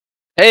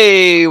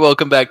Hey,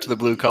 welcome back to the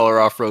Blue Collar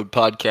Off-Road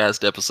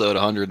Podcast, episode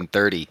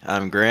 130.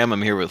 I'm Graham.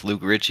 I'm here with Luke,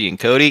 Richie, and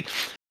Cody.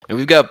 And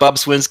we've got Bob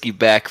Siwinski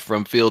back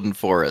from Field and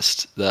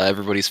Forest,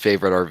 everybody's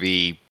favorite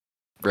RV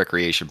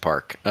recreation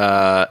park.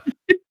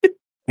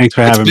 Thanks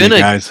for having me,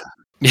 guys.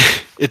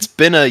 It's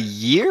been a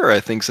year, I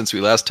think, since we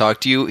last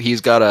talked to you.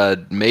 He's got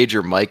a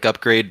major mic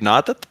upgrade.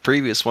 Not that the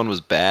previous one was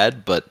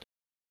bad, but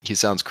he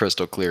sounds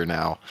crystal clear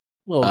now.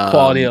 Little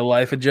quality of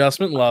life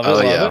adjustment. Love it.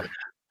 Love it.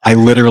 I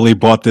literally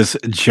bought this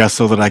just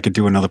so that I could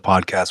do another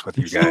podcast with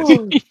you guys.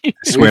 I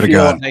swear to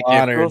God.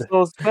 Honored.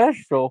 So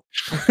special.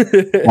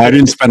 I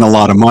didn't spend a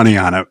lot of money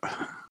on it.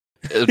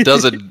 It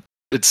doesn't.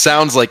 It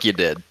sounds like you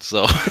did,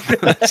 so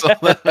that's all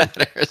that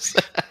matters.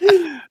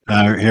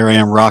 Here I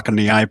am rocking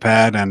the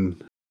iPad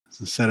and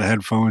a set of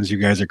headphones. You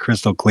guys are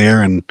crystal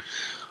clear, and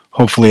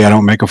hopefully I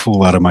don't make a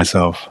fool out of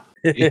myself.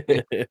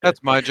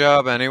 That's my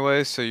job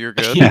anyway, so you're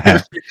good.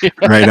 Yeah,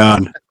 right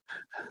on.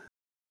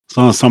 As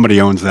long as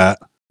somebody owns that.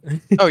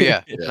 Oh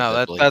yeah, Yeah, no,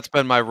 definitely. that's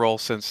been my role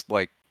since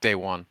like day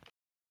one.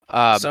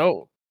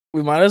 So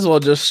we might as well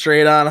just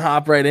straight on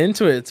hop right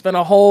into it. It's been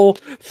a whole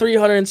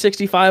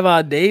 365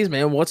 odd days,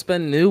 man. What's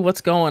been new?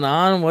 What's going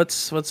on?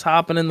 What's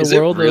hopping in the Is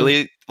world? it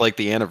really like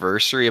the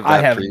anniversary of I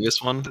that haven't-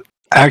 previous one?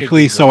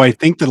 Actually, so I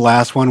think the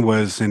last one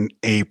was in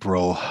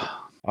April.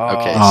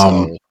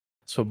 Okay,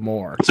 so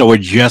more. So we're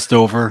just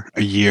over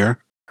a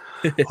year.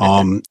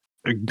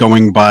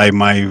 Going by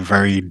my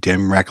very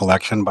dim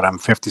recollection, but I'm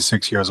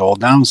 56 years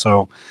old now,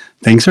 so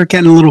things are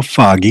getting a little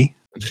foggy.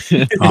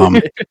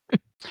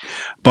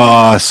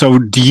 But so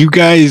do you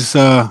guys?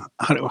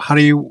 What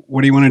do you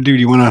want to do? Do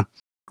you want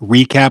to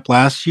recap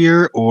last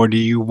year, or do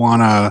you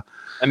want to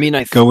I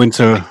mean, go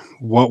into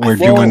what we're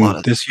feel doing a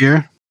lot- this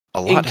year?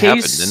 a lot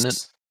happened, didn't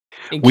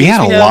it? We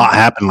had a lot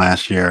happen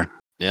last year.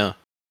 Yeah.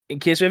 In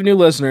case we have new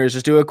listeners,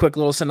 just do a quick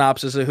little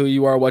synopsis of who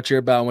you are, what you're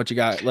about, and what you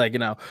got.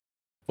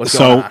 What's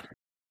going on.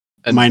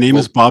 And My name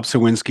we'll- is Bob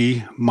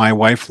Siwinski. My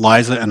wife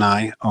Liza and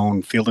I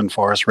own Field and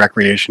Forest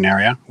Recreation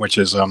Area, which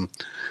is a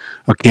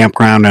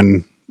campground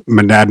in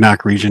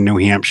Monadnock region, New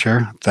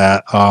Hampshire.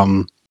 That,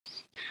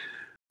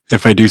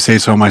 if I do say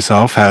so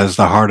myself, has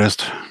the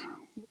hardest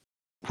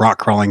rock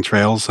crawling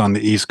trails on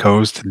the East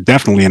Coast.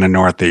 Definitely in the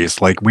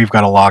Northeast. Like we've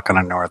got a lock on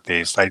the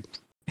Northeast.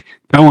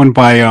 Going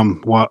by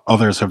what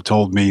others have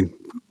told me,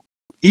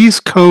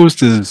 East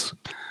Coast is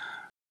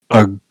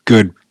a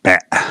good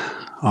bet.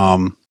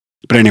 But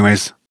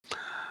anyways.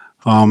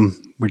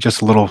 We're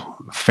just a little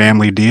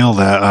family deal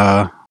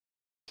that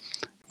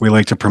we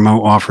like to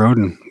promote off-road,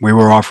 and we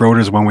were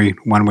off-roaders when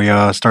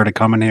we started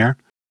coming here.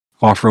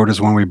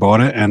 Off-roaders when we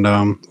bought it, and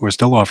we're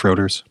still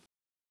off-roaders.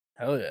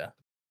 Hell yeah.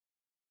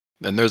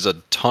 And there's a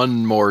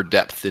ton more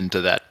depth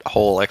into that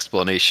whole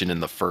explanation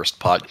in the first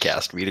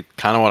podcast. We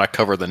kind of want to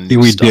cover the new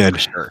We stuff did. for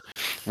sure.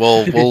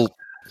 We'll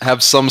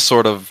have some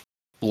sort of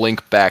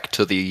link back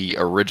to the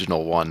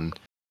original one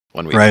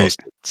when we Right.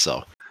 post it.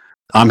 So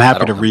I'm I happy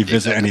don't to wanna take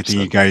revisit that anything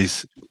you episode.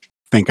 guys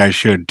think I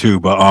should too,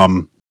 but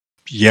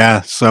yeah.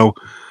 So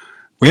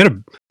we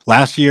had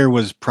last year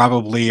was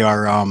probably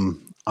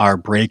our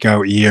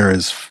breakout year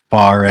as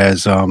far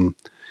as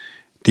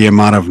the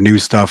amount of new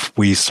stuff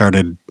we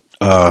started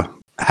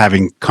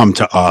having come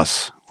to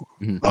us.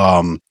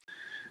 Mhm.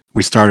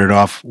 We started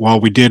off,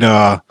 we did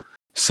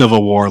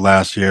Civil War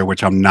last year,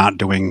 which I'm not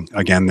doing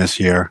again this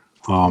year.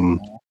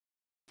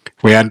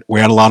 We had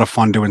a lot of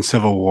fun doing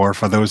Civil War.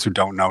 For those who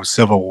don't know,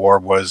 Civil War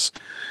was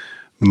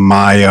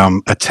my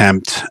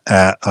attempt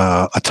at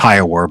a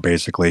tire war,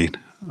 basically,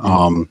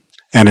 and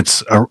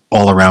it's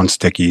all around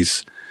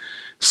stickies.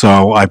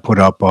 So I put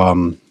up.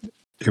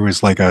 It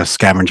was like a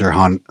scavenger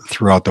hunt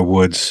throughout the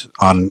woods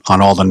on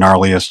all the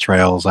gnarliest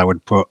trails. I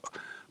would put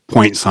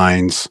point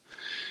signs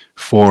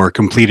for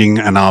completing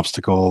an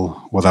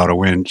obstacle without a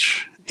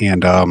winch,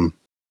 and the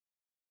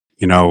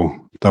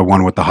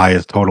one with the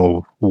highest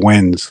total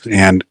wins,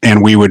 and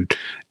we would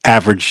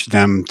average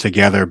them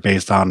together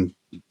based on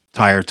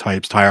tire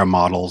types, tire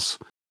models,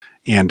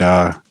 and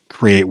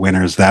create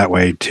winners that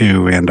way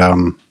too. And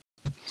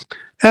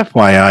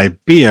FYI,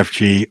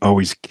 BFG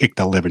always kicked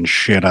the living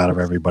shit out of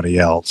everybody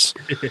else.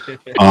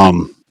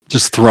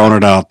 Just throwing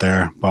it out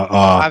there. But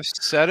I've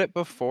said it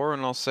before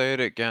and I'll say it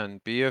again.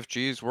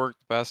 BFG's worked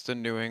best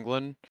in New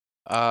England.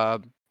 Yeah,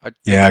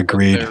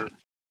 agreed.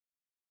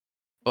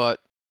 But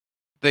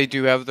they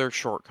do have their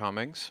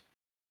shortcomings.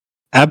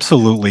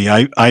 Absolutely.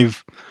 I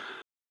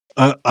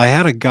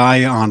had a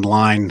guy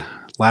online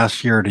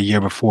last year or the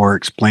year before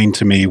explain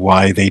to me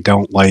why they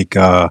don't like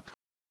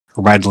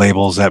red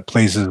labels at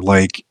places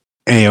like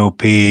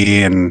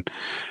AOP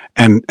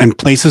and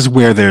places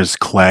where there's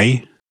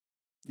clay.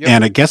 Yep.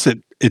 And I guess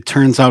it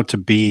turns out to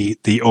be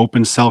the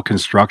open cell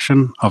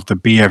construction of the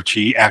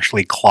BFG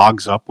actually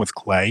clogs up with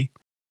clay,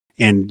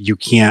 and you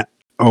can't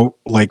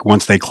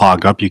once they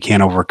clog up, you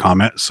can't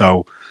overcome it.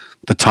 So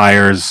the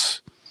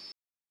tires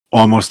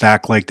almost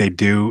act like they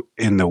do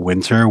in the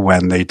winter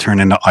when they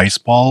turn into ice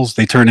balls.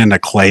 They turn into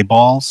clay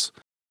balls,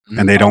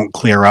 and they don't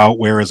clear out.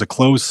 Whereas a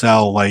closed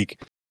cell like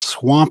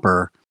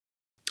Swamper,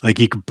 like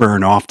you could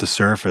burn off the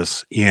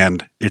surface,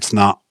 and it's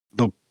not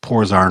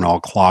pores aren't all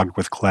clogged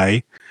with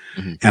clay.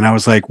 Mhm. And I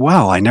was like,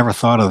 well, I never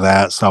thought of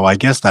that. So I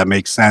guess that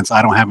makes sense.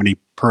 I don't have any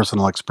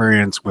personal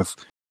experience with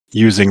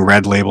using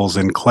red labels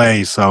in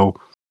clay. So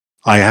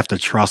I have to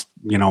trust,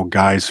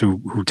 guys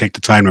who take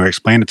the time to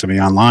explain it to me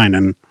online.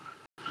 And,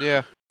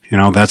 Yeah.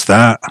 that's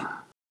that.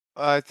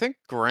 I think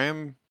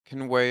Graham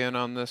can weigh in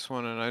on this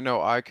one, and I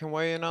know I can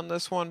weigh in on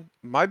this one.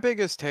 My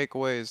biggest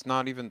takeaway is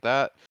not even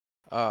that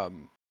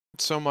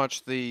so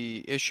much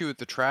the issue with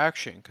the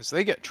traction, because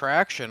they get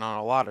traction on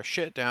a lot of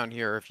shit down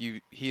here if you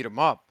heat them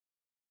up.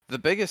 The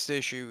biggest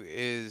issue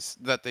is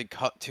that they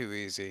cut too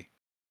easy.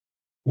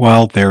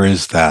 Well, there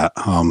is that.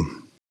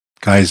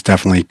 Guys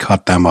definitely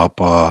cut them up.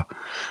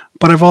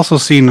 But I've also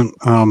seen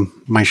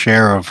my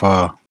share of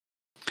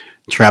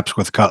traps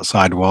with cut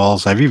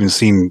sidewalls. I've even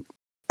seen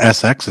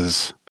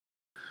SXs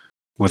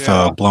with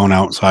Yeah. blown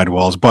out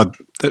sidewalls. But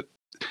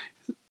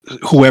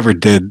whoever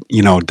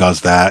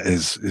does that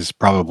is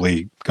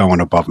probably going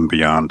above and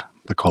beyond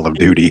the Call of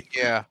Duty.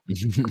 Yeah.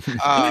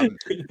 Um,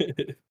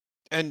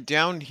 and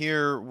down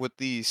here with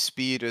the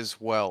speed as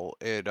well,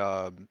 it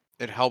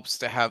helps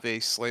to have a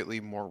slightly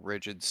more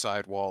rigid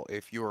sidewall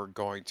if you're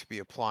going to be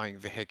applying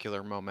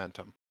vehicular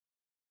momentum.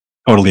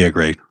 Totally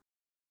agree.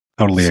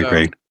 Totally So-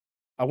 agree.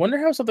 I wonder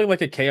how something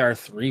like a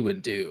KR3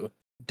 would do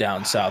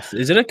down south.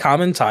 Is it a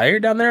common tire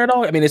down there at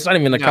all? I mean, it's not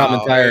even a common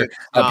No, tire it's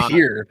up not.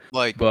 here,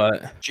 Like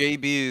but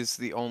JB is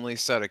the only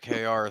set of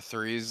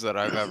KR3s that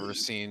I've ever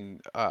seen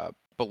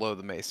below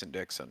the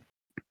Mason-Dixon.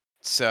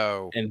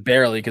 So and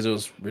barely because it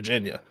was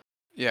Virginia.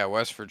 yeah,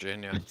 West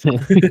Virginia.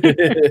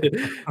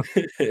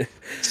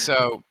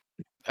 So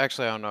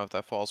actually, I don't know if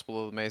that falls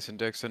below the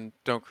Mason-Dixon.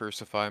 Don't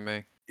crucify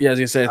me. Yeah, I was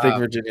gonna say I think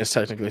Virginia's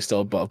technically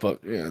still above, but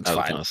yeah, it's I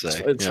was fine. gonna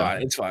say, It's yeah.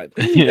 fine. It's fine.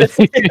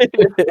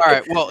 All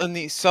right. Well, in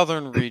the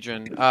southern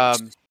region,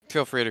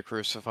 feel free to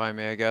crucify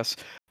me, I guess.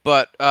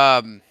 But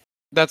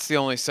that's the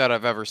only set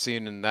I've ever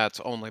seen, and that's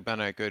only been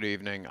at Good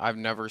Evening. I've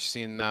never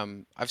seen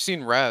them. I've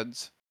seen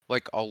reds,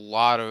 like a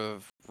lot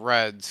of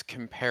reds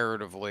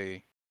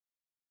comparatively,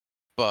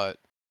 but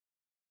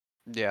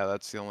yeah,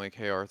 that's the only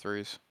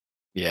KR3s.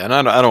 Yeah, and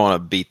I don't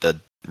want to beat the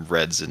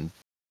Reds in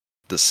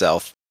the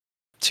South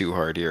too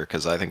hard here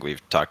because I think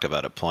we've talked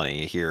about it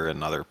plenty here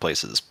and other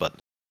places. But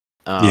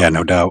Yeah,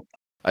 no doubt.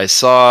 I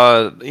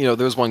saw, there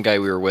was one guy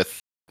we were with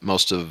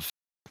most of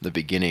the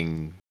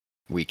beginning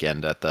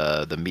weekend at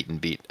the meet and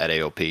beat at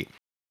AOP,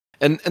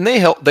 and they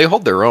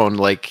hold their own.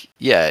 Like,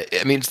 yeah,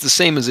 I mean, it's the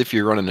same as if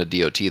you're running a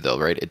DOT though,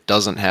 right? It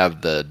doesn't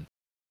have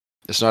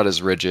it's not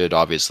as rigid,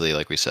 obviously,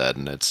 like we said,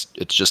 and it's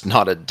just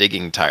not a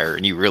digging tire,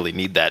 and you really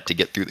need that to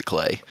get through the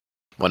clay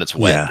when it's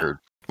wet, Yeah.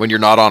 or when you're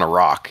not on a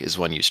rock is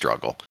when you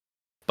struggle.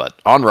 But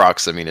on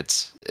rocks, I mean,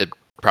 it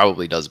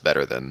probably does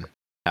better than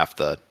half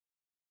the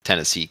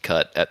Tennessee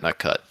cut, Etna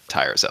cut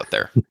tires out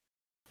there.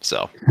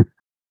 So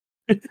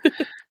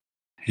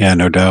Yeah,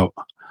 no doubt.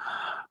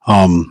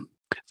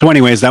 So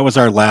anyways, that was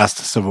our last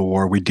Civil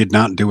War. We did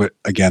not do it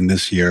again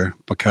this year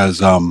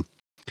because I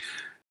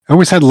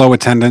always had low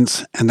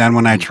attendance, and then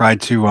when I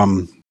tried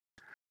to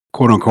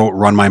quote unquote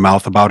run my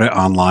mouth about it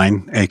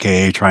online,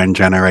 aka try and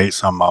generate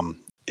some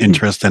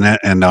interest in it,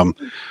 and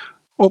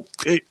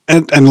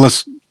and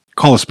let's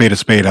call a spade a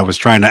spade. I was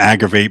trying to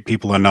aggravate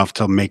people enough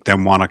to make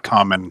them want to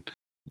come and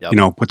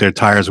Yep. put their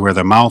tires where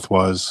their mouth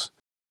was,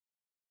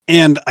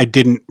 and I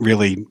didn't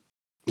really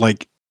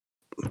like.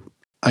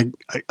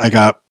 I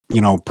got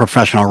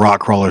professional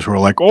rock crawlers who are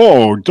like,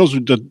 oh,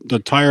 doesn't the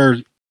tire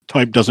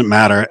type doesn't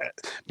matter.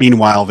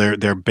 Meanwhile,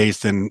 they're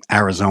based in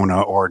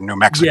Arizona or New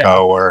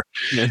Mexico or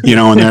and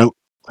they're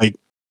like,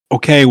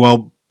 okay,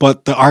 well,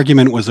 but the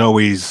argument was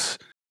always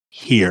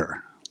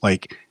here.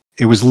 Like,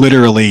 it was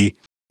literally,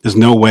 there's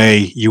no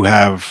way you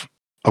have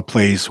a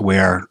place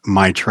where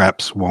my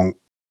Treps won't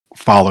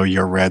follow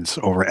your reds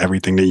over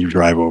everything that you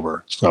drive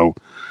over. So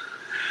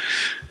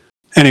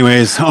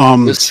anyways,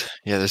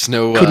 there's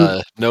no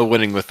couldn't- no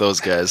winning with those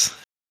guys.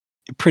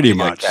 pretty They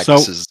got much. So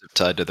cactuses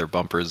tied to their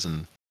bumpers,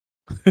 and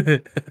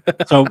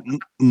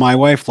my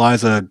wife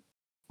Liza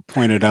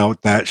pointed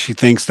out that she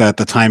thinks that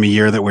the time of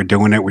year that we're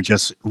doing it, we're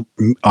just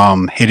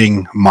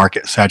hitting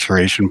market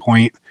saturation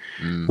point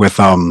with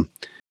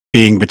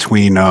being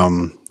between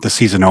the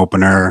season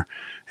opener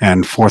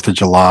and 4th of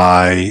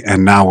July,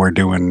 and now we're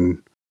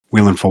doing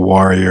Wheeling for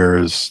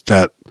Warriors.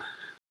 That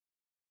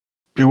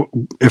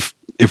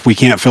if we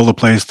can't fill the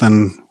place,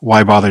 then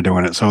why bother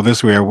doing it? So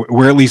this year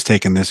we're at least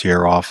taking this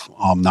year off,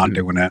 not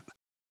doing it.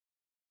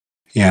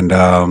 And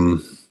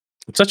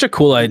it's such a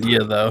cool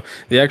idea, though.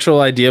 The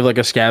actual idea of like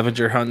a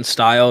scavenger hunt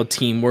style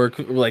teamwork,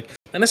 like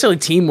not necessarily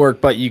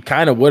teamwork, but you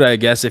kind of would, I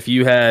guess, if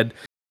you had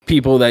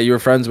people that you were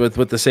friends with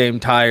the same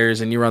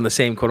tires and you were on the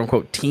same quote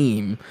unquote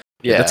team.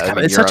 yeah, that's I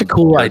mean, it's such a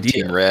cool you're on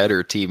idea. Team Red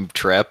or Team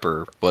Trep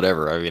or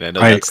whatever. I mean, I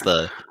know Right. that's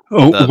the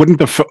wouldn't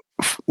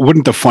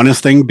the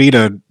funnest thing be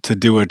to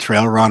do a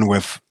trail run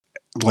with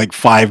like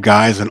 5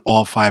 guys and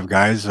all 5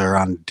 guys are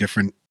on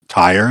different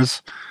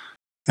tires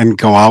and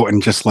go out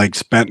and just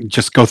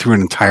go through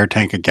an entire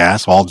tank of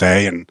gas all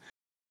day and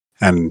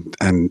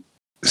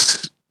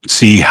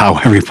see how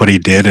everybody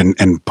did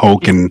and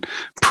poke and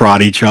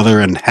prod each other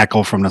and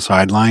heckle from the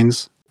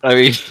sidelines. I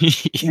mean,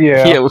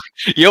 Yeah.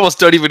 you almost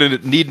don't even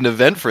need an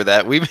event for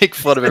that. We make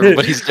fun of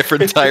everybody's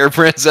different tire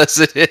brands as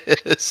it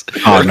is.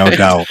 Oh, no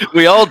doubt.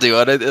 We all do.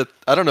 And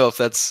I don't know if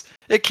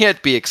it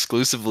can't be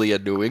exclusively a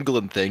New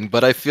England thing,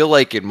 but I feel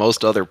like in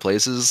most other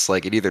places,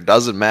 like it either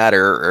doesn't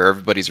matter or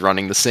everybody's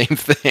running the same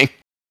thing.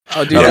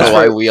 Oh, dude, I don't Yeah. know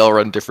why we all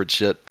run different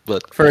shit,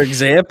 but For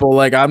example,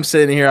 like I'm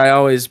sitting here, I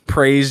always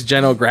praise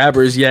Geno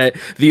Grabbers, yet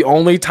the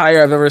only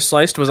tire I've ever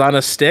sliced was on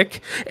a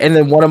stick, and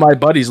then one of my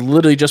buddies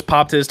literally just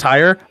popped his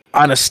tire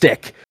on a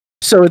stick.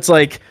 So it's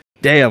like,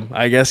 damn,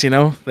 I guess,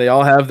 they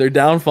all have their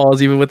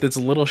downfalls, even with its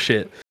little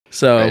shit.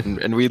 So, right,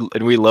 and we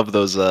love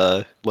those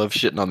love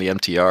shitting on the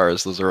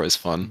MTRs. Those are always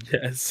fun.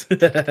 yes.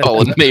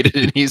 Colin made it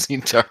an easy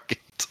target.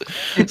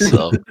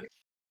 So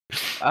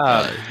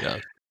Uh, yeah.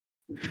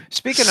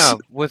 Speaking of,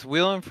 with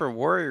Wheeling for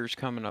Warriors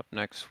coming up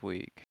next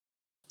week,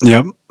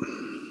 Yep.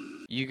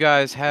 you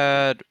guys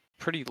had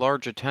pretty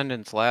large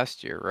attendance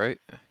last year, right?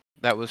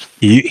 That was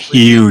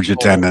Huge full.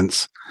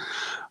 attendance.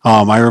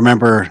 I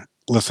remember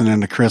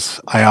listening to Chris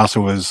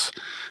Iossa's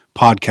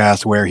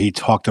podcast where he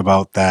talked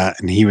about that,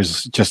 and he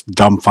was just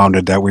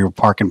dumbfounded that we were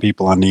parking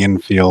people on the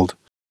infield.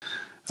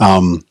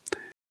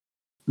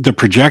 The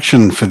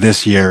projection for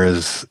this year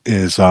is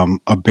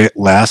a bit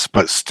less,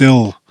 but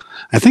still,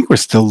 I think we're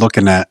still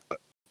looking at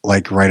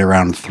like right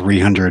around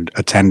 300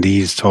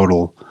 attendees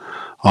total.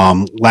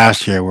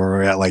 Last year we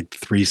were at like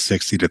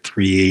 360 to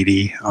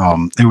 380.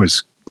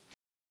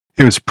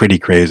 It was pretty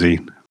crazy,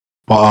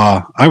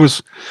 but I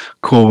was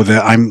cool with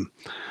it.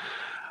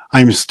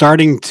 I'm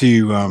starting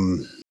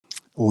to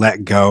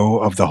let go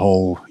of the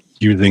whole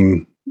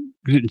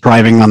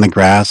driving on the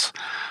grass.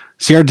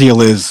 See, our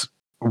deal is,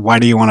 why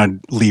do you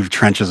want to leave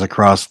trenches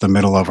across the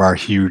middle of our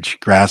huge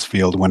grass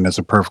field when there's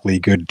a perfectly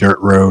good dirt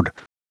road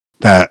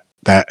that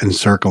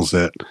encircles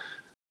it?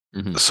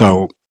 Mhm.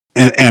 So,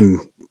 and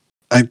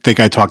I think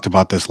I talked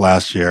about this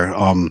last year.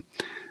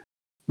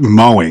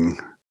 Mowing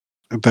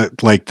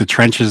the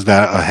trenches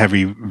that a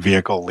heavy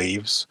vehicle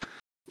leaves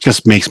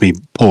just makes me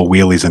pull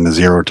wheelies in the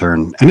zero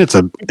turn, and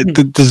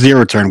the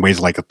zero turn weighs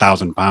like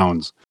 1,000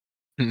 pounds,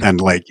 Mhm.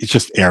 and like it's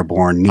just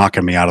airborne,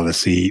 knocking me out of the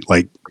seat,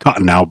 like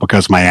cutting out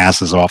because my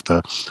ass is off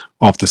the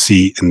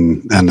seat,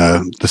 and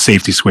the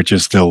safety switch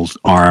is still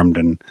armed,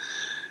 and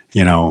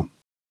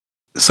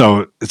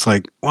so it's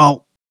like,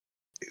 well,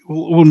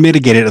 we'll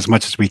mitigate it as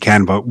much as we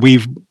can, but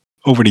we've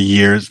over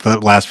the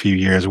last few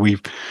years,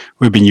 we've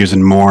been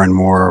using more and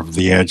more of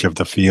the edge of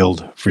the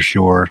field for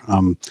sure.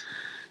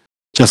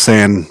 Just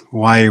saying,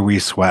 why are we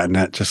sweating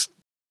it? Just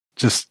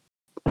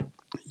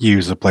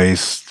use the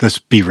place.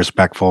 Just be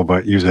respectful,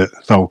 but use it.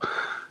 So,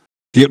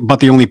 but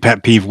the only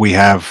pet peeve we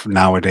have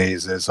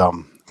nowadays is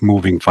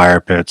moving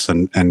fire pits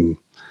and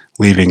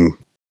leaving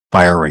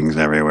fire rings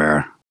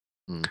everywhere.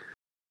 Mm.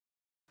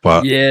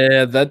 But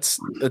Yeah, it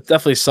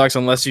definitely sucks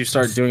unless you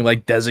start doing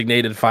like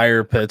designated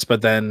fire pits,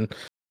 but then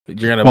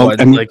you're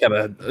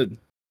gonna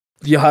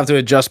you'll have to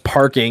adjust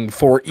parking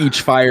for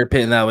each fire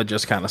pit, and that would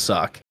just kind of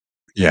suck.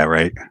 yeah,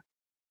 right.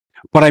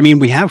 But I mean,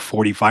 we have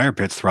 40 fire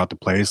pits throughout the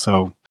place,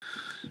 so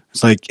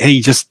it's like, hey,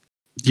 just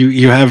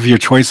you have your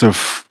choice of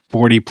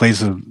 40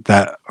 places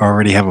that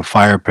already have a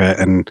fire pit,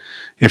 and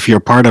if you're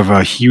part of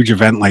a huge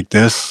event like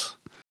this,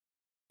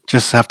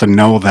 just have to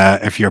know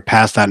that if you're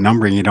past that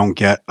number and you don't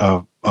get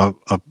a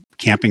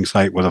camping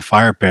site with a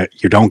fire pit,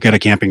 you don't get a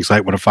camping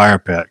site with a fire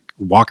pit.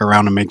 Walk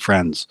around and make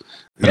friends.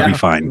 It'll be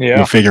fine. Yeah.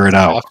 You'll figure it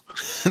out.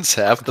 It's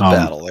half the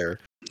battle there.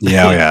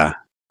 Yeah, yeah.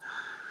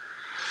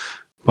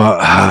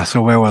 But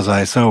so where was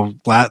I? So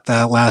that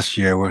last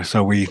year,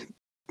 we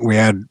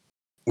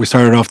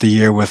started off the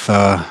year with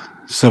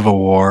Civil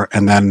War,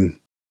 and then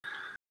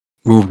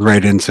moved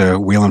right into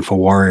Wheeling for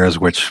Warriors,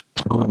 which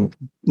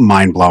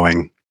mind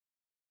blowing.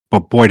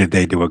 But boy, did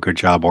they do a good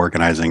job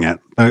organizing it.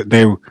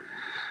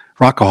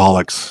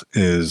 Rockaholics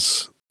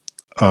is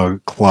a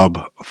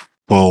club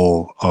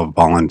full of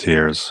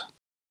volunteers.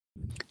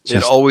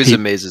 It always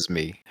amazes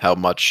me how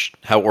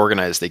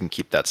organized they can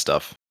keep that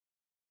stuff.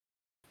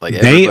 Like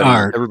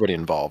everybody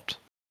involved.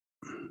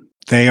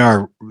 They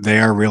are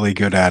really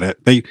good at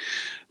it.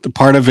 The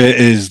part of it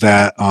is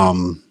that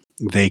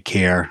they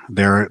care.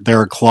 They're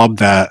a club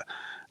that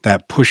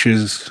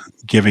pushes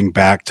giving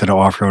back to the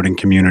off-roading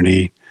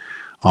community.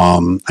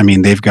 I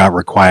mean, they've got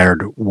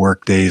required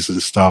work days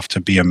and stuff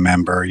to be a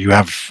member. You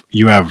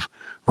have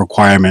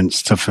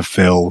requirements to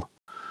fulfill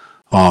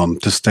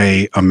to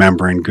stay a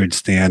member in good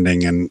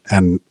standing,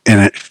 and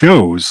it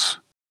shows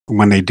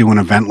when they do an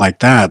event like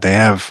that. They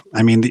have,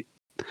 I mean,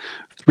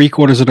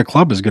 3/4 of the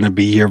club is going to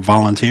be here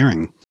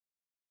volunteering.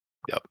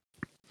 Yep.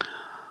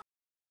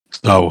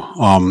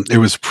 So it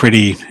was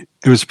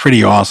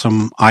pretty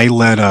awesome. I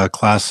led a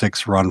Class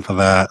 6 run for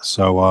that,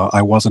 so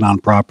I wasn't on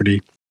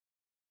property.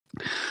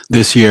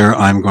 This year,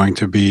 I'm going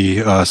to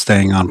be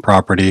staying on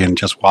property and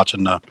just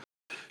watching the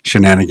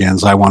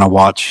shenanigans. I want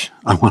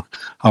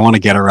to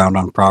get around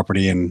on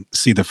property and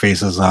see the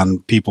faces on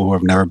people who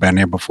have never been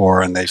here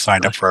before and they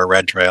signed up for a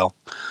red trail.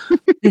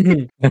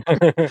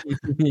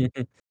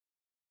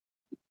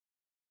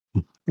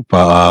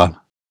 But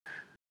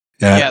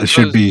yeah, it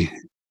should be.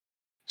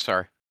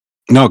 Sorry.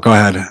 No, go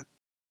ahead.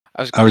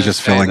 I was I was gonna just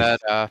say filling.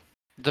 that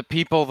the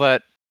people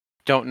that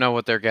don't know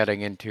what they're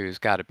getting into has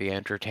got to be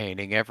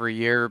entertaining every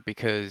year,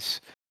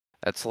 because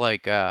that's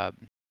like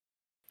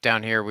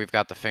down here we've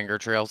got the finger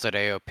trails at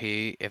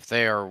AOP. If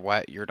they are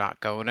wet, you're not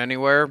going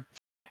anywhere.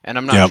 And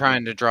I'm not Yep.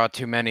 trying to draw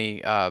too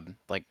many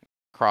like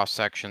cross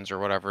sections or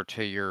whatever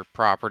to your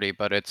property,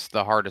 but it's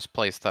the hardest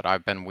place that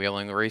I've been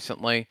wheeling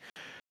recently.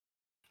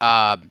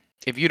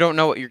 If you don't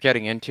know what you're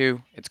getting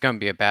into, it's gonna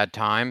be a bad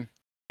time.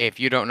 If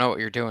you don't know what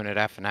you're doing at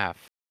FnF,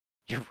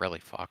 you're really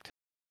fucked.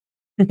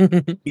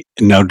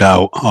 No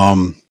doubt.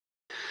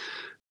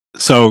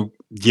 So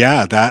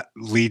yeah, that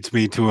leads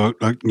me to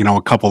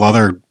a couple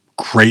other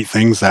great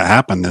things that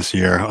happened this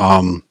year.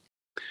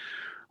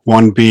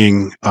 One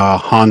being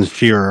Hans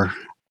Shearer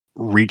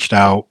reached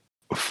out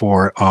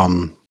for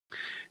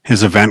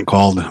his event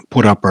called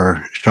Put Up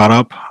or Shut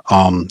Up,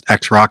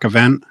 X Rock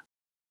event.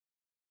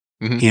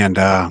 Mhm.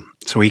 And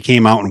so he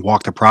came out and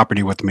walked the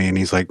property with me, and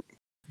he's like,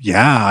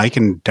 "Yeah, I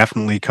can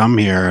definitely come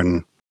here,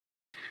 and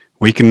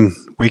we can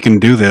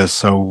do this."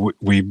 So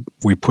we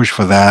pushed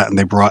for that, and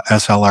they brought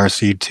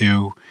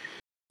SLRC2.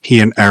 He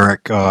and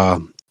Eric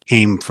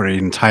came for the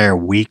entire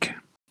week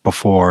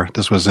before.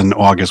 This was in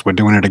August. We're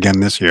doing it again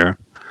this year.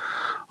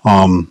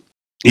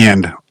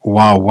 And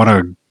wow, what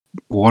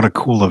a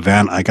cool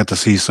event! I got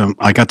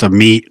to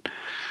meet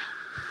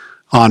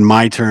on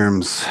my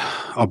terms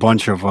a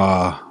bunch of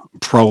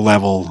pro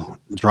level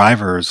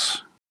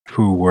drivers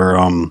who were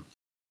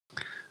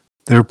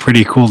they're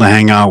pretty cool to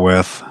hang out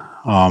with.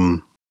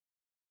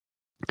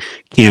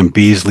 Cam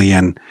Beasley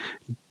and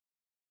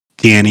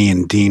Danny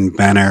and Dean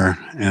Benner,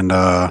 and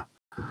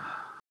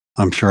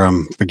I'm sure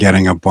I'm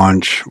forgetting a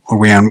bunch.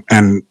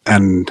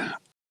 And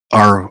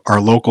our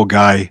local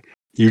guy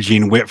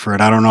Eugene Whitford.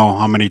 I don't know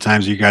how many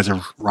times you guys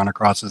have run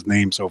across his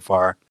name so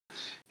far.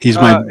 He's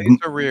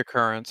It's a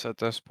reoccurrence at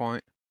this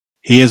point.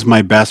 he is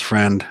my best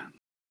friend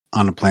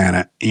on the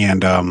planet,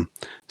 and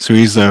so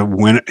he's the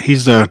winner.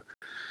 He's the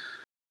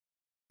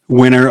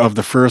winner of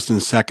the first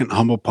and second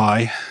humble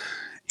pie,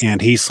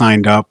 and he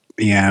signed up,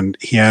 and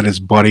he had his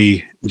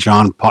buddy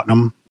John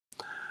Putnam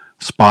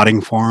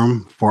spotting for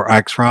him for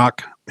X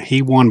Rock.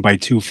 He won by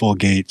 2 full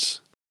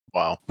gates.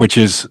 Wow. Which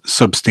is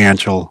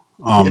substantial.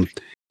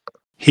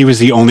 He was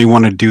the only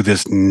one to do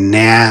this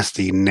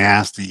nasty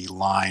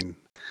line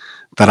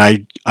that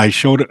I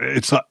showed.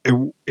 It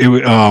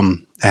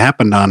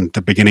happened on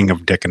the beginning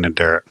of Dick in the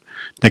Dirt.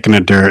 Dick in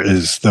the Dirt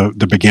is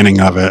the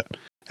beginning of it.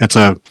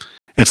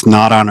 It's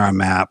not on our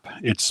map.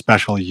 It's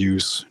special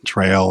use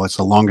trail. It's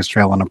the longest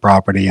trail on the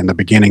property, and the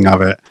beginning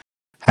of it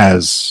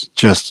has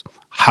just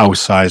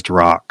house-sized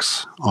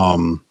rocks.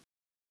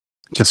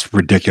 Just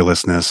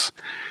ridiculousness.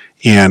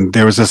 And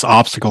there was this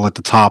obstacle at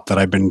the top that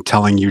I've been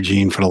telling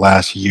Eugene for the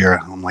last year.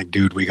 I'm like,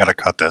 dude, we got to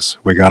cut this.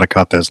 We got to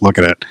cut this. Look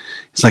at it.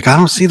 He's like, I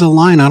don't see the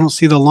line. I don't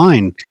see the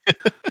line.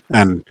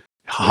 And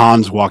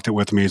Hans walked it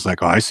with me. He's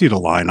like, oh, I see the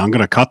line. I'm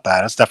going to cut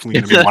that. That's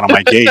definitely going to be one of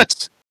my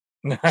gates.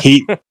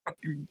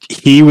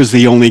 He was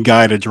the only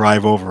guy to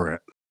drive over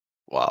it.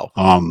 Wow.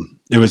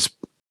 It was,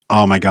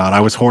 oh my God.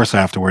 I was hoarse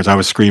afterwards. I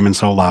was screaming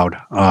so loud.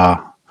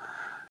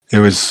 It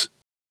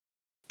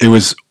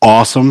was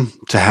awesome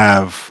to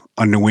have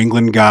a New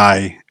England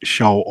guy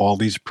show all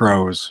these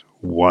pros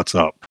what's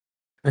up.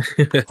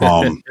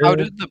 How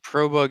did the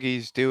pro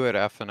buggies do at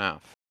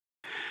FnF?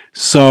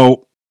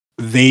 So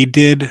they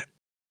did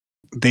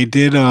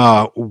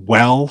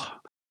well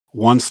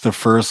once the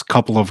first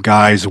couple of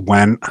guys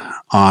went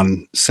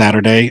on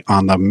Saturday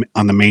on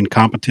the main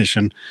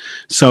competition.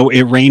 So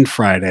it rained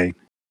Friday.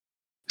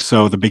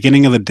 So the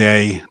beginning of the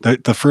day,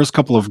 the first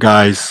couple of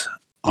guys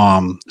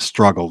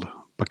struggled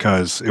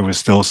because it was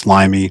still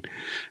slimy.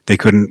 They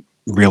couldn't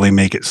really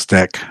make it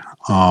stick.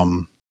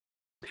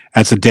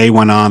 As the day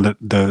went on,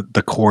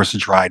 the course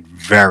dried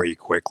very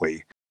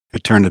quickly.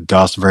 It turned to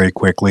dust very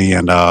quickly,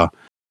 and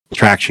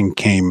traction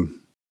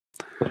came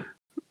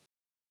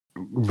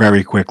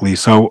very quickly.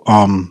 So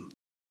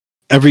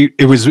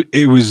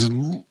it was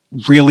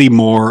really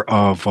more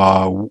of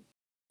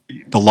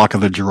the luck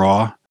of the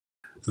draw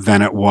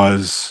than it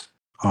was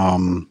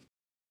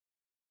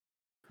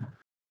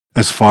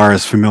as far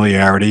as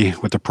familiarity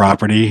with the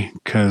property,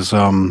 because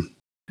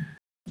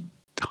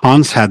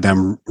Hans had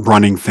them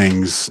running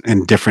things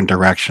in different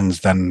directions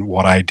than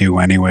what I do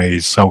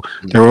anyways. So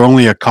there were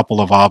only a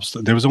couple of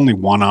there was only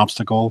one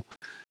obstacle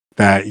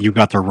that you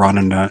got to run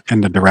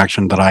in the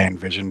direction that I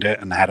envisioned it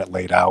and had it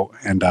laid out.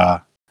 And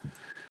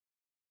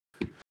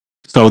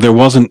so there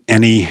wasn't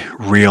any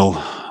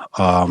real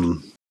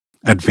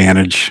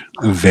advantage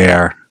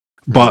there.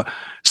 But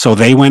so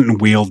they went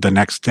and wheeled the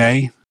next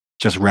day,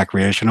 just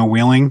recreational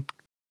wheeling.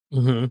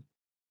 Mm-hmm.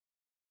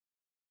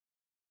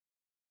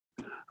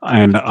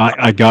 And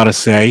I gotta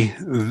say,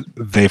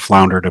 they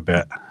floundered a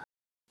bit.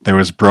 There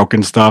was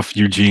broken stuff.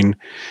 Eugene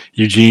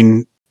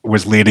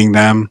was leading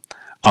them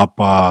up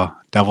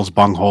Devil's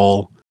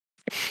Bunghole,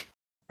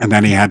 and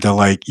then he had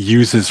to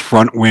use his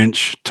front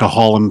winch to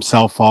haul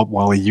himself up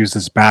while he used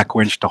his back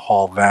winch to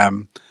haul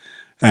them.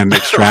 and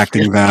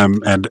extracting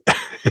them, and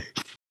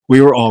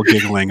we were all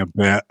giggling a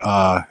bit.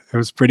 It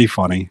was pretty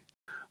funny.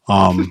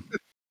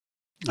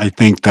 I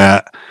think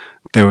that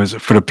there was,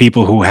 for the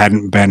people who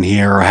hadn't been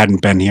here or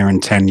hadn't been here in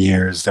 10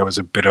 years, there was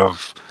a bit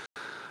of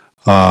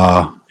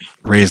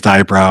raised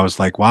eyebrows,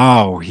 like,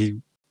 wow,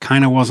 he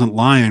kind of wasn't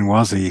lying,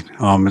 was he?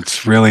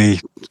 It's really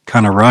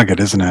kind of rugged,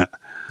 isn't it?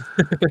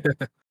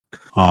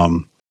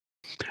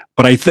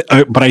 But I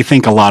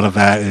think a lot of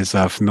that is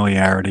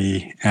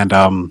familiarity, and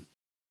of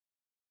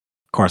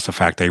course the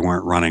fact they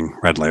weren't running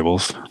red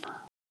labels.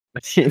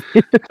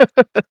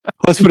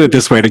 Let's put it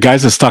this way: the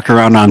guys that stuck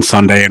around on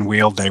Sunday and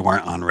wheeled, they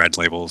weren't on red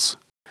labels.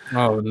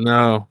 Oh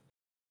no!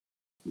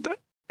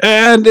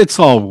 And it's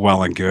all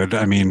well and good.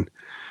 I mean,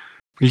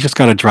 you just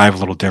got to drive a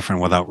little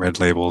different without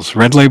red labels.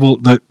 Red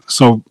label,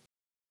 so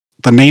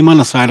the name on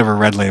the side of a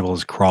red label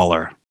is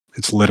crawler.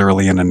 It's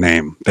literally in the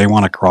name. They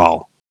want to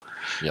crawl.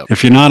 Yep.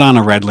 If you're not on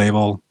a red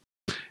label,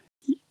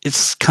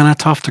 it's kind of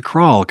tough to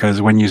crawl,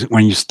 because when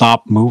you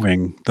stop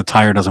moving, the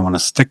tire doesn't want to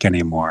stick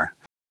anymore.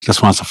 It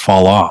just wants to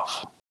fall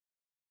off.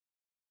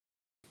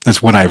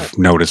 That's what I've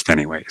noticed,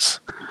 anyways.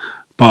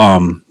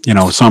 You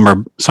know, some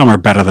are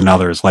better than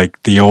others.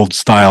 Like the old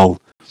style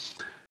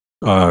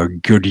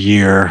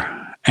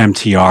Goodyear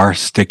MTR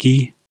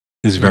sticky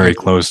is very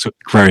close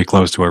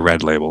to a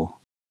red label.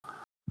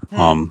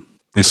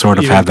 They sort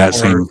of Even have that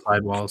poorer same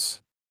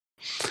sidewalls.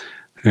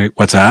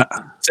 What's that?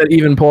 It said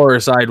even poorer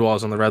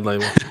sidewalls on the red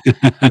label.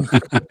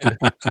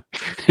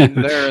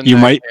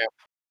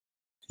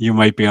 You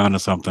might be onto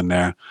something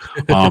there.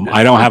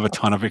 I don't have a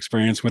ton of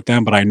experience with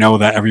them, but I know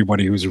that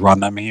everybody who's run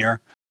them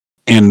here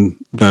in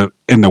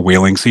the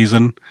wheeling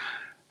season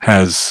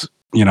has,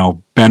 you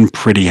know, been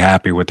pretty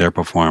happy with their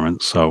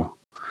performance. So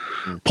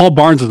Paul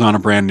Barnes is on a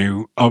brand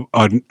new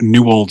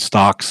old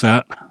stock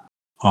set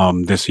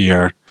this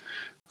year,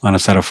 on a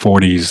set of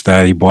 40s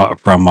that he bought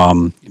from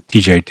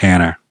TJ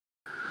Tanner.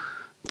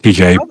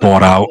 TJ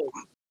bought out.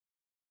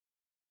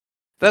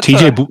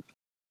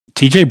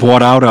 TJ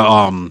bought out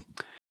a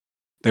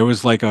there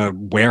was like a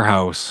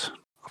warehouse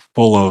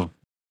full of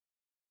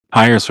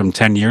tires from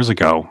 10 years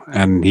ago,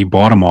 and he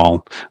bought them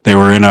all. They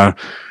were in a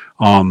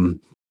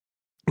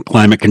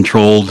climate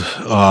controlled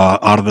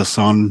out of the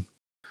sun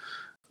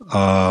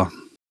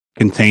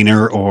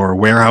container or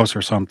warehouse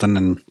or something,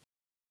 and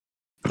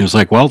he was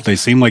like, well, they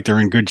seem like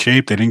they're in good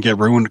shape. They didn't get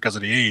ruined because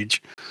of the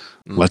age.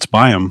 Let's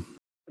buy them.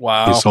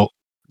 Wow.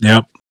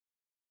 Yep.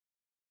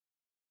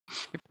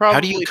 How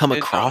do you come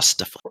across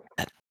stuff like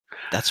that?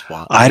 That's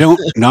wild. I don't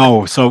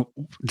know. So,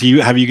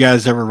 have you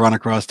guys ever run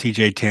across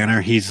TJ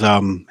Tanner? He's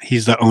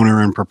the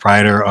owner and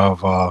proprietor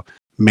of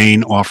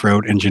Maine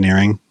Off-Road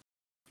Engineering.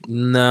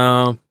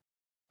 No.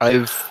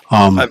 I've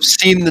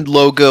seen the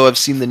logo, I've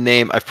seen the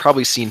name, I've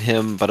probably seen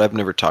him, but I've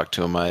never talked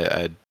to him.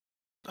 I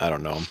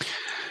don't know him.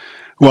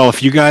 Well,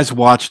 if you guys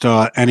watched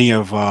any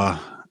of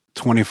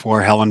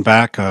 24 Hell and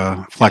Back,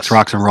 Flex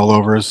Rocks and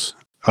Rollovers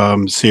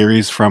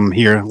series from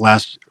here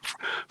last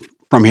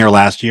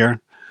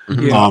year,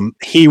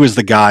 he was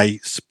the guy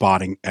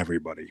spotting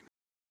everybody.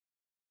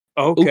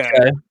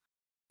 Okay.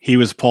 He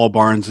was Paul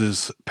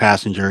Barnes's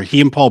passenger.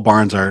 He and Paul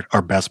Barnes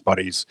are best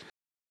buddies,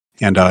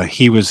 and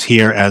he was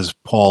here as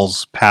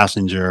Paul's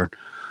passenger.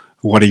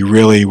 What he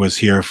really was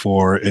here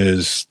for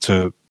is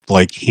to,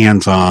 like,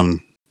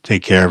 hands-on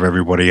take care of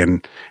everybody,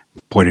 and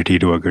boy, did he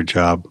do a good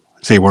job.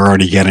 See, we're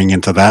already getting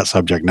into that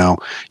subject now.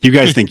 You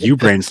guys think you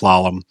brain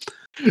slalom.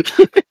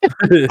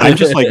 I'm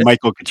just like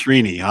Michael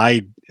Catrini.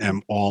 I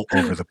am all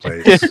over the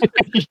place.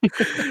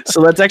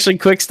 So let's actually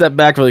quick step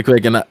back really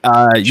quick, and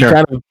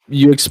Sure.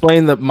 you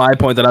explained that my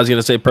point that I was going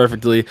to say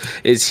perfectly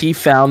is he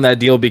found that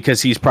deal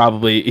because he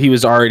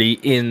was already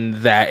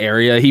in that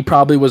area. He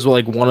probably was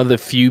like one of the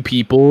few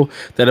people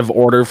that have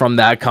ordered from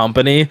that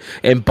company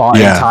and bought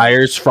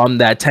tires from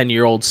that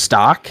 10-year-old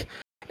stock.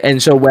 And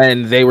so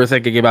when they were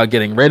thinking about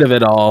getting rid of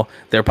it all,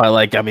 they're probably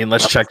like, I mean,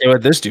 let's check in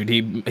with this dude.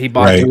 He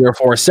bought 3 or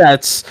 4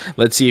 sets.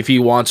 Let's see if he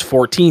wants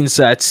 14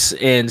 sets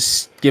and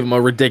give him a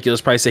ridiculous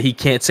price that he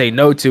can't say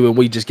no to, and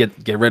we just get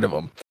rid of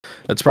him.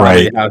 That's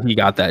probably how he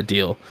got that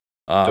deal.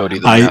 Cody,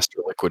 the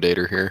master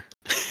liquidator here.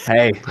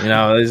 Hey, you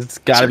know, it's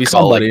got to be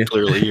somebody.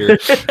 Clearly here.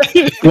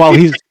 Well,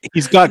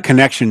 he's got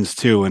connections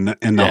too in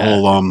the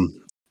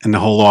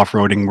whole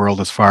off-roading world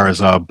as far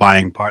as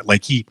buying part.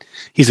 Like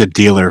he's a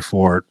dealer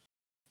for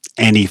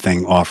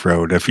anything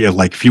off-road. If you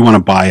want to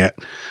buy it,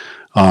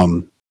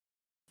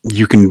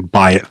 you can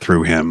buy it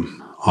through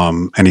him.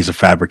 And he's a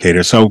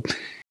fabricator, so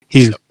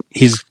he's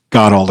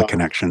got all the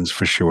connections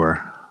for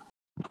sure.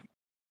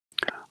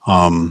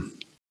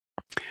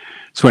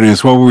 So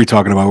anyways, what were we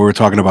talking about? We were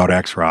talking about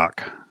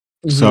X-Rock.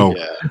 So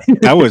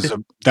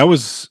that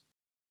was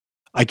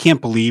I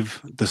can't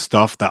believe the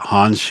stuff that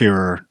Hans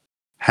Scherer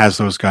has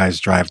those guys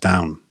drive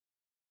down.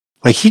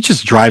 Like, he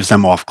just drives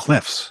them off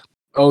cliffs.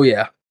 Oh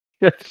yeah.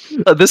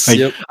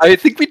 I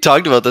think we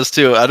talked about this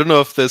too. I don't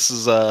know if this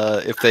is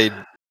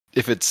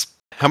it's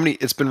how many.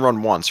 It's been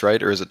run once,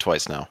 right, or is it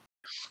twice now?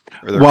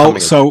 Well,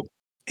 so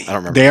I don't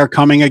remember. They are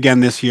coming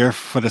again this year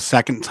for the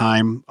second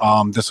time.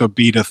 This will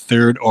be the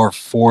 3rd or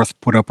 4th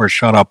put up or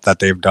shut up that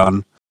they've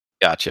done.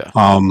 Gotcha.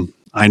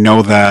 I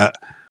know that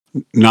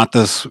not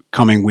this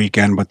coming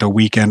weekend, but the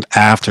weekend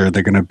after,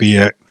 they're going to be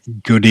at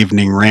Good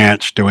Evening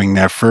Ranch doing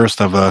their first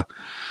of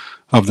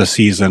the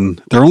season.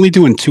 They're only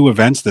doing 2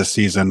 events this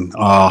season.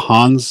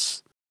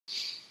 Hans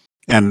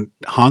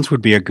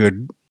would be a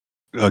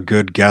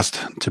good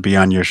guest to be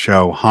on your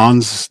show.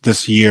 Hans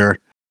this year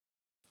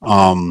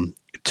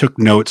took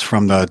notes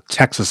from the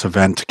Texas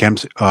event,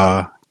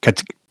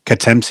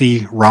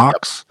 Katemsi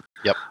Rocks.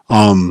 Yep.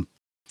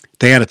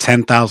 They had a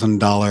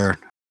 $10,000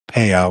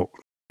 payout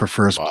for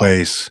first Wow.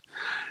 place,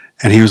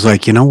 and he was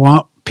like, you know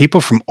what?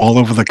 People from all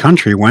over the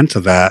country went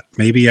to that.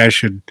 Maybe I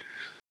should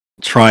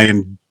try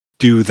and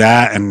do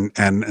that, and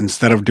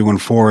instead of doing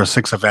 4 or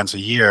 6 events a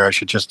year, I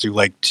should just do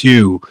like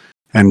 2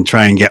 and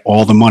try and get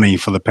all the money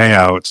for the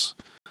payouts.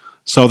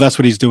 So that's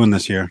what he's doing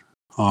this year.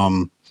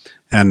 And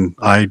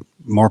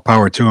more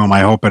power to him.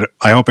 I hope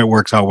it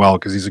works out well,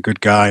 because he's a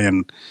good guy,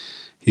 and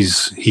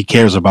he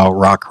cares about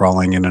rock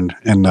crawling and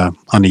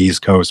on the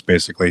East Coast,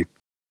 basically.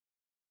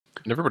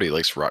 And everybody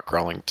likes rock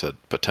crawling to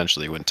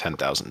potentially win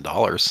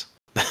 $10,000.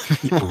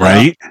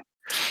 Right?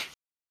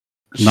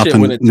 Shit,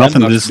 winning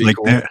Nothing $10 this would be like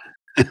cool. that.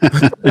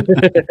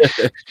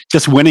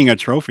 Just winning a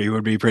trophy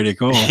would be pretty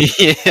cool.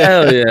 Yeah.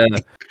 Hell yeah.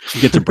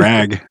 You get to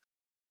brag.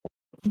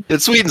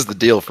 It sweetens the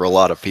deal for a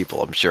lot of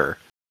people, I'm sure.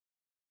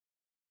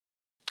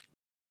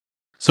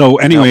 So,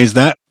 anyways,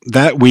 that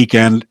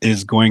weekend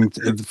is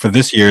for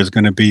this year is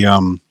going to be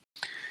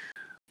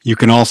you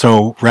can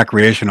also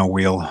recreational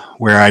wheel,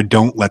 where I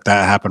don't let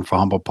that happen for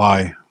Humble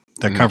Pie.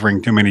 They're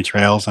covering too many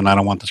trails, and I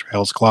don't want the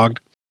trails clogged.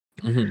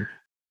 Mm-hmm.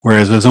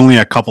 Whereas there's only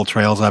a couple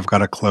trails I've got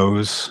to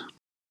close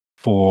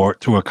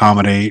to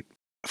accommodate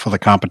for the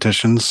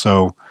competitions.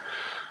 So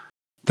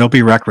there'll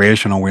be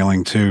recreational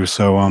wheeling too.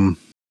 So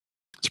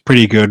it's a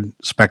pretty good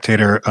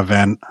spectator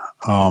event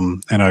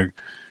in a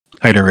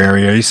tighter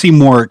area. You see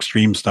more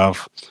extreme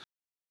stuff.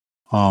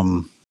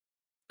 And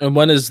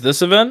when is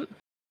this event?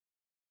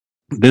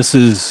 This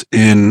is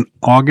in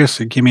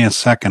August. Give me a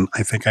second.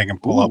 I think I can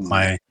pull up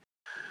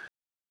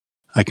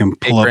Hey, up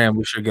Graham,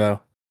 we should go.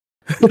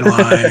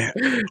 July,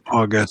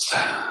 August.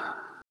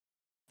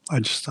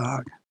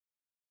 Stock.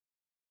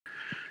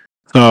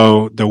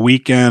 So the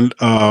weekend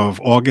of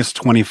August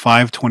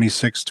 25,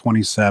 26,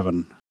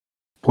 27.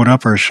 Put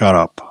up or shut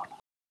up.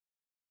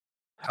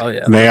 Hell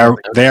yeah.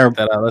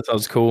 That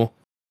sounds cool.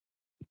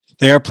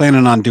 They are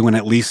planning on doing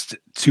at least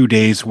 2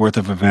 days worth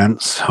of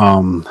events.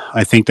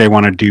 I think they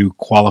want to do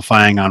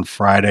qualifying on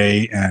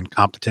Friday and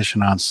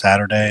competition on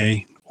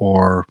Saturday,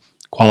 or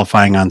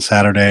qualifying on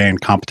Saturday and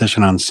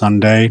competition on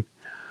Sunday.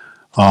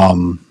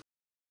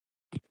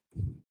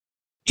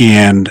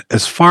 And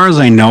as far as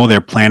I know,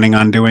 they're planning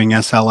on doing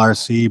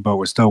SLRC, but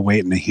we're still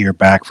waiting to hear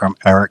back from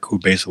Eric, who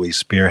basically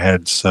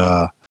spearheads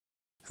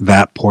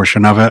that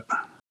portion of it,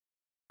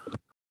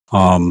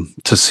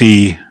 to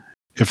see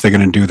if they're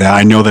going to do that.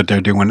 I know that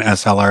they're doing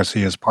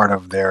SLRC as part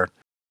of their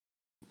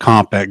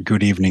comp at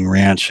Good Evening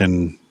Ranch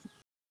in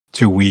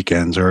 2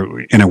 weekends,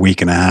 or in a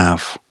week and a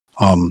half,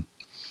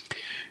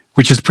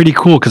 which is pretty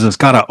cool because it's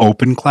got an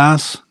open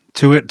class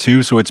to it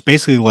too. So it's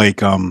basically like,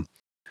 how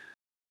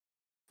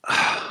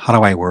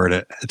do I word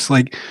it?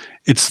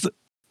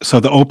 So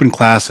the open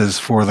class is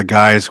for the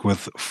guys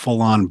with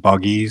full-on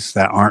buggies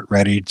that aren't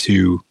ready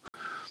to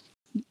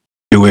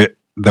do it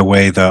the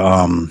way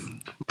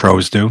the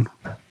pros do.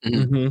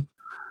 Mm-hmm.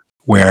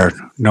 Where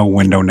no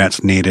window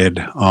nets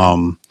needed.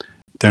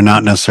 They're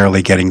not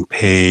necessarily getting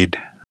payouts.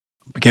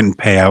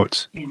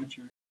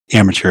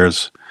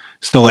 Amateurs,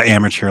 still at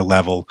amateur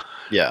level.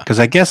 Yeah. Because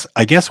I guess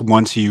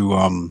once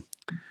you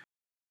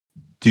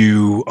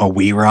do a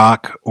We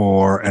Rock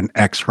or an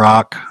X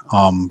Rock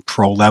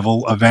pro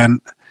level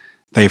event,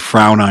 they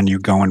frown on you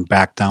going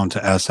back down to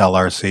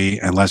SLRC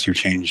unless you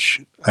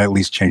at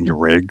least change your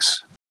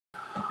rigs.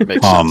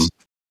 Makes sense.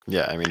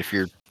 Yeah, I mean, if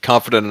you're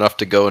confident enough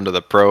to go into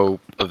the pro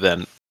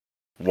event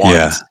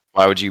once,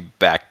 why would you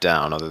back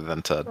down other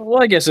than to?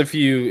 Well, I guess if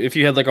you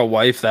had like a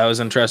wife that was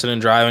interested in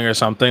driving or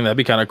something, that'd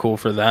be kind of cool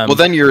for them. Well,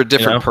 then you're a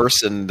different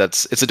person.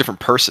 It's a different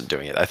person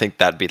doing it. I think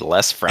that'd be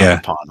less frowned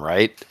upon,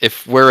 right?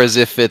 Whereas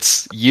if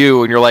it's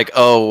you and you're like,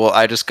 oh, well,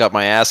 I just got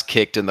my ass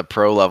kicked in the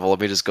pro level, let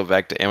me just go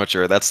back to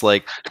amateur. That's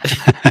like,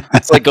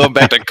 it's like going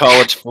back to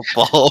college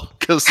football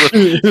because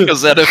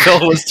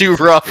NFL was too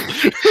rough.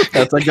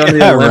 That's like going to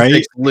the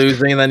Olympics,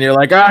 losing, and then you're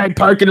like, all right,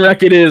 park and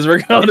rec it is.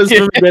 We're going to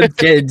some good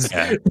kids.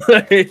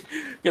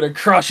 Gonna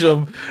crush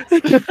them.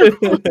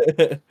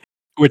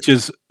 Which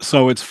is,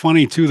 so it's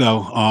funny too,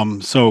 though.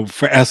 So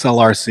for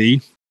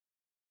SLRC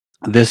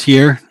this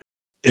year,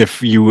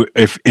 if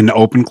in the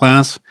open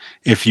class,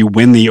 if you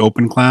win the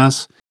open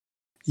class,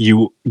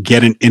 you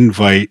get an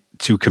invite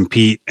to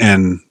compete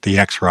in the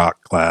X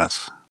Rock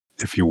class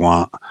if you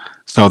want.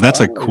 So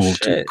that's a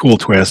cool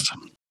twist.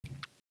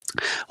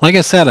 Like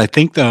I said, I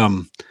think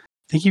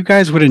you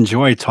guys would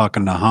enjoy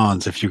talking to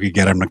Hans if you could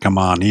get him to come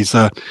on. He's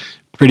a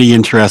pretty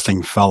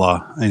interesting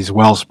fella. He's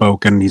well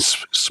spoken. He's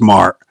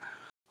smart.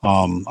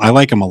 I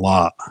like him a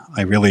lot.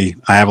 I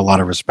have a lot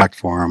of respect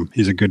for him.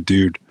 He's a good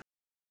dude.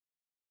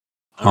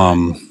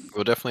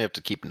 We'll definitely have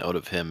to keep note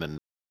of him and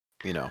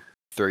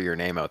throw your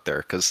name out there,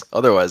 because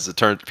otherwise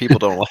people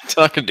don't like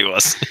talking to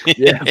us.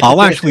 Yeah.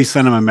 I'll actually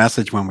send him a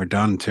message when we're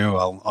done too.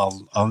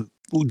 I'll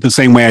the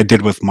same way I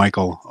did with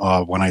Michael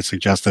when I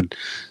suggested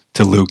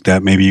to Luke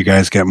that maybe you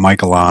guys get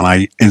Michael on.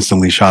 I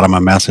instantly shot him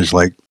a message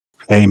like,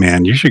 "Hey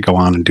man, you should go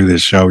on and do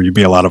this show. You'd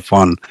be a lot of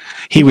fun."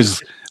 He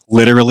was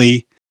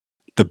literally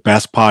the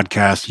best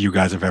podcast you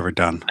guys have ever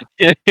done.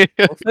 Well,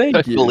 I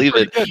thank you. believe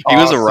it. Pretty He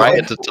was a awesome.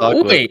 riot to talk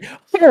with. Wait,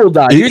 hold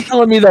on. You're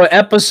telling me the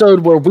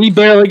episode where we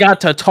barely got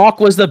to talk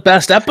was the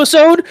best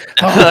episode?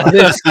 Oh,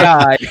 this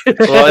guy.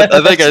 Well,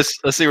 I think I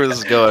see where this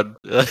is going.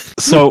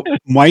 So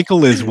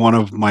Michael is one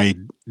of my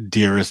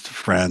dearest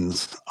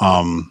friends.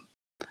 I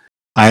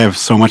have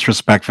so much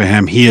respect for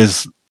him. He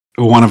is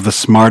one of the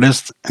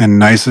smartest and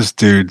nicest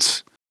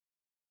dudes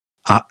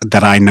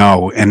that I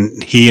know,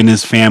 and he and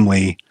his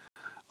family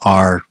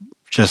are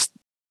just,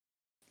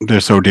 they're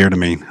so dear to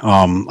me.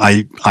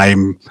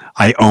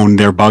 I own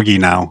their buggy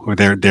now, or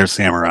their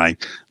Samurai.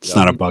 It's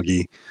not a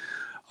buggy.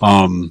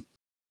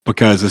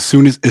 Because as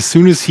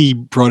soon as he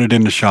brought it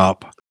in the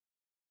shop,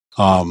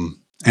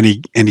 and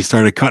he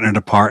started cutting it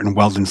apart and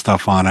welding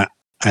stuff on it,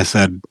 I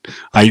said,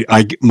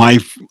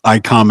 I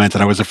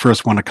commented. I was the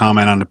first one to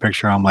comment on the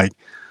picture. I'm like,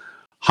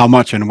 how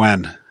much and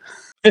when?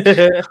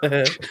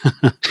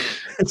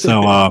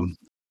 So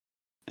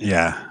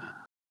yeah.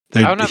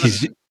 I don't have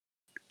He's-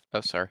 Oh,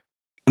 sorry.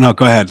 No,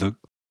 go ahead, Luke.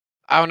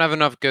 I don't have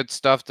enough good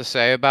stuff to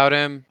say about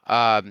him.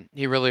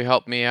 He really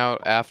helped me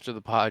out after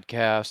the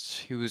podcast.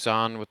 He was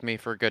on with me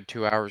for a good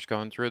 2 hours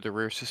going through the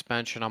rear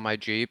suspension on my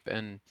Jeep,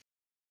 and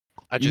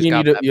I just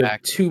got that you have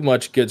back. too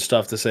much good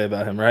stuff to say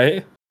about him,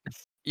 right?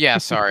 Yeah,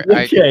 sorry.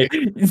 Okay.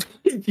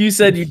 You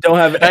said you don't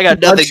have. I got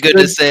nothing much good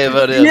to say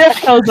about him. Yeah,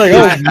 I was like,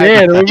 oh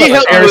man, we're He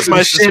about helped to me air with some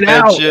my shit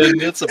out. suspension.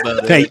 That's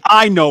about Hey, it.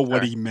 I know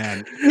what he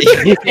meant.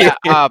 Yeah.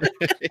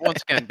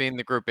 Once again, being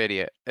the group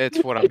idiot,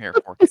 it's what I'm here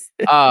for.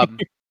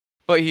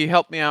 But he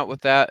helped me out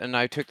with that, and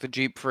I took the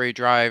Jeep for a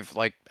drive,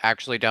 like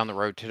actually down the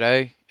road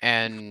today,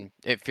 and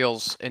it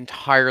feels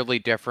entirely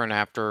different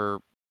after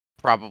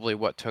probably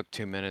what took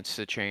 2 minutes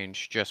to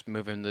change, just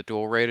moving the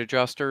dual rate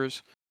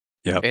adjusters.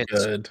 Yep.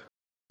 Good.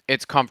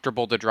 It's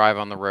comfortable to drive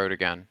on the road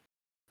again.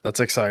 That's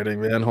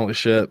exciting, man. Holy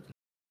shit.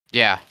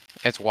 Yeah,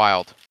 it's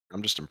wild.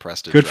 I'm just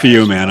impressed. it Good for drives.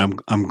 you, man.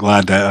 I'm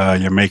glad that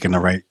you're making the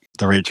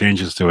right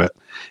changes to it.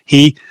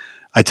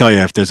 I tell you,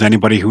 if there's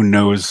anybody who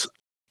knows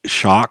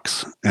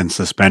shocks and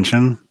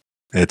suspension,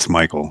 it's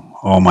Michael.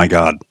 Oh my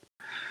God.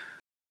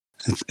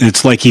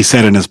 It's like he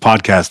said in his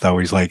podcast, though.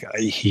 He's like,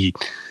 he's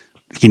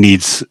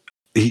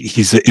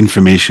an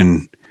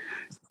information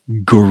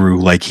guru.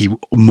 Like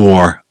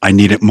I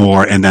need it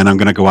more. And then I'm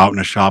going to go out in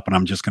a shop and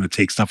I'm just going to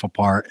take stuff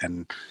apart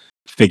and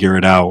figure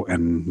it out.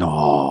 And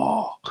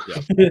Oh,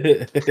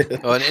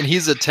 and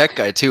he's a tech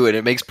guy too, and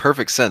it makes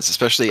perfect sense.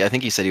 Especially, I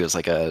think he said he was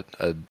like he's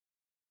I don't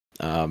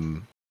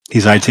know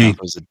if IT. it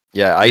was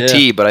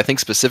IT, but I think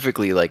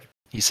specifically, like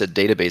he said,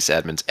 database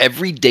admins.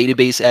 Every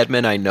database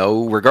admin I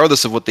know,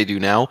 regardless of what they do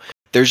now,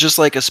 there's just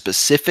like a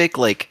specific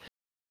like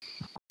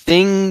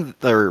thing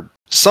or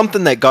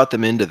something that got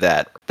them into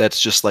that.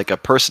 That's just like a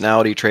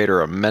personality trait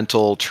or a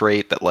mental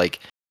trait that, like,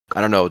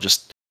 I don't know,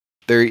 just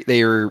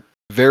they're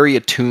very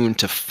attuned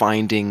to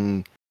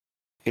finding,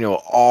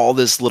 all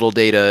this little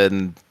data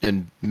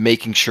and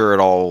making sure it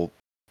all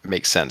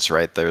makes sense,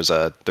 right? There's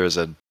a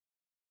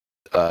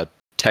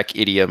tech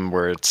idiom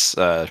where it's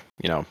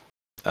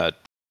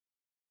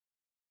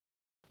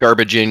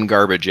garbage in,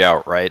 garbage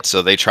out, right?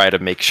 So they try to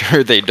make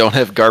sure they don't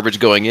have garbage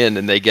going in,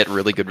 and they get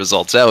really good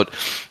results out.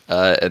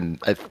 And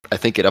I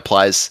think it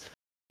applies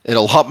in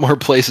a lot more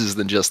places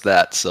than just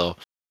that. So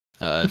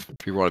if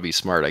you want to be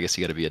smart, I guess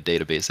you got to be a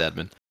database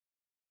admin.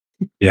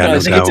 Yeah, I no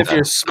think it's doubt. if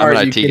you're smart,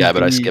 I'm an you IT can guy,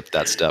 but I be- skipped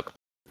that step.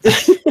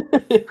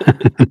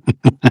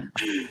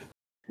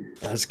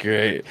 That's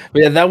great.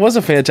 But yeah, that was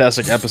a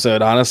fantastic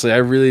episode. Honestly, I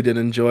really did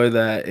enjoy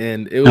that,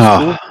 and it was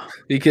Oh. cool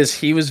because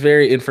he was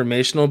very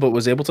informational, but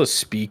was able to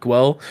speak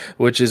well,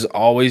 which is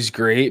always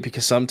great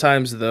because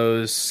sometimes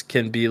those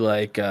can be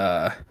like,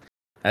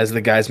 as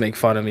the guys make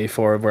fun of me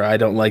for, where I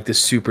don't like the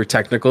super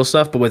technical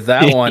stuff. But with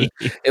that one,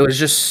 it was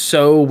just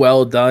so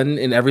well done,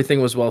 and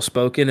everything was well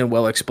spoken and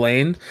well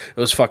explained. It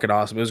was fucking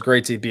awesome. It was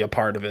great to be a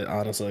part of it,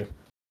 honestly.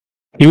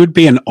 He would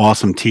be an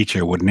awesome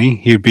teacher, wouldn't he?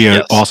 He'd be an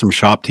Yes. awesome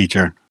shop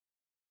teacher.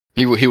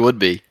 He would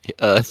be.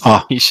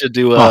 He should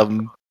do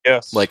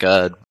Yes. like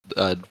a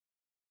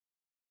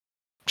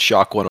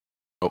shock one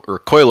or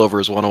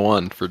coilovers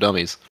 101 for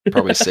dummies.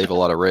 Probably save a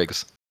lot of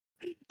rigs.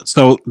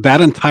 So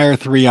that entire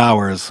 3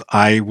 hours,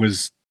 I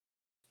was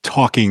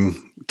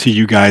talking to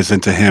you guys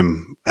and to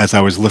him as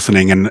I was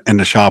listening in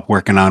the shop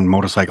working on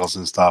motorcycles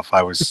and stuff.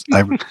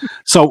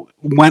 So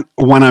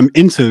when I'm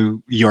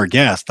into your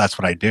guest, that's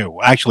what I do.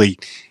 Actually,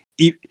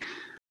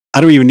 I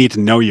don't even need to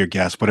know your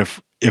guest, but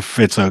if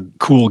it's a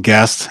cool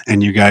guest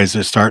and you guys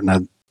are starting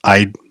to,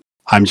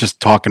 I'm just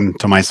talking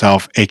to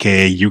myself,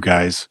 aka you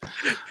guys,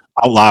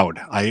 out loud.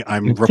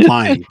 I'm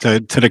replying to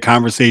the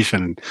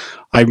conversation.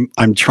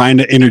 I'm trying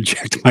to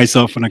interject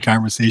myself in a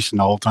conversation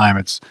the whole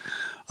time.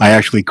 I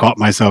actually caught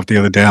myself the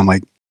other day. I'm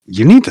like,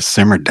 you need to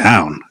simmer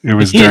down. It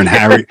was during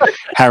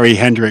Harry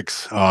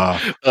Hendricks.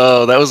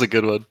 Oh, that was a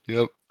good one.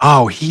 Yep.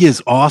 Oh, he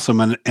is awesome,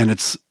 and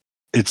it's.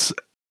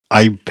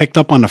 I picked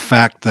up on the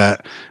fact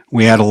that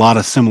we had a lot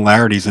of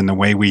similarities in the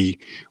way we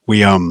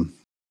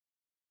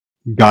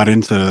got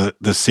into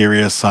the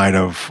serious side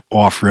of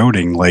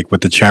off-roading, like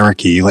with the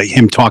Cherokee, like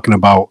him talking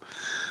about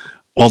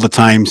all the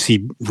times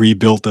he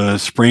rebuilt the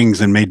springs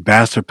and made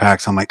bastard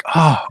packs. I'm like,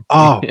 oh,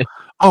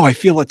 I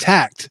feel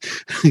attacked.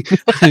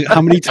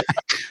 how many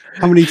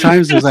how many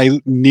times was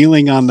I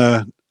kneeling on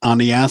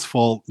the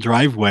asphalt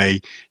driveway,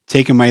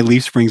 taking my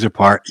leaf springs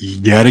apart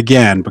yet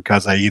again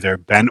because I either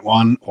bent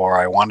one or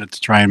I wanted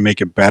to try and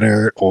make it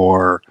better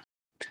or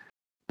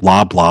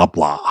blah blah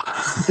blah.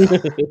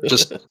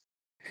 Just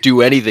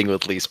do anything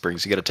with leaf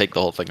springs. You got to take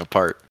the whole thing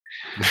apart.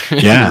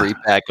 Yeah.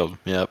 Repack them.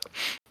 Yep.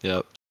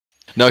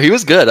 No, he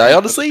was good. I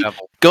honestly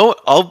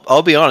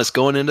I'll be honest.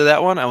 Going into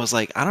that one, I was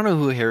like, I don't know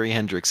who Harry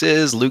Hendricks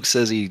is. Luke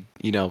says he's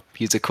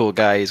a cool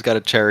guy. He's got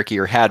a Cherokee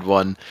or had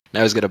one.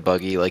 Now he's got a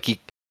buggy. Like he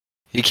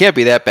can't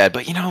be that bad.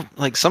 But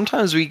like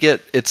sometimes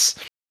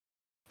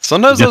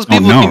sometimes those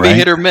people can be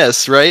hit or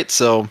miss, right?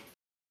 So,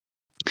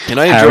 and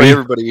I enjoy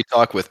everybody we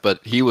talk with, but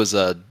he was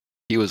a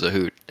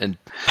hoot. And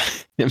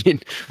I mean,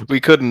 we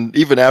couldn't,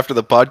 even after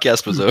the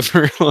podcast was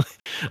over,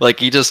 like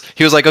he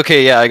was like,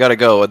 okay, yeah, I gotta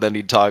go. And then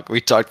we talked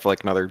for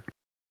like another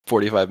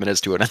 45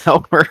 minutes to an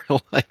hour.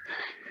 Like,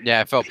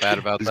 yeah, I felt bad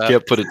about that.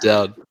 Can't put it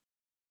down.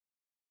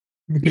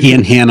 He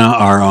and Hannah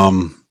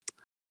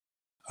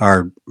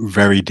are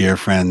very dear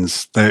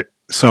friends.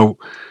 So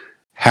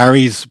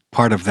Harry's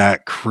part of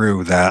that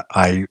crew that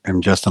I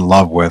am just in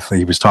love with.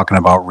 He was talking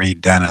about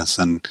Reed Dennis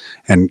and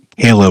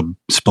Caleb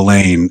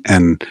Spillane,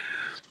 and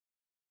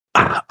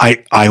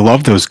I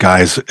love those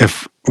guys.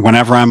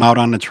 Whenever I'm out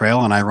on the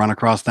trail and I run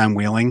across them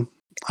wheeling,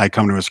 I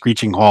come to a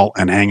screeching halt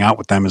and hang out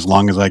with them as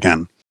long as I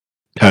can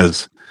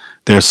because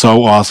they're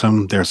so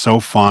awesome. They're so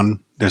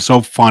fun. They're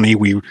so funny.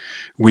 We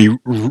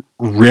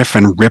riff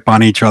and rip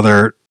on each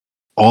other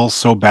all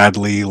so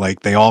badly. Like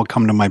they all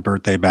come to my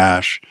birthday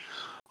bash.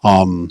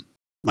 I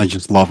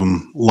just love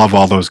them. Love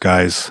all those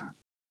guys.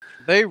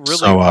 They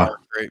really are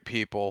great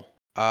people.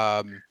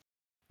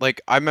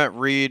 Like I met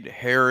Reed,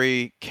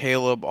 Harry,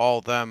 Caleb, all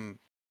of them.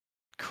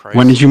 Christ,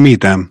 when did you meet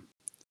them?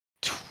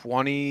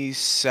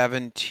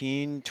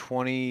 2017,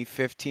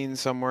 2015,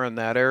 somewhere in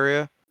that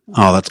area.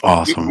 Oh, that's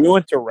awesome. We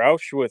went to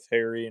Roush with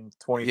Harry in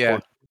 2014. Yeah.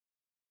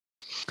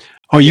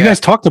 Oh, you guys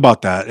talked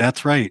about that.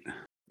 That's right.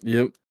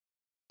 Yep.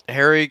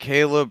 Harry,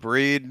 Caleb,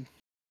 Reed.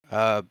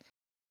 The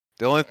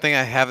only thing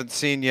I haven't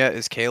seen yet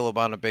is Caleb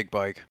on a big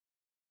bike,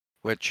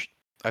 which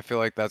I feel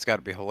like that's got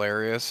to be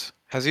hilarious.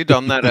 Has he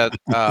done that at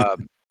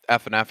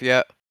FnF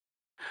yet?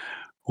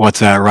 What's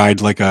that ride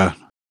like a?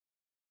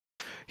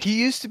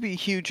 He used to be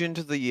huge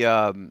into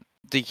the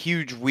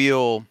huge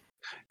wheel.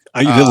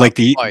 Like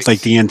the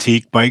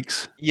antique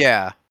bikes?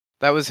 Yeah,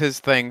 that was his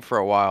thing for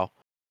a while.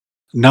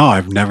 No,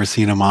 I've never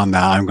seen him on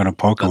that. I'm going to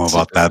poke him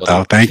about that,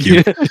 though. Thank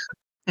you.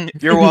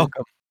 You're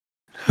welcome.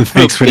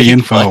 Thanks for the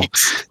info.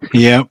 Bikes.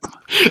 Yep.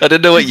 I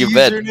didn't know what you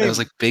meant. I was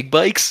like, big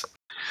bikes?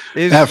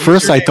 At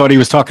first, I thought he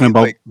was talking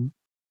about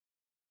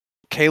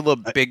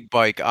Caleb Big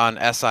Bike on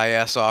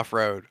SIS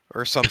Off-Road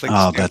or something.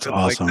 Oh, that's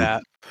awesome. Like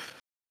that.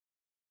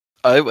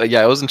 I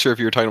wasn't sure if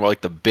you were talking about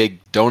like the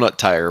big donut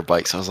tire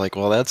bikes. I was like,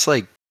 well, that's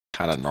like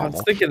kind of normal. I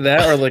was thinking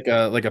that, or like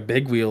a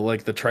big wheel,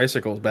 like the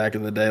tricycles back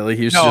in the day. Like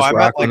he used to just I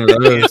rock meant one like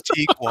of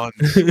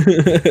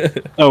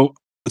the those.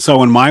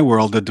 So in my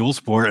world, the dual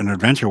sport and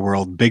adventure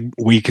world,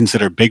 we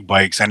consider big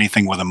bikes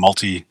anything with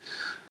a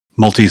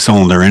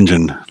multi-cylinder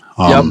engine.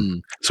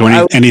 So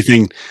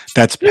anything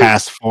that's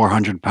past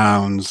 400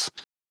 pounds,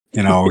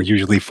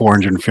 usually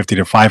 450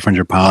 to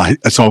 500 pounds.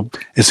 So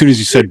as soon as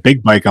you said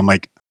big bike, I'm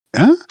like,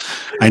 huh?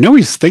 I know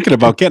he's thinking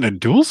about getting a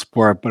dual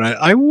sport, but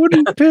I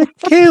wouldn't pick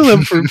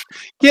Caleb for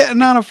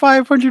getting on a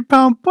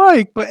 500-pound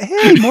bike. But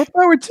hey, more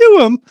power to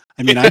him.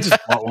 I mean, I just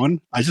bought one.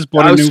 I just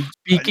bought a new.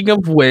 Speaking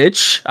of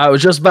which, I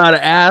was just about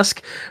to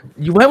ask.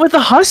 You went with a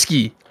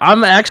Husky.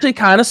 I'm actually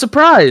kind of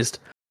surprised.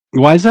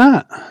 Why is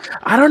that?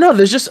 I don't know.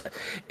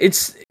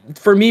 It's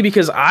for me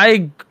because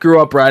I grew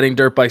up riding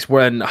dirt bikes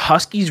when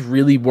Huskies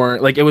really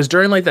weren't like. It was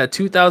during like that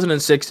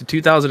 2006 to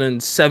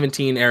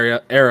 2017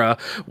 era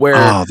where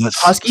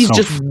Huskies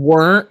just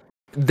weren't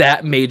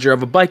that major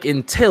of a bike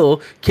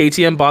until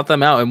KTM bought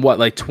them out in what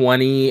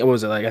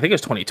was it like? I think it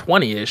was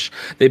 2020-ish.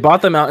 They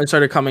bought them out and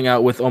started coming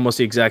out with almost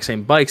the exact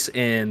same bikes,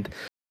 and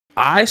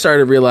I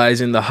started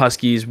realizing the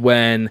Huskies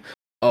when,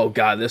 oh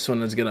god, this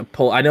one is gonna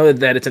pull. I know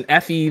that it's an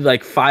FE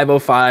like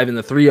 505 and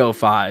the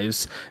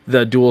 305s,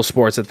 the dual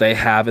sports that they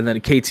have, and then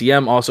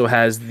KTM also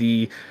has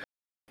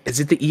is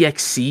it the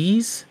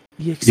EXCs?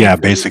 Yeah,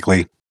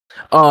 basically.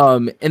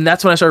 And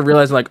that's when I started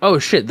realizing like, oh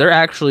shit, they're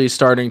actually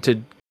starting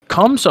to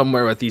come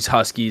somewhere with these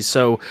Huskies.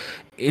 So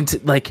into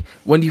like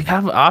when you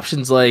have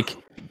options like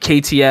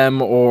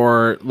KTM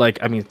or like,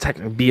 I mean,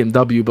 technically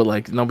BMW, but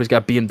like nobody's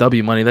got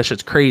BMW money. That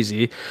shit's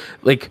crazy.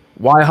 Like,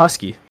 why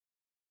Husky?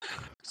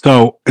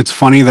 So it's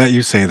funny that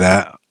you say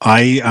that.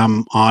 I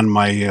am on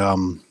my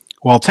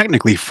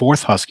technically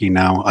fourth Husky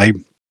now.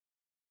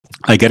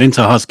 I get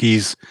into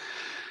Huskies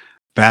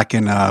back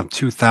in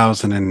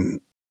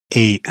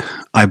 2008.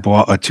 I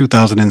bought a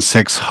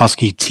 2006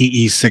 Husky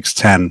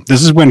TE610.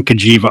 This is when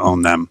Cagiva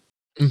owned them.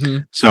 Mm-hmm.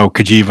 So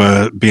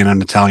Cagiva being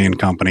an Italian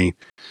company.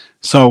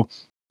 So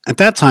at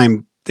that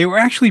time, they were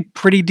actually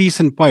pretty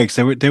decent bikes.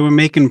 They were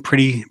making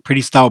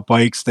pretty stout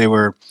bikes. They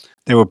were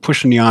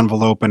pushing the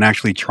envelope and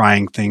actually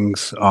trying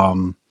things.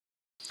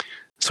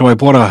 So I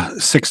bought a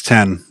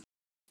 610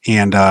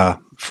 and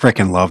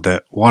freaking loved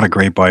it. What a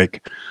great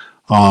bike.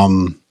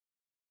 And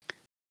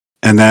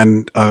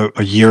then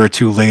a year or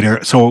two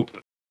later, so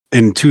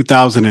in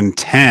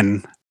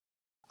 2010,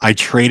 I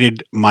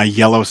traded my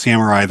yellow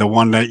Samurai, the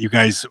one that you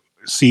guys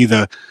see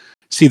the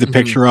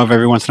picture of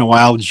every once in a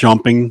while,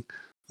 jumping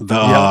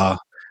the.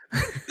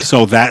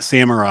 So that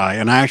Samurai,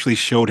 and I actually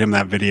showed him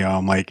that video.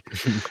 I'm like,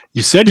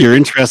 you said you're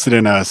interested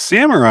in a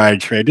Samurai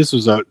trade. This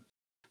was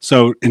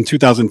so in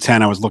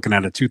 2010, I was looking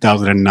at a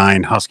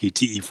 2009 Husky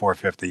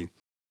TE450.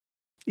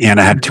 And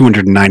I had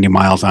 290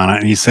 miles on it.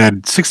 And he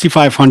said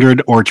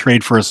 6,500 or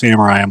trade for a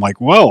Samurai. I'm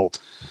like, whoa,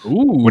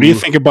 what do you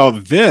think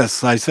about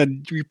this? I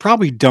said, you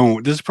probably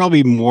don't. This is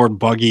probably more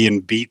buggy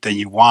and beat than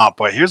you want.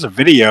 But here's a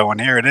video, and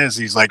here it is.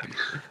 He's like,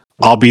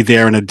 I'll be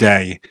there in a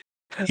day.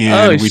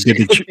 And we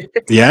did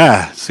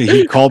the So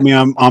he called me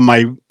on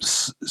my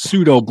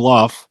pseudo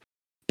bluff.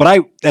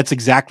 But that's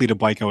exactly the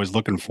bike I was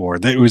looking for.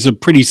 It was a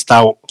pretty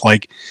stout,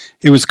 like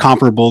it was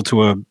comparable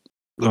to a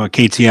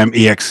KTM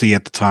EXC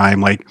at the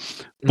time,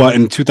 but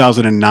in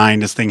 2009,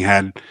 this thing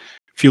had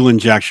fuel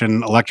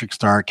injection, electric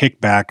start,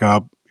 kick back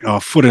up,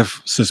 foot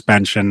of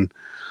suspension,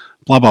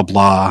 blah, blah,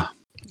 blah.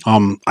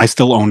 I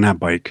still own that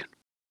bike.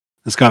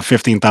 It's got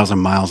 15,000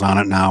 miles on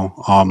it now.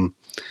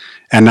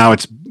 And now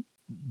it's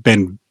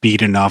been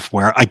beat enough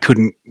where I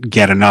couldn't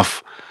get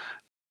enough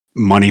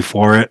money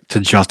for it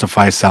to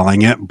justify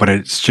selling it, but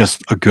it's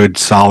just a good,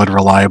 solid,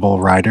 reliable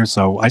rider.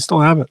 So I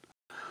still have it.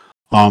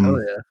 Oh,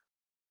 yeah.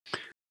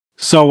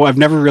 So I've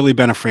never really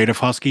been afraid of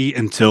Husky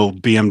until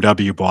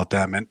BMW bought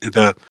them, and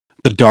the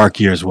dark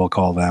years, we'll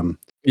call them.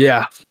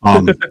 Yeah.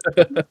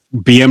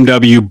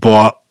 BMW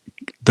bought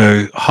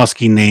the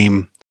Husky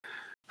name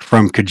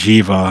from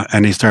Cagiva,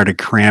 and they started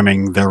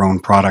cramming their own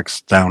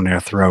products down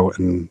their throat,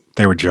 and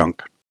they were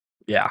junk.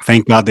 Yeah.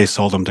 Thank God they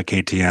sold them to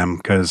KTM,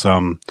 because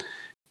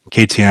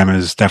KTM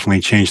has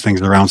definitely changed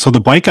things around. So the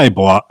bike I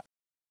bought,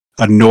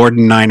 a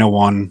Norden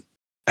 901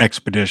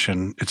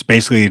 Expedition, it's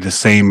basically the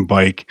same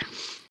bike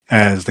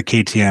as the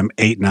KTM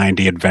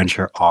 890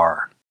 Adventure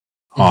R.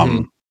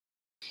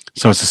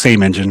 So it's the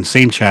same engine,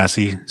 same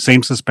chassis,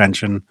 same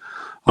suspension,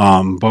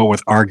 but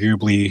with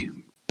arguably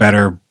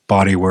better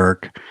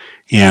bodywork.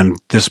 And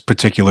this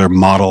particular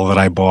model that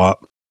I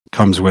bought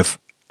comes with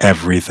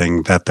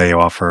everything that they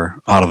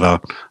offer out of the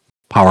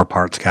Power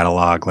Parts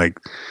catalog, like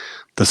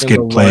the skid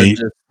plate.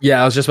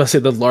 I was just about to say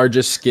the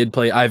largest skid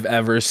plate I've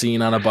ever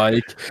seen on a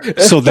bike.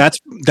 So that's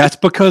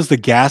because the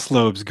gas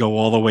lobes go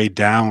all the way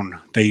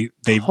down. They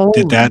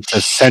did that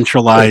to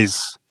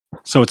centralize.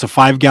 So it's a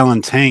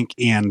 5-gallon tank,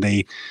 and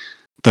the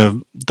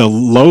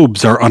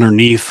lobes are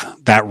underneath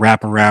that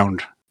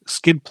wraparound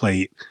skid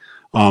plate.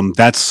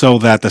 That's so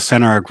that the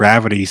center of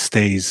gravity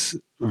stays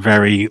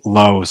very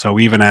low. So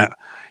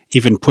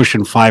even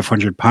pushing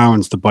 500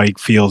 pounds, the bike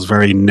feels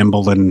very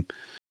nimble and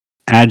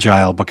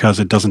agile because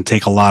it doesn't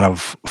take a lot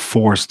of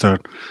force to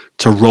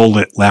roll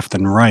it left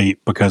and right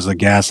because the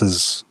gas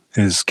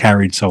is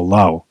carried so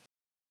low.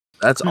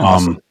 That's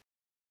awesome.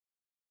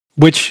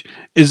 Which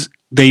is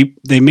they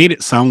made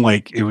it sound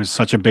like it was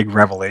such a big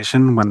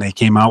revelation when they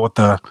came out with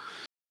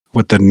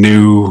the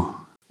new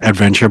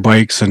adventure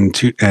bikes in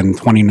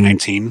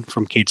 2019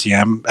 from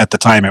KTM. At the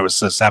time it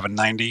was a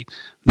 790.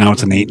 Now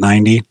it's an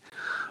 890.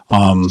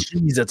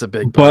 Jeez, that's a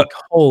big bike.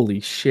 Holy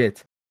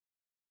shit.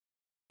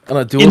 On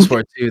a dual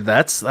sport too,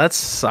 that's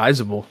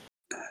sizable.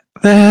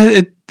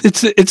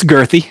 It's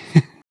girthy.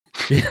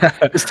 Yeah,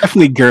 it's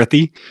definitely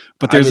girthy,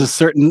 but there's a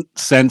certain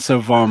sense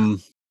of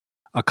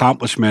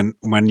accomplishment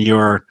when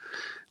you're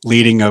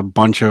leading a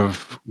bunch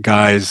of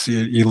guys.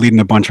 You're leading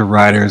a bunch of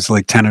riders,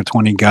 like 10 or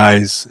 20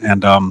 guys,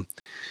 and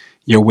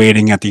you're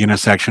waiting at the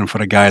intersection for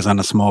the guys on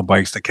the small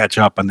bikes to catch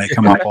up, and they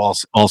come up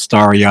all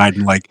starry-eyed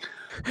and like,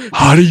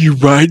 how do you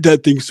ride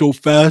that thing so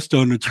fast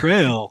on the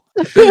trail?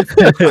 Grip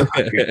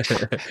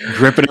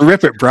it and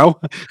rip it, bro.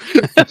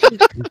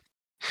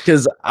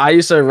 Because I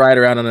used to ride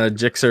around on a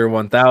Gixxer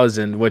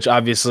 1000, which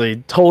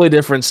obviously totally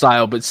different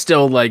style, but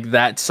still like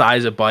that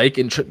size of bike.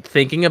 And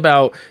thinking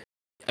about,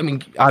 I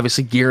mean,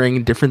 obviously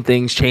gearing different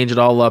things, change it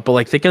all up, but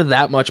like thinking of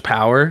that much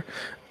power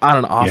on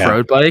an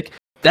off-road bike,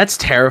 that's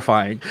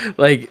terrifying.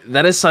 Like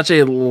that is such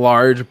a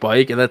large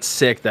bike, and that's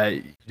sick that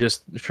you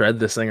just shred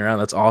this thing around.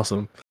 That's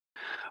awesome.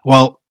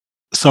 Well,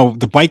 so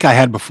the bike I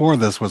had before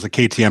this was a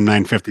KTM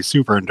 950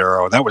 Super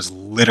Enduro. That was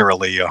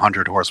literally a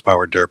 100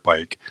 horsepower dirt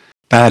bike.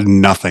 That had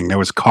nothing. There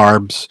was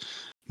carbs,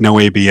 no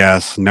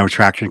ABS, no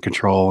traction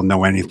control,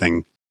 no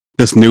anything.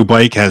 This new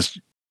bike has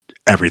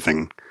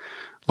everything.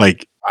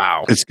 Like,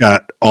 wow. It's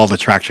got all the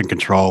traction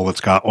control.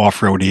 It's got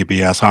off-road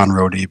ABS,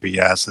 on-road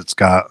ABS. It's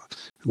got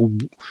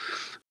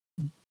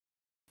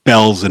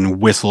bells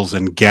and whistles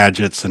and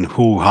gadgets and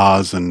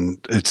hoo-haws, and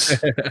it's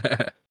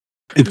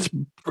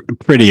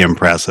pretty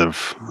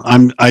impressive.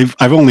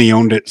 I've only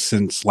owned it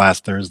since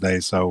last Thursday,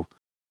 so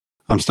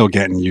I'm still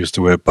getting used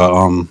to it.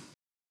 But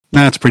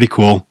it's pretty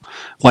cool.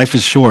 Life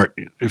is short.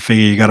 You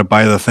figure you got to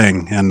buy the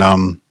thing, and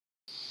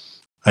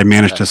I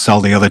managed to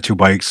sell the other two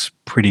bikes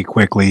pretty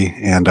quickly,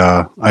 and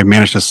I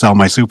managed to sell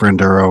my Super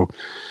Enduro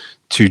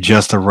to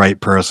just the right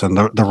person.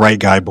 The right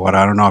guy bought it.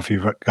 I don't know if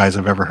you guys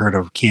have ever heard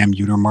of Cam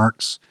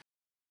Utermarks.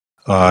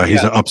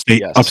 He's an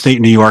upstate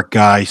New York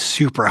guy,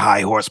 super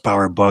high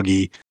horsepower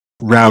buggy,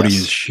 rowdy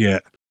as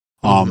shit.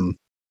 And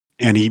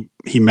he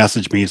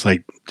messaged me. He's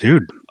like,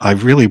 "Dude, I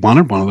really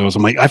wanted one of those."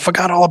 I'm like, "I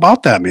forgot all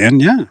about that, man."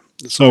 Yeah.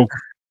 So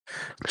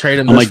trade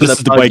him. I'm like, "This is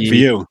the bike for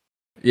you."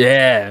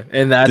 Yeah,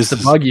 and that's the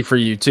buggy for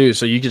you too.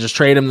 So you can just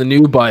trade him the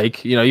new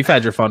bike. You know, you've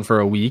had your fun for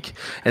a week,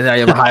 and now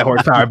you have a high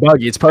horsepower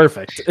buggy. It's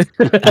perfect.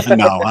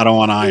 No, I don't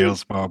want a high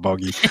horsepower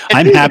buggy.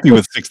 I'm happy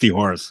with 60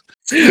 horse.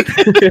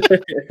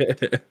 I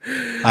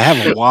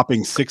have a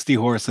whopping 60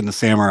 horse in the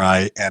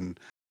Samurai, and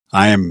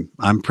I'm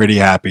pretty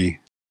happy.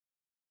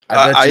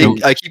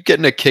 I keep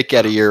getting a kick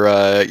out of your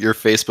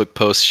Facebook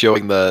post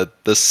showing the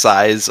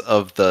size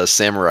of the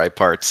Samurai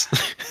parts.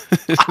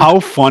 How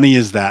funny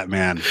is that,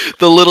 man?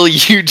 The little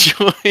U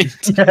joint.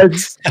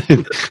 Yes.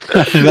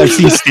 I've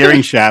seen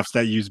steering shafts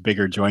that use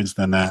bigger joints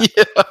than that.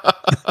 Yeah.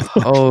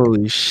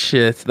 Holy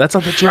shit. That's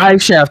on the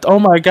drive shaft. Oh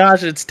my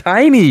gosh, it's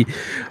tiny.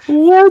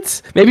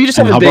 What? Maybe you just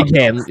have a big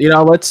hand. You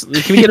know,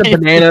 can we get a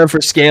banana for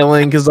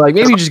scaling? Because like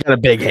maybe you just got a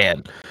big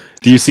hand.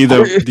 Do you see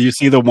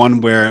the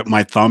one where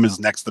my thumb is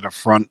next to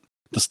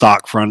the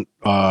stock front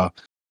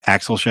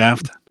axle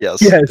shaft?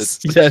 Yes.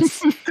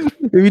 Yes.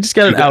 Maybe you just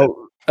got an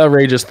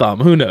outrageous thumb.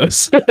 Who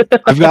knows?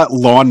 I've got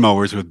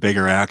lawnmowers with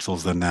bigger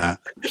axles than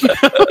that.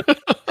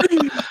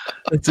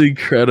 That's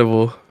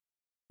incredible.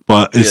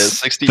 But it's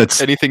 60.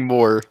 Anything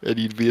more, and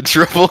you'd be in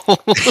trouble.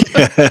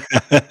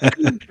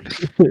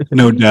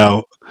 No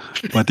doubt.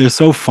 But they're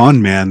so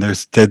fun, man. They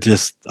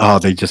just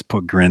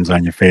put grins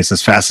on your face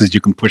as fast as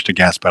you can push the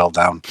gas pedal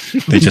down.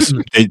 They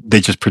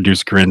just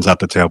produce grins out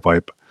the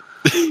tailpipe.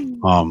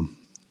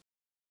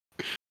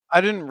 I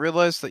didn't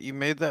realize that you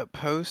made that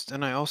post,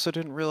 and I also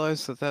didn't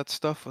realize that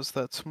stuff was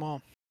that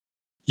small.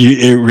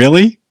 It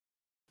really?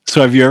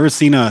 So have you ever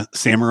seen a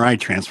Samurai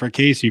transfer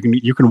case? You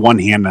can one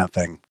hand that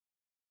thing.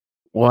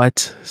 What?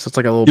 So it's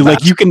like a little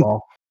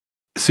basketball.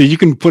 So you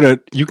can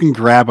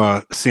grab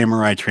a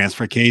Samurai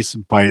transfer case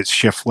by its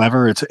shift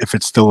lever. If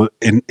it's still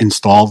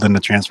installed in the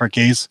transfer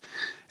case,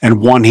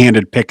 and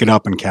one-handed pick it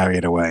up and carry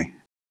it away.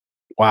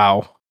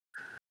 Wow.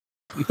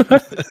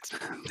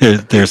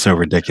 They're so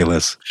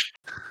ridiculous.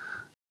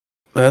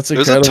 That's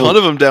incredible. There's a ton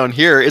of them down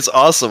here. It's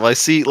awesome. I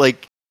see,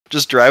 like,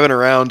 just driving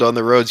around on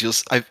the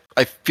roads.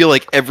 I feel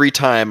like every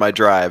time I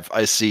drive,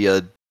 I see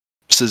a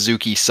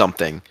Suzuki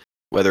something,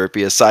 whether it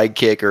be a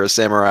Sidekick or a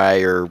Samurai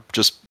or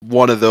just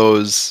one of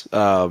those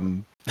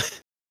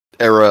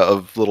era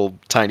of little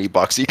tiny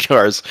boxy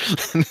cars.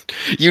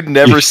 You'd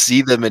never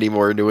see them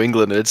anymore in New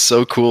England, and it's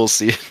so cool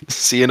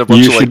seeing a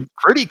bunch of like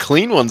pretty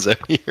clean ones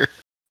out here.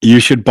 You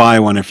should buy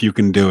one if you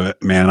can do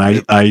it,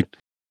 man.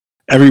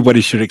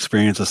 Everybody should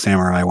experience a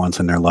Samurai once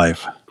in their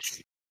life.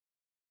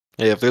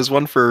 Hey, if there's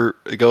one for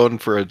going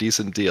for a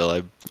decent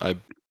deal, I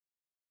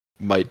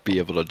might be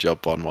able to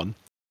jump on one.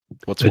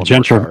 What's one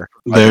more car?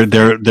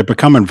 They're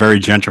becoming very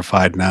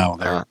gentrified now.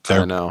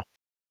 I know.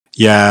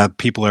 Yeah,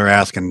 people are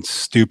asking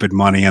stupid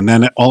money, and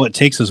then all it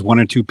takes is one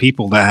or two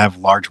people that have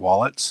large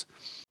wallets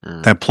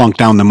that plunk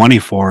down the money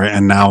for it,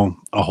 and now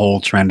a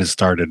whole trend has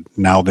started.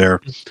 Now they're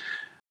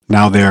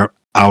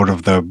out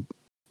of the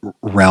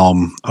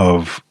realm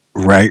of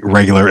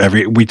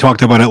regular. We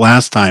talked about it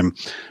last time.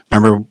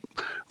 Remember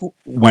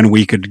when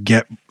we could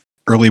get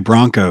early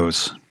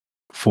Broncos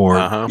for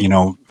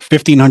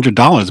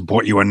 $1,500,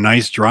 bought you a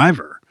nice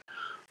driver.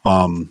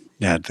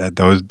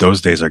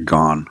 Those days are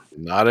gone.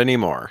 Not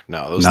anymore.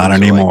 No, those not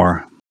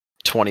anymore. Like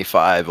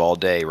 25 all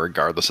day,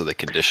 regardless of the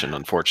condition.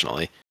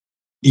 Unfortunately.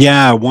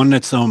 Yeah, one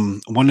that's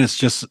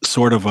just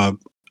sort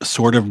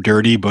of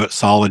dirty but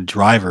solid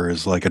driver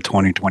is like a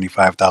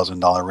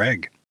 $25,000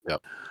 rig.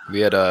 Yep.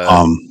 We had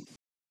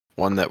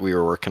one that we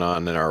were working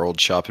on in our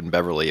old shop in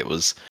Beverly. It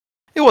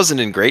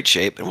wasn't in great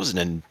shape. It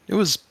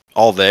was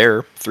all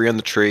there, 3 on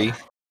the tree.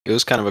 It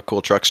was kind of a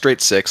cool truck,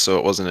 straight 6,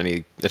 so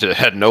it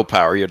had no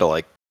power. You had to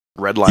like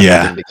redline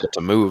the thing to get it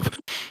to move.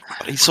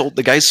 But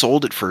the guy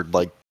sold it for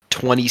like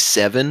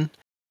 27,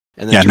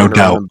 and then turned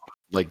around and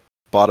like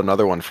bought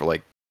another one for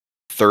like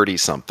 30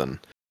 something,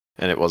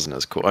 and it wasn't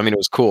as cool. I mean, it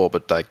was cool,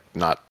 but like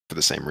not for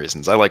the same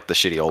reasons. I like the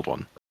shitty old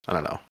one. I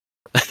don't know.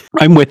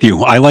 I'm with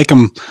you. I like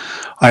him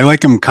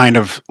kind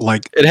of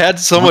like it had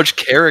so much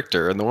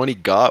character, and the one he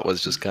got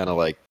was just kind of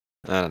like,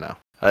 I don't know.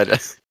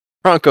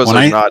 Broncos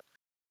are not.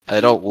 I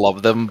don't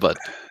love them, but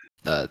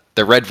the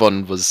red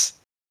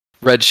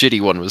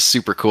shitty one was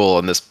super cool,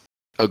 and this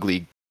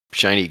ugly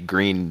shiny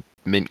green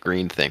mint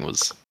green thing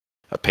was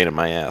a pain in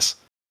my ass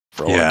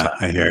for a long time.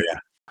 I hear you.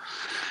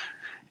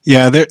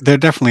 Yeah, they're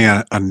definitely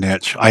a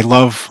niche. I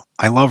love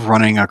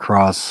running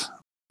across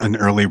an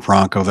early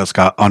Bronco that's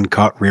got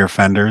uncut rear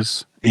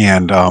fenders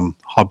and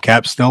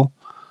hubcaps still.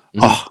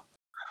 Mhm.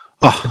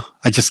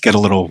 I just get a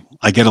little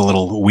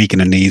weak in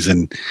the knees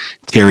and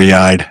teary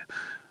eyed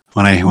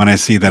when I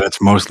see that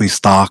it's mostly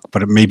stock,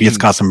 but maybe it's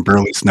got some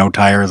burly snow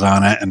tires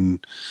on it,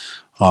 and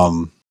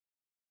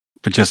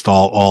but just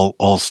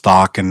all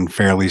stock and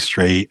fairly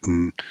straight,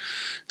 and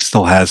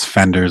still has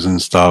fenders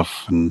and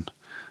stuff, and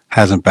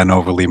hasn't been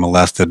overly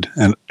molested.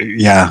 And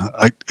yeah,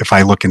 if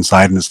I look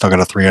inside and it's still got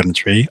a 3 on the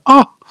tree,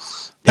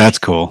 that's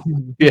cool.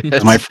 Yeah,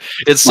 My-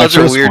 it's my such a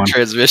first weird one.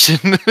 transmission.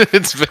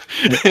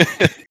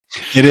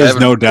 It is,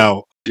 no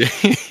doubt.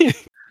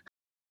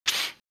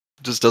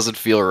 Just doesn't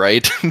feel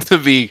right to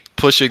be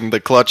pushing the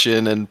clutch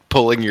in and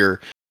pulling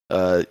your,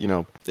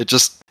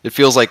 it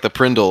feels like the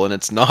Prindle, and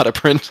it's not a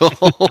Prindle.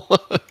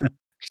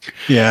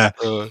 Yeah,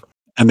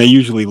 and they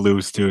usually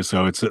lose too,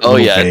 so it's a little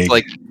vague. It's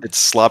like it's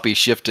sloppy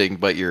shifting,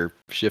 but you're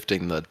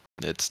shifting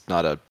it's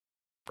not a,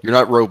 you're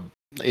not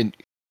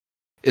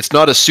it's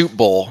not a soup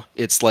bowl.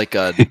 It's like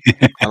a,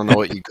 I don't know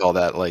what you call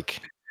that, like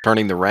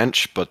turning the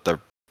wrench, but the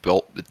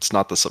belt, it's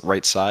not the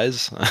right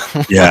size.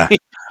 Yeah.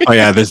 Oh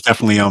yeah, there's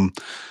definitely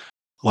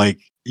like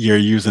you're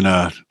using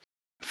a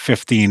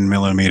 15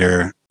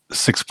 millimeter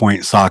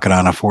 6-point socket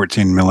on a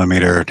 14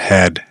 millimeter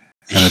head,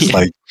 and it's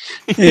like,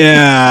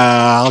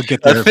 yeah, I'll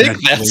get there I think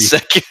eventually. that's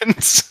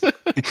seconds.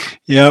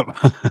 Yep.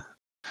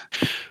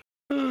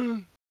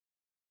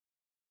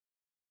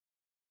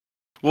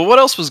 Well, what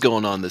else was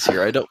going on this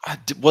year?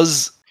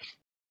 Was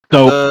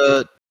So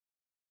the.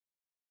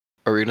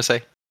 Are we gonna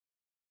say?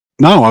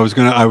 no, I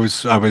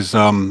was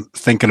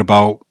thinking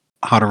about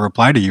how to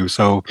reply to you.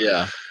 So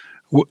Yeah.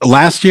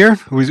 last year,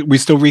 we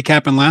still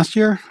recapping last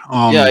year?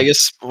 Yeah, I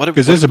guess.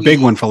 Because there's a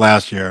big one for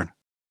last year.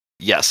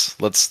 Yes,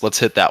 let's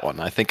hit that one.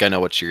 I think I know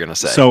what you're gonna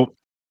say.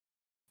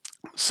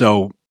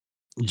 So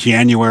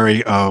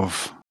January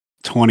of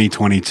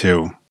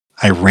 2022,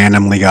 I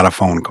randomly got a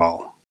phone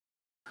call.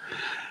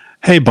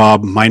 Hey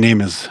Bob, my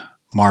name is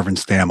Marvin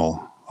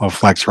Stammel of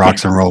Flex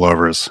Rocks and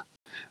Rollovers,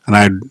 and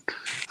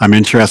I'm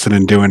interested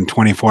in doing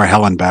 24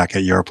 hell and back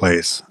at your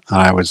place.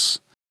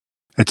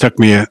 It took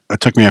me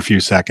a few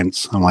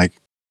seconds. I'm like,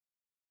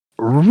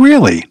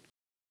 really?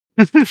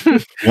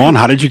 One,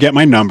 how did you get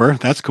my number?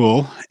 That's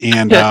cool.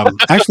 And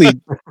actually,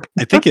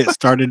 I think it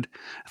started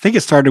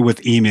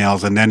with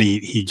emails, and then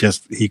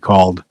he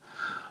called.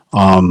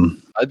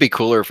 I'd be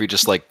cooler if we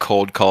just like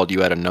cold called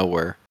you out of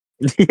nowhere.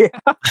 Yeah.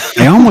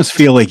 I almost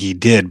feel like he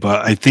did,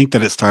 but I think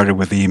that it started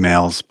with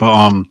emails.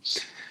 But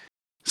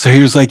so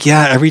he was like,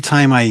 yeah, every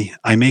time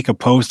I make a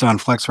post on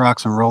Flex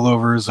Rocks and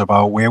Rollovers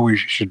about where we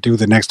should do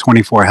the next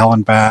 24 hell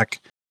and back,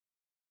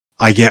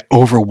 I get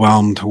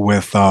overwhelmed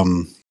with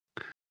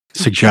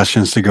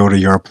suggestions to go to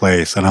your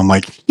place. And I'm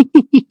like,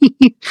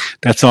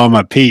 that's all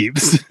my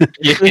peeps.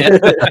 Yeah.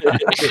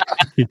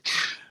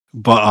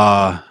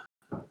 But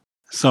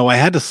so I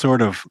had to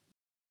sort of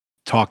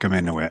talk him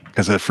into it,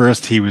 because at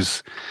first he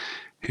was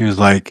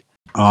like,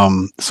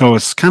 so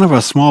it's kind of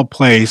a small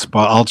place,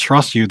 but I'll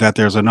trust you that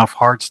there's enough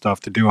hard stuff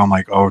to do. I'm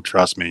like, oh,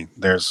 trust me,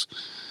 there's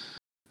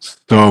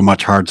so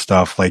much hard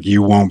stuff, like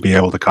you won't be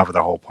able to cover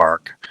the whole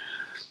park.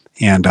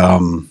 And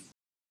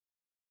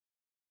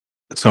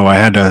so I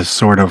had to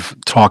sort of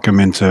talk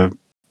him into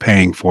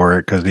paying for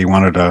it, because he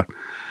wanted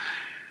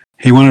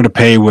to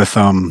pay with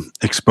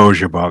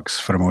exposure bucks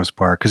for the most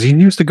part, because he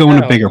used to go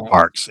into bigger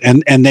parks,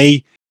 and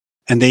they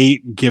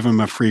give him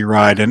a free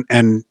ride,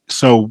 and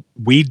so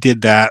we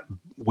did that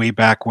way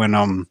back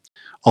when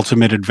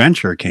Ultimate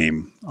Adventure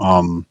came.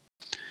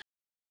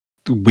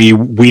 We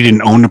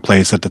didn't own the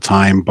place at the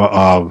time,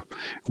 but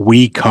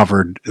we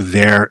covered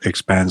their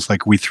expense.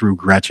 Like, we threw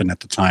Gretchen at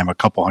the time a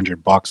couple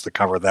 $100 to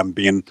cover them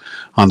being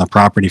on the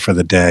property for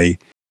the day.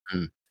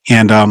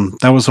 And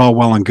that was all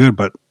well and good,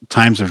 but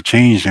times have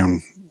changed,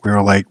 and we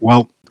were like,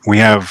 well, we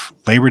have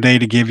Labor Day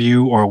to give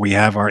you, or we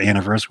have our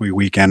anniversary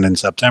weekend in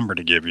September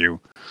to give you.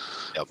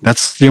 Yep.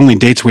 That's the only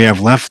dates we have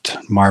left,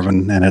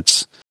 Marvin, and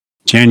it's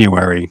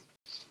January.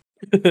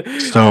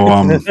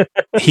 So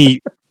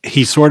he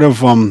sort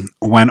of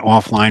went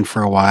offline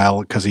for a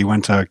while, because he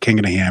went to King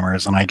of the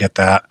Hammers, and I get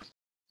that.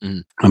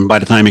 And by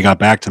the time he got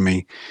back to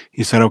me,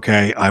 he said,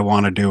 okay, I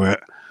want to do it.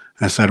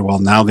 I said, well,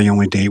 now the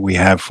only date we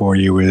have for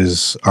you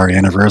is our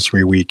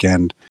anniversary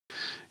weekend.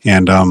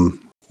 And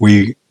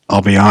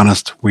I'll be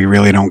honest, we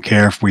really don't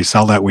care if we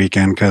sell that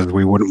weekend, because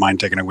we wouldn't mind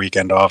taking a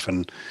weekend off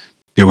and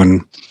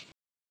doing,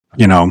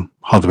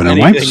 husband and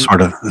wife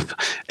sort of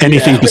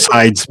anything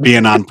besides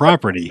being on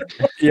property.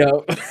 Yeah.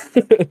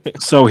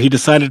 So he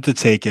decided to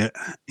take it,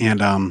 and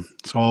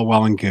it's all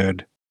well and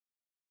good.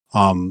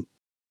 I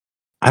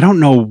don't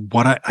know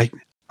what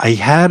I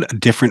had a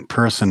different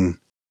person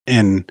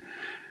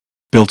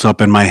built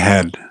up in my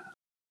head,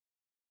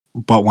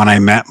 but when I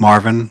met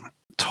Marvin,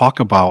 talk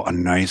about a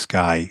nice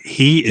guy.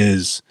 He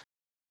is.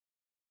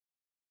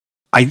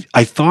 I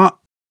thought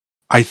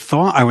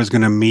I was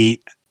going to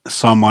meet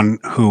someone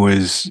who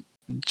is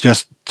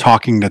just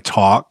talking to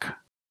talk,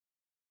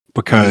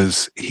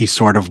 because he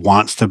sort of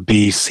wants to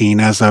be seen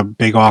as a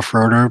big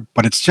off-roader,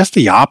 but it's just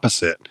the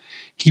opposite.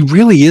 He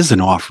really is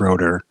an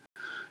off-roader.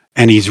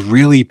 and he's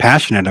really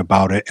passionate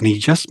about it, and he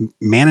just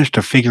managed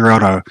to figure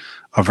out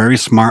a very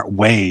smart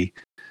way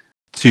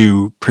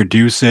to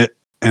produce it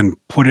and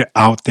put it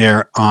out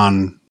there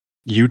on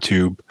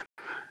YouTube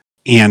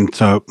and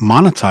to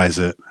monetize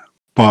it.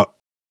 But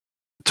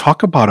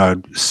talk about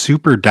a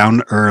super down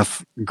to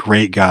earth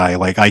great guy.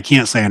 Like, I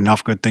can't say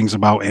enough good things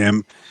about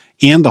him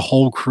and the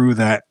whole crew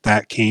that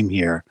came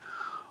here.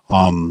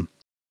 So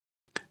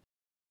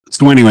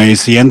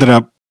anyways, he ended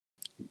up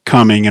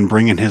coming and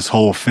bringing his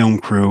whole film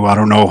crew. I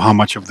don't know how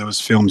much of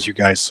those films you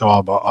guys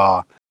saw,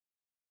 but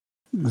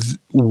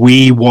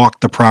we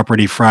walked the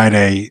property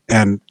Friday,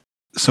 and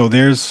so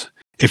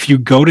if you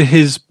go to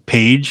his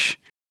page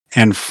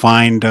and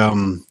find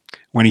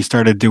when he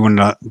started doing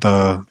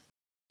the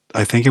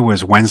I think it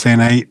was Wednesday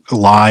night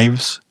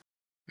lives,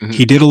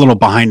 he did a little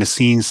behind the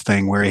scenes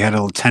thing where he had a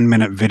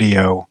 10-minute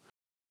video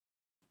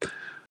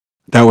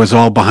that was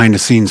all behind the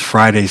scenes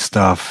Friday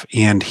stuff,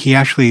 and he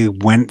actually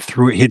went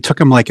through it. It took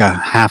him like a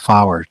half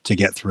hour to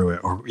get through it,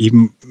 or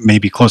even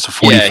maybe close to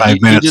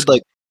 45 minutes. He did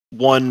like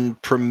one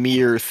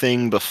premiere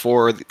thing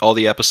before all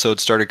the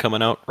episodes started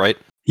coming out, right?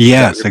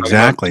 Yes,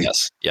 exactly.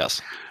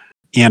 Yes.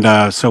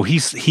 And so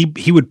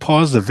he would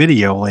pause the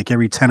video like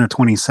every 10 or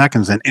 20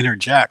 seconds and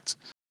interject,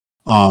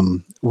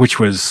 which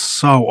was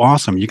so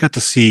awesome. You got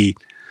to see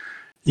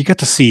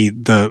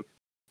the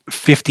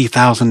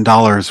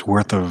 $50,000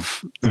 worth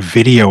of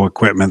video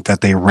equipment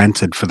that they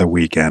rented for the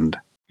weekend.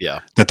 Yeah.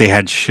 That they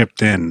had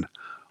shipped in.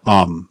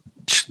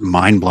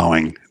 Mind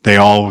blowing. They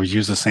all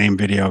use the same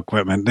video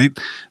equipment.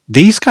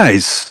 These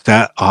guys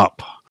set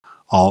up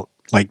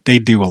they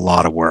do a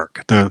lot of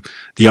work. The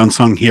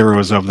unsung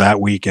heroes of that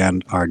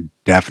weekend are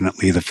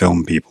definitely the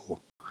film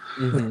people.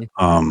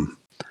 Mm-hmm.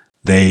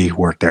 They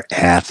work their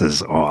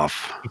asses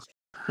off.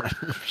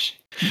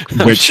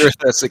 I'm sure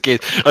that's the case.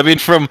 I mean,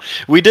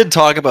 we did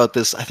talk about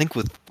this, I think,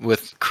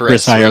 with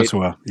Chris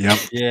Iosua. Yep.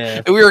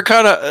 Yeah. We were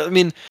kind of, I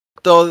mean,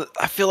 though,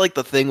 I feel like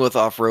the thing with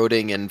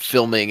off-roading and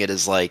filming it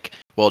is like,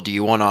 well, do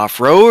you want to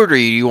off-road or do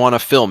you want to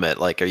film it?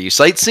 Like, are you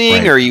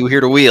sightseeing or are you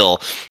here to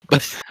wheel?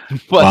 But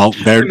well,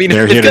 they're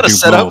here to do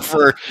set both. up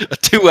for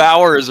 2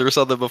 hours or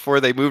something before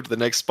they move to the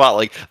next spot.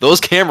 Like,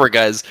 those camera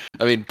guys,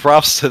 I mean,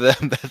 props to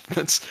them.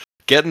 That's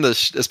getting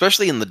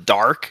especially in the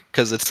dark,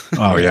 because it's...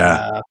 Oh,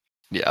 yeah.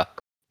 Yeah.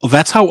 Well,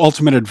 that's how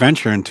Ultimate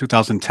Adventure in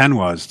 2010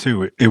 was,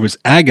 too. It was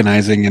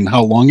agonizing in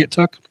how long it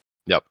took.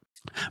 Yep.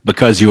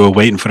 Because you were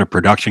waiting for the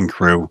production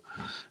crew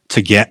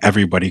to get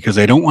everybody, because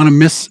they don't want to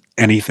miss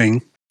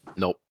anything.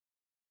 Nope.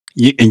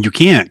 And you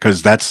can't,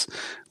 because that's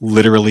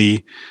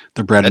literally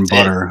the bread and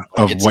butter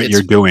of what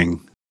you're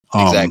doing.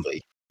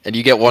 Exactly. And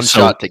you get one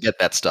shot to get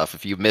that stuff.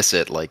 If you miss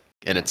it,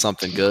 and it's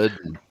something good,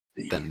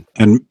 then...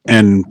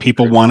 And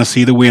people want to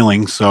see the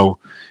wheeling, so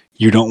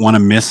you don't want to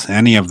miss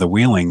any of the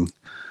wheeling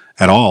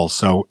at all.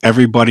 So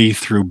everybody,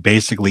 through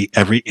basically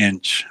every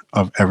inch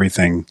of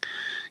everything,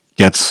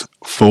 gets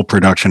full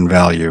production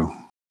value.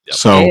 Yep.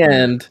 So,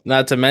 and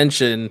not to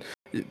mention,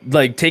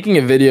 like, taking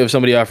a video of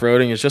somebody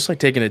off-roading is just like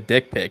taking a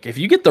dick pic. If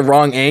you get the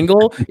wrong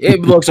angle,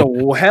 it looks a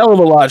hell of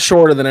a lot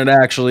shorter than it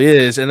actually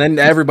is, and then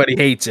everybody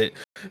hates it.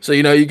 So,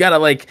 you gotta,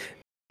 like,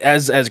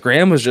 as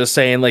Graham was just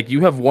saying, like,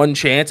 you have one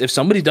chance. If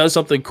somebody does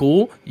something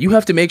cool, you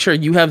have to make sure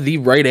you have the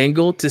right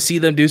angle to see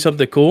them do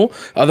something cool.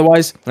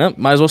 Otherwise,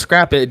 might as well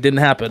scrap it. It didn't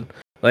happen.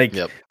 Like,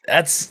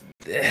 that's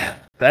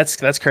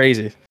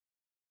crazy.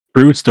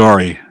 True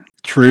story.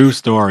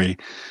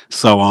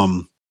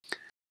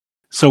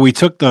 So we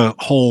took the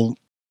whole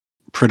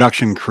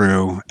production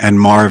crew and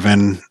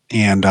Marvin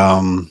and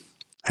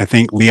I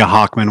think Leah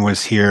Hockman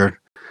was here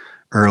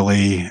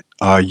early.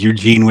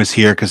 Eugene was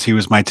here because he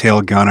was my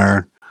tail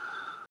gunner.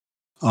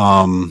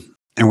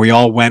 And we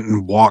all went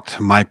and walked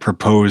my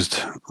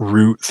proposed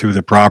route through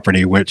the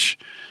property,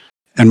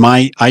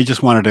 I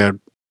just wanted to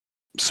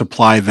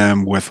supply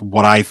them with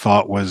what I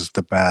thought was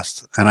the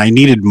best. And I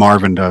needed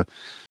Marvin to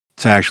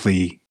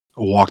actually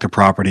walk the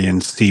property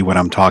and see what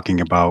I'm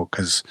talking about,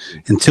 because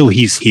until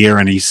he's here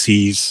and he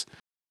sees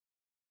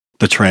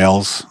the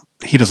trails,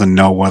 he doesn't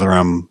know whether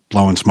I'm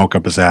blowing smoke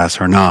up his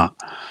ass or not.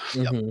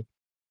 Mm-hmm.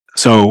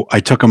 So I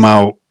took him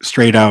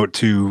straight out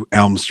to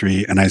Elm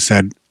Street, and I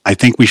said, I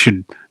think we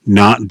should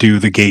not do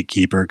the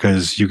gatekeeper,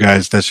 because you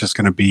guys, that's just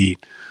going to be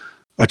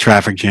a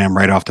traffic jam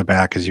right off the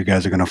bat, because you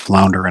guys are going to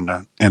flounder in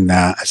that.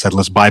 I said,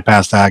 let's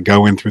bypass that,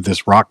 go in through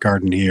this rock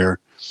garden here,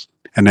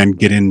 and then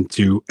get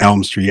into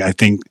Elm Street. I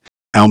think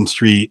Elm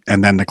Street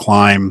and then the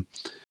climb,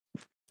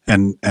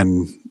 and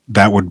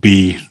that would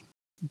be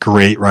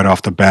great right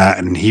off the bat.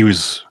 And he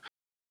was,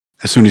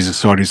 as soon as he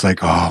saw it, he's like,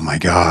 oh my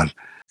God,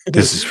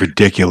 this is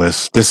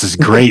ridiculous. This is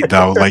great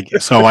though.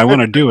 So I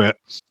want to do it.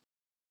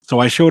 So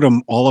I showed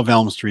him all of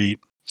Elm Street.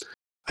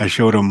 I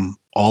showed him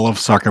all of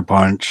Sucker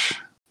Punch.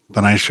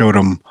 Then I showed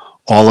him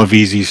all of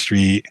Easy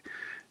Street.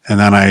 And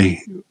then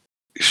I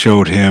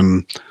showed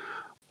him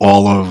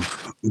all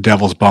of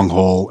Devil's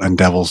Bunghole and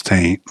Devil's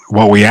Taint.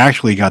 What we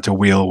actually got to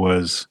wheel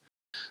was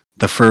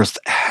the first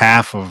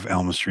half of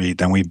Elm Street.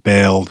 Then we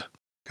bailed,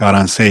 got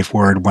on safe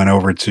word, went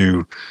over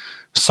to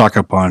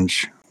Sucker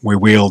Punch. We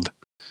wheeled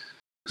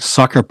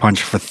sucker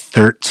punch for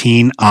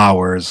 13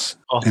 hours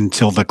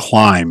until the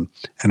climb,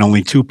 and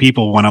only 2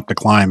 people went up the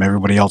climb.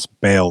 Everybody else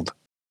bailed.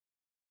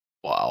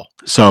 Wow.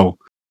 So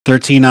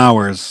 13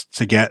 hours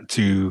to get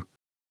to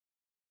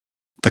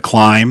the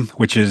climb,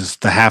 which is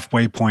the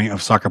halfway point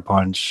of Sucker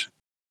Punch,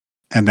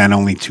 and then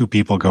only 2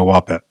 people go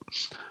up it.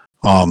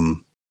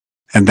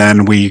 And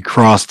then we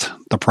crossed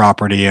the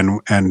property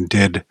and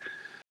did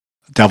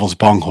Devil's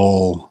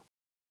Bunghole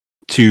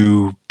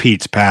to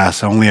Pete's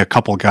Pass. Only a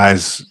couple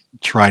guys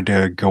tried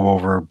to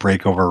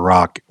break over a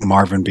rock,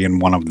 Marvin being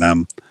one of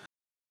them.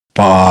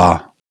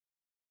 But,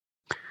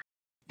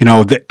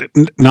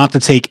 not to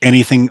take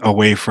anything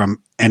away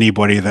from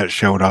anybody that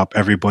showed up,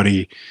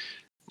 everybody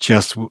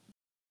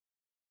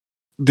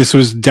this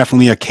was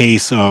definitely a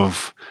case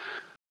of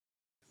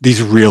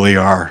these really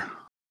are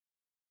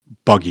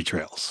buggy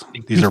trails.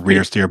 These are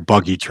rear steer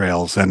buggy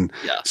trails. And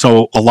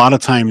so a lot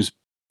of times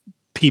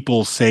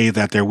people say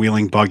that they're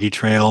wheeling buggy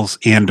trails,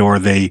 and or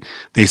they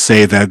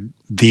say that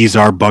these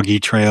are buggy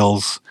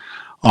trails.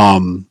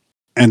 And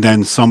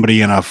then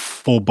somebody in a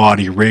full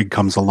body rig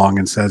comes along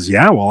and says,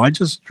 yeah, well, I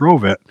just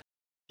drove it.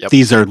 Yep.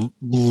 These are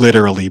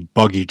literally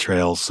buggy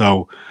trails.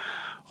 So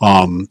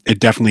it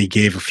definitely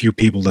gave a few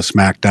people the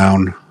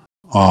smackdown.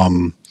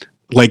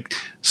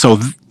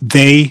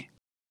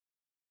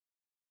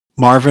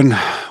 Marvin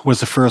was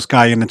the first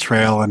guy in the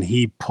trail, and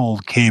he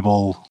pulled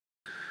cable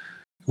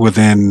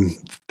within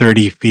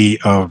 30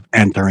 feet of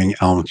entering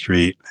Elm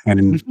Street,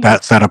 and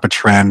that set up a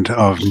trend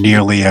of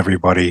nearly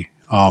everybody.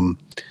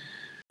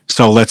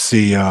 So let's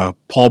see,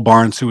 Paul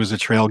Barnes, who was a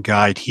trail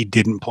guide, he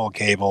didn't pull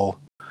cable.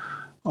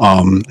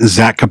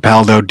 Zach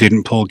Capaldo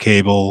didn't pull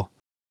cable.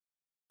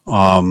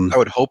 I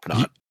would hope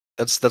not.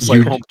 That's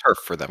like home turf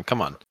for them.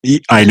 Come on.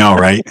 I know,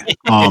 right?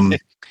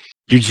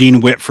 Eugene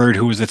Whitford,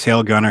 who was a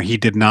tail gunner, he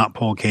did not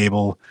pull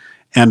cable.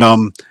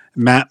 And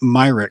Matt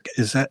Myrick,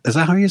 is that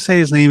how you say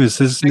his name? Is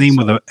his name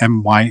with a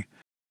M-Y?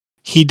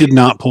 He did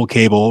not pull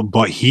cable,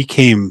 but he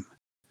came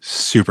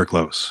super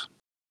close.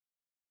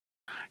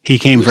 He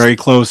came very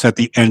close at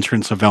the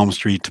entrance of Elm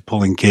Street to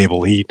pulling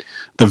cable. The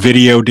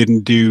video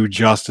didn't do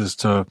justice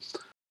to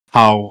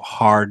how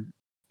hard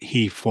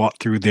he fought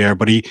through there,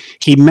 but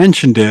he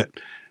mentioned it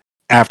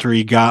after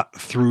he got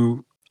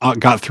through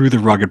the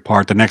rugged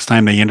part. The next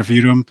time they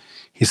interviewed him,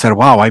 he said,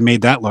 wow, I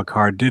made that look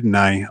hard, didn't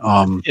I?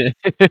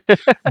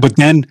 But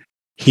then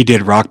he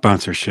did rock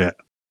bouncer shit.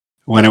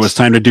 When it was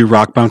time to do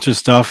rock bouncer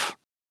stuff,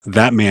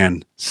 that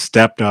man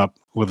stepped up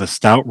with a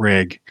stout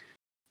rig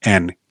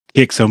and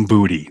kicked some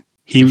booty.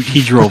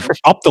 He drove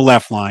up the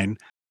left line,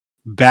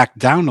 back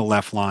down the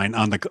left line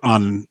on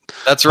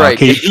that's right.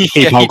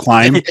 Cape Howe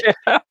climb.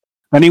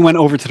 Then he went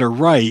over to the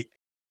right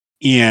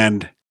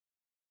and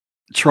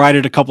tried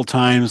it a couple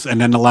times,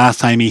 and then the last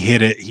time he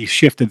hit it, he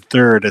shifted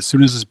third. As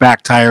soon as his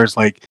back tires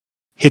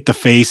hit the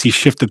face, he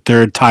shifted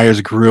third,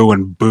 tires grew,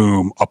 and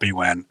boom, up he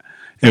went.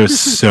 It was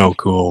so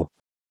cool.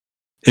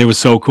 It was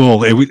so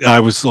cool.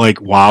 I was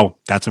like, wow,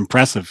 that's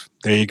impressive.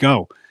 There you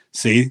go.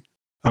 See,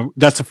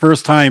 that's the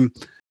first time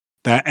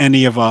that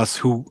any of us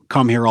who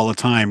come here all the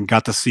time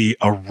got to see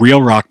a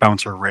real rock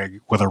bouncer rig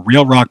with a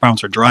real rock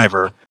bouncer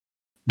driver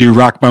do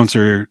rock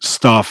bouncer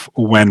stuff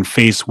when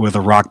faced with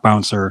a rock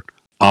bouncer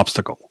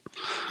obstacle.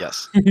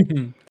 Yes.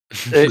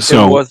 It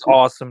was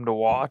awesome to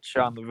watch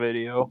on the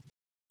video.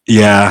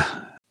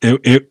 Yeah.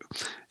 It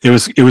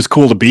was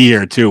cool to be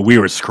here too. We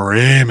were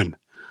screaming.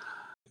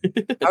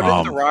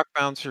 How did the rock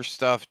bouncer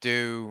stuff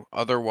do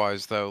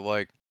otherwise though?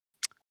 Like,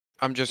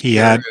 I'm just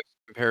curious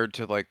compared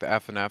to like the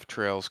FnF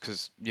trails,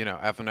 because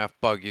FnF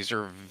buggies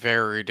are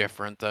very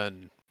different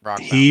than rock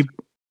bouncer.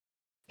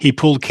 He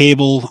pulled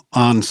cable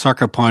on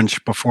Sucker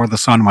Punch before the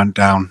sun went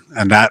down,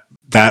 and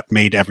that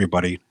made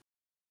everybody.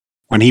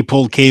 When he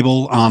pulled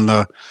cable on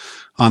the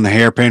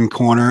hairpin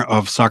corner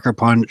of Sucker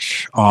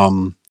Punch,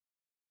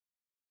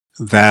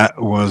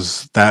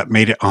 that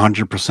made it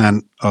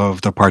 100%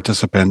 of the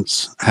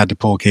participants had to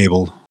pull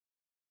cable.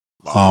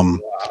 Wow.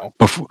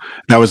 Before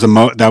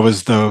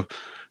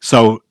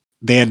so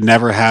they had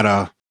never had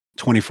a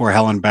 24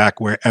 Hell and Back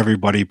where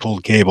everybody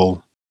pulled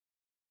cable,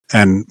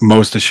 and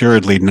most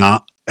assuredly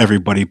not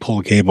everybody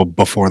pulled cable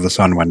before the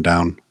sun went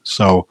down.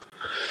 So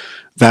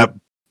that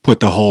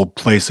put the whole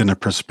place into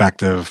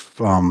perspective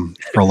for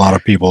a lot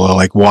of people. They're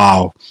like,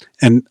 wow.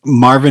 And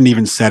Marvin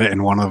even said it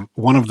in one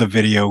of the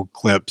video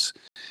clips.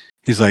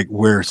 He's like,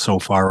 we're so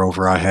far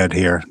over our head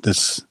here.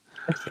 This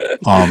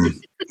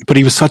but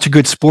he was such a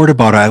good sport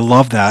about it. I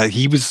love that.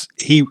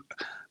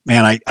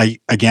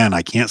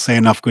 I can't say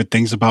enough good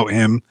things about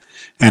him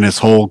and his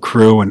whole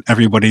crew and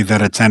everybody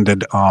that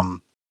attended.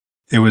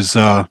 It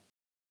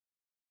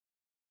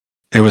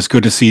was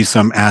good to see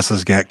some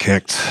asses get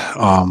kicked.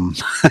 How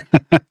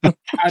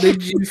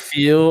did you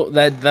feel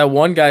that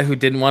one guy who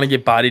didn't want to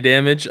get body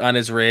damage on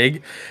his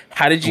rig?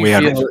 How did you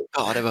feel?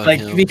 About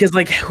him. Because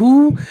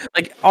who,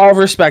 all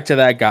respect to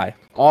that guy,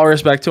 all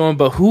respect to him,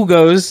 but who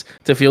goes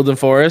to Field and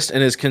Forest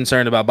and is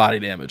concerned about body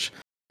damage?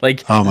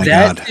 Oh my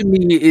that God. To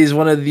me is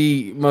one of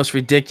the most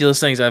ridiculous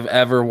things I've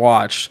ever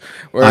watched.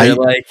 Where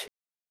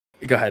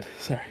go ahead.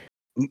 Sorry.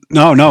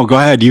 No, go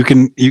ahead. You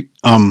can.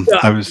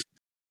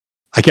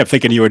 I kept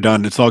thinking you were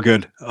done. It's all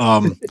good.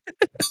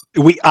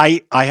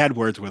 I had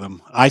words with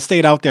him. I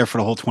stayed out there for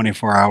the whole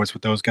 24 hours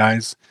with those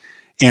guys.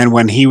 And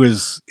when he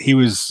was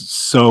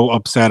so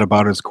upset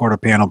about his quarter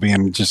panel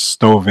being just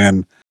stove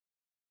in,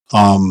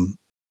 and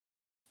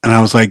I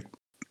was like,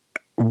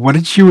 "What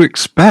did you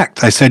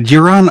expect?" I said,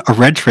 "You're on a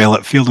red trail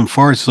at Field and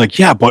Forest." He's like,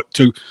 "Yeah, but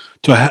to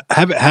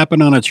have it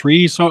happen on a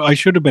tree, so I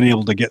should have been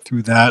able to get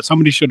through that.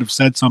 Somebody should have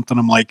said something."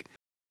 I'm like,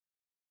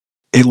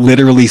 "It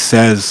literally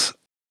says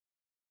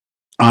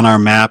on our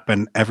map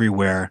and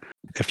everywhere,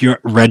 if you're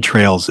red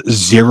trails,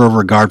 0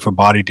 regard for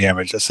body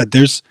damage." I said,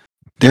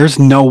 "There's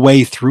no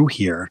way through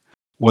here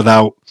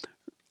without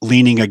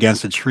leaning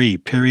against a tree,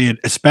 period,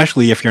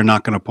 especially if you're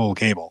not going to pull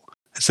cable."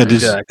 I said,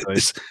 Exactly.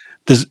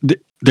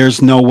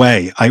 there's no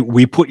way.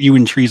 We put you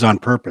in trees on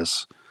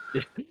purpose.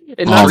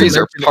 And not to Trees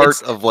are mention,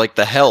 part of like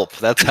the help.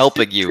 That's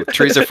helping you.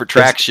 Trees are for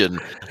traction.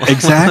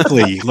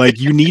 Exactly. Like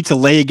you need to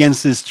lay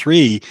against this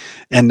tree,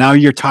 and now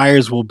your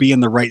tires will be in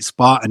the right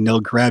spot, and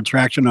they'll grab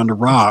traction on the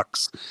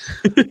rocks.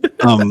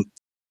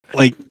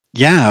 Like,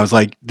 yeah, I was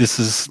like, this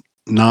is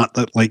not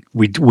like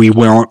we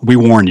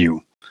warn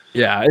you.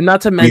 Yeah, and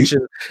not to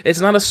mention, it's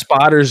not a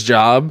spotter's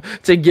job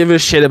to give a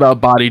shit about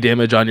body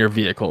damage on your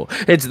vehicle.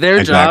 It's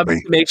their job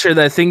Exactly. to make sure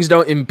that things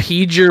don't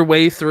impede your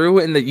way through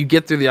and that you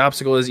get through the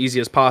obstacle as easy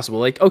as possible.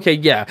 Like, okay,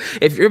 yeah,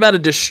 if you're about to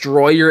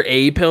destroy your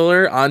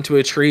A-pillar onto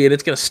a tree and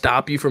it's going to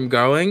stop you from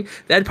going,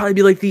 that'd probably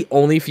be like the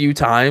only few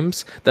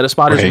times that a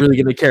spotter's Right. really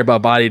going to care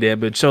about body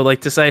damage. So,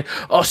 like, to say,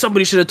 oh,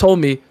 somebody should have told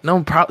me.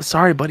 No,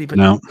 sorry, buddy, but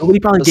No. nobody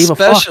probably gave a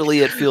fuck.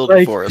 Especially at Field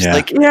and Forest. Yeah.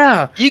 Like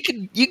Yeah. you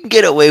can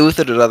get away with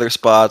it at other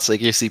spots.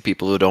 Like you see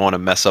people who don't want to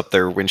mess up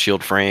their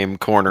windshield frame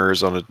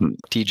corners on a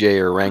TJ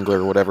or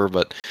Wrangler or whatever,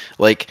 but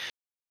like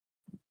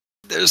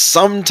there's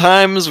some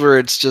times where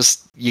it's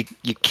just you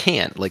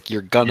can't. Like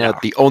you're gonna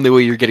the only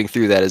way you're getting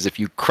through that is if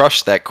you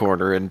crush that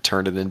corner and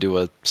turn it into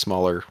a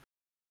smaller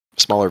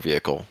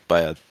vehicle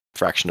by a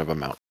fraction of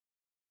amount.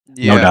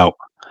 No doubt.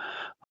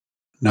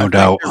 No I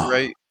doubt. think you're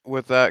right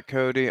with that,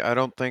 Cody. I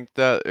don't think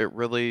that it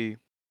really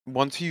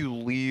once you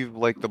leave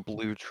like the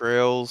blue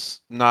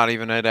trails, not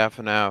even at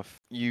FNF,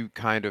 you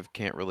kind of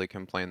can't really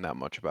complain that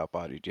much about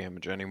body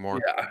damage anymore.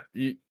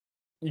 Yeah,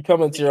 you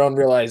come into your own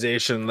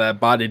realization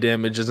that body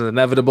damage is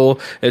inevitable.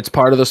 It's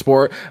part of the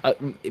sport.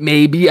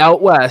 Maybe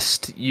out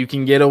west, you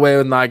can get away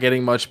with not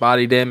getting much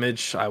body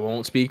damage. I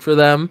won't speak for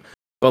them,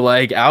 but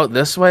like out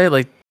this way,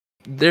 like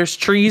there's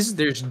trees,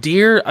 there's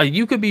deer.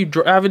 You could be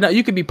driving,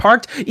 you could be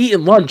parked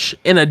eating lunch,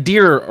 and a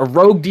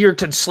rogue deer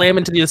could slam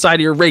into the side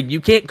of your rig.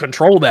 You can't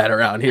control that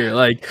around here.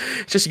 Like,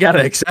 it's just you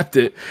gotta accept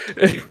it.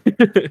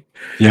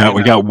 Yeah,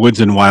 we got woods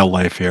and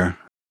wildlife here.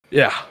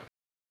 Yeah.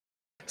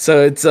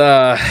 So it's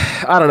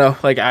I don't know,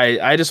 like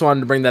I just wanted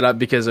to bring that up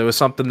because it was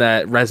something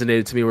that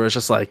resonated to me where it's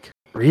just like,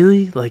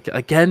 really? Like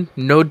again,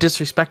 no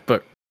disrespect,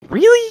 but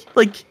really?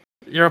 Like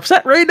you're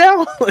upset right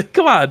now? Like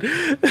come on.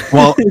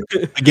 Well,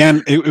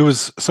 again, it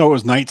was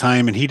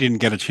nighttime and he didn't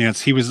get a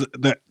chance. He was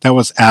that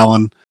was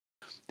Alan.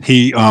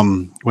 He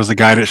was the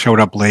guy that showed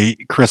up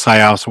late. Chris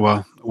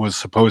Ioswa was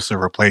supposed to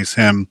replace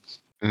him,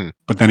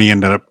 but then he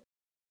ended up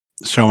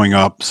showing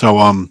up.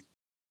 So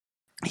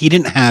he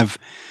didn't have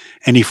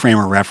any frame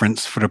of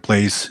reference for the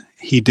place.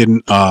 He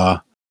didn't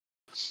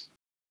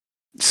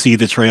see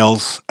the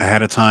trails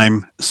ahead of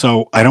time.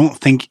 So I don't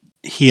think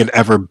he had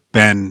ever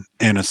been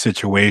in a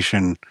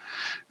situation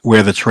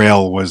where the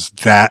trail was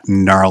that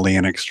gnarly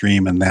and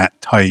extreme and that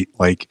tight,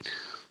 like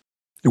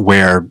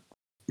where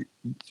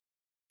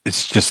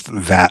it's just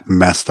that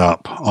messed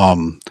up.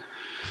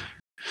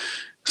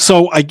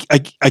 So I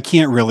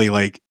can't really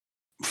like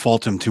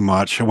fault him too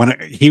much.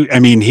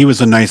 He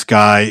was a nice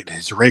guy.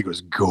 His rig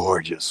was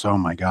gorgeous. Oh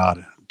my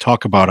God.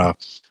 Talk about a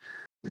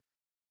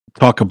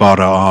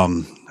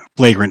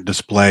flagrant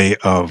display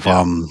of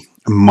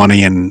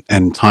money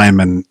and time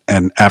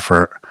and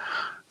effort.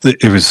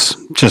 It was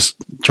just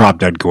drop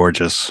dead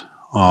gorgeous.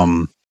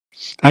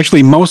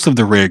 Actually, most of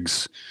the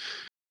rigs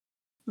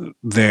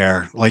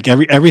there, like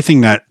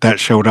everything that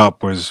showed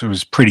up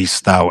was pretty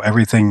stout.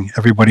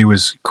 Everybody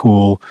was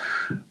cool,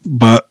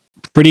 but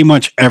pretty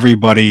much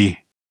everybody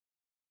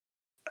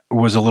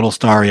was a little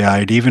starry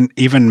eyed.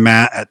 Even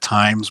Matt at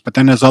times, but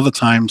then there's other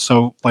times.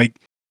 So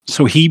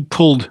he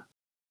pulled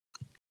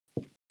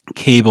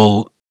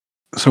cable.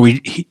 So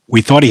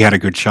we thought he had a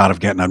good shot of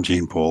getting up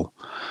gene pool.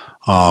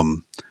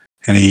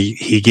 And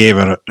he gave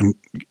it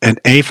an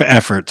A for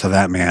effort to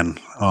that man.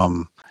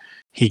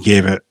 He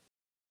gave it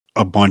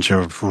a bunch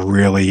of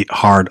really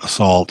hard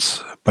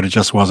assaults, but it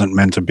just wasn't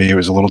meant to be. It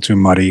was a little too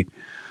muddy.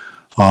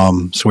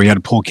 So we had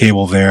to pull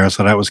cable there.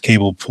 So that was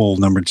cable pull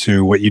number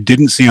 2. What you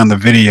didn't see on the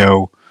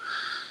video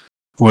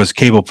was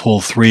cable pull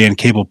 3 and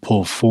cable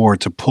pull 4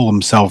 to pull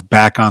himself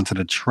back onto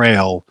the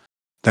trail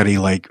that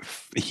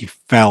he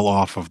fell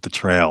off of the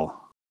trail.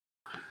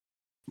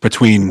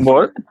 Between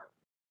what?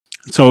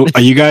 So,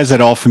 are you guys at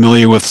all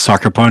familiar with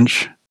Sucker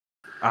Punch?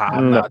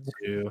 I'm not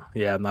too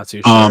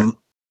sure.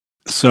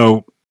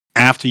 So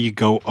after you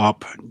go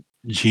up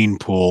Gene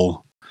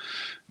Pool,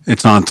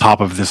 it's on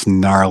top of this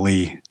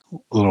gnarly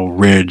little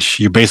ridge.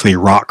 You're basically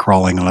rock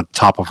crawling on the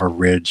top of a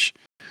ridge,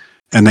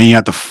 and then you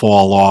have to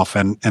fall off.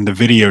 And the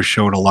video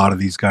showed a lot of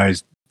these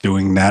guys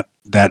doing that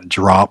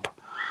drop,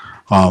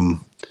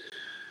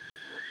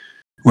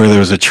 where there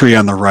was a tree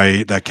on the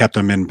right that kept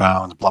them in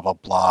bounds. Blah blah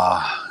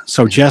blah.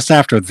 So just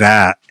after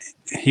that,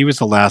 he was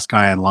the last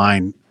guy in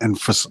line, and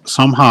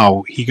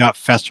somehow he got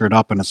festered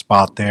up in a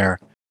spot there,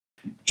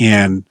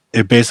 and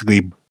it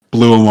basically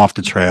blew him off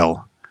the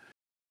trail.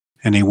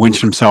 And he winched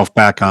himself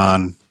back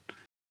on,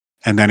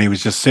 and then he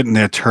was just sitting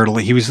there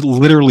turtling. He was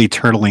literally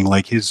turtling,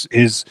 like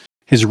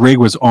his rig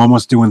was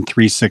almost doing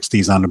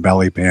 360s on the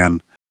belly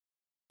pan.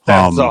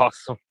 That's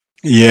awesome.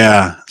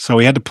 Yeah, so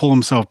he had to pull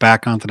himself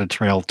back onto the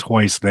trail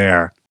twice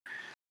there,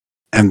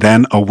 and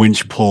then a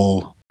winch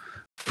pull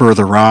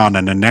further on,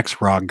 and the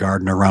next rock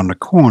garden around the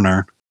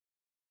corner,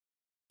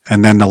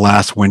 and then the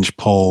last winch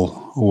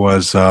pull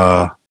was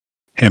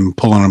him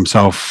pulling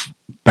himself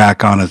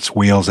back on its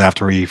wheels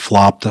after he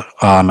flopped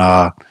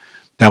on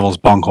Devil's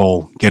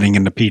Bunghole, getting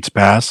into Pete's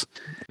Pass,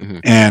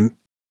 and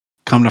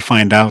come to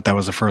find out that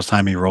was the first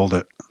time he rolled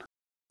it.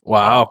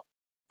 Wow.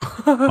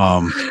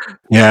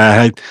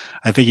 Yeah,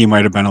 I think he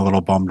might have been a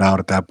little bummed out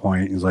at that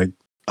point. He's like,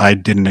 I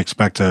didn't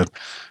expect to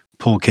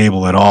pull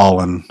cable at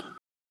all, and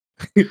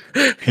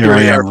here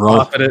I am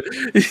rolling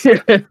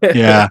it.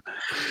 Yeah.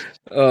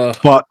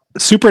 But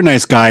super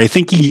nice guy. I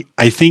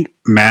think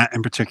Matt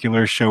in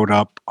particular showed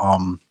up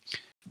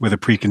with a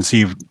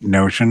preconceived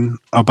notion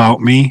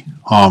about me,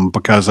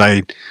 because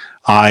I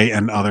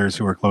and others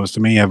who are close to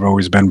me have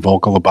always been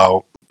vocal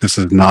about this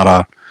is not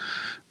a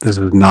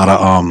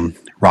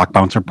rock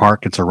bouncer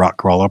park. It's a rock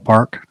crawler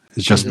park.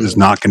 It's just is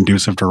not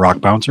conducive to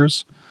rock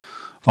bouncers.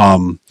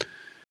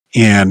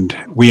 And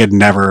we had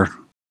never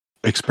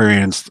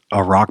experienced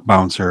a rock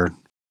bouncer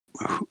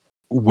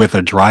with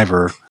a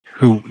driver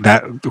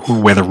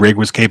where the rig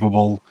was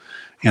capable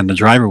and the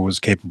driver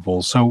was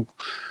capable. So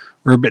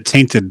we're a bit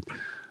tainted,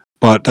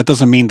 but that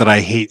doesn't mean that I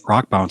hate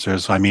rock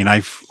bouncers. I mean,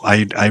 I've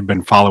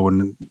been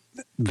following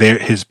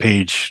his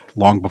page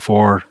long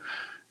before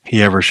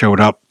he ever showed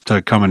up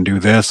to come and do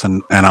this,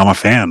 and I'm a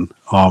fan.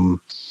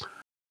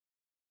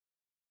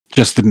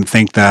 Just didn't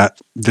think that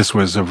this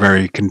was a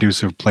very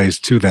conducive place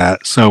to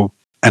that. So,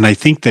 and I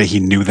think that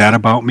he knew that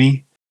about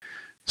me.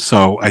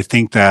 So I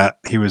think that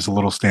he was a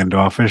little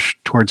standoffish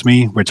towards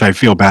me, which I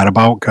feel bad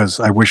about, because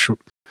I wish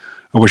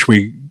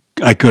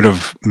I could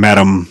have met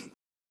him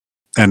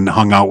and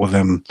hung out with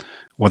him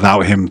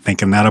without him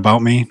thinking that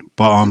about me.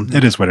 But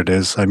it is what it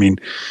is. I mean,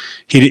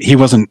 he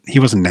wasn't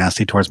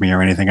nasty towards me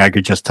or anything. I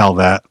could just tell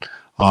that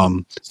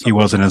he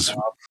wasn't as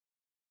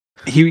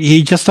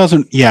he just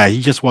doesn't. Yeah,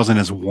 he just wasn't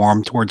as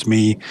warm towards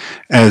me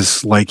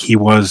as like he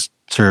was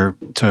to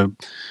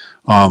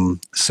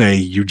say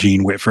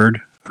Eugene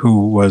Whitford,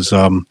 who was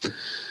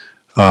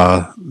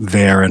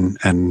there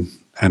and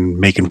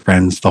making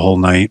friends the whole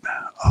night.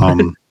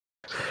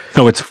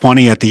 So it's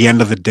funny, at the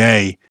end of the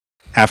day,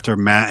 after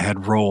Matt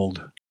had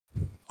rolled,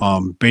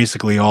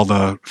 basically all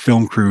the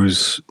film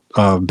crew's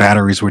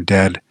batteries were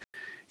dead,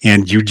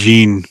 and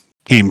Eugene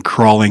came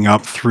crawling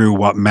up through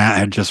what Matt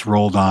had just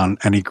rolled on,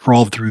 and he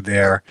crawled through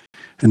there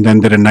and then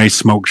did a nice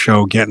smoke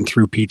show getting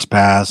through Pete's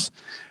Pass,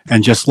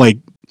 and just like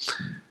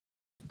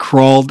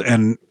crawled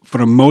and for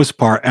the most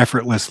part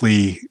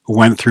effortlessly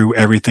went through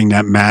everything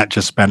that Matt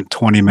just spent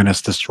 20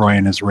 minutes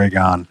destroying his rig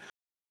on.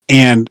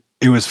 And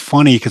it was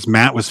funny because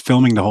Matt was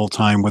filming the whole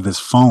time with his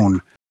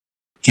phone,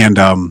 and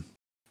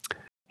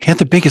he had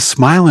the biggest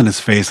smile on his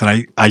face,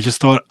 and I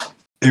just thought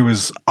it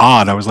was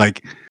odd. I was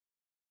like,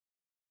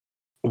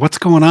 what's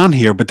going on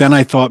here? But then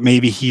I thought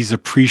maybe he's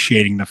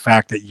appreciating the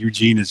fact that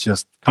Eugene is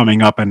just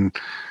coming up and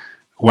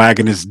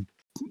wagging his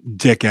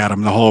dick at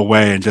him the whole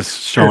way and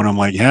just showing him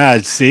like, yeah,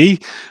 see,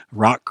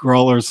 rock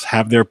crawlers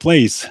have their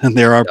place, and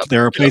there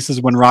are places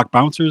when rock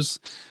bouncers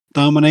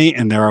dominate,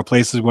 and there are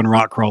places when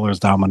rock crawlers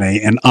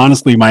dominate. And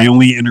honestly, my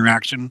only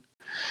interaction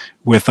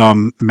with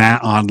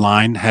Matt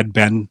online had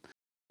been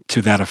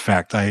to that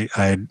effect.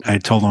 I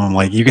told him, I'm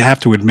like, you have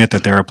to admit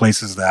that there are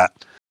places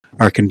that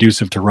are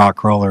conducive to rock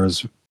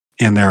crawlers,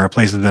 and there are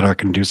places that are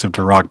conducive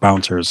to rock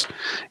bouncers,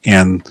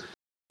 and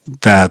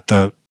that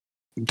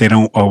they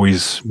don't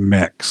always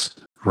mix,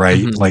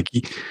 right? Like,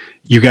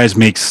 you guys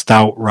make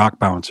stout rock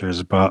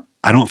bouncers, but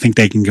I don't think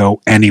they can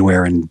go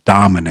anywhere and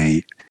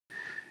dominate.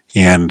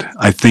 And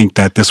I think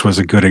that this was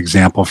a good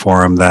example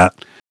for him,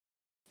 that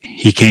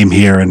he came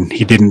here and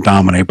he didn't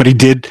dominate, but he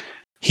did.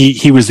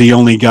 He was the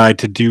only guy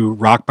to do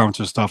rock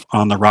bouncer stuff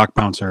on the rock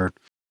bouncer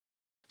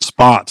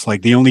spots.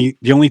 Like the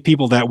only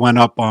people that went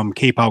up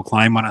Cape Howe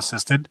climb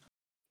unassisted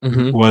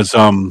was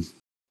Paul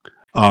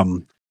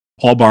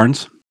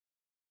Barnes,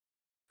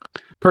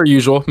 per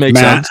usual, makes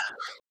sense.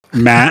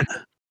 Matt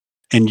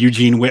and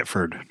Eugene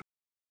Whitford.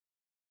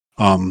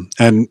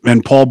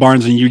 And Paul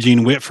Barnes and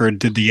Eugene Whitford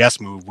did the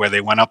S move, where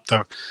they went up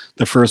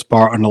the first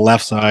bar on the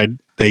left side,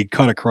 they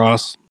cut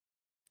across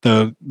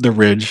the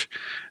ridge,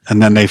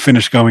 and then they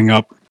finished going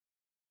up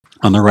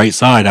on the right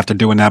side after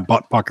doing that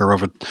butt pucker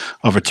of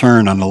a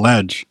turn on the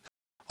ledge.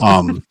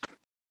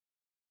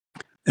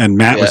 And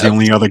Matt was the Yeah.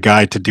 only other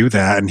guy to do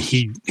that, and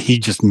he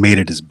just made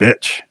it his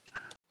bitch.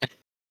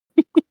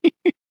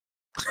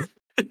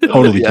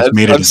 Totally just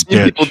made it I've his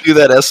seen people bitch. do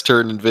that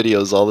S-turn in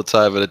videos all the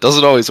time, and it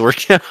doesn't always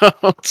work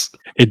out.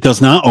 It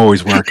does not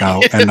always work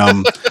out,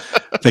 and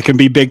there can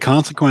be big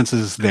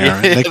consequences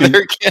there. Yeah, They can,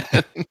 there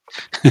can.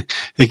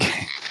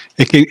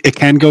 it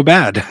can go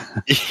bad,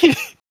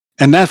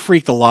 and that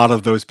freaked a lot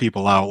of those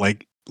people out.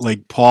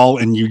 Like Paul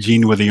and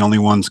Eugene were the only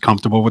ones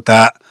comfortable with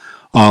that,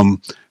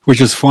 which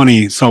is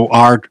funny. So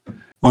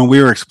when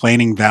we were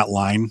explaining that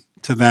line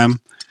to them,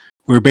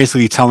 we were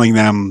basically telling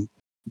them,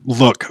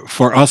 look,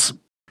 for us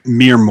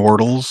mere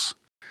mortals,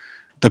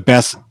 the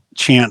best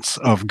chance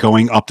of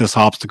going up this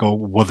obstacle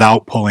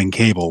without pulling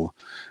cable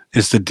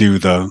is to do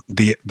the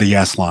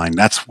S line.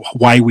 That's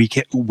why we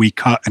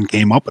cut and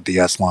came up with the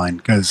S line,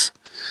 because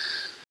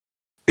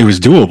it was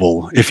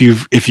doable. If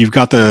you've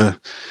got the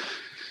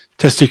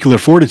testicular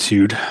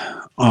fortitude,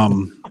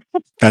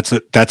 that's a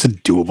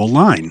doable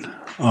line.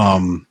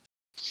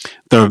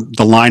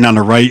 The line on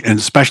the right, and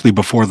especially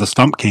before the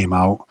stump came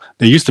out,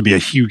 there used to be a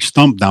huge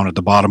stump down at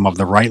the bottom of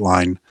the right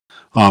line.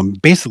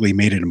 Basically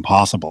made it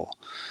impossible.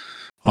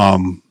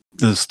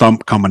 The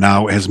stump coming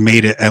out has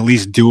made it at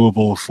least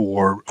doable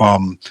for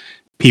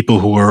people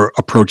who are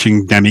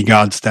approaching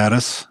demigod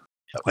status.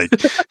 Like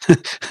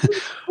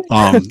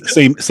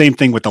same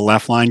thing with the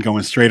left line.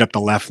 Going straight up the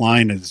left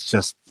line is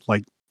just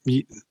like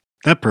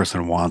that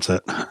person wants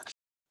it.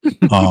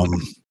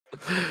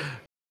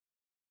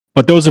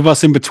 But those of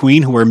us in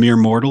between who are mere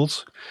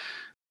mortals,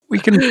 we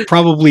can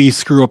probably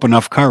screw up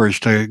enough courage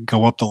to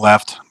go up the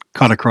left,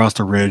 cut across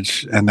the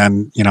ridge, and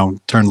then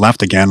turn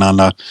left again on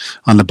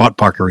the butt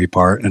puckery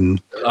part.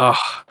 And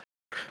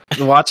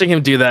watching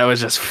him do that was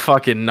just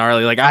fucking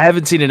gnarly. Like, I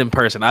haven't seen it in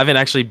person. I haven't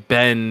actually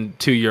been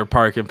to your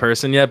park in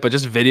person yet, but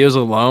just videos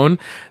alone,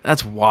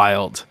 that's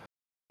wild.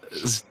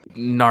 It's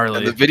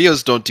gnarly. And the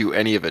videos don't do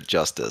any of it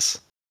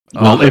justice.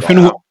 Well, if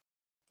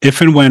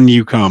and when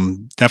you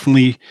come,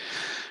 definitely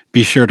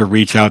be sure to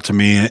reach out to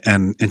me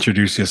and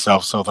introduce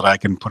yourself so that I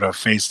can put a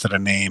face to the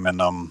name, and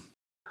I'll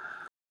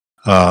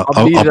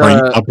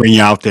bring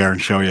you out there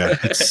and show you.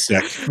 It's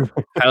sick.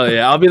 Hell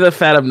yeah! I'll be the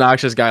fat,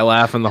 obnoxious guy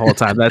laughing the whole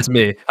time. That's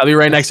me. I'll be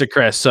right next to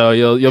Chris, so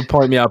you'll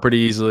point me out pretty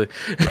easily.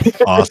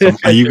 Awesome.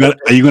 Are you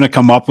gonna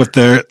come up with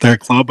their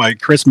club?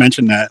 Chris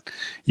mentioned that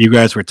you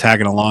guys were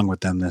tagging along with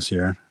them this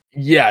year.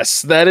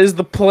 Yes, that is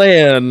the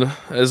plan.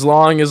 As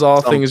long as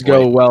all things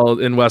go well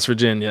in West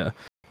Virginia.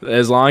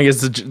 As long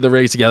as the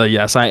rig's together,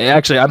 yes.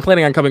 I'm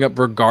planning on coming up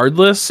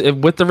regardless,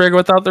 with the rig or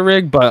without the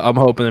rig, but I'm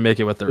hoping to make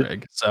it with the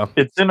rig. So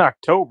it's in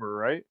October,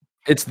 right?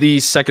 It's the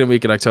second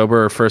week in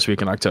October or first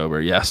week in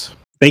October. Yes.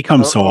 They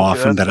come so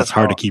often that it's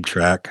hard to keep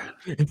track.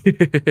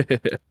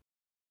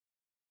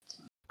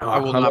 I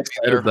will not be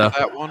there for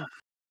that one.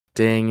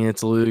 Dang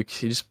it,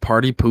 Luke! You just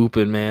party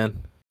pooping,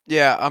 man.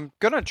 Yeah, I'm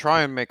gonna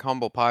try and make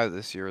humble pie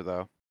this year,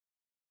 though.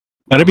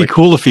 That'd be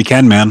cool if you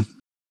can, man.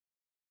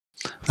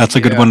 That's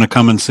a good one to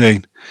come and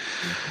see.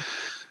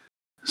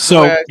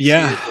 So,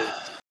 yeah.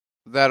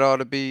 That ought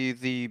to be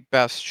the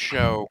best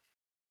show,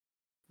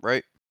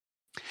 right?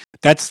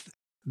 That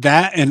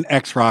and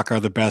X-Rock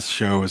are the best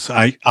shows.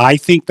 I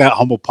think that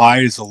Humble Pie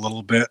is a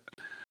little bit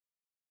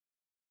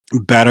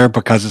better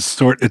because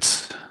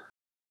it's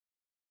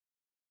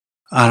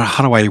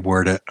how do I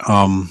word it?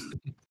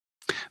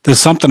 There's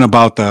something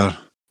about the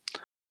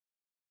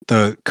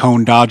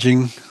cone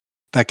dodging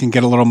that can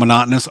get a little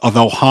monotonous,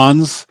 although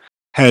Hans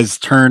has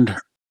turned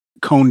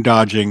cone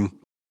dodging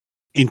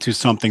into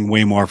something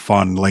way more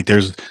fun. Like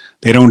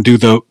they don't do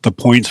the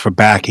points for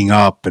backing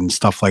up and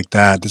stuff like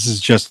that. This is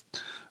just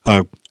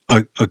a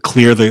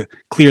clear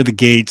the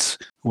gates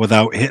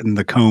without hitting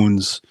the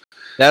cones.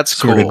 That's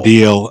sort cool. of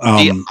deal.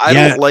 I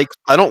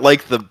don't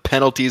like the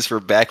penalties for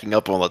backing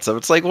up and all that stuff.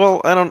 It's like,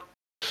 well, I don't.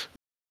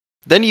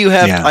 Then you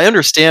have. I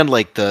understand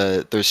like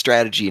their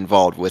strategy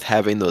involved with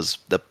having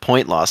the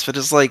point loss, but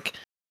it's like,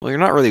 well, you're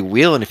not really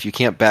wheeling if you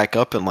can't back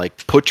up and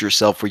like put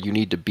yourself where you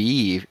need to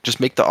be. Just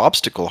make the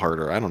obstacle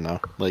harder. I don't know.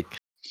 Like,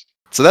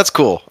 so that's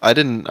cool. I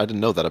didn't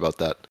know that about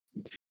that.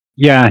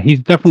 Yeah, he's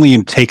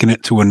definitely taken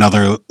it to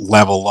another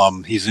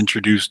level. He's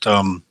introduced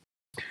a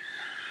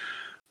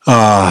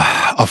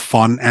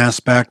fun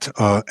aspect,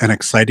 an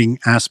exciting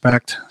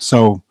aspect.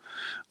 So,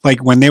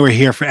 like when they were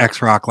here for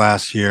X-Rock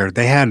last year,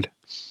 they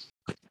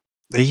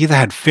either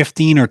had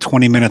 15 or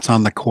 20 minutes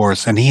on the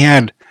course, and he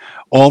had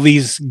all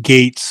these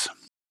gates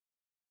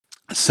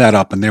set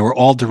up, and they were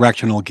all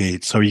directional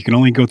gates, so you can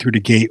only go through the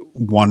gate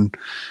one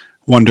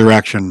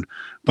direction,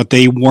 but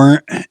they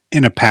weren't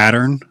in a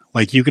pattern.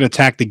 Like you could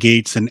attack the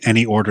gates in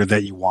any order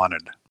that you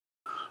wanted.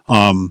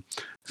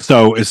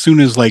 So as soon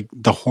as like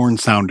the horn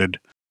sounded,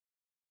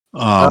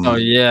 oh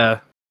yeah,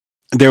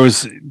 there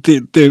was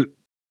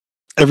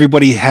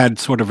everybody had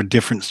sort of a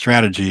different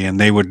strategy, and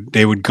they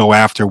would go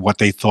after what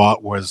they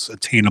thought was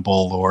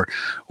attainable,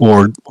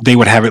 or they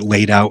would have it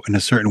laid out in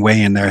a certain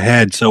way in their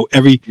head. So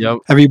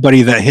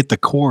everybody that hit the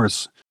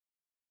course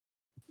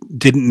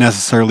didn't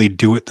necessarily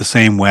do it the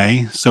same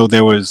way. So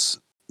there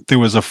was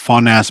a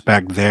fun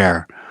aspect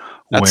there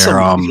That's where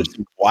some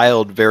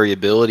wild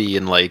variability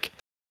in like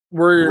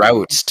Were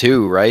routes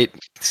too, right?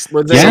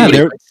 were they yeah, Somebody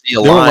there might see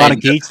a there were a lot line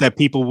of gates that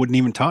people wouldn't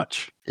even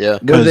touch. Yeah.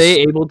 were they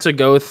 'Cause- able to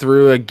go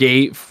through a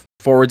gate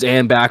forwards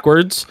and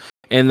backwards,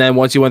 and then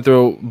once you went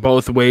through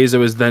both ways, it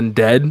was then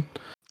dead? I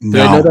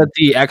know No, that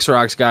the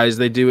X-Rocks guys,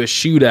 they do a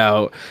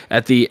shootout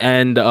at the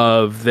end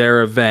of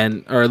their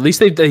event, or at least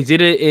they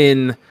did it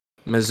in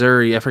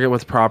Missouri. I forget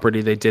what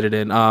property they did it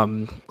in. I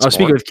was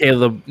speaking with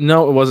Caleb.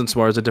 No, it wasn't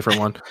S'more. It was a different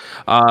one.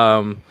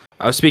 I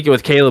was speaking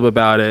with Caleb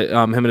about it.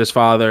 Him and his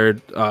father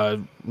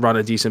run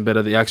a decent bit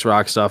of the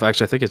X-Rock stuff.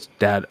 Actually, I think his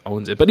dad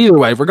owns it. But either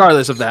way,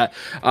 regardless of that,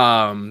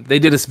 they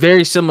did a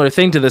very similar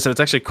thing to this, and it's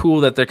actually cool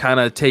that they're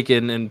kind of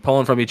taking and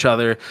pulling from each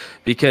other,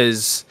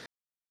 because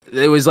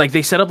it was like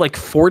they set up like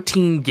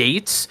 14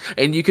 gates,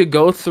 and you could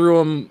go through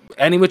them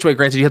any which way.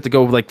 Granted, you have to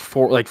go like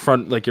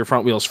your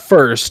front wheels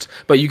first,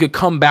 but you could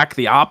come back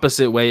the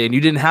opposite way, and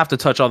you didn't have to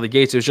touch all the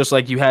gates. It was just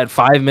like you had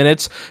 5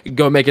 minutes,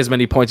 go make as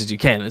many points as you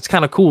can. It's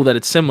kind of cool that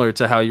it's similar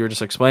to how you were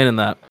just explaining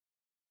that.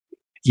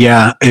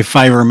 yeah, if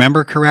I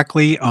remember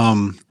correctly,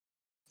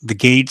 the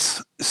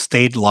gates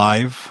stayed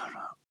live.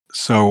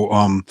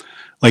 So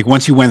like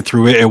once you went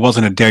through it, it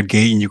wasn't a dead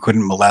gate and you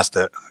couldn't molest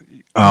it.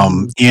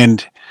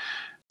 And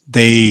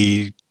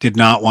they did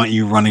not want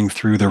you running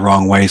through the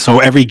wrong way. So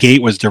every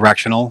gate was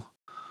directional.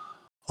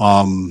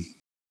 I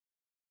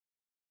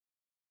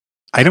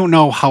don't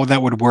know how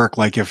that would work.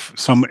 Like if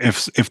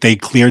they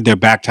cleared their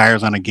back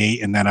tires on a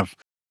gate, and then if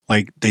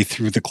like they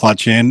threw the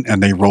clutch in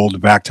and they rolled the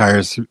back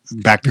tires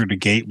back through the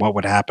gate, what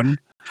would happen?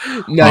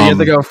 No, you have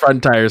to go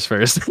front tires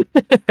first.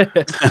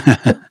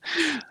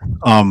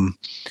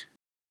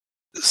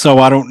 So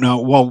I don't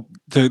know. Well,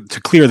 to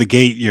clear the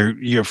gate,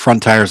 your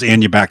front tires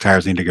and your back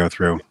tires need to go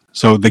through.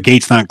 So the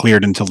gate's not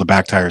cleared until the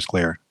back tires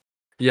clear.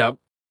 Yep.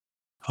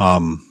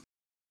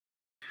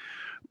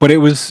 But it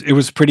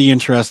was pretty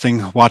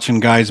interesting watching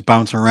guys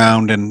bounce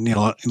around, and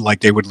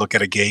like they would look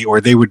at a gate,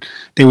 or they would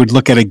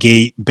look at a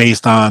gate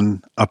based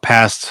on a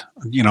past,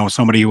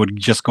 somebody who had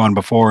just gone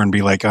before and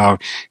be like, oh,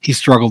 he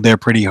struggled there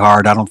pretty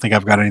hard. I don't think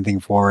I've got anything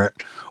for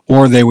it.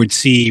 Or they would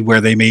see where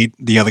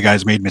the other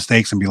guys made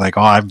mistakes and be like,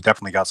 oh, I've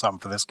definitely got something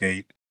for this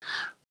gate.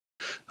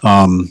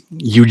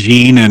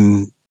 Eugene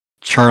and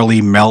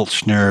Charlie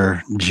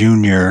Melchner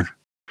Jr.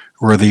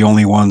 were the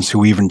only ones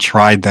who even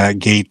tried that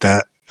gate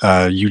that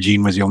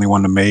Eugene was the only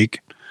one to make.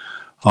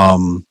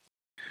 Team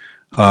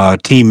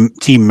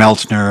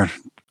Melchner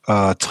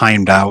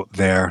timed out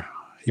there.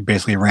 He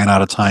basically ran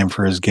out of time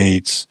for his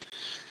gates.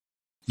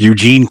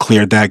 Eugene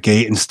cleared that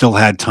gate and still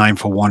had time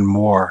for one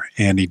more,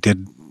 and he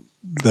did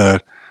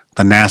the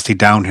nasty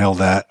downhill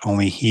that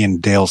only he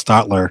and Dale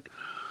Stotler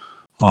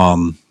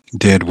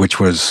did, which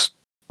was,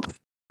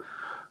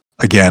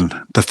 again,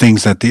 the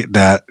things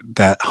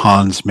that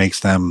Hans makes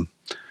them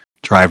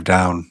drive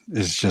down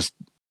is just,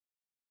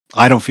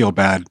 I don't feel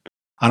bad.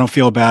 I don't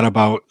feel bad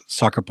about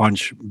Sucker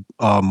Punch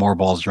More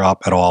Balls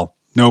Drop at all.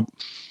 Nope.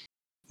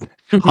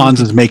 Hans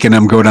is making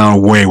them go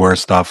down way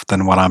worse stuff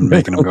than what I'm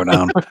making them go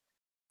down.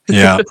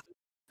 Yeah.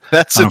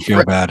 I don't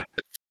feel bad.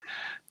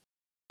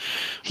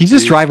 He's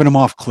just driving them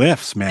off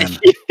cliffs, man.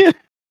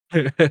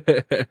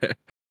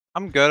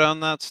 I'm good on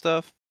that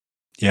stuff.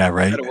 Yeah,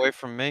 right. Get away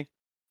from me.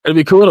 It'd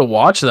be cool to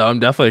watch, though. I'm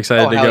definitely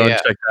excited to go and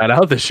check that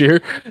out this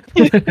year.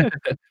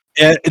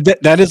 Yeah,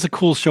 that is a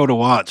cool show to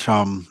watch.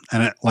 And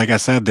like I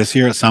said, this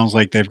year it sounds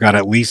like they've got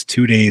at least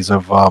 2 days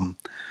of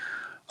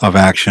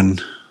action,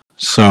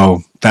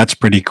 so that's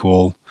pretty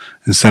cool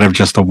instead of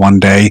just a 1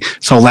 day.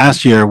 So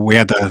last year we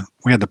had to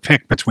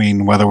pick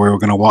between whether we were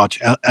going to watch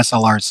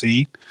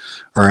SLRC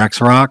or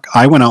X-Rock.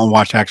 I went out and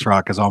watched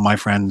X-Rock because all my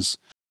friends,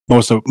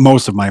 most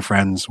of my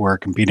friends were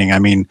competing. I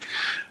mean,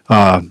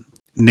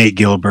 Nate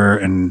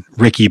Gilbert and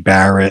Ricky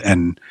Barrett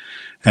and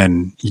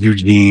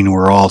Eugene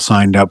were all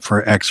signed up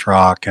for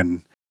X-Rock,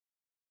 and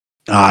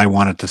I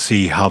wanted to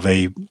see how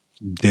they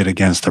did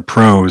against the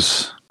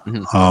pros.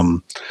 Mm-hmm.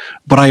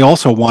 But I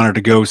also wanted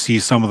to go see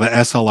some of the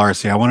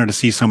SLRC. I wanted to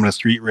see some of the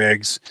street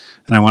rigs,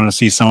 and I wanted to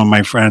see some of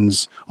my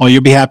friends. Oh,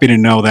 you'll be happy to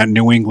know that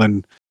New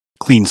England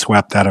clean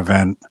swept that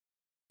event.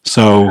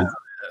 So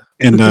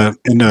in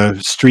the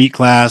street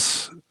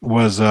class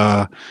was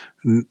a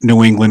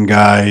New England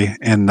guy,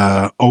 in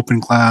the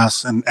open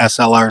class and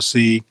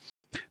SLRC,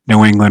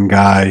 New England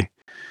guy.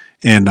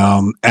 In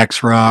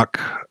X-Rock,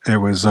 it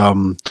was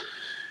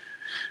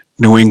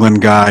New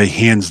England guy,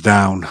 hands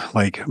down,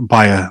 like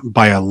by a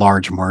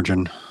large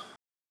margin.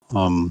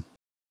 So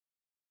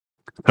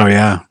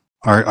yeah,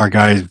 our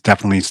guys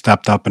definitely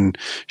stepped up and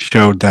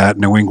showed that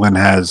New England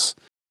has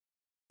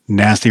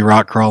nasty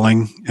rock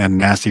crawling and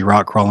nasty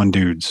rock crawling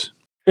dudes.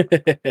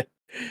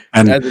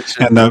 and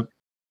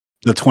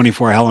the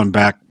 24 Hell and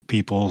Back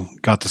people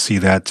got to see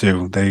that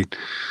too. That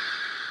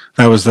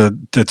was the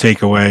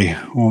takeaway.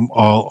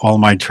 All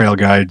my trail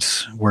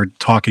guides were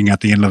talking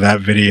at the end of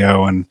that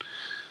video, and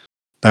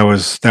that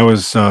was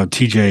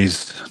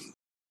TJ's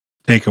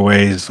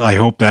takeaways. I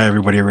hope that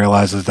everybody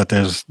realizes that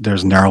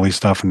there's gnarly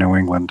stuff in New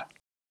England,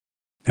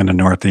 in the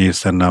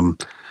Northeast,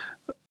 and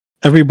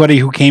everybody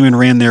who came and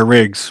ran their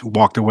rigs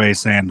walked away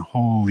saying,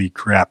 "Holy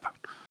crap,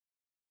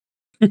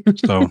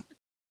 So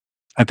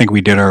I think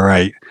we did all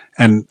right.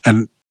 And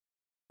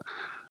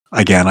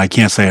again, I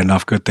can't say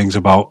enough good things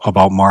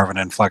about Marvin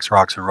and Flex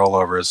Rocks and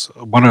Rollovers.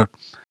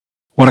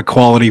 What a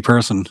quality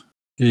person.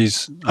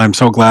 I'm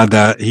so glad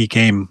that he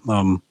came.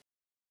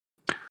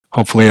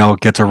 Hopefully I'll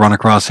get to run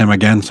across him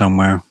again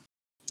somewhere.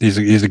 He's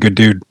a good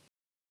dude.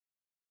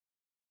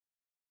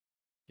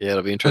 Yeah,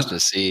 it'll be interesting to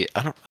see.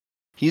 I don't.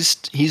 He's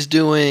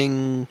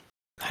doing.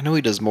 I know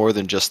he does more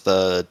than just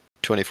the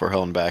 24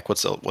 Hell and Back.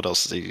 What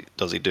else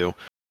does he do?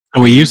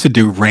 So he used to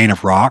do Reign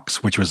of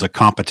Rocks, which was a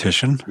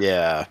competition.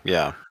 Yeah,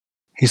 yeah.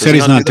 He said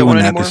he's not doing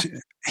that this.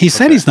 He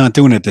said he's not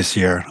doing it this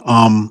year.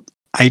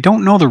 I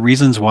don't know the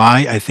reasons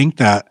why. I think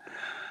that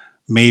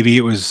maybe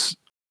it was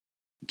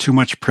too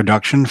much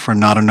production for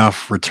not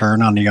enough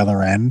return on the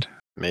other end.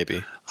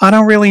 Maybe. I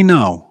don't really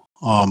know.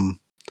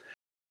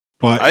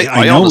 But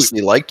I know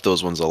honestly liked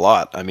those ones a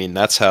lot. I mean,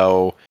 that's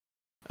how.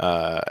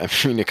 I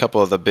mean, a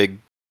couple of the big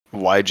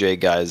YJ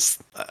guys.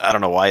 I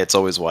don't know why it's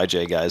always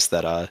YJ guys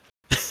that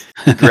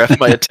grab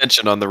my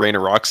attention on the Rain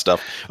of Rock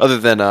stuff. Other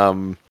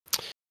than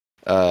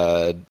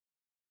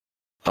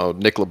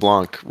Nick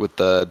LeBlanc with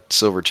the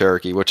Silver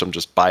Cherokee, which I'm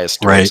just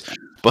biased towards. Right.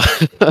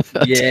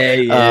 But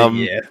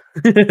yeah.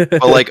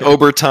 But like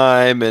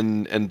Overtime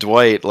and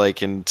Dwight,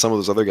 like, and some of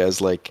those other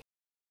guys, like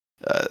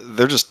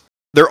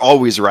they're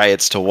always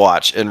riots to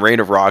watch. And Reign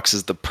of Rocks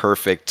is the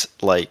perfect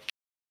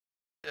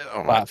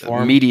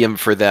platform medium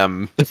for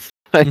them.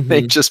 I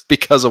think just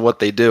because of what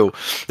they do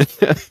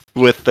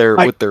with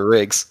their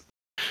rigs.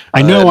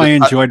 I know I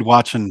enjoyed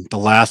watching the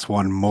last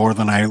one more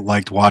than I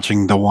liked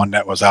watching the one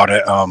that was out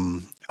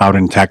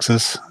in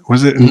Texas.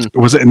 Was it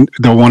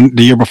the one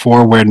the year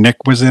before where Nick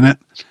was in it?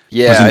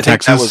 Yeah, I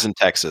think that was in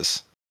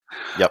Texas.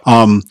 Yep.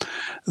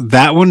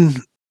 That one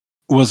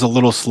was a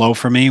little slow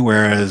for me,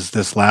 whereas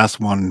this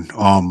last one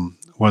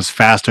was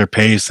faster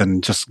paced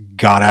and just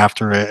got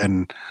after it,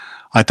 and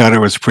I thought it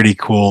was pretty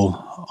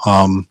cool.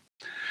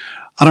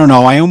 I don't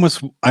know. I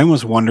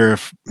almost wonder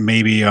if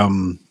maybe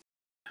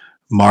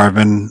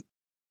Marvin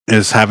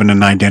is having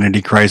an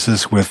identity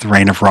crisis with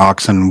Reign of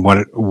Rocks and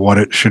what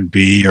it should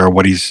be or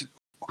what it's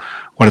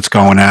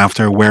going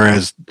after.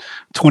 Whereas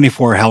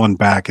 24 Hell and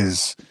Back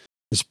is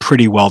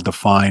pretty well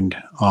defined.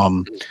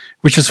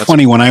 Which is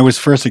funny. When I was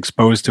first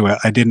exposed to it,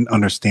 I didn't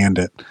understand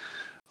it.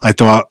 I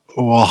thought,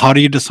 well, how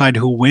do you decide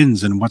who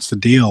wins and what's the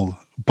deal?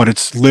 But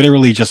it's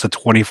literally just a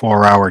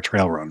 24-hour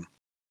trail run.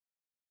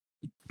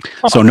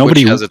 So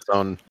nobody has its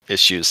own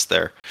issues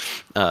there.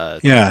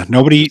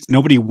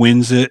 Nobody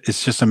wins it.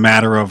 It's just a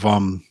matter of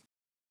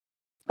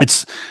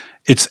it's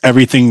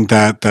everything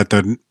that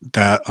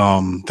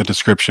the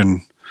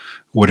description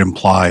would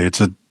imply.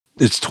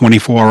 It's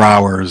 24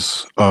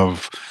 hours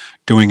of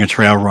doing a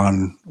trail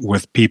run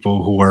with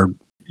people who are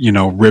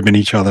ribbing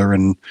each other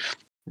and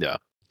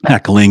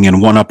heckling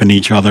and one-upping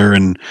each other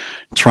and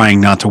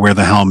trying not to wear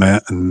the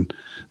helmet and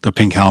the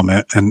pink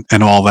helmet and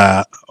all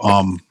that.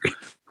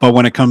 But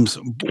when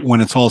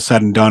it's all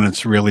said and done,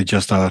 it's really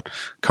just a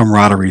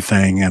camaraderie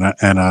thing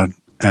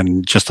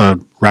and just a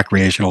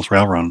recreational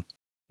trail run.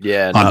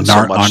 Yeah, not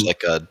so much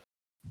like a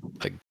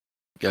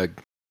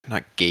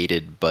not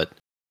gated, but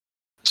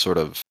sort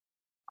of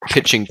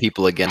pitching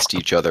people against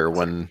each other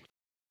when,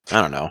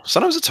 I don't know.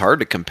 Sometimes it's hard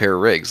to compare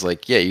rigs.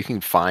 Like, yeah, you can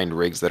find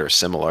rigs that are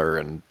similar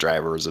and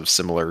drivers of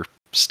similar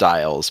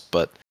styles,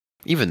 but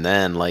even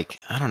then, like,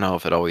 I don't know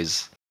if it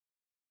always.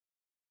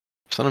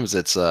 Sometimes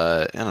it's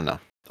I don't know.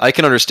 I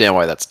can understand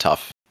why that's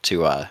tough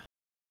to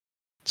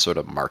sort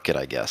of market,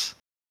 I guess,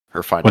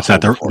 or find. What's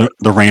that?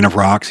 The Reign of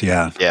Rocks?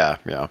 Yeah.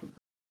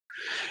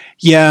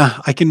 Yeah,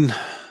 I can.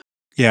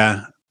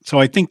 Yeah. So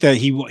I think that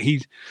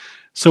he's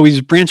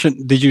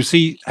branching.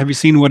 Have you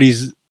seen what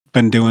he's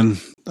been doing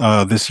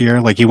this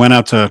year? Like he went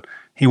out to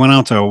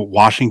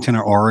Washington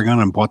or Oregon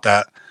and bought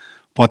that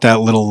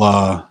little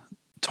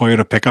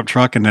Toyota pickup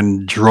truck and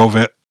then drove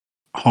it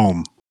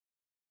home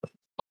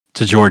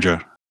to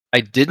Georgia. I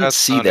didn't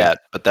see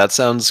that, but that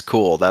sounds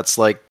cool. That's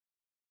like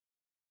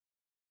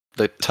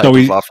the type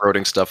of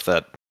off-roading stuff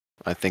that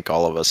I think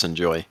all of us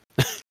enjoy.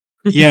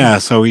 Yeah,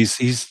 so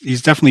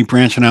he's definitely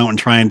branching out and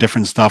trying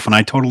different stuff, and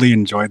I totally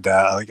enjoyed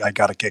that. I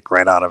got a kick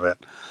right out of it.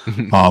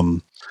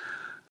 Because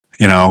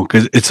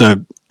it's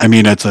a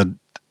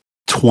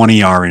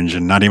 20R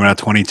engine, not even a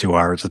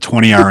 22R. It's a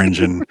 20R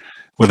engine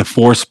with a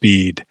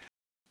 4-speed,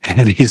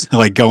 and he's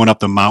like going up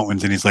the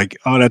mountains, and he's like,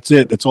 "Oh, that's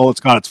it. That's all it's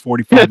got. It's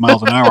 45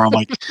 miles an hour." I'm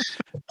like,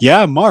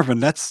 "Yeah, Marvin,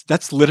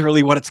 that's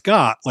literally what it's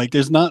got. Like,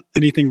 there's not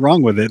anything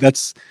wrong with it.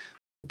 That's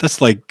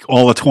like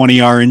all a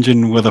 20R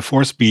engine with a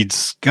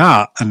 4-speed's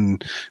got,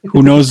 and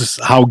who knows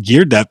how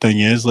geared that thing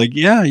is. Like,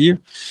 yeah, you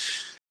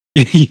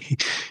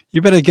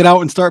better get out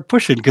and start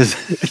pushing because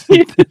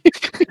it's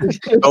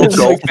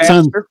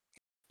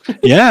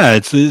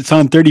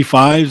on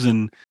 35s,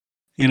 and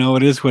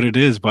it is what it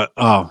is. But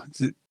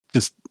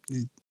just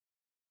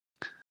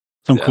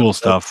some cool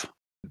stuff.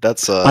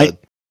 That's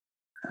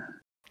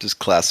just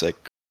classic.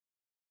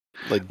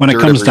 Like when it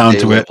comes down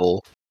to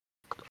level.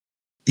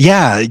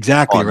 Yeah,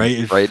 exactly.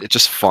 Fun, right? It's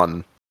just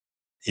fun.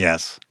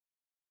 Yes,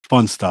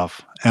 fun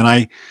stuff.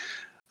 And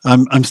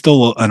I'm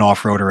still an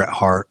off-roader at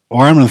heart,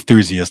 or I'm an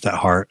enthusiast at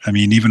heart. I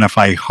mean, even if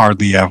I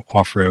hardly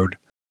off-road,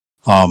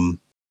 I'm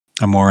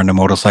more into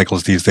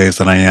motorcycles these days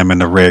than I am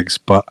into rigs.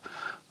 But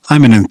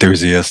I'm an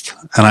enthusiast,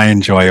 and I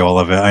enjoy all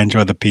of it. I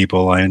enjoy the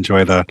people. I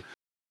enjoy the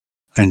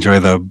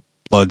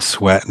blood,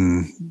 sweat,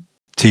 and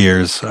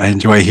tears. I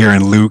enjoy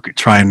hearing Luke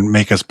try and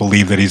make us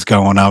believe that he's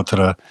going out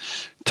to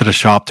the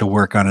shop to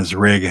work on his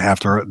rig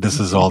after this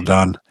is all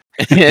done.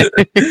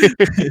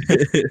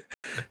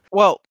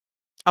 Well,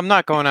 I'm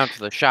not going out to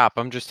the shop.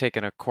 I'm just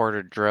taking a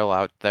quarter drill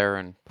out there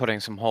and putting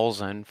some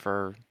holes in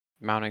for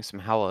mounting some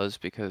hellas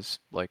because,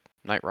 like,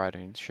 night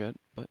riding and shit.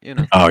 But, you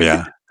know. Oh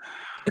yeah.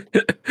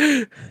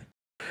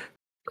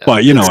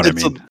 Well, you know what I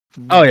mean.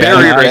 Oh, yeah,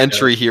 Barrier no, I to get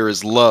entry here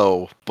is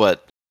low,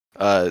 but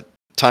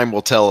time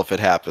will tell if it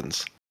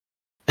happens.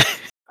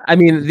 I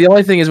mean, the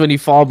only thing is when you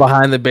fall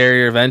behind the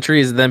barrier of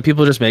entry is then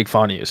people just make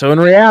fun of you. So in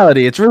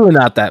reality, it's really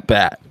not that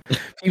bad.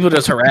 People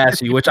just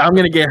harass you, which I'm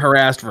going to get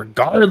harassed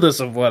regardless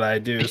of what I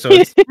do. So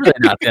it's really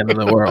not the end of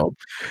the world.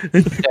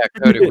 Yeah,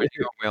 Cody, when you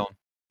go wheeling?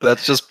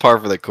 That's just par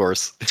for the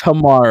course.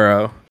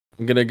 Tomorrow,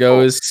 I'm going to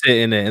go sit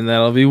in it, and then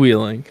I'll be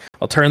wheeling.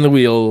 I'll turn the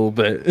wheel a little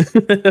bit.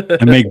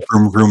 And make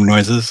vroom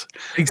noises.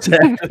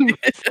 Exactly.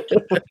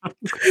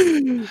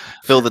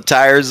 Fill the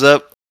tires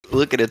up.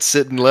 Look at it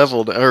sitting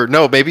leveled. Or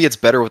no, maybe it's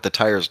better with the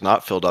tires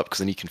not filled up because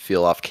then you can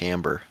feel off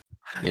camber.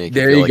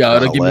 There you go.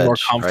 It'll give me more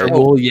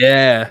comfortable. Right?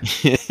 Yeah.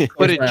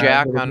 Put a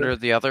jack under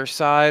the other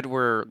side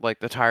where,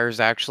 like, the tire's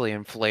actually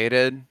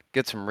inflated.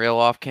 Get some real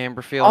off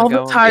camber feeling All the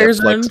going.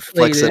 tires are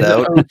flex it inflated.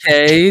 out.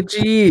 Okay,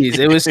 jeez.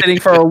 It was sitting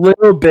for a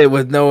little bit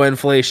with no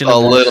inflation. A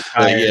little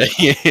bit,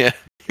 yeah.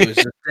 It was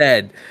just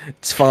dead.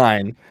 It's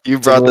fine. You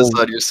brought this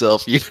on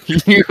yourself.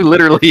 You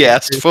literally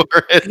asked for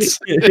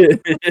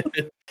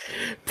it.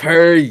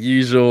 Per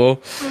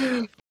usual.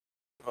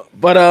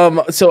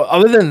 But so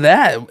other than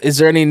that, is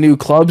there any new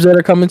clubs that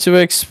are coming to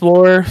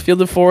explore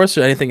Field of Forest,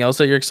 or anything else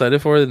that you're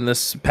excited for in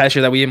this past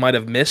year that we might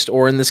have missed,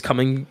 or in this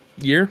coming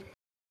year?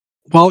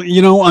 Well,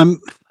 you know, I'm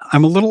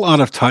a little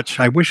out of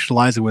touch. I wish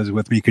Liza was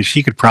with me because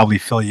she could probably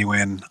fill you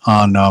in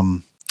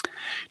on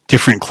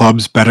different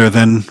clubs better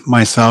than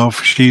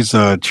myself. She's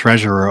a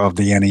treasurer of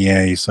the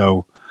NEA,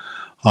 so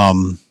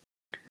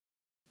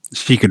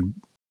she could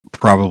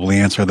probably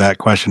answer that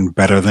question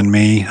better than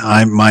me.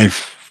 My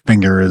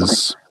finger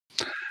is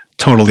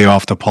totally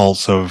off the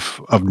pulse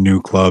of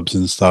new clubs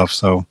and stuff.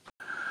 So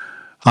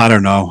I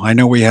don't know. I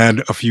know we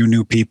had a few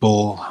new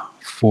people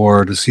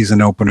for the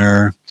season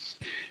opener.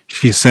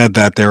 She said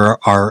that there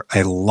are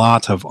a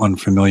lot of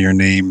unfamiliar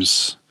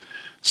names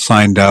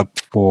signed up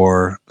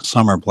for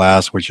Summer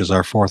Blast, which is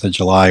our 4th of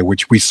July,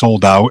 which we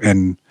sold out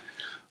in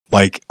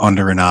like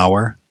under an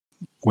hour,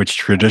 which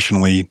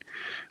traditionally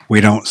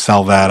we don't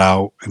sell that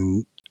out.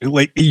 And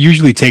it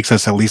usually takes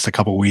us at least a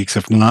couple weeks,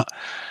 if not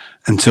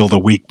until the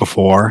week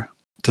before,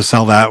 to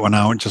sell that one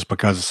out, just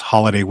because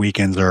holiday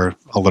weekends are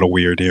a little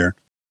weird here.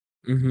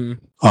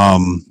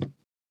 Mm-hmm.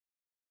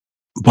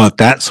 But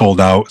that sold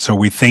out. So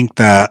we think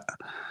that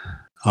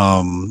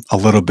a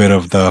little bit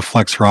of the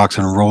Flex Rocks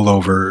and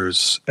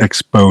Rollovers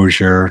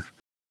exposure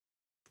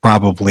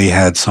probably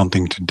had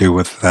something to do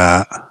with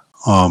that.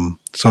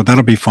 So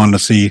that'll be fun to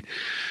see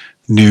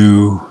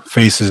new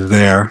faces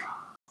there.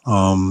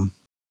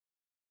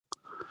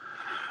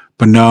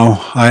 But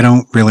no, I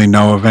don't really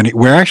know of any.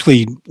 We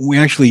actually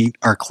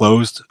are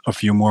closed a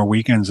few more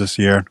weekends this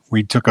year.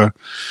 We took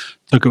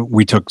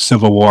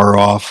Civil War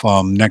off.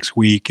 Next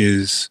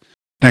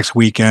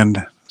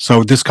weekend.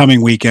 So this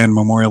coming weekend,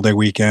 Memorial Day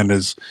weekend,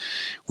 is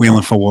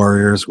Wheeling for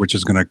Warriors, which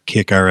is going to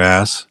kick our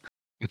ass.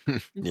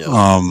 Yes.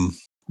 No,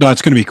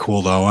 it's going to be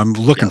cool though. I'm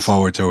looking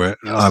forward to it.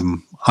 Yes.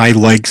 I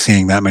like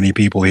seeing that many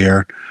people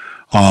here.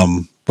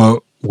 But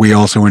we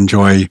also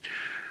enjoy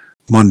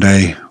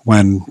Monday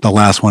when the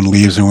last one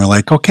leaves and we're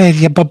like, okay,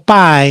 yeah,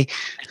 bye-bye.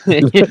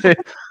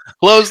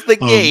 Close the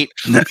gate.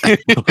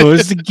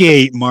 Close the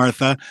gate,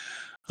 Martha.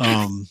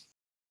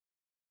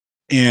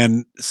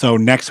 And so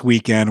next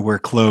weekend we're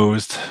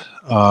closed.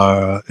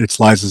 It's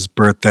Liza's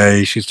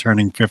birthday. She's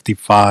turning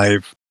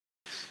 55.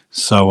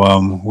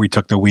 So we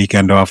took the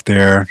weekend off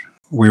there.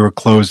 We were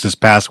closed this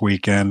past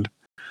weekend.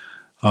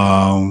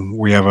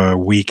 We have a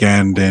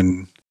weekend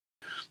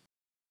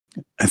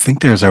I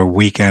think there's a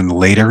weekend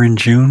later in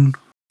June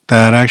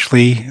that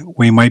actually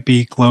we might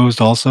be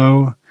closed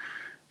also.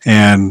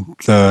 And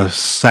the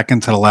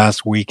second to the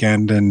last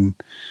weekend in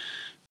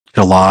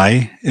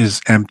July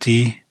is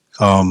empty.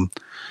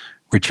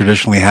 We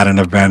traditionally had an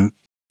event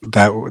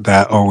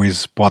that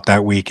always bought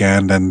that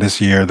weekend, and this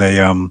year they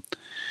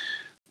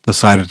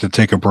decided to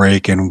take a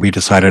break, and we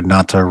decided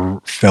not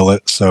to fill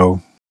it.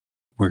 So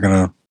we're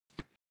gonna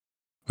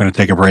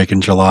take a break in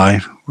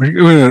July.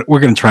 We're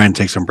gonna try and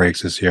take some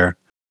breaks this year.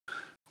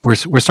 We're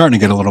starting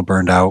to get a little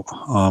burned out.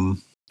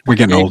 We're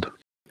getting old.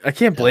 I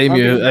can't blame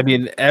you. I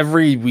mean,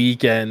 every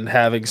weekend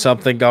having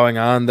something going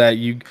on that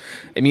even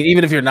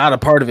if you're not a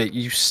part of it,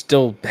 you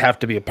still have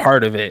to be a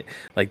part of it.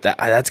 Like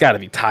that's got to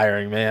be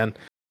tiring, man.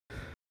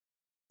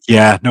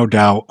 Yeah, no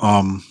doubt.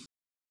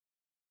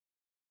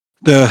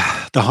 The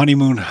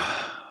honeymoon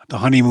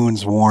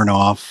honeymoon's worn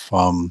off.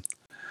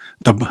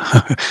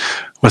 The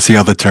what's the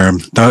other term?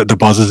 The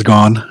buzz is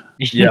gone.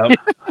 Yeah.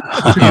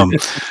 Um,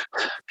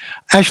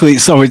 actually,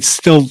 so it's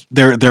still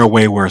there are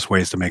way worse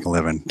ways to make a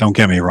living. Don't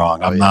get me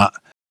wrong. I'm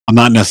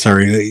not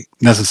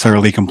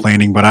necessarily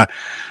complaining, but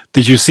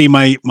did you see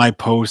my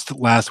post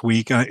last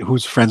week?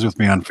 Who's friends with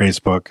me on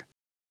Facebook?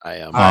 I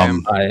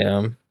am. I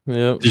am.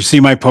 Yep. Did you see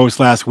my post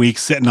last week?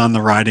 Sitting on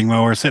the riding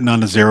mower, sitting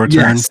on the zero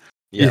turn,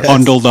 Yes.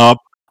 bundled up.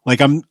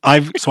 Like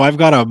I've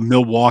got a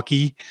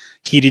Milwaukee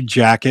heated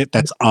jacket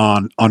that's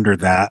on under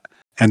that,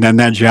 and then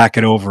that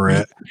jacket over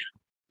it.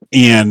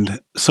 And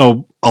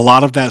so a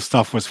lot of that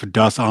stuff was for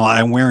dust.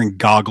 I'm wearing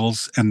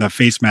goggles and the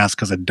face mask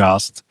because of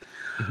dust.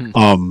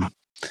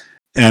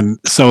 And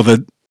so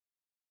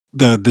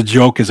the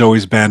joke has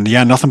always been,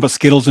 nothing but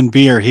Skittles and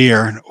beer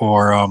here,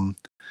 or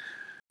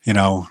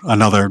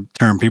another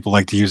term people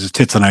like to use is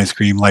tits and ice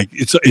cream. Like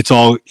it's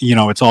all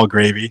it's all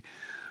gravy.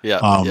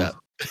 Yeah.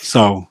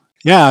 So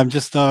I'm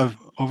just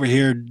over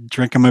here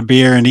drinking my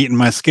beer and eating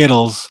my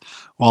Skittles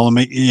while I'm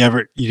making.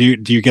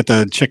 Do you get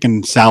the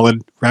chicken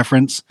salad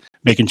reference?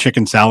 Making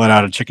chicken salad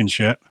out of chicken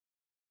shit.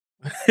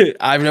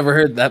 I've never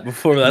heard that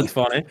before. That's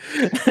funny.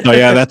 Oh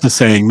yeah, that's a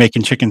saying.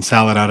 Making chicken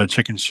salad out of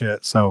chicken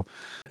shit. So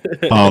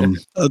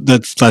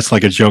that's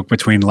like a joke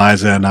between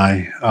Liza and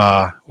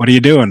I. What are you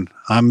doing?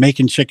 I'm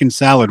making chicken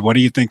salad. What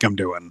do you think I'm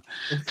doing?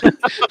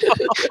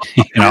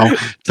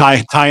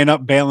 Tying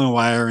up baling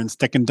wire and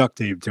sticking duct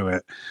tape to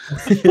it.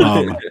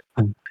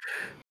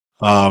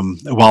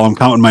 While I'm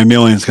counting my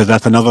millions, because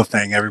that's another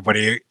thing.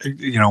 Everybody,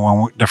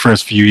 when the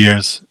first few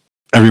years,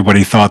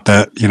 everybody thought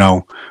that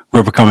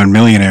we're becoming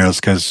millionaires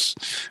because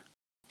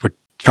we're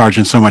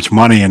charging so much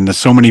money and there's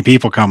so many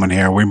people coming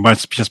here. We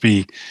must just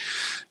be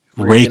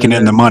raking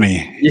in the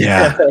money.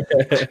 Yeah.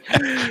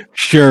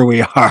 Sure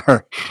we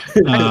are.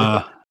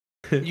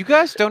 You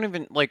guys don't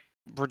even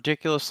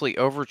ridiculously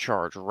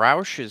overcharge.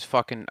 Roush is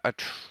fucking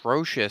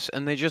atrocious,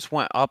 and they just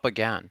went up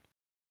again.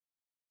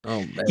 Oh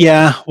man.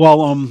 Yeah,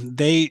 well,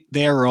 they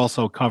are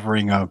also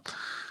covering a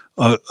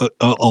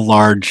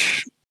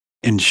large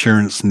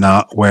insurance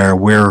nut where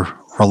we're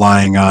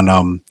relying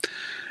on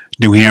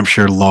New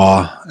Hampshire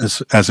law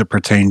as it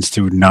pertains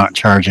to not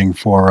charging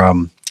for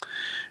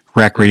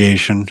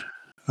recreation.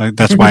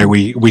 That's why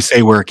we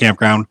say we're a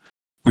campground.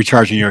 We're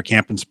charging you a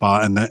camping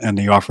spot, and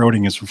the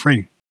off-roading is for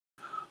free.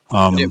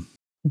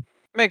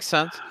 Makes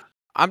sense.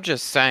 I'm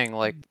just saying,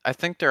 I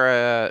think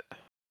they're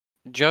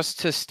just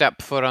to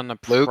step foot on the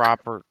Luke,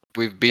 proper.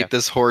 We've beat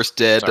this horse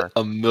dead Sorry.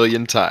 a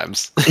million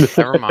times.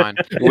 Never mind.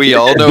 We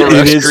all know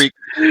Roush Creek.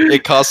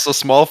 It costs a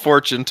small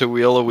fortune to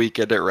wheel a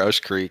weekend at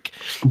Roush Creek.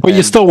 But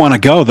you still want to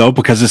go though,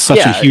 because it's such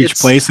a huge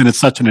place and it's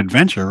such an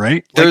adventure,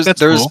 right? There's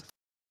cool.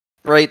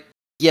 Right.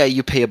 Yeah,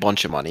 you pay a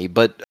bunch of money,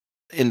 but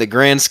in the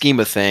grand scheme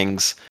of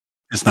things,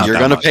 it's not you're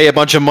going to pay a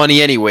bunch of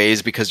money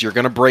anyways because you're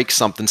going to break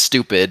something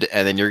stupid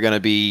and then you're going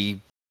to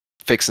be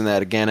fixing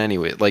that again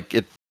anyway.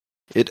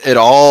 It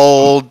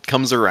all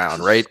comes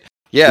around, right?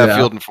 Yeah,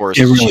 Field and Forest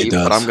is really cheap,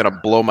 does. but I'm going to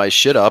blow my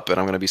shit up and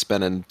I'm going to be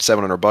spending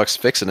 $700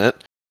 fixing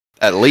it,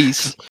 at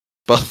least.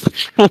 But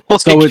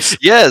so it's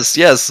yes,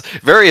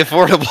 very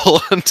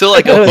affordable until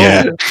I go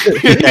home.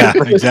 Yeah,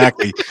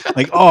 exactly.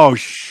 Oh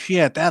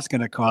shit, that's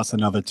going to cost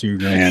another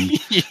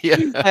 $2,000.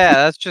 Yeah,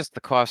 that's just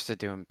the cost of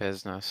doing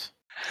business.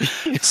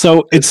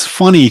 So it's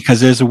funny because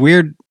there's a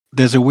weird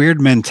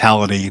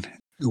mentality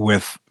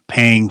with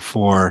paying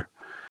for,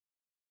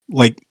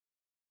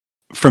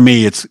 for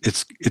me, it's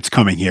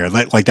coming here.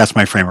 That's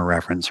my frame of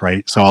reference,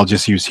 right? So I'll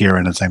just use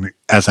here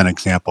as an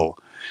example.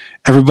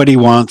 Everybody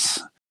wants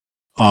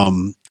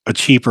a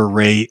cheaper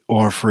rate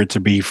or for it to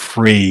be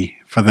free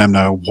for them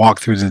to walk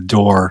through the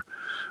door,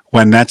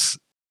 when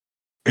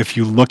if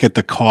you look at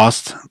the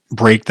cost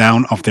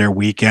breakdown of their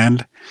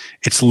weekend,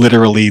 it's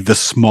literally the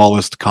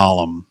smallest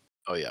column.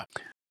 Oh yeah.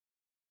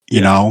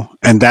 You know,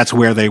 and that's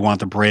where they want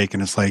to break.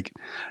 And it's I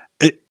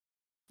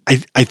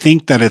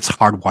think that it's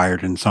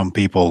hardwired in some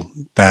people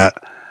that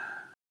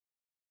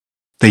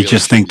they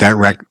just think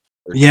that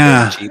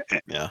yeah.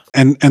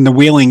 And the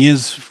wheeling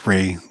is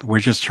free. We're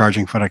just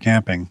charging for the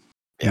camping,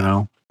 you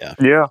know?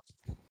 Yeah.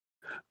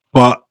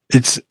 Well,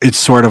 it's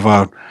sort of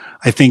I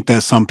think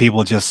that some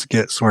people just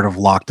get sort of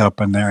locked up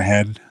in their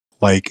head.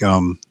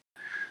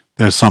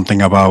 There's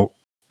something about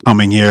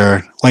coming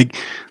here.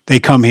 They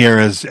come here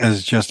as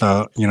just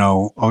a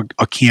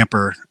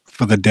camper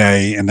for the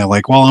day, and they're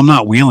like, well, I'm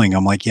not wheeling.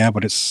 I'm like, yeah,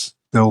 but it's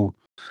still,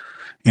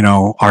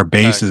 our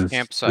base is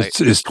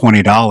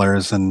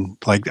 $20, and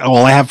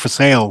all I have for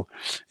sale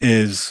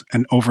is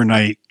an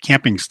overnight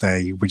camping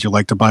stay. Would you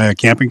like to buy a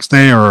camping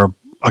stay or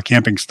a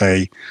camping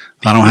stay?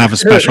 I don't have a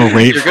special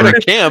rate. You're gonna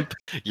camp.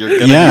 You're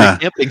gonna get a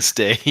camping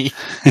stay.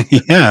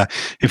 Yeah,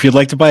 if you'd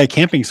like to buy a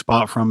camping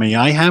spot from me,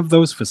 I have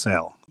those for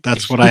sale.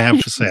 That's what I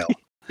have for sale.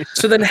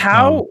 So then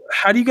how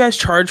do you guys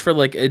charge for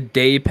a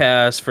day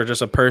pass for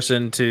just a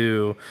person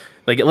to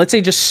let's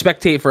say just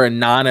spectate for a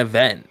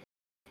non-event?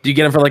 Do you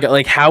get them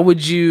for how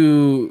would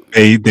you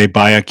they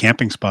buy a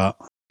camping spot?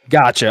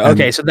 Gotcha.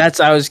 Okay, so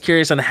I was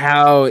curious on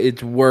how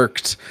it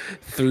worked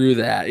through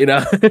that, you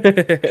know?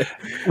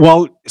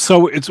 Well,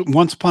 so it's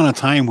once upon a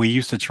time we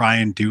used to try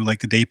and do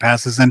like the day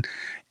passes, and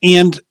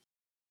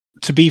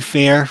to be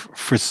fair,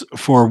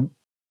 for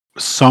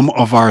some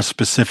of our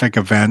specific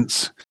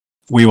events,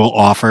 we will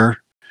offer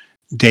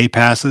day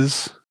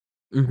passes.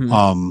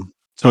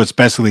 So it's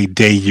basically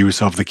day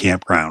use of the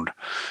campground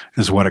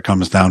is what it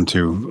comes down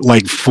to.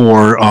 Like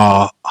for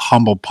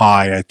Humble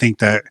Pie, I think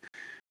that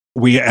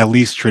we at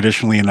least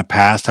traditionally in the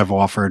past have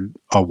offered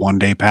a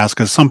 1-day pass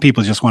because some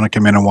people just want to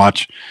come in and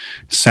watch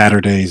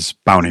Saturday's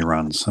bounty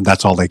runs, and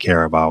that's all they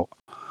care about.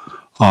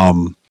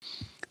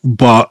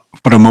 But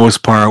for the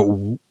most part,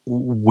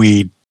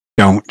 we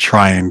don't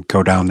try and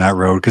go down that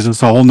road because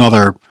it's a whole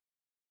nother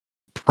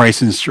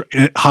price.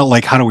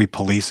 How do we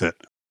police it?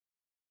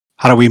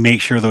 How do we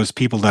make sure those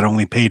people that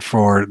only paid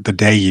for the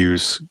day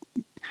use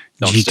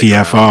Don't stick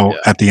around, GTFO yeah.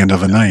 at the end of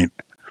the night?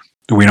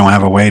 We don't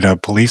have a way to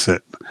police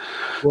it.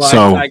 Well,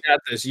 So I got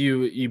this.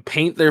 You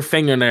paint their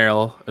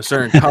fingernail a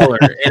certain color,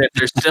 and if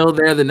they're still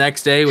there the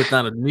next day with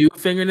not a new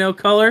fingernail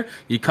color,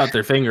 you cut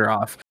their finger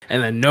off,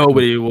 and then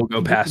nobody will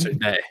go past their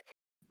day.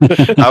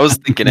 I was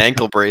thinking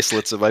ankle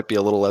bracelets. It might be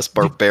a little less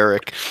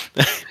barbaric.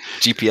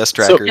 GPS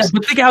Yeah, trackers.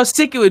 but think how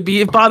sick it would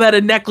be if Bob had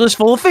a necklace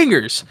full of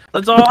fingers.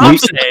 That's all I'm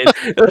saying.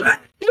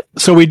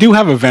 So we do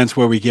have events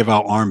where we give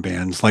out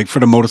armbands, like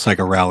for the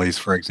motorcycle rallies,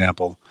 for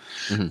example.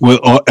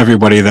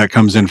 Everybody that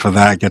comes in for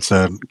that gets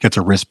a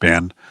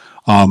wristband,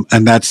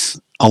 and that's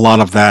a lot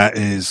of that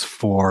is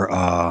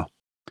for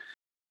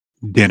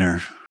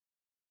dinner.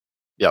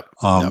 Yep.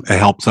 It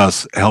helps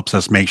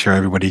us make sure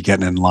everybody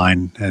getting in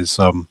line is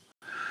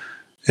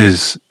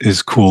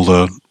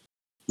cool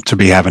to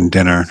be having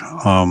dinner.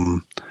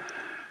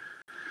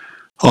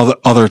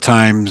 Other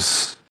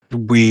times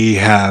we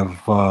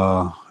have.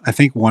 I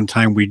think one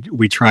time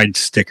we tried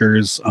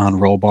stickers on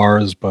roll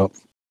bars, but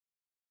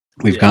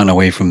we've gotten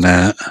away from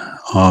that.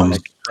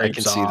 I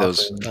can see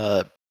those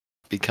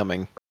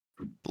becoming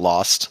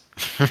lost.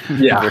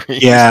 Yeah.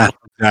 Yeah,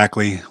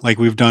 exactly. Like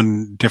we've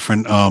done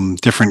different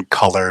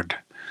colored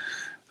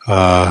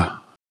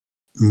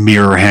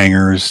mirror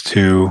hangers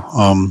too.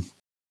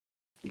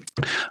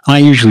 I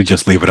usually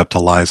just leave it up to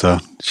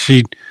Liza.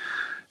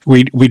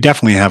 We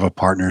definitely have a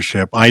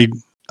partnership. I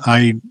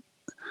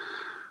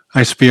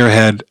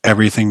spearhead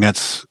everything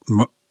that's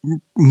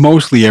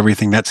mostly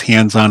everything that's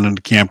hands-on in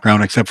the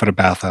campground, except for the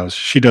bathhouse.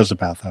 She does the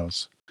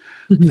bathhouse.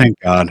 Thank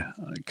God,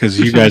 because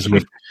you guys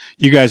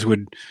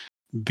would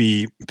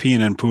be peeing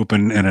and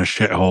pooping in a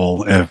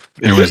shithole if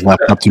it was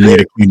left up to me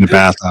to clean the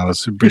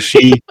bathhouse. But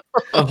she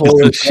a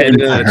whole of shit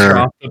in a her.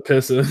 trough of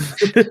pissing.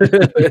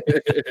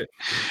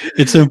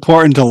 It's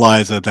important to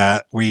Liza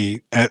that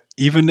we,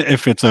 even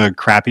if it's a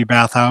crappy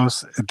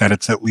bathhouse, that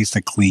it's at least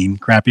a clean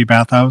crappy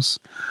bathhouse.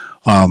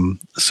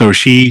 So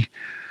she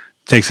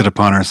takes it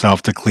upon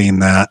herself to clean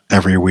that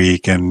every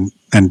week and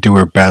do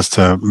her best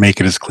to make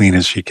it as clean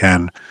as she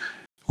can.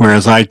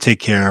 Whereas I take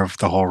care of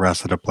the whole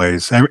rest of the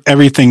place.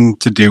 Everything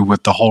to do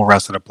with the whole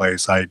rest of the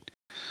place, I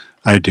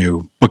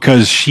do.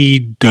 Because she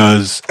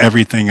does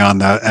everything on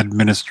the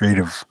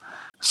administrative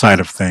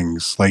side of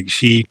things. Like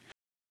she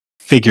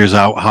figures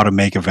out how to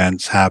make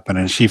events happen,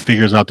 and she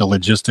figures out the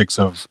logistics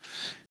of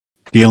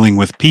dealing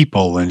with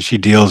people, and she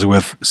deals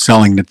with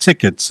selling the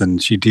tickets,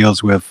 and she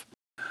deals with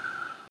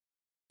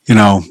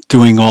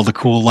doing all the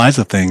cool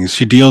Liza things.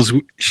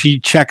 She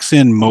checks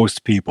in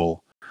most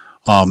people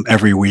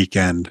every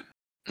weekend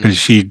because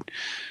she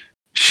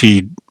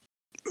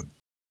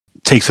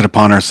takes it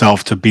upon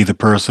herself to be the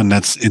person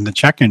that's in the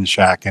check-in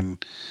shack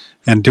and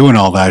doing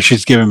all that.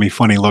 She's giving me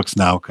funny looks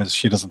now because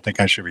she doesn't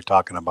think I should be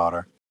talking about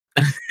her.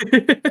 I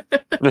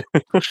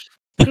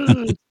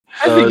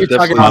think you're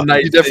talking about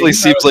nice He definitely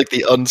things. seems like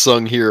the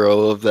unsung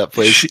hero of that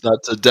place.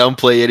 Not to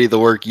downplay any of the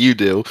work you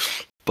do,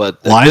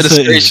 but Liza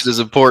administration is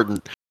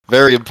important.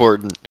 Very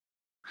important.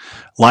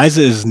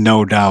 Liza is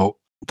no doubt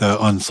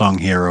the unsung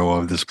hero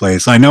of this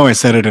place. I know I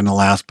said it in the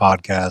last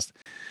podcast.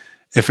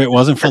 If it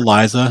wasn't for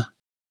Liza,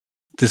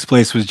 this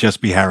place would just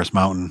be Harris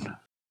Mountain.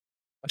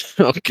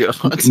 Oh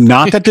God!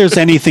 Not that there's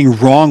anything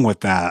wrong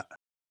with that.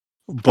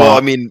 But, well,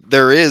 I mean,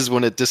 there is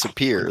when it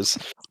disappears.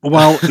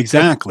 Well,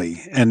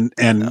 exactly, and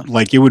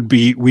like we'd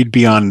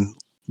be on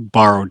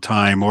borrowed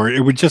time, or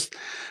it would just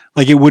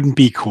like it wouldn't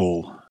be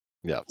cool.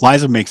 Yeah,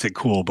 Liza makes it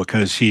cool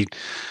because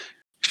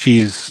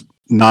she's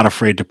not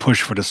afraid to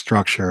push for the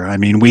structure. I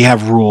mean, we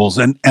have rules,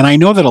 and I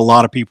know that a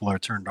lot of people are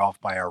turned off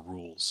by our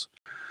rules.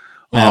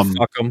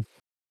 Fuck them.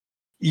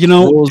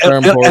 Rules are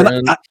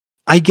important. And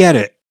I get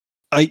it.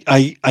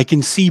 I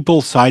can see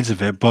both sides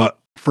of it, but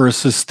for a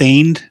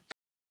sustained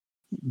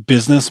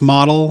business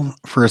model,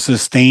 for a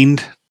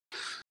sustained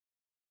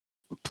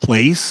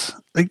place,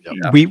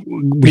 we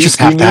just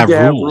have to have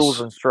rules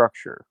and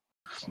structure.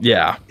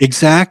 Yeah,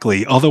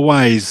 exactly.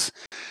 Otherwise,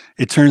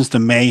 it turns to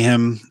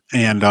mayhem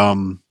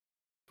and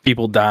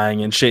people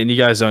dying and shit. And you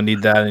guys don't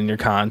need that in your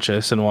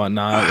conscience and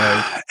whatnot.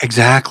 Like,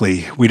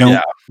 exactly. We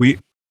don't.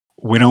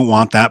 We don't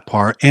want that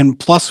part. And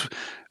plus,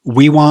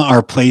 we want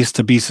our place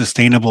to be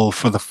sustainable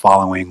for the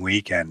following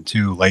weekend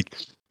too. Like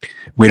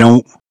We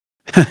don't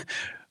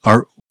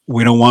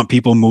we don't want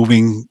people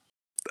moving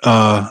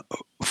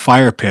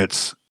fire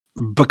pits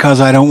because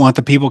I don't want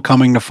the people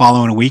coming the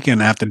following weekend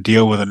to have to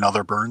deal with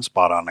another burn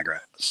spot on the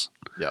grass.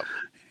 Yep.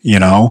 You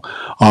know,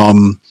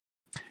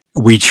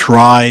 we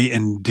try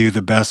and do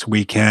the best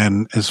we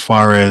can as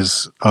far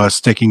as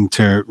sticking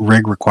to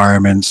rig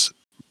requirements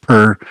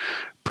per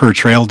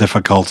trail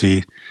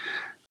difficulty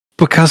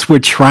because we're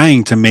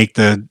trying to make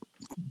the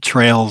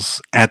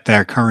trails at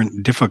their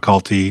current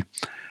difficulty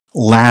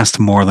last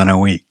more than a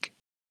week.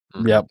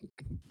 Yep.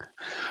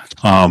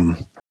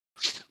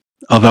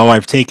 Although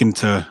I've taken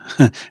to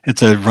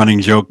it's a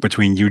running joke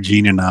between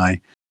Eugene and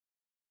I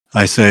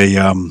say,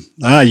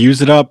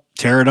 use it up,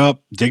 tear it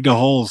up, dig the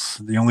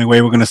holes. The only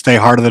way we're going to stay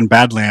harder than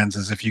Badlands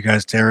is if you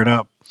guys tear it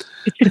up.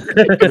 and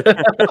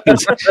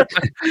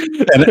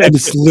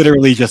it's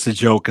literally just a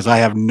joke because I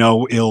have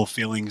no ill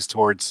feelings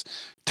towards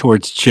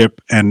Chip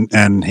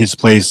and his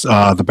place,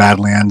 the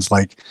Badlands.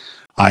 Like,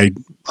 I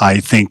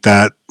think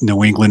that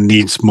New England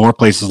needs more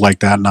places like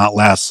that, not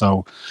less.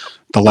 So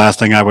the last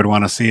thing I would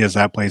want to see is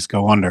that place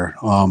go under.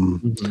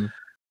 I'm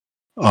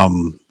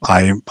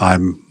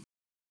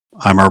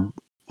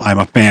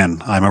a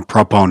fan. I'm a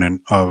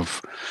proponent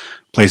of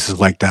places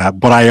like that,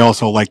 but I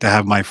also like to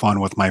have my fun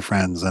with my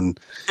friends, and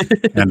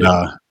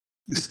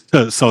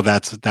so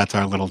that's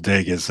our little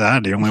dig. Is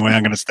the only way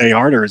I'm going to stay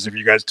harder is if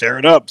you guys tear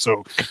it up.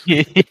 So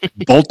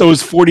bolt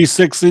those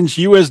 46-inch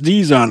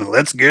USDs on.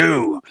 Let's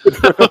go.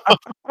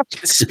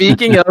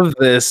 Speaking of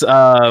this,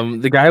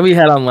 the guy we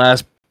had on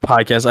last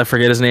podcast, I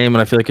forget his name,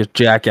 and I feel like a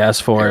jackass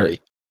for it.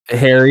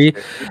 Harry,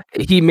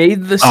 he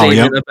made the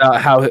statement about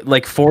how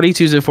like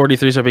 42s and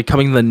 43s are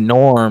becoming the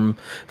norm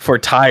for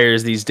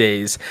tires these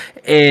days.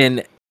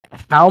 And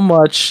how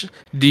much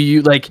do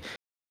you like?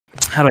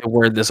 How do I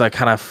word this? I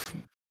kind of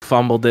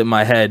fumbled it in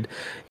my head.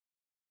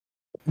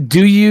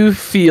 Do you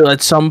feel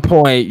at some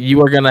point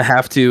you are going to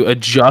have to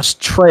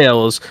adjust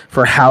trails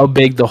for how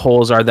big the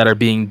holes are that are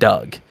being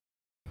dug?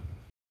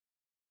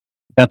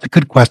 That's a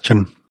good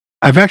question.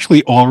 I've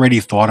actually already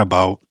thought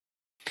about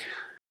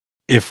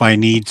if I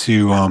need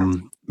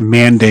to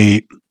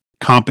mandate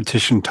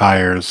competition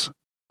tires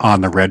on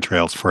the red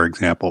trails, for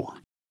example,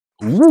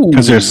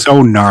 because they're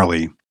so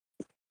gnarly.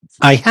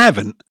 I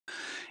haven't,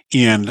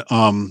 and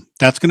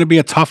that's going to be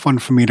a tough one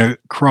for me to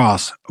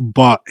cross.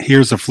 But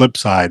here's the flip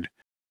side: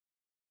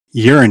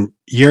 you're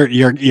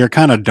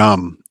kind of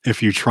dumb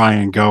if you try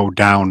and go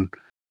down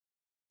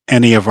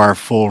any of our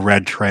full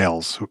red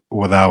trails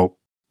without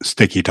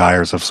sticky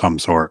tires of some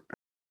sort.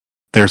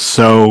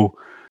 The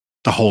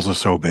holes are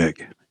so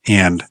big,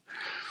 and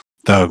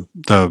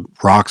the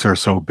rocks are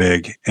so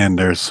big, and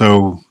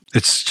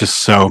it's just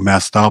so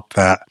messed up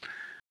that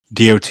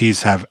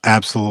DOTs have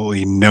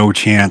absolutely no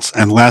chance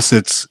unless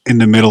it's in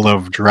the middle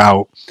of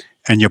drought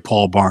and you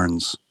pull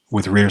barns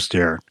with rear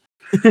steer.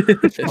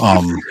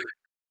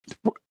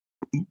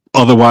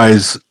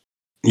 Otherwise,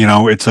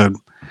 the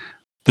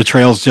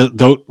trails,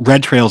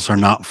 red trails are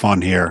not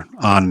fun here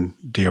on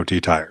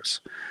DOT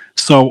tires.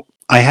 So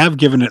I have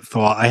given it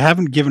thought. I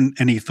haven't given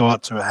any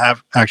thought to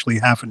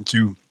having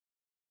to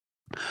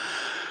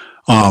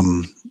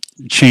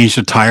change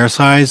the tire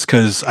size,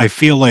 because I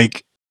feel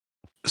like,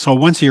 so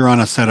once you're on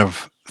a set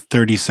of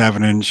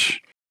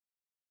 37-inch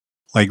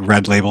like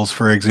red labels,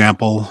 for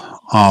example,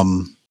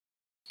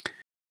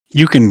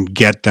 you can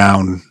get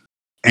down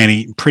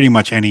pretty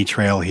much any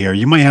trail here.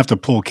 You might have to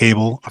pull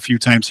cable a few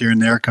times here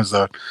and there because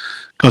the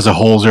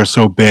holes are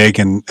so big,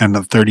 and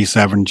the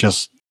 37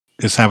 just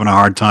is having a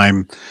hard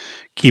time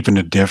keeping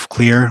the diff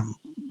clear.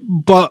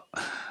 But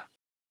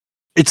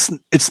it's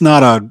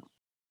not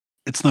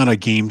a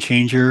game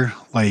changer.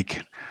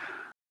 Like,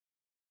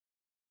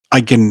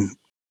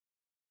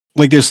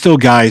 there's still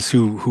guys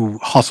who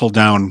hustle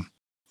down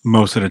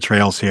most of the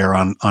trails here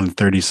on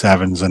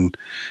 37s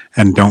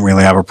and don't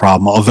really have a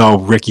problem. Although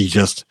Ricky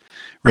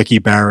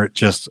Barrett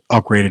just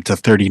upgraded to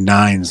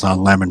 39s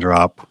on Lemon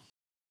Drop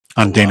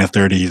on Dana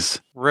 30s.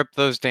 Rip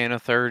those Dana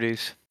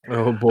 30s.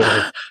 Oh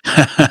boy.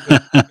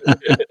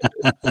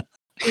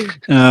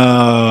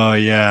 Oh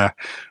yeah.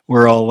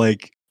 We're all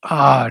like,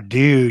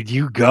 dude,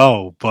 you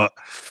go, but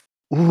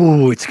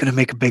it's gonna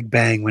make a big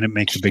bang when it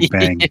makes a big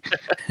bang.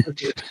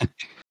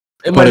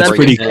 It might not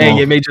be bang,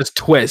 it may just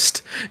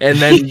twist and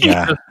then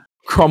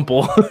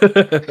crumple.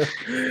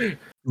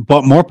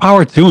 But more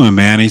power to him,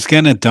 man. He's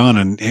getting it done,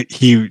 and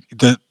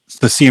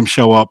to see him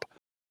show up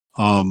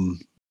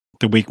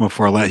the week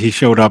before that, he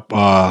showed up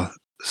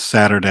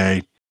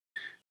Saturday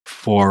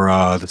for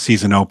the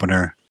season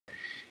opener,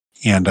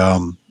 and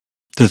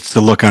just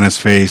the look on his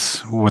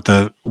face with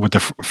the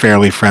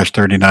fairly fresh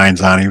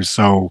 39s on, he was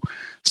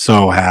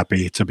so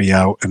happy to be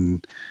out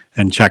and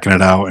checking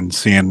it out and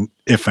seeing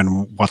if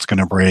and what's going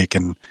to break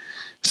and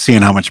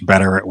seeing how much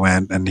better it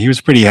went. And he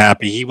was pretty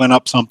happy. He went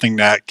up something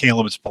that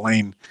Caleb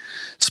Spillane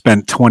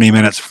spent 20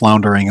 minutes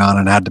floundering on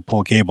and had to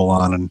pull cable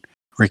on, and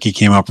Ricky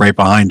came up right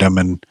behind him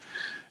and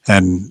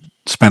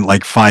spent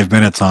like 5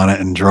 minutes on it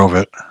and drove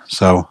it.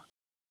 So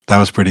that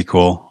was pretty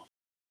cool.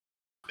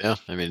 Yeah,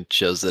 I mean, it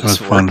shows that was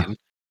it's fun. working.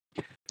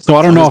 So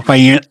I don't know if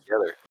I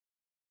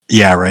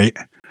Yeah, right.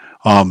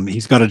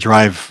 He's got to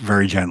drive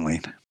very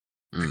gently.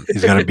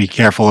 He's got to be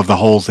careful of the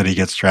holes that he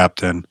gets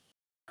trapped in.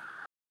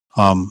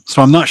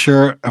 So I'm not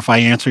sure if I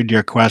answered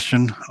your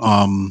question.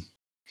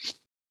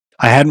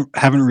 I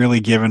haven't really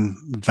given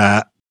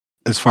that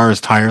as far as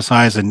tire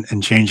size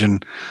and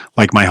changing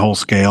like my whole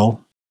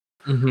scale.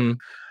 Mm-hmm.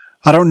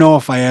 I don't know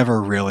if I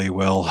ever really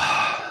will.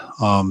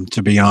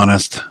 To be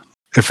honest,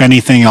 if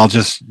anything, I'll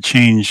just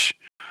change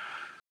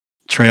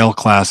trail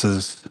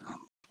classes.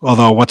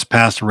 Although, what's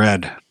past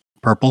red?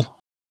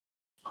 Purple?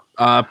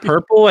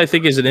 Purple, I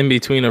think, is an in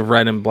between of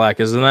red and black.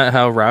 Isn't that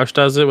how Roush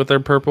does it with their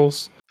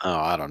purples? Oh,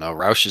 I don't know.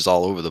 Roush is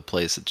all over the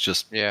place. It's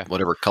just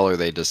whatever color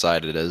they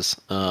decide it is.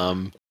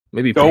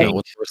 Maybe Don't- pink.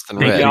 What's worse than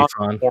Pink red? would be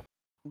fun.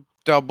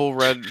 Double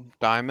red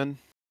diamond.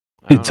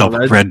 I don't know.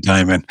 Double red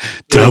diamond.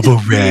 Double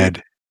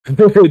red.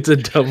 It's a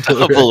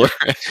double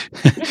red.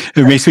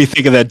 It makes me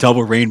think of that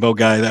double rainbow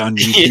guy on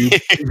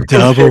YouTube.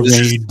 Double This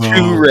is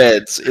rainbow. 2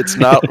 reds. It's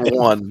not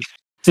one.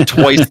 It's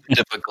twice the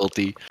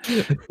difficulty.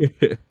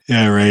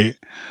 Yeah, right.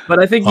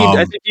 But I think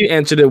you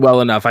answered it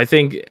well enough. I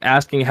think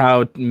asking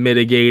how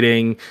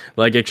mitigating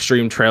like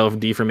extreme trail of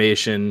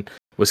deformation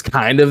was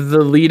kind of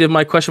the lead of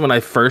my question when I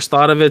first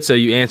thought of it. So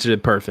you answered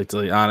it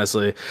perfectly,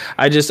 honestly.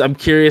 I'm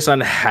curious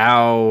on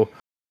how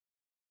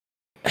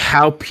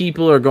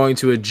people are going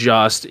to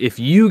adjust if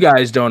you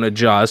guys don't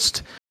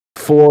adjust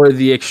for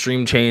the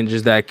extreme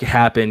changes that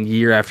happen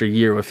year after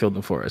year with Field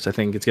and Forest. I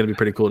think it's going to be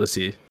pretty cool to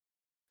see.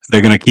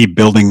 They're going to keep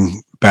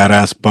building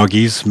badass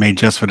buggies made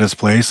just for this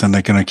place, and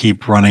they're going to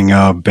keep running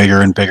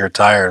bigger and bigger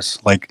tires.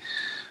 Like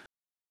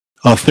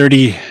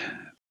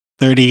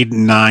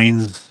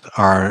 39s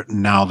are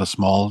now the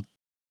small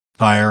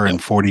tire, and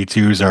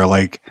 42s are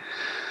like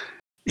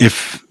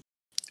if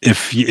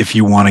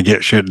you want to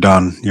get shit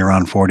done, you're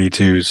on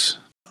 42s.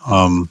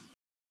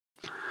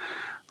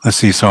 Let's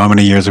see. So how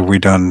many years have we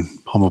done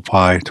Humble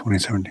Pie?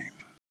 2017.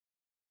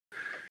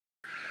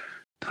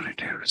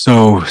 22.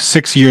 So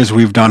 6 years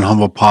we've done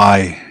Humble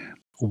Pie.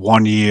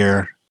 1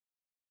 year,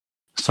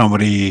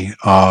 somebody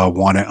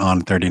won it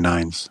on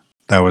 39s.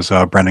 That was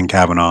Brendan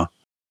Kavanaugh.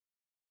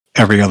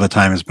 Every other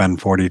time has been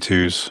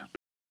 42s.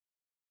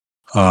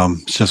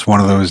 It's just one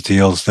of those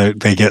deals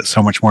that they get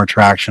so much more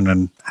traction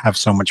and have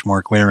so much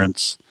more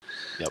clearance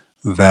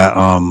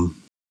that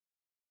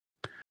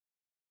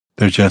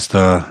they're just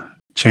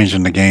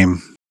changing the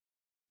game.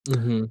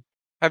 Mm-hmm.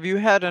 Have you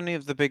had any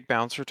of the big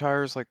bouncer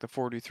tires like the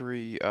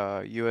 43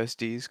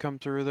 USDs come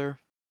through there?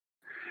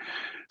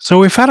 So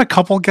we've had a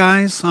couple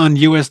guys on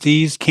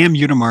USDs. Cam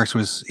Udemarks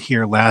was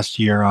here last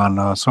year on.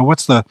 He's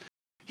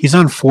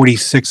on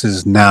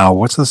 46s now.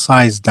 What's the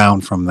size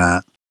down from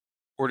that?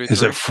 43.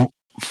 Is it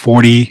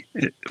 40,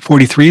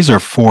 43s or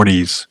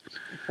 40s?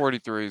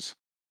 43s.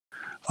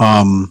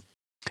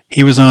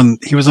 He was on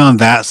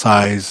that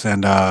size,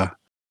 and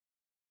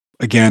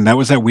again, that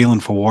was at Wheeling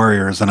for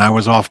Warriors, and I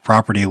was off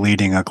property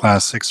leading a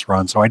Class 6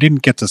 run, so I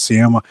didn't get to see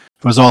him.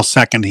 It was all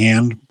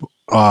secondhand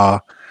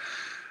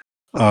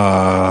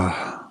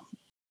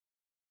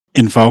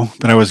info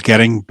that I was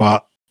getting,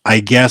 but I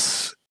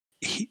guess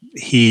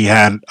he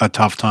had a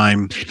tough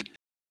time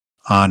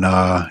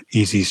on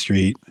Easy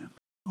Street,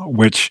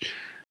 which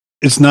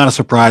is not a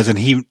surprise, and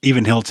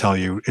he'll tell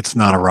you it's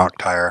not a rock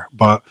tire,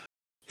 but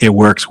it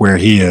works where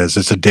he is.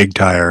 It's a dig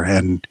tire,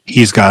 and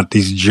he's got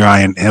these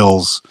giant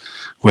hills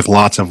with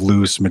lots of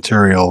loose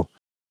material.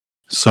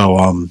 So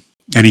and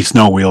he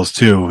snow wheels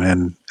too,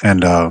 and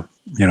they're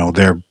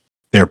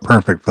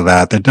perfect for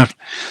that.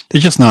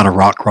 They're just not a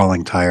rock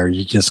crawling tire.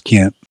 You just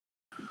can't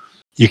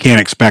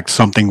expect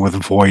something with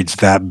voids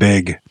that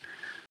big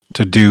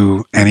to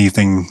do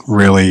anything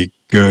really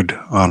good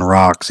on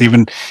rocks.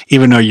 Even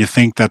though you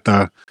think that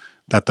the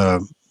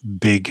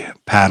big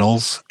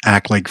paddles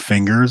act like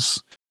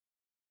fingers,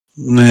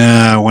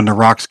 when the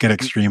rocks get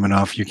extreme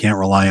enough, you can't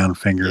rely on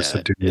fingers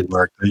to do the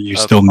work. You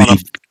still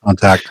need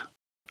contact.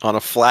 On a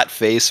flat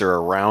face or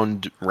a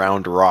round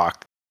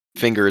rock,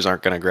 fingers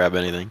aren't going to grab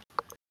anything.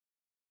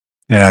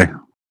 Yeah,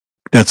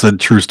 that's a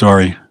true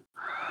story.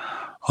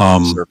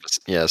 Surface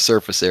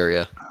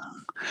area.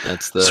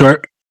 That's the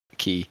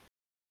key.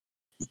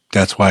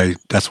 That's why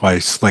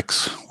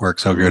slicks work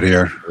so good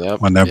here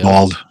when they're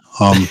bald.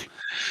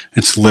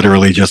 It's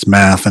literally just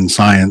math and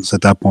science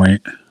at that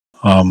point.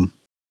 And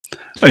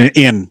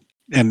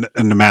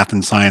the math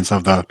and science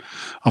of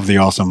the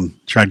awesome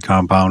tread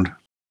compound.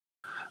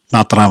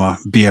 Not that I'm a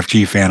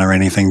BFG fan or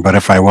anything, but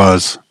if I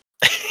was.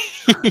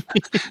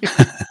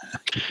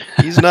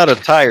 He's not a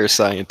tire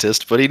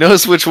scientist, but he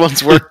knows which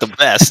ones work the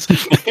best.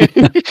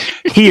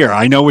 Here,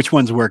 I know which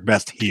ones work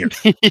best here.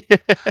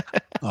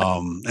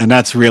 And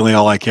that's really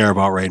all I care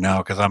about right now,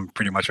 because I'm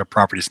pretty much a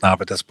property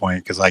snob at this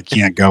point, because I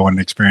can't go and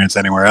experience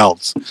anywhere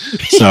else.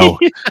 So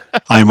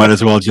I might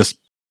as well just.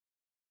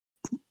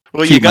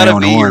 Well, you got to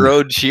be your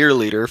own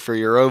cheerleader for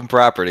your own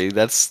property.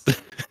 That's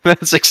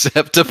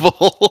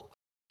acceptable.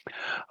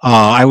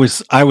 I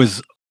was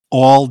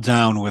all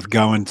down with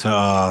going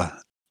to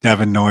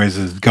Devin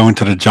Noises, going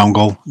to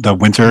the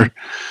winter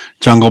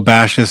jungle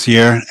bash this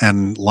year,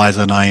 and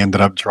Liza and I ended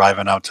up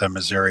driving out to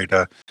Missouri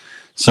to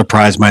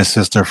surprise my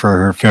sister for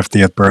her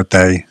 50th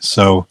birthday.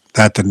 So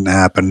that didn't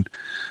happen.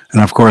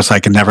 And of course, I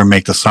can never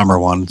make the summer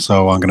one,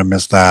 so I'm going to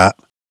miss that.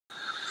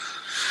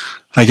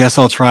 I guess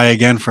I'll try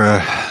again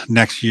for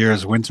next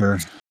year's winter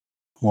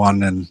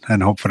one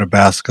and hope for the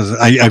best, because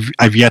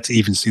I've yet to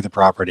even see the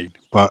property.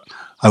 But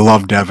I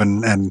love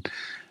Devon, and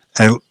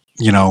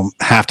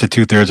half to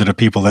 2/3 of the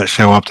people that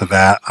show up to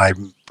that I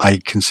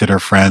consider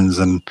friends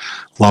and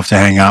love to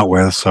hang out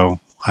with. So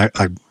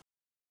I'm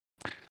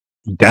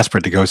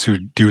desperate to go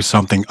do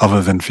something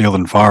other than Field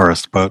and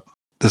Forest, but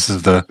this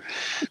is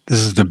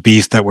the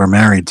beast that we're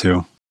married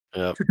to.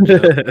 Yep.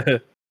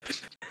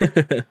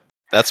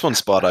 That's one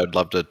spot I'd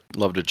love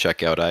to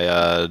check out.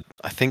 I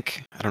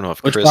think, I don't know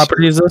if Which Chris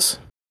property is this?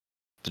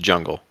 the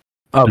jungle.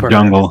 Oh, The perfect.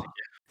 jungle.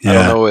 Yeah. I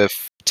don't know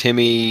if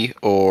Timmy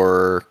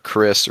or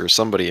Chris or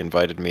somebody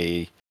invited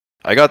me.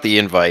 I got the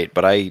invite,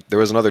 but there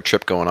was another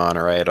trip going on,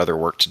 or I had other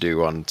work to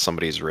do on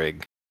somebody's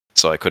rig,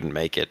 so I couldn't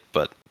make it.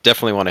 But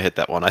definitely want to hit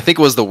that one. I think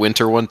it was the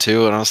winter one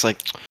too, and I was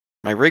like,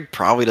 my rig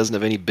probably doesn't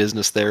have any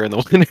business there in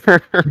the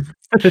winter.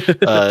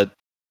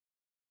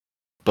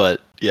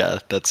 But yeah,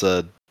 that's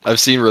I've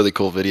seen really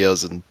cool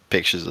videos and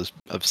pictures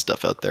of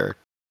stuff out there.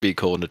 Be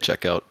cool one to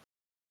check out.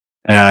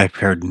 Yeah, I've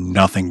heard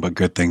nothing but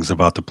good things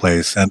about the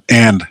place,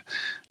 and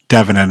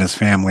Devin and his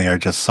family are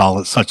just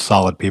such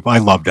solid people. I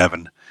love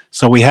Devin.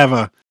 So we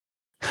have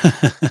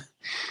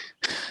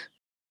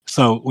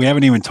so we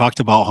haven't even talked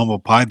about Humble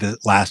Pie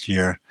last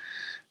year.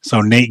 So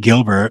Nate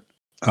Gilbert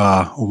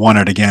won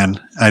it again.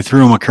 I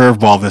threw him a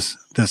curveball I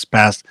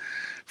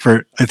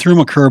threw him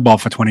a curveball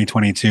for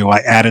 2022. I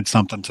added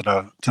something to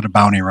the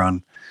bounty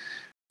run.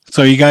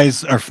 So you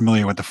guys are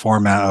familiar with the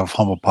format of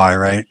Humble Pie,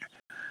 right?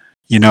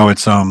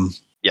 It's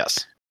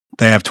Yes.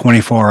 they have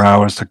 24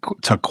 hours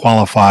to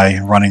qualify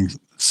running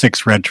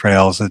 6 red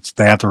trails.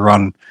 They have to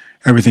run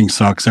Everything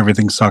Sucks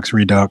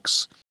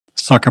Redux,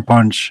 Sucker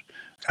Punch,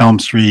 Elm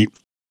Street,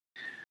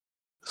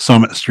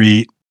 Summit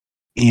Street,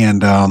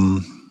 and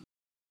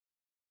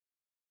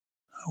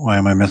why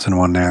am I missing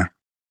one there?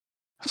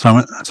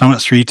 Summit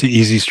Street to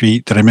Easy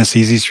Street. Did I miss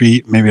Easy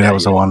Street? Maybe that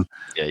was the one.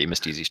 Yeah, you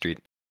missed Easy Street.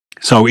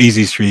 So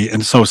Easy Street,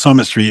 and so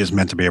Summit Street is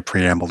meant to be a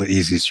preamble to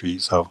Easy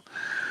Street. So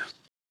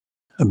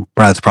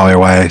that's probably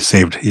why I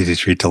saved Easy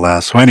Street to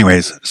last. So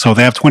anyways, so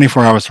they have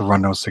 24 hours to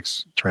run those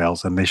 6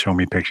 trails, and they show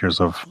me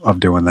pictures of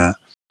doing that.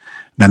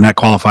 Then that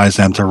qualifies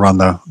them to run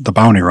the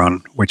bounty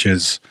run, which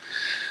is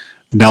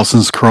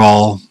Nelson's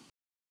Crawl,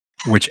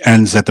 which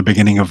ends at the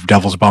beginning of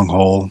Devil's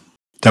Bunghole.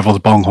 Devil's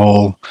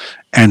Bunghole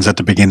ends at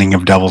the beginning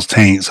of Devil's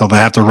Taint. So they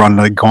have to run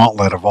the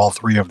gauntlet of all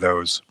 3 of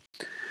those.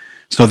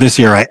 So this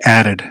year I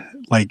added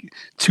like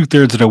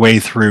 2/3 of the way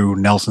through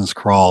Nelson's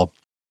Crawl.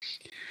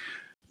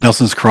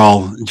 Nelson's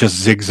Crawl just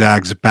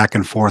zigzags back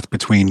and forth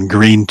between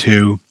Green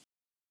 2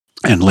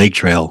 and Lake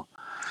Trail.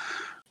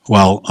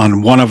 Well,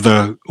 on one of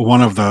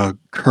the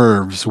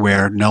curves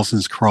where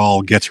Nelson's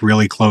Crawl gets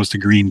really close to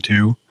Green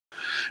 2,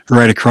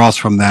 right across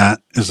from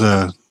that is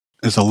a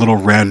little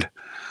red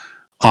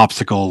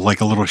obstacle,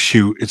 like a little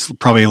chute. It's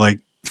probably like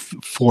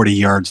 40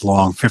 yards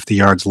long, 50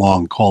 yards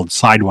long, called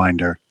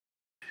Sidewinder.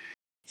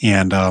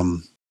 And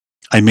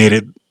I made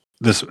it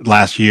this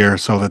last year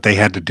so that they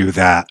had to do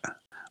that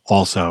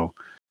also.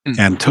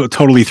 And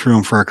totally threw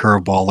them for a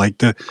curveball. Like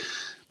the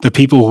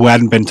people who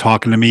hadn't been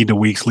talking to me the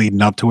weeks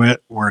leading up to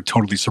it were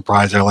totally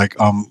surprised. They're like,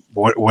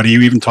 what are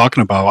you even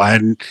talking about? I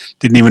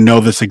didn't even know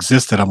this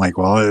existed. I'm like,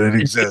 well, it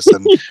exists,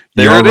 and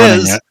there it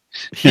is.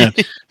 Yeah.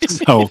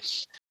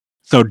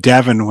 So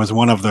Devin was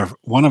one of the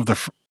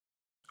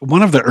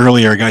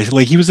earlier guys.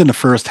 Like, he was in the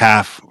first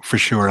half for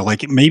sure.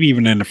 Like, maybe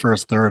even in the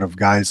first third of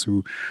guys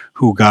who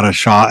got a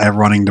shot at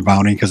running the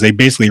bounty, because they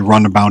basically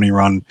run the bounty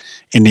run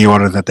in the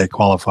order that they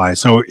qualify.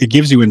 So it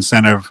gives you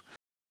incentive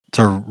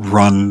to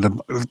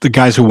run the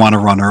guys who want to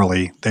run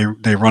early.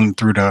 They run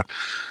through the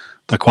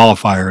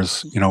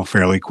qualifiers,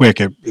 fairly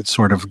quick. It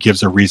sort of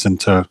gives a reason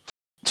to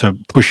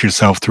push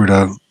yourself through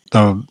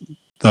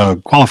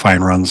the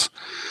qualifying runs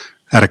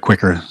at a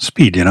quicker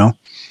speed.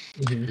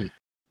 Mm-hmm.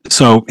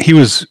 So he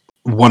was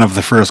one of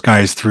the first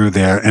guys through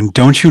there, and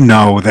don't you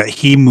know that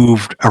he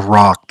moved a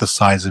rock the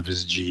size of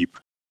his Jeep?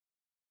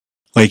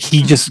 Like,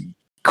 he just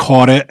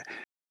caught it.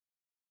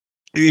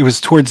 It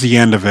was towards the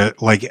end of it,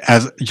 like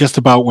as just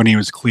about when he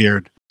was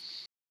cleared.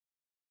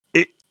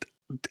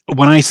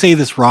 When I say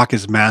this rock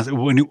is massive,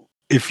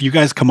 if you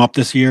guys come up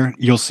this year,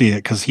 you'll see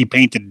it, because he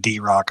painted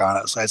D-Rock on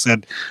it. So I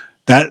said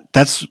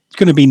that's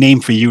going to be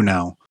named for you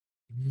now.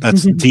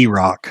 That's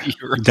D-Rock.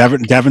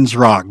 Devin's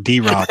Rock,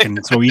 D-Rock.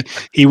 And so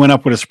he went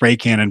up with a spray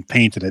can and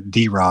painted it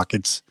D-Rock.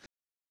 It's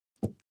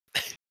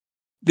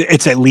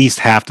at least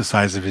half the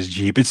size of his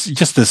Jeep. It's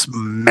just this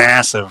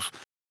massive,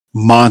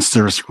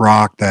 monstrous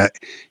rock that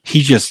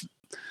he just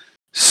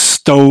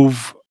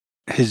stove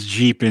his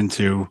Jeep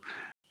into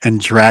and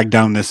dragged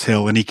down this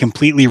hill, and he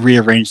completely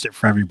rearranged it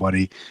for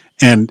everybody.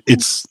 And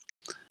it's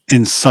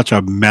in such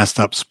a messed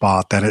up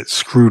spot that it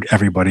screwed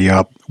everybody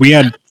up. We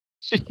had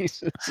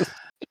Jesus.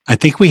 I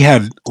think we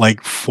had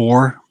like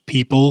 4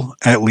 people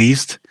at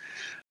least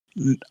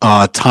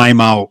time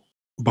out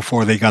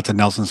before they got to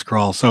Nelson's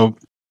Crawl. So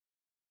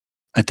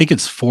I think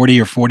it's 40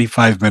 or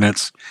 45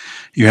 minutes.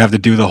 You have to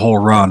do the whole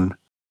run.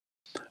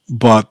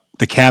 But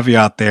the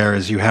caveat there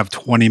is you have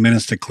 20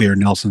 minutes to clear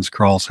Nelson's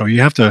Crawl. So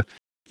you have to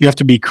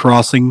be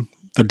crossing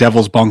the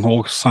Devil's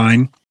Bunghole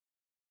sign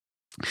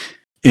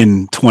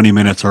in 20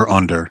 minutes or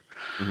under.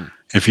 Mhm.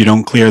 If you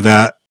don't clear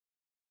that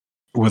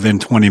within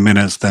 20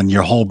 minutes, then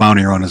your whole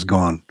bounty run is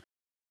gone.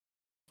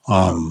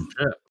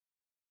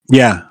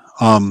 Yeah.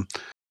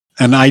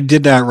 And I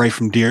did that right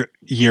from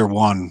year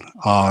one.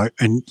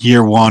 In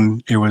year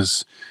one,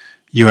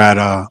 you had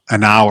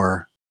an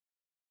hour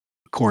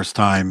course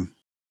time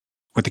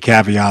with the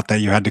caveat that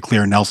you had to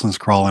clear Nelson's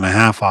Crawl in a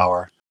half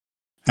hour.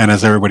 And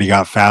as everybody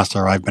got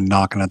faster, I've been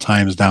knocking the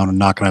times down.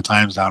 And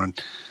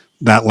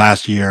that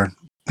last year,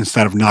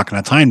 instead of knocking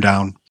a time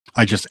down,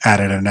 I just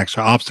added an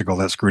extra obstacle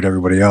that screwed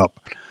everybody up.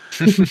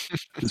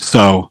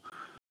 So,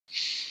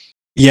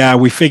 yeah,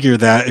 we figure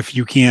that if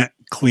you can't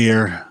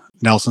clear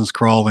Nelson's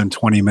Crawl in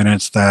 20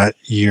 minutes, that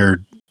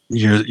you're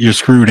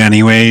screwed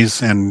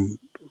anyways, and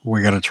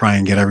we got to try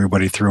and get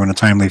everybody through in a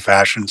timely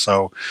fashion.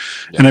 So,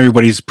 and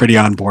everybody's pretty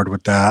on board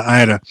with that.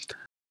 I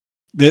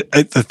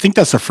think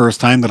that's the first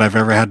time that I've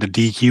ever had to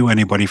DQ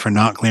anybody for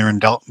not clearing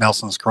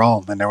Nelson's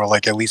Crawl, and there were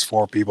like at least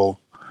 4 people.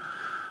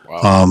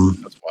 Wow,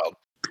 that's wild.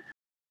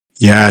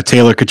 Yeah,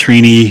 Taylor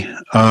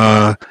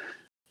Catrini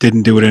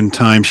didn't do it in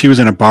time. She was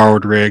in a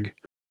borrowed rig.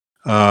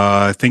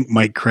 I think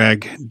Mike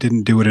Craig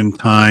didn't do it in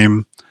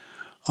time.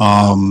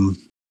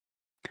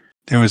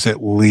 There was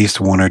at least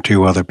 1 or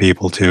 2 other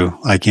people too.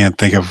 I can't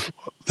think of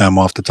them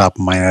off the top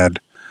of my head,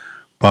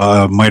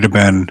 but might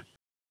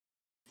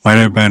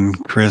have been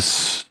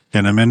Chris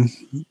Cinnamon.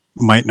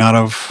 Might not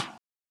have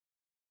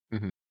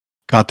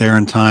got there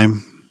in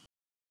time.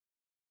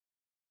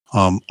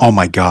 Oh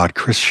my God,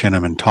 Chris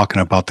Shinneman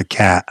talking about the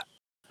cat.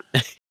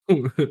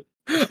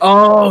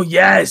 Oh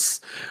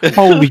yes!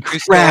 Holy We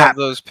still have crap!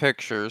 those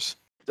pictures.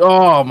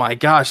 Oh my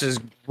gosh, it's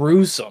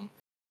gruesome.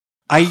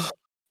 I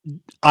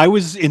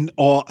was in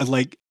awe.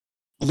 Like,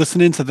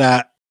 listening to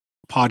that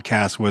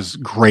podcast was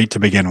great to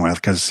begin with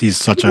because he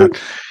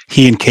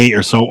and Kate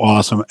are so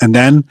awesome. And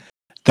then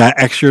that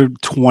extra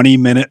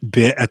 20-minute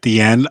bit at the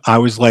end, I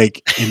was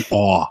like in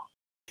awe.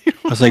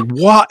 I was like,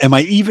 what am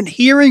I even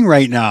hearing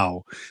right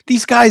now?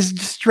 These guys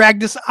just dragged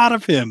this out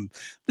of him.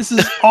 This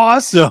is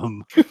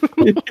awesome.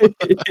 And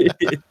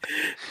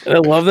I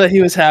love that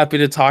he was happy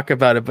to talk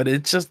about it, but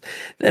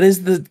that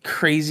is the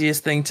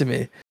craziest thing to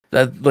me.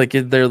 That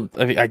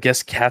I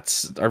guess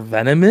cats are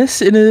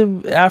venomous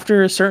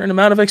after a certain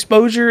amount of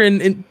exposure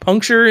and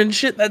puncture and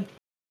shit. That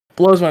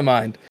blows my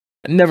mind.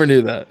 I never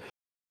knew that.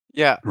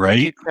 Yeah, right?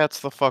 Keep cats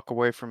the fuck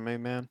away from me,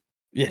 man.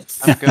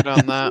 Yes, I'm good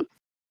on that.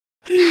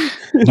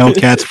 No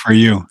cats for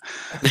you.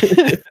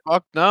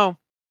 Fuck no.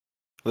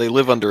 They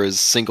live under his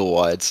single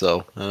wide,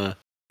 so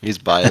he's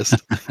biased.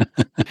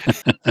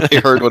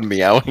 I heard one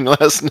meowing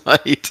last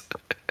night.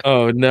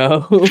 Oh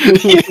no!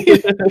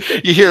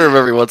 You hear him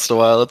every once in a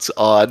while. It's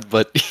odd,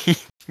 but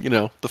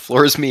the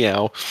floors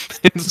meow.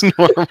 It's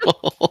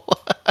normal.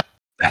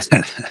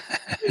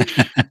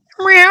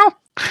 Meow.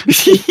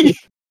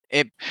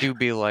 It do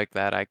be like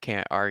that. I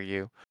can't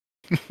argue.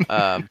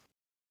 We've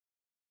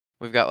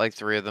got like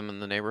 3 of them in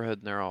the neighborhood,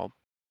 and they're all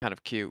kind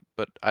of cute,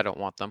 but I don't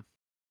want them.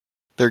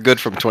 They're good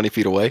from 20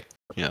 feet away.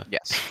 Yeah.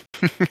 Yes.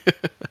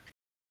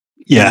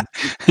 Yeah.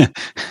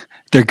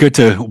 They're good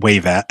to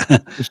wave at.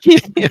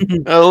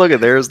 Oh, look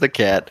there's the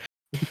cat.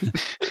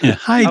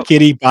 Hi,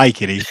 kitty. Bye,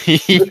 kitty.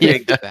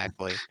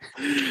 Exactly.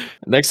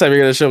 Next time you're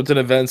gonna show up to an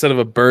event, instead of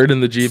a bird in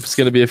the Jeep, it's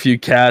gonna be a few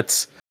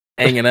cats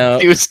hanging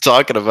out. He was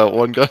talking about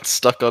one got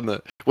stuck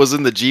was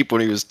in the Jeep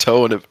when he was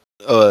towing it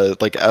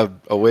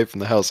away from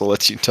the house. I'll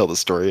let you tell the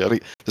story. I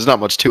mean, there's not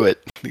much to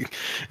it.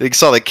 They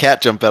saw the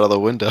cat jump out of the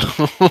window.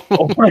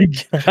 Oh my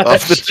god!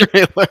 Off the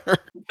trailer.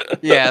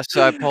 Yeah,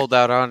 so I pulled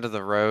out onto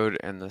the road,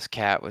 and this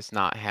cat was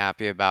not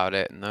happy about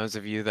it. And those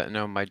of you that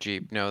know my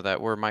Jeep know that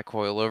where my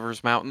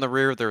coilovers mount in the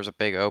rear, there's a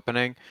big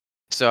opening.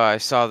 So I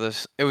saw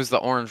this. It was the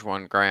orange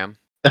one, Graham.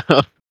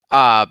 So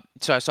I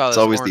saw this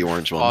always the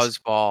orange ones.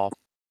 fuzzball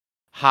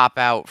hop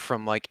out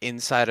from like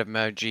inside of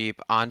my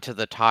Jeep onto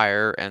the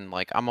tire, and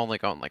like I'm only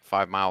going like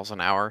 5 miles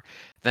an hour.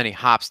 Then he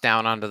hops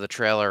down onto the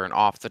trailer and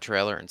off the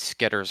trailer and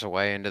skitters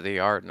away into the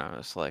yard, and I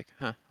was like,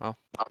 huh, well,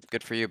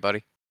 good for you,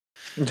 buddy.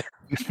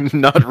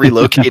 Not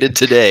relocated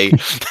today.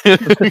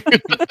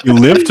 You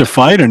live to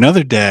fight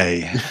another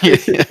day.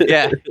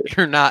 Yeah,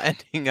 you're not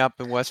ending up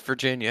in West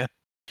Virginia.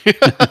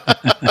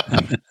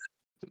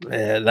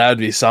 Man, that'd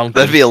be something.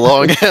 That'd be a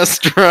long ass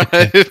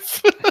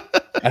drive.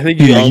 I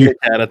think you own the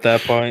cat at that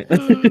point.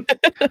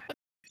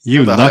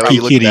 You The lucky highway,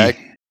 you look kitty.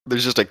 back,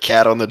 there's just a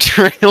cat on the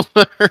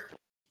trailer.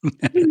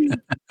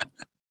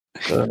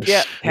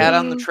 Yeah, cat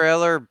on the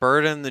trailer,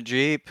 bird in the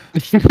Jeep.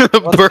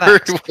 The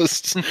bird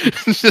next?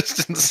 was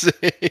just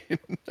insane.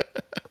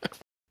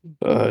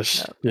 Oh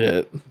shit.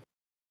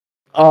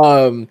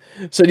 So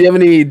do you have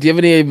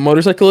any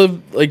motorcycle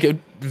like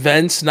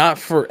events, not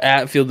for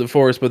at Field and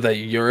Forest, but that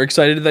you're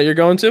excited that you're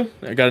going to?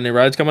 Got any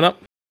rides coming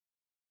up?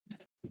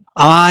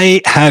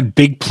 I had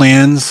big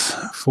plans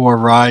for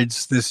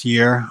rides this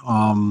year.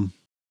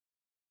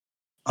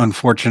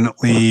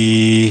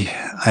 unfortunately,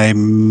 I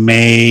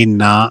may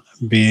not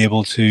be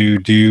able to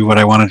do what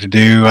I wanted to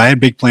do. I had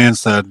big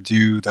plans to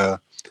do the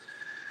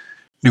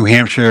New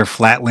Hampshire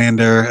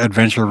Flatlander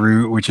Adventure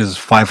Route, which is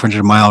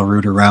 500-mile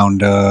route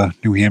around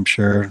New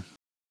Hampshire.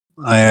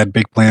 I had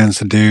big plans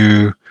to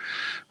do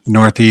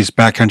Northeast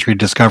Backcountry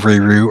Discovery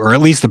Route, or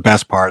at least the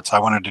best parts. I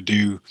wanted to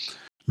do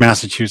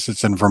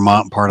Massachusetts and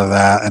Vermont part of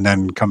that, and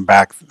then come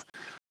back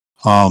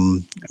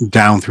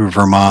down through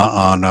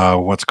Vermont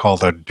on what's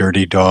called a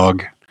Dirty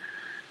Dog,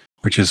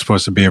 which is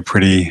supposed to be a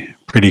pretty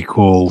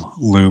cool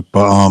loop.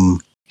 But I'm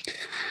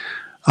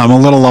a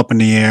little up in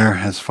the air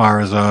as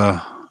far as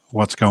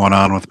what's going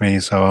on with me.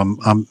 So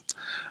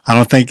I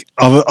don't think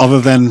other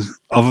than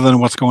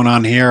what's going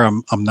on here,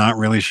 I'm not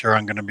really sure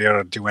I'm going to be able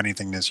to do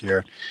anything this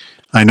year.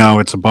 I know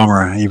it's a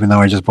bummer, even though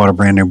I just bought a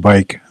brand new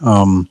bike.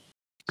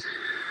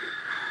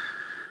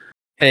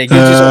 Hey, it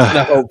gives you something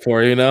to hope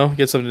for, you know?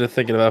 Get something to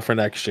think about for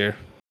next year.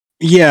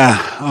 Yeah.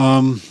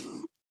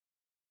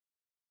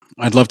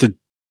 I'd love to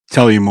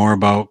tell you more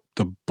about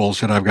the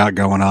bullshit I've got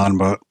going on,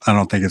 but I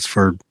don't think it's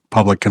for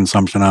public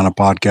consumption on a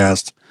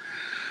podcast.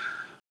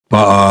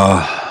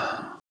 But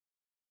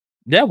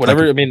yeah,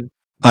 whatever.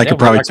 I could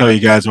probably tell you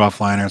guys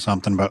offline or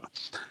something. But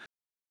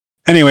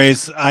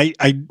anyways, I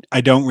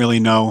don't really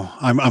know.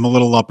 I'm a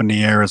little up in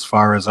the air as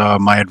far as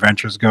my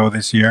adventures go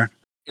this year.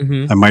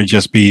 Mm-hmm. I might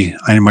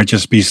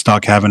just be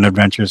stuck having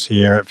adventures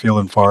here at Field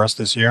and Forest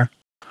this year.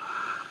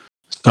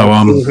 So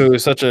Who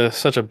is such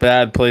a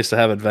bad place to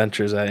have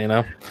adventures at, you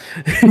know?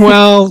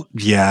 Well,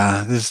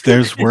 yeah,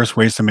 there's worse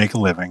ways to make a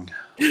living.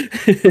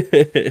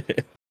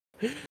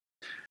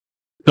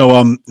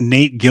 So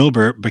Nate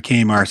Gilbert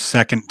became our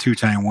second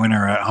 2-time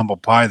winner at Humble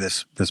Pie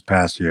this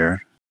past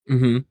year.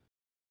 Mm-hmm.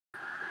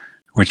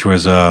 Which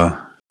was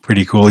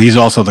pretty cool. He's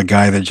also the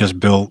guy that just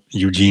built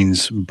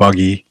Eugene's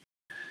buggy.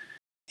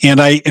 And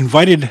I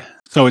invited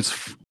so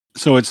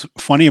it's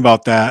funny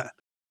about that.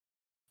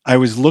 I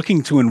was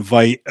looking to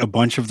invite a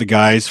bunch of the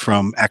guys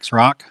from X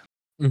Rock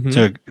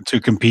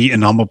to compete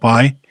in Humble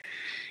Pie,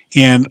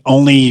 and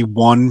only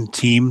one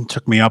team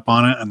took me up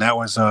on it, and that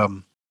was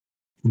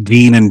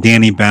Dean and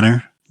Danny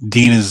Benner.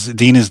 Dean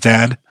is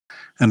dad,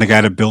 and the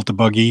guy that built the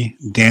buggy.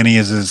 Danny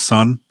is his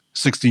son,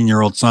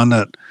 16-year-old son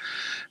that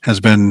has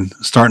been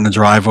starting to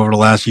drive over the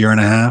last year and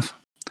a half.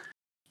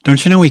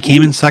 Don't you know he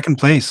came in second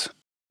place?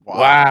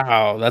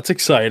 Wow, that's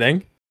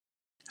exciting.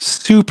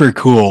 Super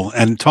cool.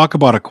 And talk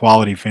about a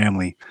quality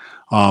family.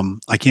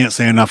 I can't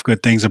say enough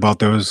good things about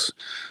the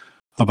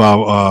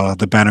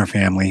Benner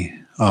family.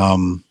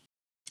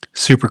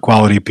 Super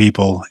quality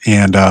people.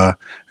 And it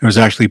was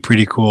actually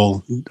pretty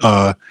cool.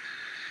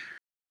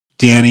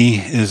 Danny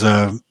is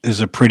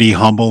a pretty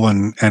humble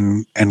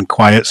and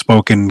quiet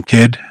spoken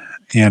kid.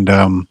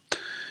 And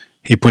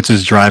he puts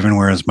his driving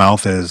where his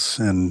mouth is.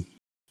 And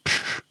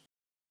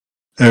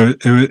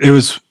it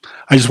was,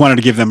 I just wanted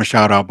to give them a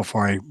shout out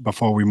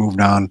before we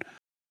moved on.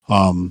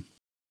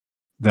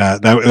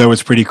 That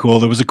was pretty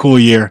cool. It was a cool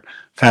year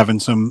having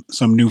some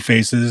new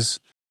faces,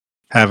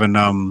 having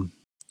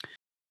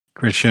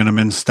Chris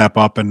Shinneman step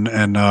up and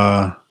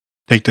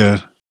take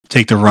the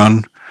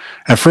run.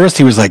 At first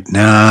he was like, no,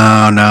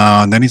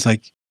 and then he's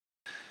like,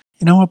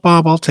 you know what,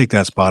 Bob, I'll take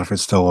that spot if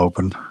it's still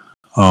open.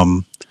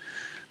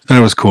 That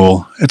was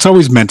cool. It's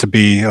always meant to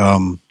be a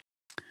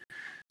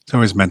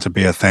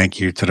thank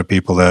you to the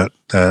people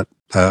that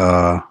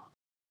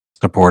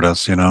support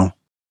us, you know.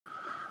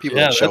 People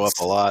that show up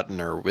a lot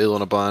and are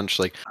wheeling a bunch.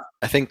 Like,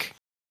 I think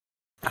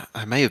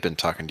I may have been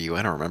talking to you.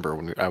 I don't remember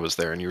when I was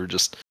there, and you were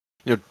just,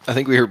 I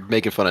think we were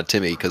making fun of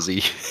Timmy because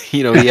he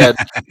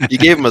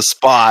gave him a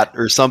spot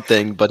or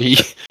something, but he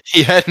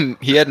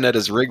hadn't had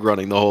his rig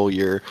running the whole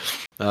year.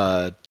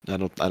 I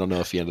don't know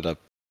if he ended up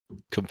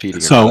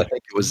competing or not. I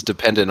think it was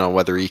dependent on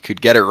whether he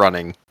could get it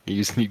running.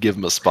 You give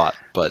him a spot,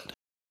 but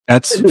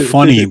that's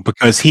funny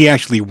because he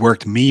actually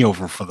worked me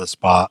over for the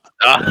spot.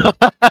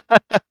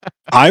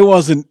 I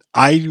wasn't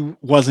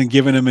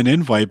giving him an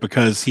invite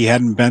because he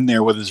hadn't been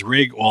there with his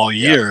rig all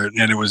year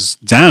and it was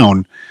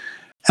down.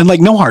 And like,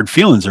 no hard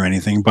feelings or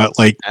anything, but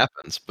like,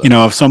 happens, but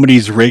if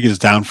somebody's rig is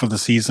down for the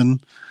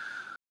season,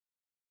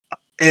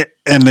 I'm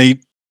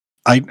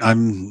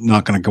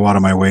not going to go out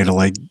of my way to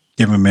like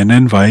give him an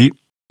invite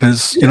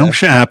because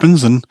shit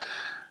happens and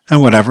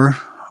whatever.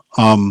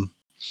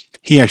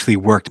 He actually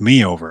worked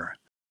me over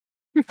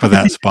for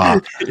that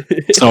spot,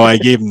 so I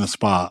gave him the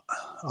spot.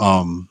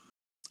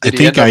 Did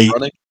he end up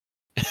running?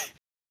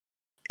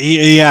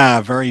 Yeah,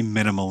 very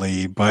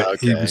minimally, but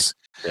okay.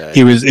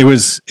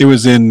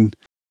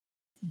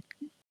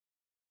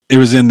 It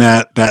was in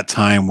that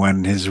time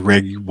when his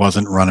rig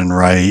wasn't running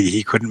right.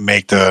 He couldn't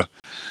make the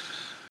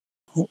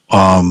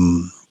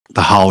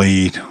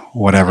Holly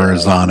whatever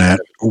is on it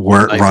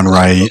run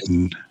right,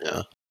 and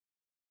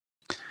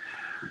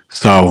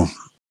so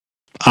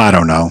I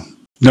don't know.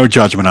 No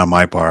judgment on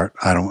my part.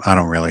 I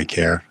don't really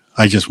care.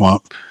 I just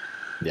want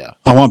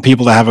I want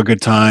people to have a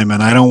good time,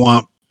 and I don't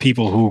want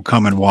people who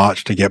come and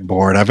watch to get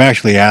bored. I've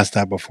actually asked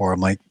that before. I'm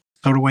like,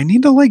 so do I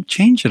need to like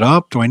change it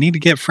up? Do I need to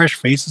get fresh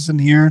faces in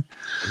here?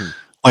 Mm-hmm.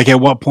 Like, at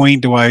what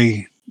point do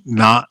I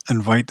not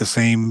invite the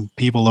same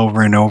people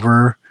over and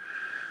over.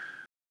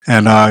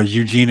 And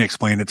Eugene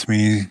explained it to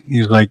me. He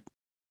was like,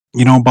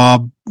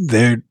 Bob,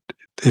 it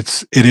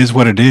is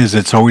what it is.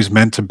 It's always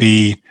meant to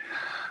be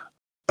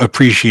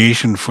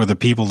appreciation for the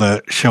people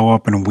that show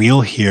up and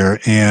wheel here,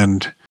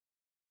 and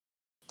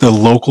the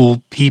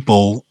local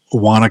people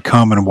want to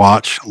come and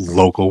watch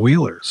local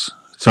wheelers.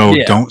 So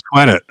don't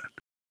sweat it.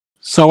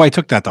 So I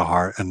took that to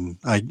heart, and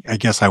I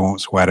guess I won't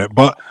sweat it.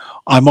 But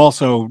I'm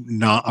also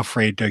not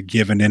afraid to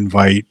give an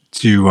invite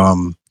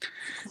to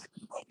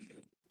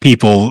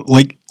people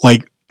like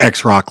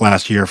X-Rock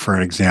last year, for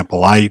an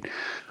example. I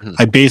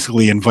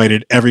basically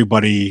invited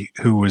everybody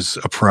who was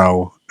a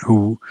pro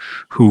who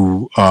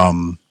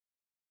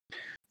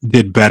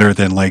did better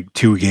than like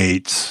 2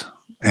 gates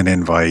an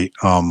invite.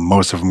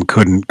 Most of them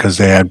couldn't because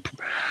they had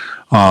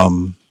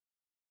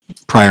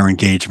prior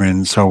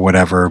engagements or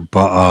whatever.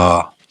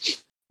 But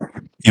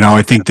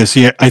I think this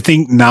year,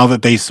 now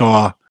that they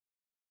saw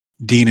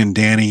Dean and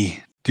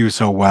Danny do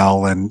so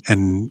well,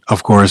 and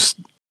of course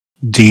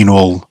Dean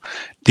will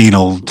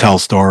tell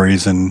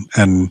stories,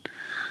 and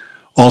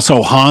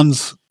also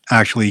Hans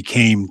actually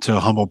came to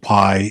Humble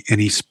Pie and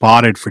he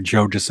spotted for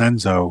Joe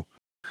DeCenzo,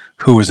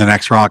 who was an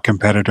X-Rock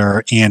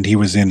competitor, and he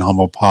was in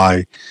Humble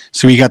Pie,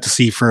 so he got to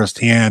see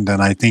firsthand.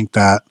 And I think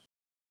that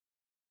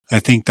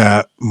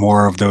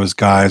more of those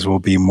guys will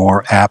be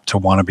more apt to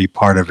want to be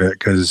part of it,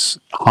 because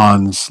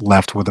Hans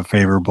left with a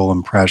favorable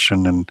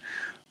impression and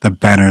the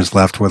Benners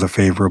left with a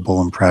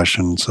favorable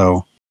impression.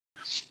 So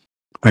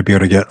might be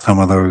able to get some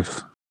of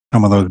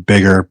those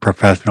bigger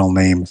professional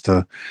names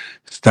to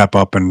step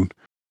up and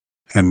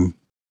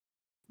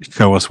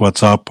show us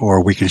what's up,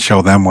 or we can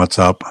show them what's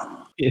up.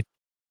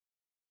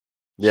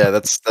 Yeah,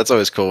 that's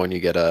always cool when you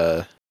get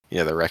the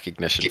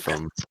recognition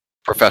from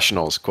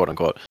professionals, quote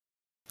unquote.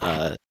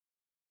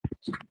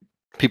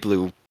 People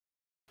who,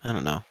 I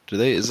don't know,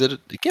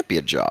 it can't be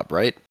a job,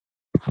 right?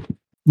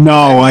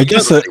 No, I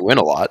guess they win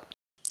a lot.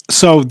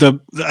 So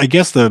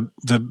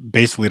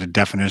basically the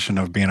definition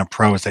of being a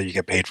pro is that you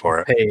get paid for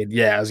it. Paid,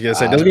 yeah. I was gonna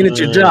say, doesn't mean it's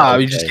your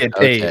job. You just get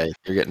paid. Okay,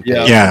 you're getting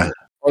paid. Yeah.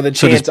 Or the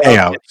chance of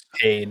payout. getting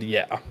paid.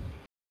 Yeah.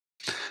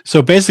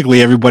 So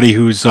basically, everybody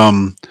who's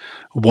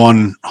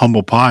won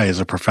Humble Pie is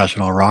a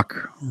professional rock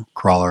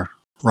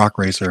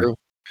racer.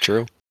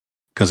 True.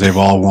 Because they've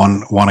all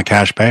won a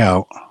cash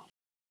payout.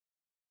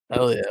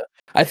 Oh yeah.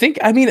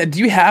 Do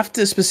you have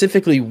to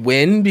specifically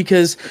win?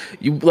 Because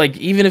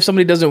even if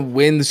somebody doesn't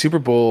win the Super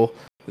Bowl,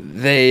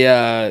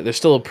 they're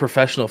still a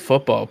professional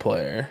football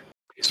player.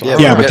 So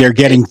yeah, but they're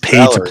getting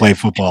paid to play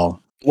football.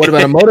 What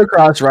about a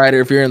motocross rider?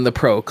 If you're in the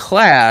pro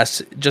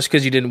class, just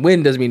because you didn't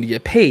win doesn't mean you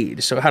get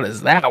paid. So how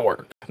does that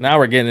work? Now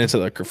we're getting into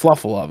the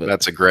kerfluffle of it.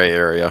 That's a gray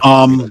area.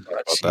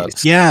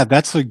 Yeah,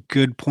 that's a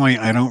good point.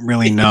 I don't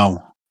really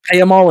know. Pay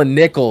them all a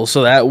nickel,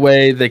 so that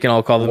way they can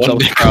all call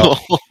themselves pro.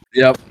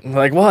 Yep.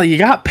 Well, you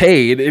got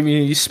paid. I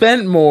mean, you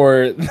spent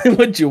more than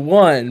what you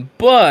won,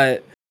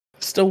 but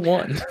still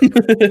won.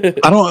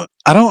 I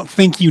don't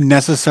think you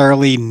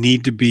necessarily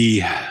need to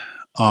be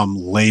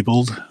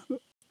labeled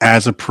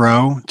as a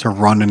pro to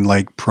run in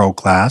pro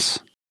class.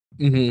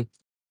 Mm-hmm.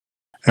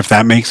 If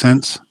that makes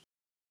sense.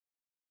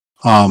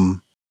 I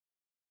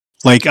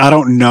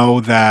don't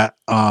know that.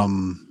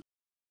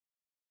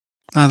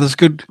 That's a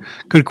good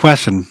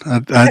question.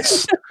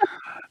 That's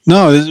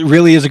no, it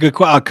really is a good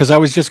question, because I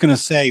was just going to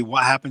say,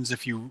 what happens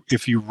if you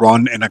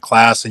run in a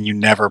class and you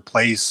never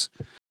place,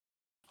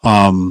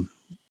 but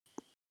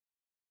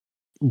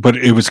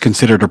it was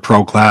considered a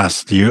pro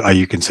class. Are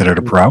you considered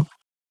a pro?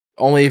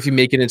 Only if you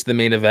make it into the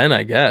main event,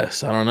 I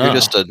guess. I don't know. You're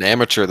just an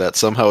amateur that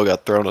somehow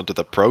got thrown into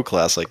the pro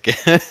class, I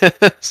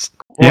guess.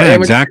 Yeah,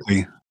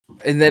 exactly.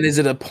 And then is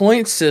it a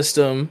point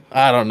system?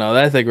 I don't know.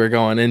 I think we're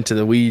going into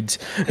the weeds.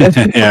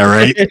 Yeah,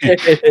 right.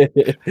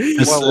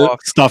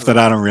 Stuff that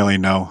I don't really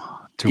know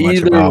too much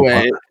about. Either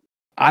way,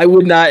 I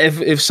would not.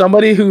 If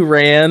somebody who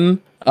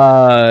ran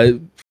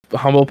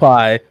Humble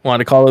Pie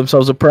wanted to call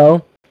themselves a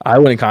pro, I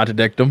wouldn't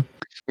contradict them.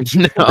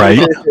 No.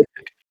 Right.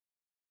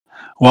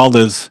 Well,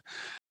 there's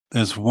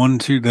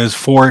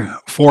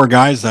four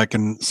guys that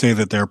can say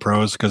that they're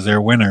pros because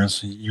they're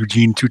winners.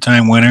 Eugene,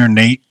 2-time winner.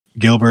 Nate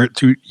Gilbert,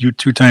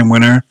 two-time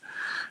winner.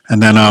 And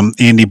then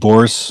Andy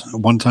Boris,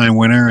 1-time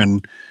winner,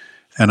 and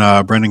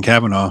Brendan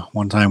Kavanaugh,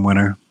 1-time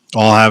winner.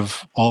 All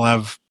have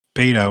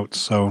payouts,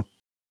 so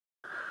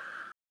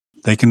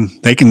they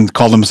can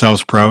call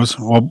themselves pros.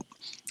 Well,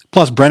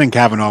 plus Brendan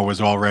Kavanaugh was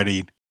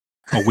already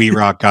a We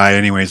Rock guy,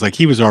 anyways.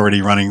 He was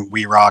already running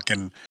We Rock,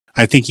 and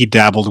I think he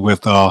dabbled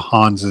with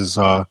Hans's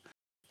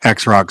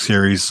X-Rock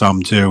series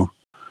some too.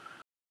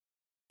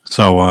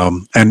 So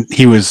and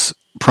he was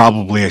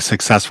probably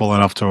successful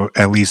enough to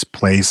at least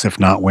place, if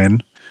not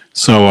win.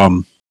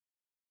 So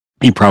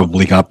he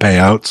probably got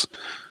payouts,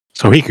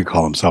 so he could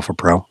call himself a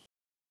pro.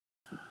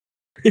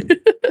 They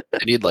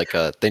need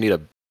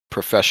a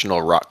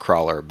professional rock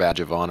crawler badge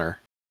of honor,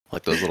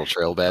 like those little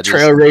trail badges.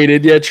 Trail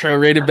rated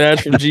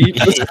badge from Jeep.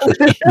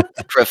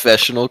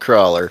 Professional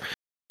crawler.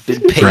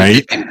 Been paid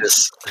right? to do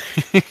this.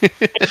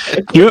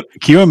 Can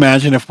you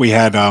imagine if we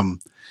had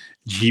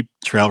Jeep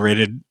trail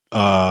rated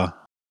so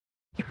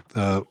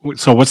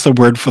what's the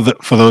word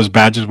for those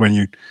badges when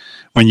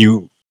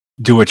you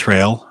do a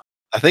trail?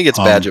 I think it's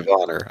badge of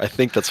honor. I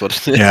think that's what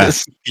it is. Yeah.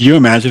 Can you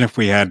imagine if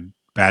we had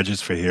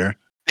badges for here?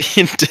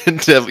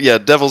 Yeah,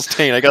 Devil's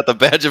Taint. I got the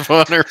badge of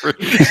honor for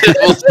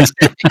Devil's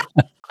Taint.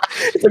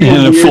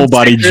 In a full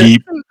body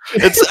Jeep.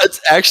 It's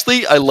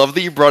actually, I love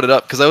that you brought it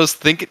up because I was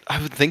thinking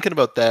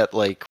about that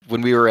like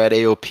when we were at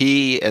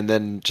AOP and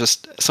then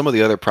just some of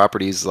the other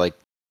properties like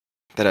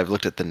that I've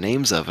looked at the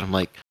names of, and I'm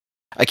like,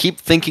 I keep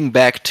thinking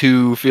back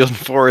to Field and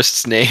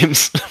Forest's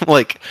names. I'm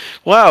like,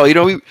 wow,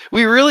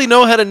 we really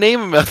know how to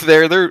name them out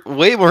there. They're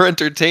way more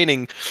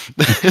entertaining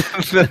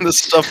than the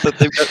stuff that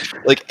they've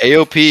got. Like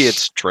AOP,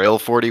 it's Trail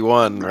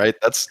 41, right?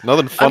 That's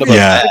nothing fun about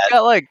that. They've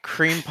got like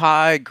Cream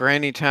Pie,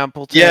 Granny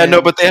Templeton. Yeah,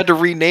 no, but they had to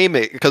rename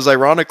it because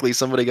ironically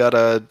somebody got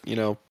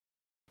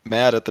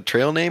mad at the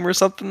trail name or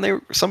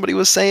something somebody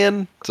was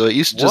saying. So it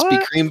used to just be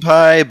Cream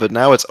Pie, but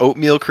now it's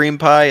Oatmeal Cream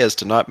Pie as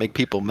to not make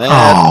people mad.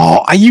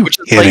 Oh, are you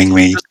kidding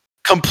me?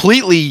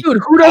 Completely Dude,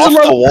 who doesn't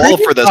off love the wall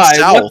for the pie?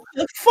 South. What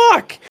the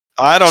fuck?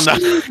 I don't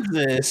know.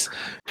 Jesus.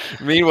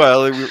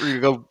 Meanwhile, we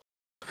go.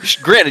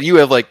 Granted, you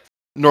have like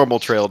normal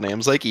trail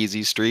names like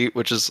Easy Street,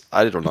 which is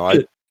I don't know.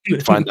 I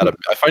find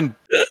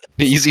the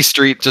Easy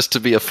Street just to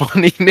be a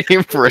funny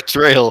name for a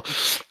trail,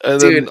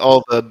 and then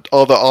all the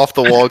off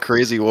the wall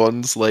crazy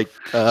ones like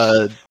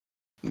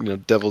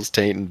Devil's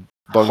Taint and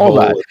Bunghole. Hold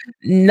on.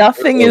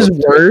 Nothing is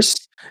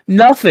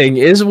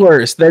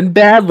worse than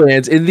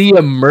Badlands in the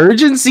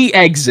emergency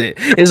exit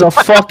is a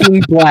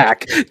fucking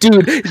black.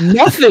 Dude,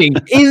 nothing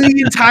in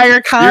the entire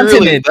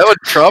continent. That would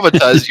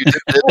traumatize you,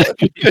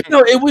 didn't it? No,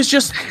 it was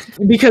just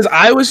because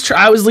I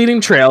was leading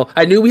trail.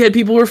 I knew we had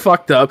people who were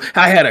fucked up.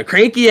 I had a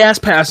cranky ass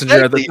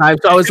passenger at the time,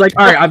 so I was like,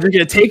 all right, I'm just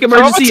going to take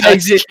emergency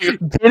exit,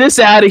 get us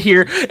out of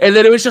here. And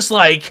then it was just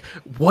like,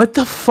 what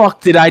the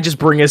fuck did I just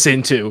bring us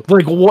into?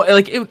 Like, what?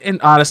 Like,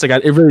 and honest to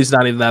God, it really is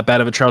not even that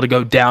bad of a trail to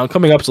go down.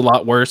 Coming up's a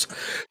lot worse.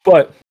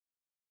 But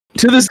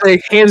to this day,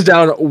 hands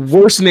down,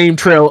 worst named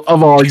trail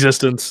of all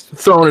existence.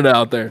 Throwing it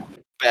out there.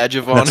 Badge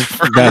of honor.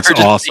 That's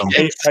awesome.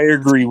 I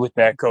agree with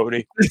that,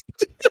 Cody.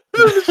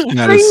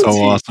 That is so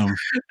awesome.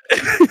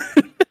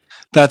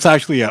 That's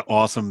actually an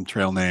awesome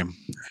trail name.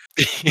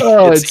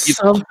 Oh, it's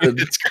something.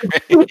 It's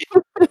great.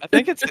 I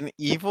think it's an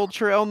evil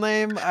trail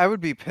name. I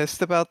would be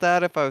pissed about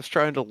that if I was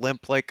trying to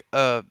limp like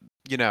a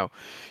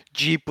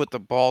Jeep with the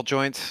ball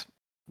joints,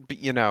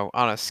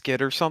 on a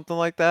skid or something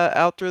like that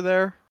out through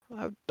there.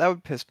 That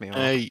would piss me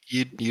off.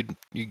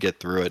 You get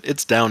through it.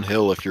 It's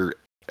downhill if you're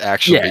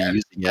actually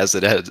using as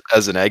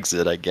an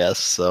exit, I guess.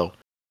 So,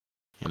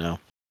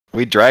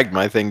 we dragged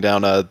my thing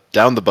down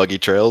the buggy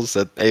trails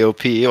at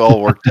AOP. It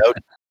all worked out.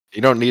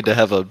 You don't need to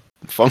have a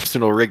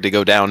functional rig to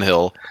go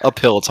downhill.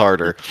 Uphill, it's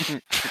harder.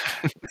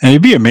 And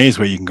you'd be amazed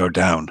where you can go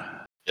down.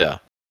 Yeah.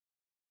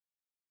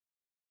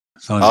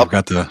 As long as you've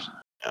got the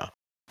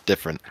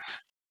different.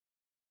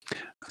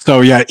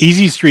 So yeah,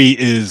 Easy Street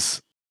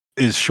is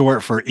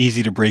short for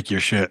easy to break your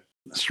shit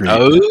street.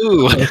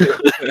 Oh.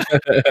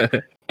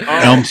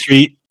 Elm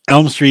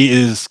Street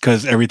is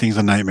because everything's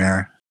a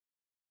nightmare.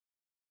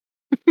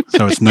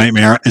 So it's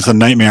nightmare. It's a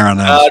nightmare on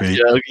Elm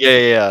Street.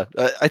 Yeah.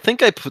 I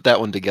think I put that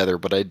one together,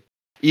 but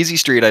Easy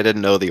Street I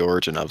didn't know the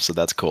origin of, so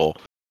that's cool.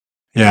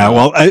 Yeah,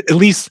 well, at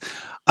least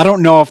I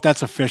don't know if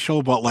that's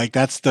official, but like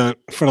that's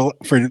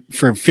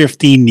for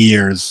 15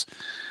 years.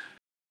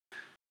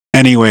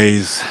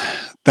 Anyways,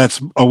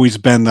 that's always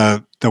been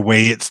the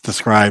way it's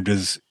described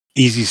as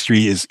Easy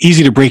Street is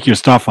easy to break your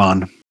stuff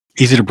on,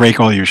 easy to break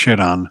all your shit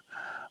on.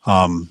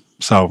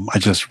 So I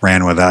just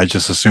ran with it. I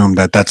just assumed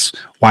that that's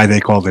why they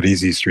called it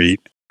Easy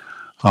Street.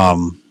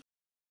 And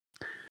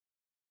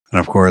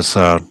of course,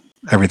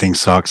 everything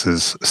sucks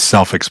is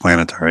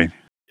self-explanatory.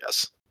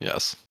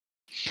 Yes.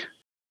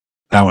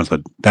 That one's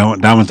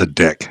a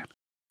dick.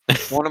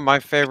 One of my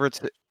favorites.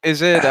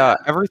 Is it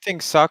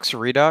Everything Sucks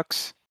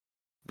Redux?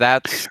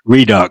 That's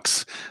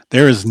Redux.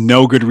 There is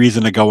no good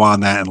reason to go on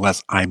that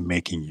unless I'm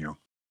making you.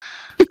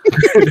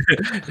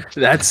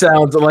 That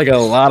sounds like a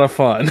lot of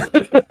fun.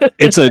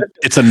 It's a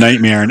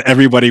nightmare, and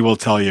everybody will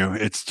tell you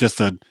it's just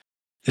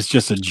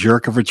a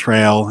jerk of a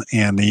trail.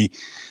 And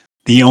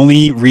the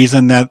only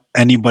reason that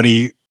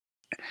anybody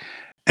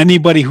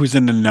who's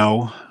in the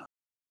know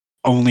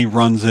only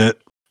runs it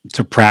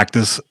to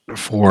practice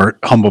for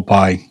Humble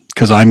Pie,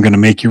 because I'm going to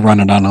make you run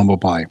it on Humble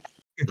Pie.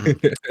 And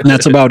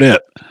that's about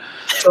it.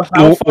 So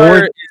how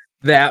far is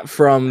that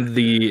from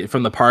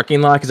the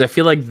parking lot? Because I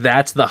feel like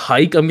that's the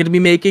hike I'm going to be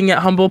making at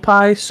Humble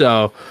Pie.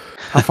 So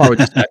how far would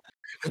you say?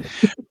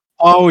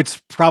 Oh, it's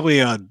probably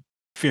a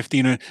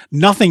 15.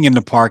 Nothing in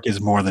the park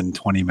is more than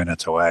 20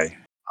 minutes away.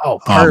 Oh,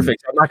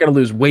 perfect. I'm not going to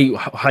lose weight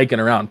hiking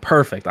around.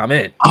 Perfect. I'm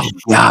in. Oh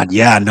God,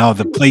 yeah. No,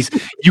 the place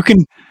you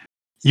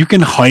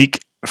can hike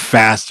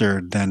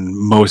faster than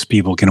most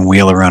people can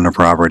wheel around a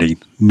property,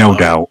 no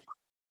doubt.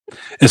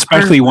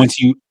 Especially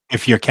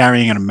if you're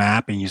carrying a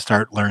map and you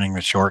start learning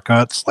the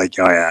shortcuts, like,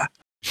 oh yeah.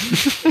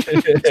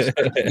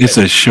 It's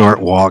a short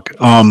walk.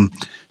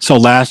 So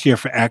last year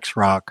for X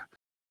Rock,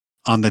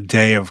 on the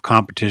day of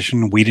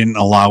competition, we didn't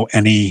allow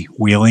any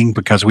wheeling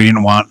because we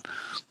didn't want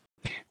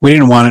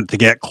it to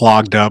get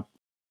clogged up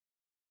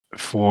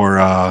for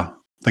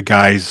the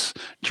guys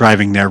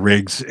driving their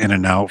rigs in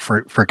and out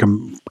for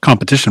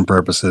competition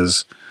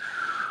purposes.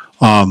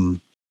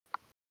 And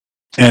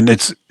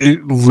it's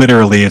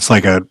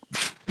like a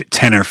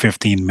 10 or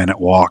 15 minute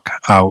walk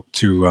out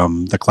to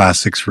the Class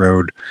 6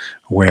 road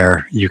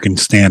where you can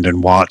stand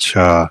and watch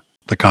the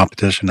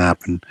competition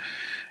happen.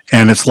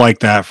 And it's like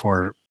that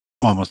for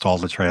almost all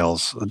the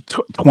trails.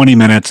 20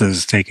 minutes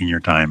is taking your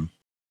time.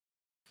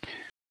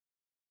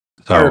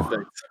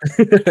 So,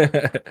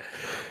 Perfect.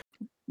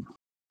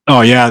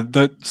 oh yeah,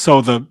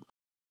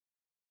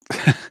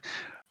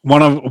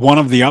 one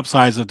of the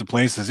upsides of the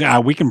place is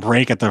we can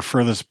break at the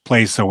furthest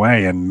place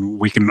away, and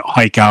we can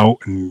hike out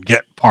and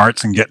get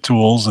parts and get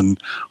tools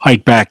and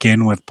hike back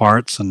in with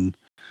parts and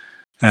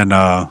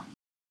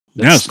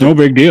it's no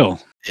big deal.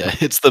 Yeah,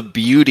 it's the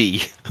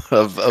beauty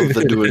of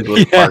the New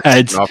England parks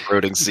and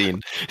off-roading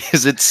scene.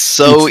 Is it's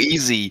so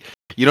easy.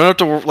 You don't have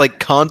to like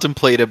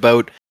contemplate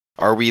about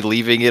are we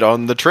leaving it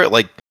on the trail?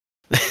 Like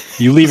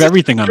you leave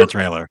everything on the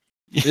trailer.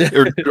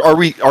 Or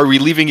are we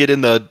leaving it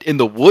in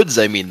the woods?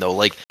 I mean, though,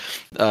 like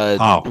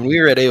when we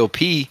were at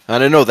AOP, I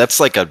don't know. That's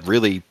like a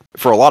really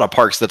for a lot of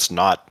parks, that's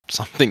not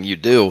something you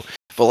do.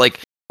 But like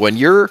when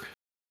you're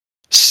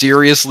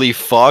seriously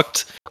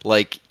fucked,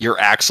 like your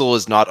axle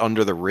is not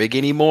under the rig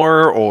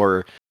anymore,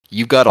 or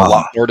you've got a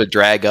lot more to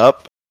drag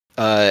up,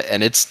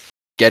 and it's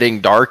getting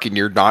dark, and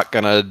you're not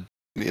gonna.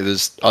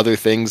 There's other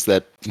things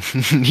that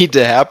need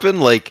to happen.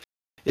 Like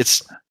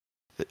it's.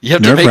 You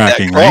have to make that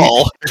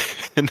call,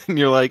 right? And then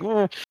you're like,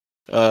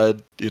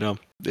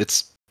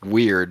 it's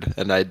weird.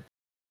 And I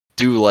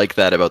do like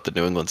that about the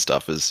New England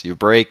stuff is you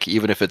break,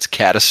 even if it's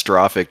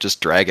catastrophic,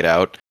 just drag it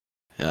out,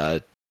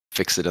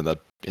 fix it in the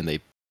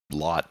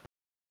lot.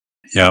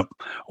 Yep.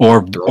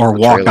 Or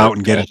walk out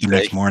and get it the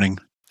next morning.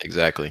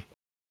 Exactly.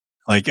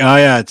 Like, oh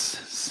yeah,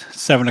 it's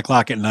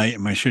 7:00 at night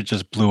and my shit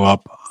just blew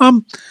up.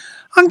 I'm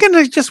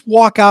gonna just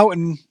walk out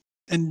and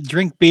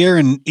drink beer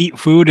and eat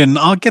food, and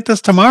I'll get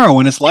this tomorrow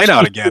when it's light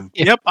out again.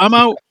 Yep, I'm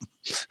out.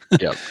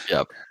 Yep.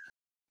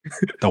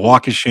 The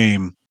walk of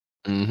shame.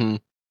 Mm-hmm.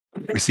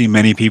 We see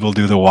many people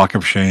do the walk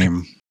of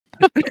shame.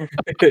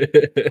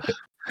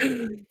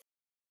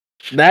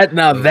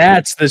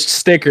 That's the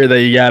sticker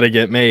that you got to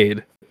get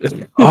made.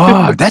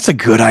 Oh, that's a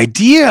good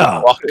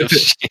idea. Walk of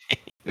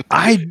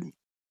shame.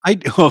 I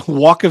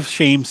walk of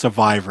shame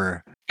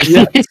survivor.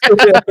 Yes.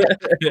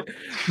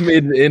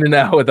 Made it in and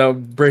out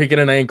without breaking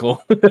an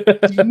ankle.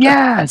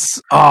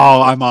 Yes.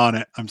 Oh, I'm on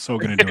it. I'm so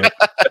gonna do it.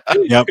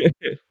 Yep.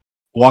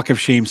 Walk of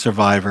shame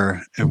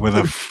survivor with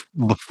a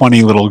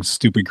funny little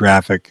stupid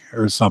graphic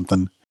or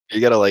something.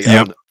 You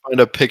gotta find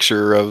a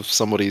picture of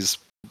somebody's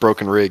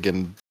broken rig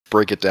and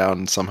break it down.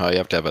 And somehow you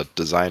have to have a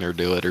designer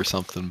do it or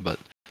something, but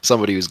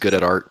somebody who's good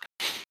at art.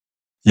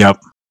 Yep.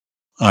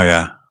 Oh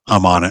yeah.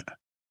 I'm on it.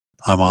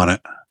 That'd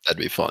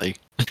be funny.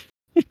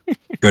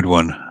 Good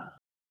one.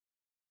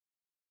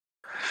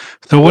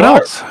 So what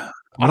else?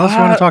 What else you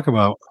want to talk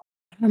about?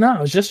 I don't know.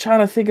 I was just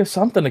trying to think of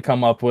something to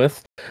come up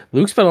with.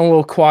 Luke's been a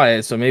little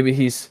quiet, so maybe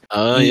he's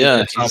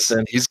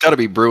he's got to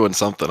be brewing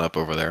something up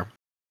over there.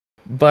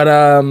 But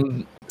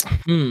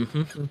is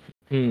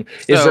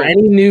there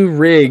any new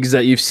rigs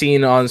that you've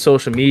seen on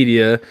social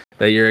media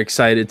that you're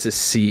excited to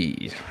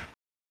see?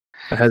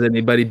 Has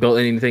anybody built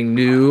anything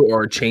new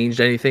or changed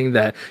anything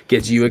that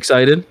gets you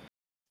excited?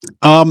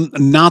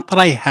 Not that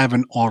I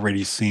haven't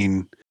already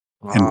seen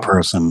in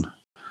person.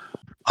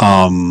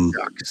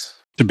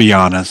 To be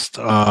honest,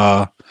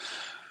 I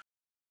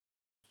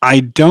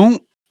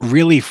don't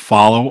really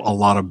follow a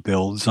lot of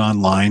builds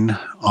online.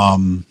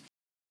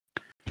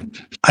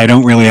 I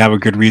don't really have a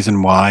good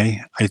reason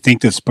why. I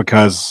think that's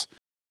because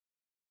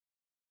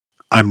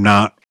I'm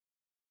not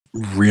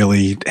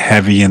really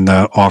heavy in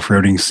the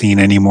off-roading scene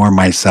anymore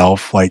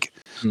myself. Like,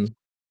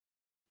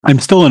 I'm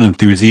still an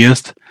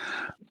enthusiast,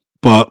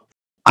 but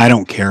I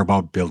don't care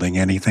about building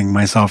anything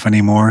myself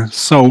anymore.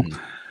 So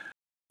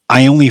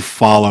I only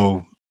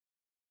follow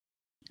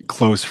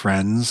close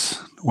friends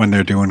when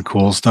they're doing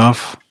cool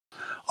stuff.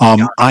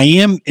 I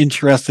am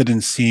interested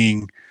in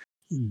seeing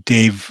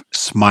Dave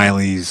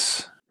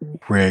Smiley's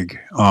rig,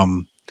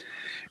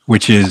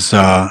 which is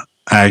Michael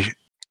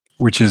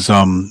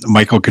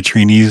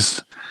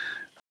Catrini's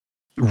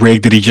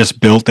rig that he just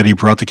built that he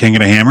brought to King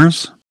of the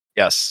Hammers.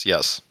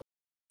 Yes.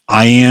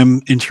 I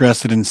am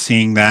interested in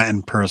seeing that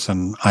in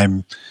person.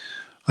 I'm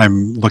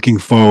looking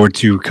forward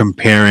to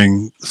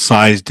comparing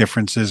size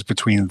differences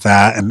between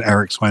that and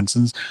Eric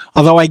Swenson's.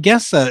 Although I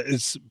guess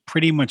it's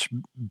pretty much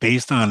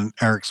based on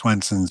Eric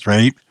Swenson's,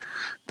 right?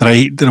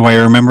 Did I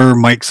remember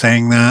Mike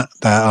saying that?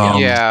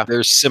 Yeah,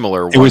 they're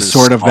similar. It was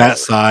sort of that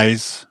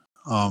size.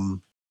 But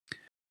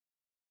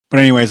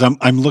anyways,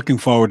 I'm looking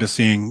forward to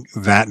seeing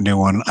that new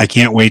one. I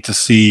can't wait to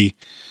see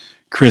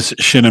Chris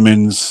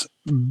Shinneman's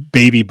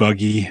baby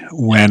buggy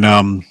when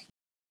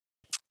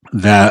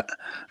that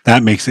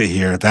makes it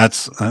here.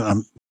 That's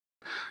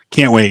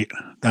can't wait.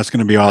 That's going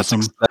to be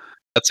awesome.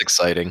 That's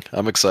exciting.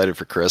 I'm excited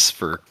for Chris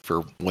for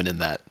winning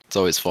that. It's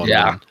always fun.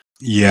 Yeah. when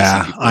Yeah,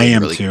 you see people I win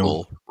am really too.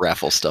 cool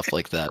raffle stuff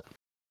like that.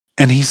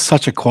 And he's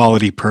such a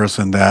quality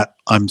person that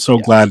I'm so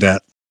Yeah. glad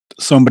that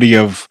somebody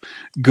of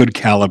good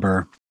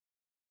caliber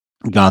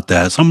got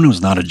that. Someone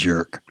who's not a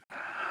jerk.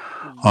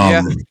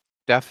 Yeah,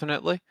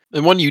 definitely.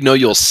 And one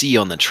you'll see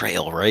on the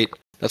trail, right?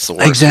 That's the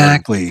worst.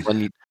 Exactly.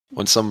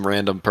 When some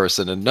random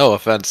person, and no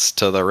offense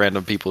to the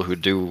random people who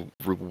do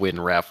win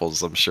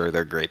raffles, I'm sure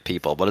they're great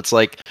people, but it's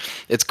like,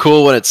 it's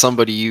cool when it's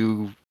somebody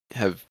you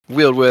have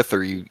wheeled with,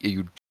 or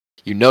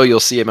you'll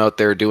see him out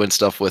there doing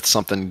stuff with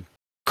something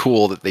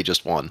cool that they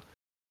just won.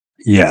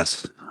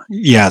 Yes.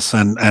 Yes,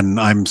 and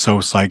I'm so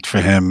psyched for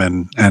him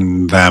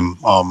and them.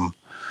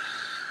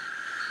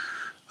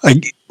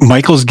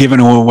 Michael's given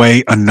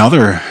away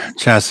another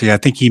chassis. I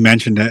think he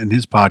mentioned it in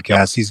his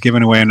podcast. He's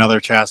given away another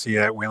chassis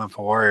at Wheeling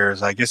for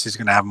Warriors. I guess he's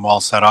going to have them all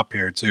set up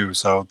here too.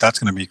 So that's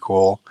going to be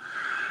cool.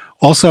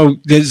 Also,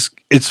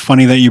 it's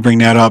funny that you bring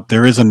that up.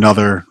 There is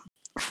another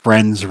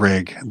Friends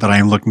rig that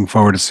I'm looking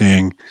forward to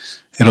seeing.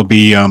 It'll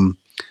be,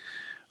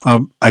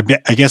 I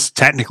guess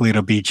technically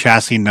it'll be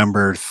chassis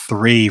number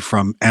 3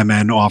 from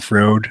MN Off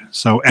Road.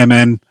 So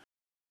MN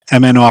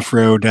Off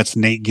Road. That's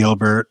Nate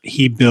Gilbert.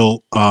 He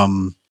built.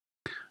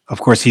 Of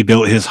course, he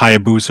built his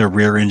Hayabusa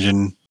rear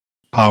engine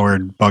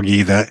powered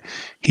buggy that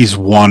he's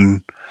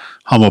won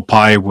Humble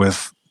Pie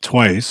with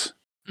twice.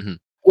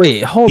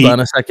 Wait, hold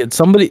on a second.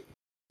 Somebody,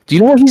 do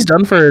you know what he's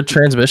done for a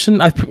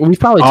transmission? We've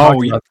probably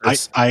talked about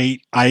this.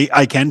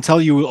 I can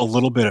tell you a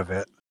little bit of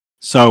it.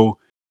 So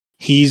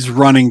he's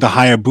running the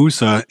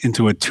Hayabusa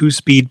into a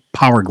 2-speed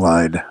Power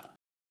Glide.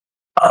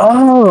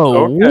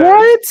 Oh, Okay.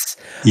 what?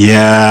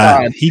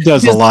 Yeah, God. he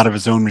does a lot of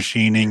his own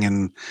machining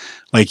and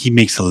he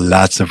makes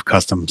lots of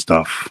custom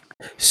stuff.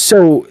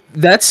 So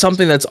that's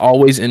something that's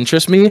always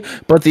interests me.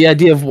 But the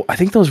idea of, I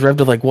think those revved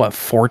to like what,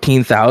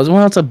 14,000?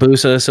 Well, it's a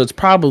Busa, so it's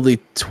probably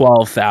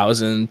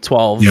 12,000,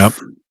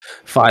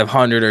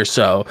 12,500 or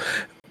so.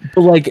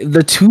 But like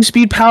the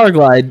 2-speed Power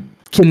Glide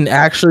can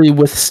actually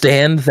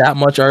withstand that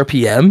much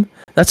RPM.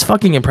 That's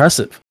fucking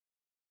impressive.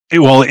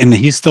 Well, and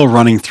he's still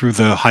running through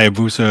the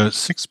Hayabusa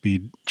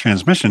 6-speed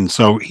transmission,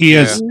 so he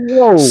has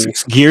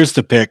 6 gears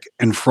to pick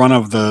in front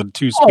of the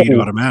 2-speed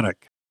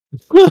automatic.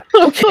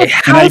 Okay,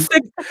 how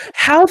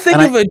thick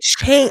of a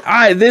chain?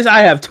 I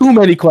have too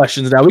many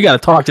questions now. We got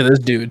to talk to this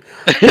dude.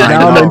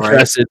 Now I'm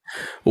interested.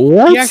 Right?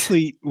 What? He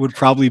actually would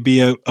probably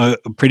be a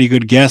pretty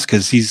good guess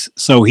because he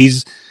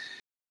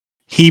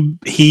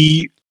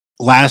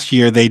last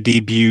year they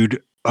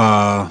debuted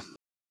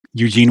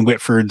Eugene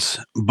Whitford's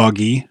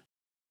buggy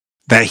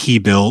that he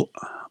built.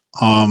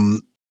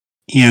 And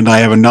I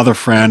have another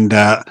friend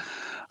that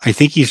I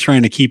think he's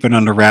trying to keep it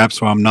under wraps,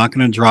 so I'm not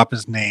going to drop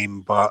his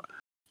name, but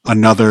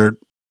another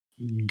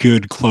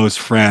good close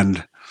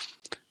friend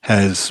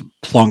has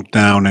plunked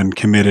down and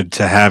committed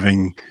to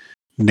having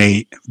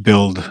Nate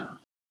build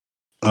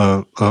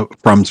a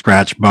from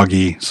scratch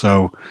buggy.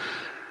 So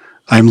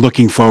I'm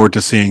looking forward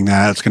to seeing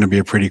that. It's going to be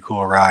a pretty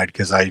cool ride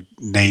because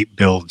Nate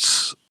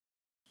builds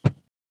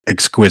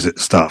exquisite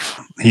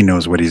stuff. He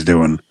knows what he's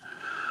doing.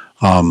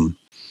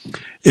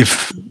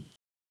 If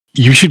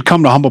you should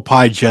come to Humble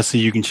Pie just so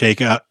you can check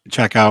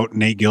out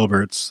Nate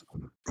Gilbert's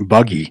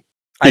buggy.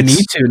 I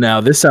need to now.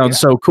 This sounds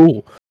so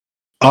cool.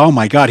 Oh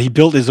my god, he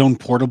built his own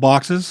portal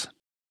boxes.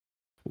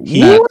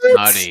 He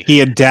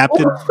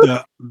adapted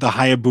the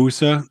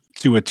Hayabusa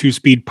to a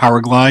 2-speed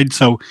Power Glide,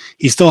 so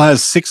he still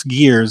has 6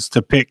 gears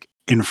to pick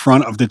in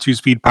front of the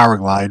 2-speed Power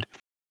Glide,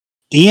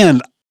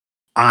 and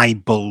I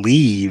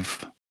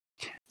believe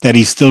that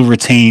he still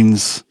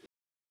retains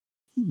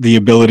the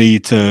ability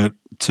to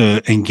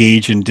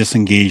engage and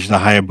disengage the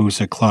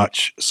Hayabusa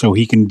clutch, so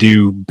he can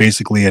do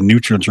basically a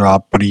neutral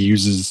drop, but he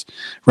uses,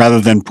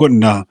 rather than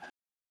putting a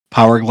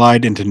Power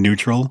Glide into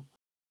neutral,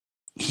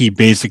 he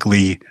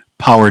basically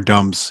power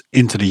dumps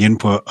into the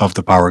input of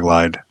the Power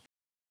Glide.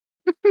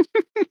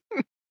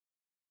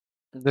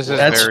 This is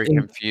very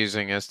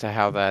confusing as to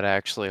how that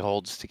actually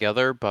holds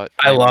together, but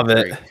I love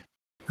it.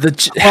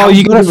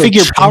 You got to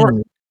figure Power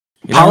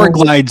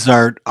Glides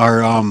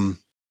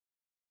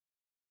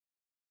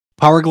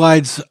Power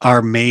Glides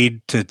are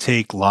made to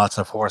take lots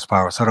of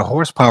horsepower, so the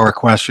horsepower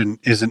question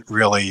isn't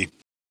really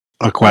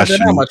a question.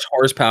 They're not much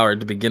horsepower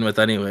to begin with,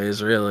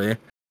 anyways. Really,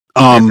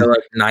 they're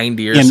like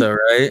 90 or so,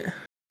 right?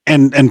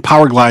 And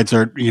Power Glides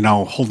are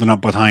holding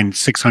up behind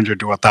 600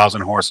 to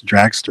 1,000 horse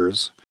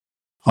dragsters.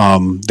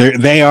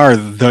 They are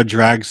the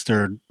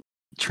dragster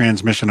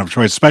transmission of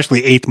choice,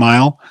 especially 8th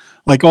Mile.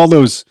 Like all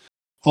those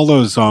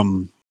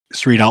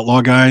street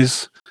outlaw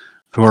guys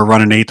who are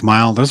running 8th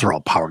Mile, those are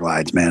all Power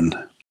Glides,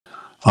 man.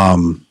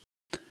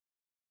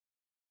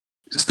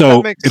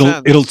 So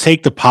it'll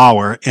take the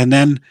power, and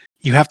then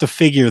you have to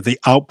figure the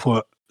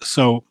output.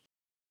 So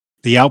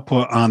the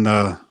output on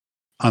the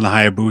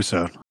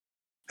Hayabusa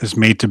is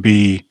made to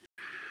be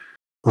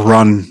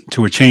run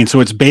to a chain. So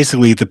it's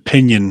basically the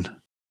pinion.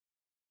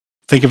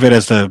 Think of it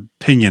as a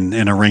pinion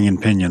in a ring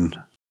and pinion.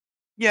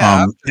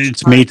 Yeah.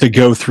 It's made to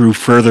go through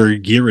further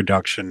gear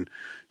reduction.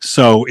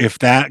 So if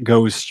that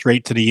goes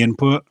straight to the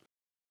input,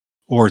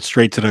 or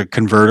straight to the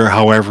converter.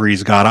 However,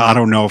 he's got it. I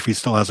don't know if he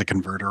still has a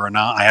converter or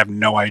not. I have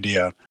no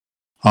idea.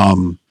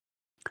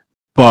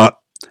 But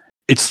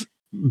it's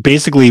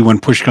basically when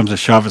push comes to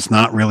shove, it's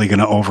not really going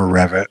to over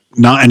rev it.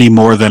 Not any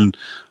more than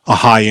a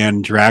high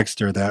end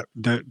dragster that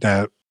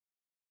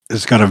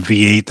has got a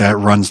V8 that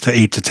runs to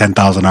 8 to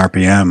 10,000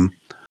 RPM.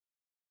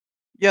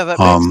 Yeah, that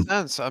makes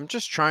sense. I'm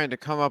just trying to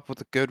come up with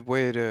a good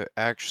way to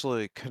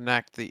actually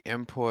connect the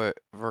input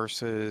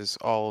versus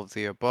all of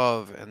the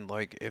above, and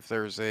like if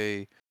there's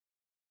there's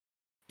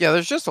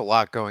just a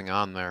lot going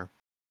on there.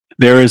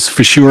 There is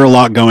for sure a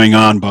lot going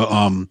on, but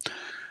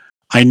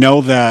I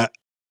know that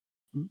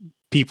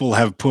people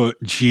have put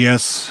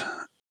GS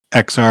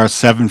XR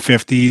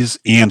 750s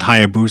and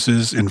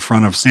Hayabusas in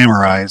front of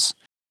Samurais,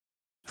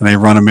 and they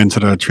run them into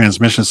the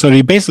transmission. So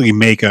they basically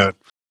make a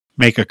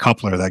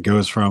coupler that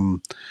goes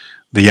from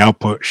the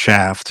output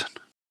shaft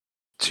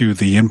to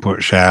the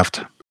input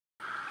shaft.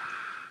 I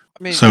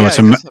mean, So yeah, it's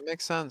I guess that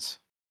makes sense.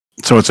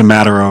 So it's a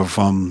matter of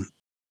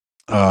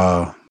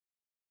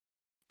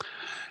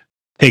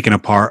taking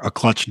apart a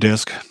clutch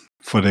disc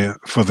for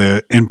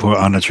the input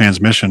on the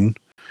transmission,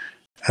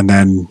 and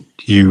then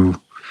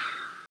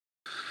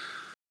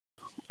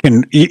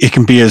it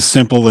can be as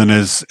simple and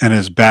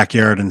as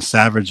backyard and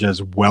savage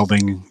as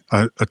welding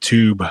a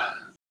tube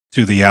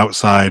to the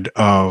outside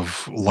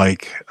of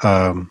like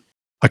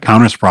a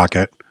counter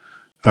sprocket,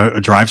 a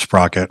drive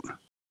sprocket.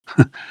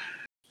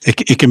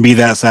 It can be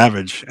that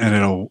savage,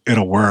 and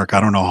it'll work.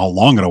 I don't know how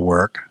long it'll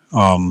work.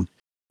 Come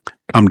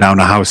down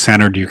to how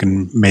centered you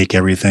can make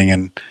everything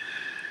and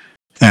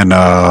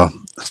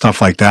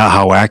stuff like that.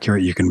 How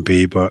accurate you can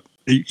be, but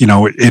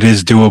it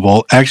is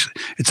doable.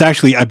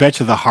 Actually, I bet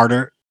you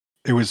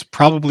it was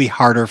probably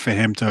harder for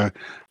him to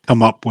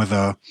come up with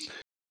a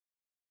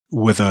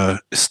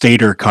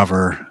stator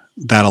cover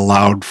that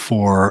allowed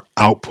for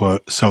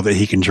output so that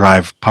he can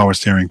drive power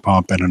steering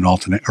pump and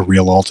a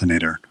real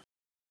alternator.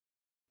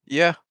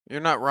 Yeah,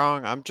 you're not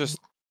wrong.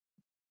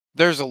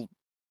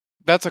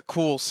 That's a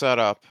cool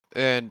setup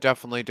and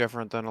definitely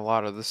different than a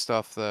lot of the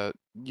stuff that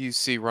you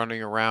see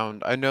running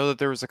around. I know that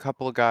there was a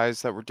couple of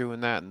guys that were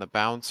doing that in the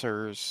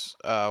bouncers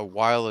a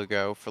while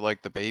ago for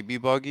like the baby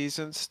buggies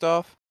and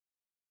stuff.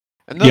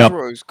 And those Yep.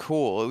 were always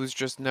cool. It was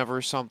just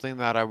never something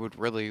that I would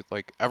really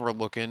like ever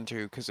look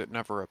into because it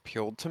never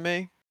appealed to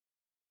me.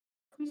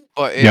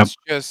 But Yep. it's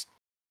just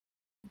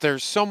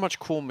there's so much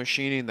cool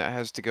machining that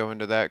has to go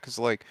into that because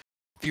like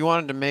if you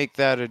wanted to make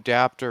that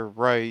adapter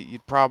right,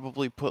 you'd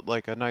probably put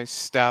like a nice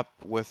step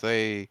with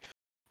a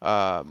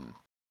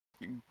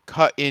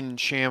cut in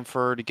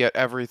chamfer to get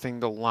everything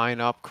to line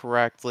up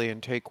correctly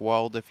and take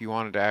weld if you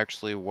wanted to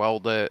actually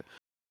weld it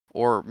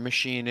or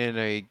machine in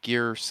a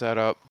gear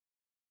setup.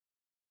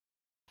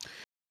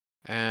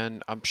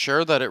 And I'm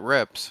sure that it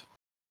rips.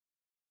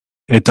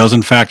 It does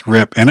in fact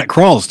rip, and it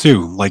crawls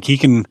too. Like he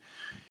can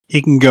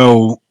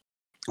go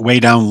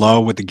way down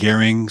low with the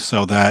gearing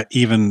so that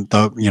even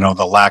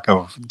the lack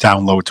of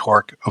down low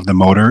torque of the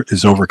motor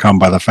is overcome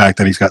by the fact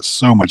that he's got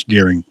so much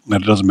gearing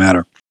that it doesn't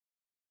matter.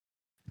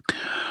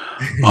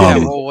 Yeah,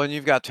 well, when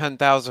you've got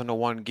 10,000 to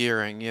 1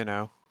 gearing,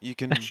 you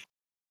can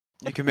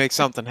make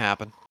something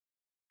happen.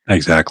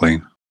 Exactly.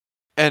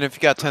 And if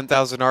you got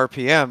 10,000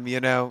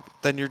 RPM,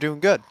 then you're doing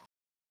good.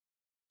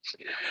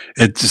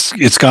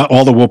 It's got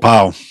all the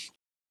whoop-pow.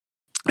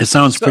 It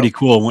sounds pretty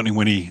cool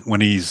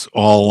when he's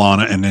all on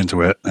it and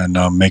into it and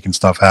making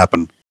stuff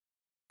happen.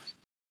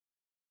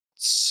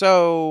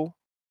 So,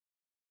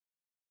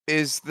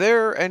 is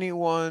there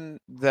anyone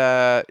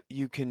that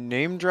you can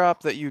name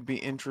drop that you'd be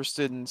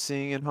interested in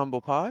seeing in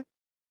Humble Pie?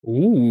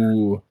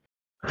 Ooh.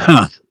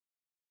 Huh.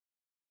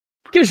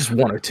 Give us just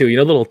one or two,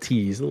 a little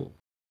tease, a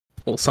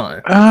little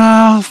something.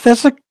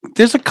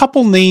 There's a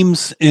couple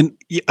names in.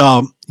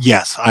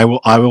 Yes, I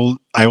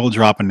will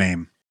drop a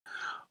name.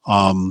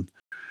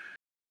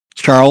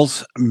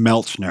 Charles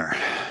Melchner.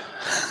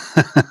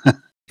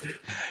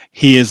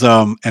 He is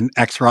an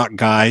X-Rock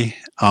guy.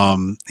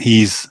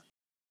 He's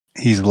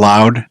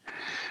loud.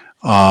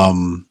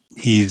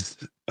 He's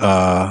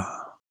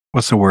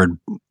what's the word?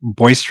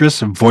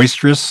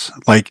 Boisterous.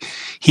 Like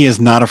he is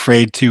not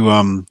afraid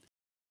to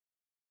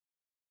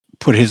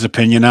put his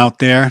opinion out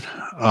there.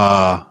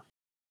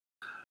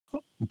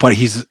 But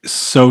he's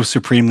so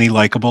supremely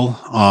likable.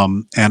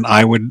 And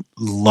I would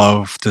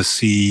love to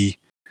see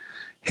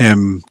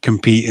him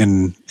compete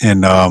in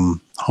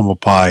Humble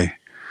Pie.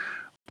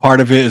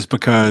 Part of it is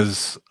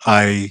because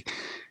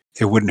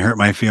it wouldn't hurt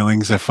my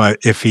feelings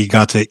if he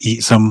got to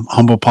eat some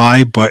humble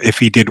pie, but if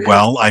he did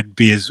well, I'd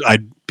be his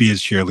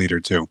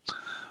cheerleader too.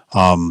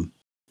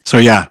 So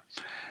yeah,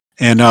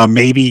 and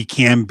maybe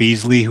Cam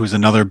Beasley, who's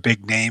another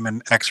big name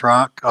in X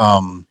Rock.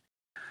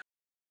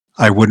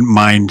 I wouldn't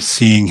mind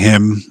seeing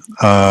him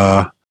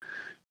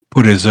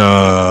put his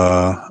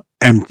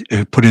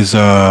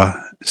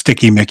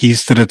sticky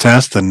Mickeys to the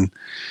test and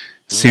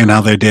seeing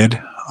how they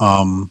did.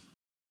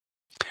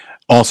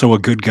 Also a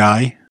good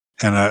guy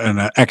and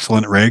an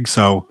excellent rig.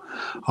 So,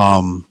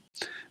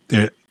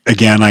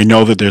 again, I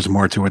know that there's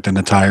more to it than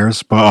the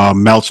tires, but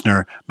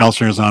Melchner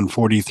is on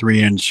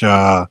 43-inch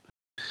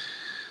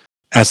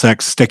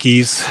SX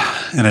stickies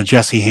and a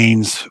Jesse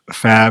Haynes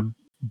Fab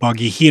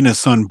buggy. He and his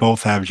son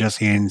both have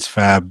Jesse Haynes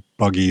Fab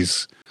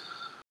buggies.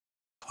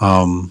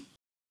 So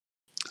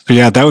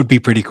yeah, that would be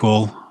pretty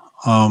cool.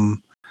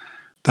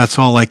 That's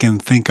all I can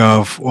think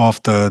of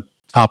off the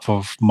top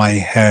of my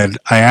head.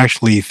 I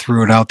actually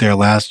threw it out there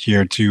last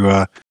year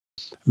to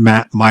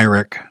Matt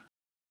Myrick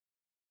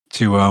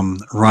to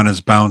run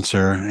as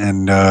bouncer,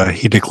 and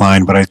he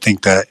declined. But I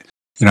think that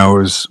I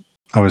was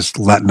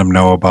letting him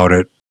know about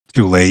it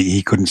too late.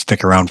 He couldn't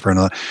stick around for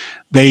another.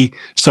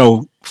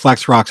 So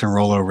Flex Rocks and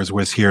Rollovers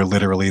was here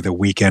literally the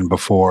weekend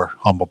before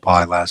Humble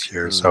Pie last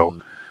year.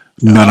 So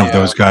none of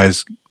those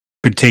guys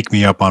could take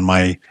me up on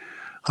my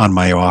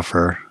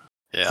offer.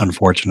 Yeah.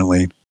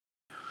 Unfortunately.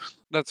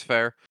 That's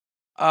fair.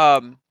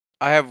 I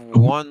have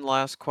one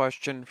last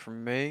question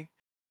from me.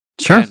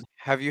 Sure. And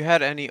have you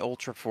had any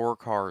Ultra 4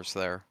 cars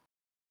there?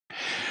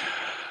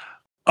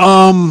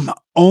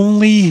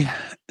 Only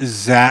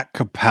Zach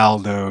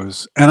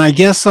Capaldo's, and I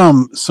guess so.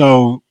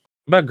 What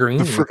about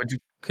Greenleaf? Would you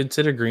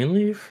consider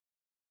Greenleaf?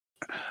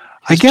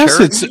 I guess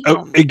it's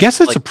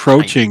like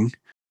approaching,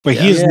 but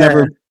he's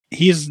never.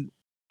 He's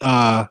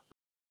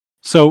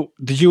So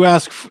did you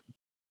ask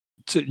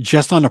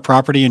just on the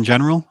property in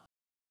general?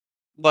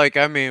 Like,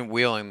 I mean,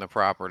 wheeling the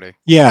property.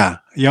 Yeah.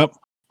 Yep.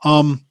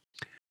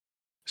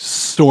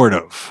 Sort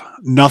of.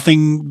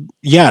 Nothing.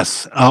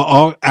 Yes.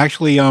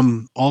 Actually,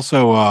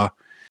 also,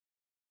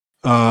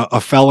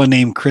 a fella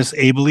named Chris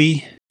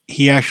Abley.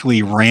 He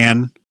actually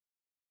ran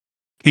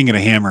King of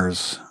the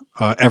Hammers,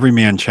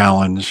 Everyman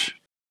Challenge,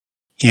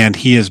 and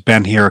he has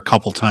been here a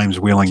couple times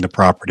wheeling the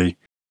property.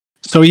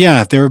 So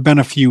yeah, there have been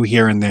a few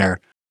here and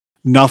there.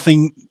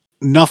 Nothing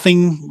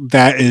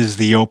that is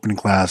the open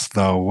class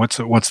though.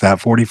 What's that?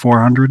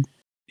 4,400?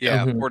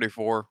 Yeah,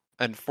 44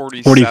 and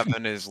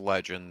 47 is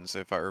Legends,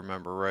 if I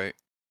remember right.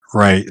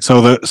 Right.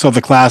 So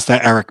the class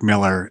that Eric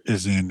Miller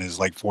is in is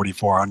like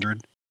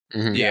 4,400.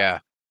 Mm-hmm. Yeah.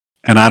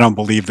 And I don't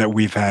believe that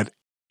we've had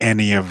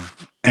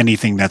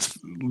anything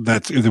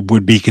that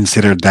would be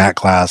considered that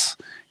class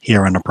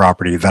here on the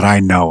property that I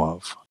know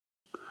of.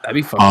 That'd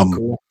be fucking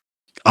cool.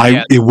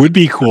 It would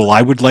be cool.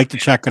 I would like to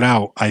check it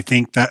out. I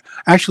think that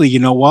actually, you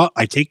know what?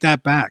 I take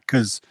that back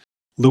because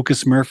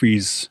Lucas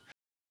Murphy's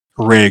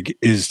rig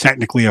is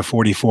technically a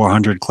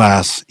 4,400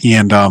 class,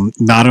 and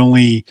not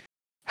only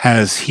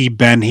has he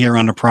been here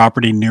on the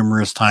property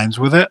numerous times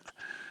with it,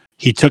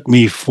 he took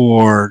me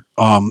for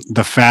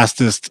the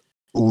fastest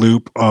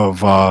loop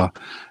of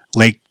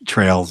lake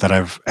trail that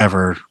I've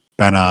ever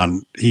been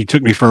on. He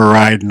took me for a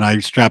ride, and I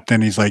strapped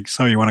in. He's like,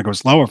 "So you want to go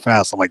slow or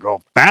fast?" I'm like,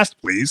 "Oh, fast,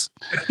 please."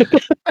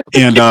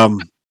 And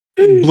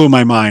blew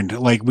my mind.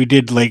 Like, we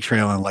did lake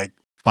trail in like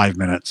 5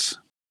 minutes.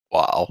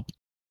 Wow,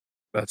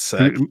 that's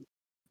sick.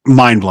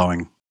 Mind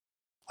blowing.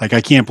 Like,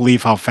 I can't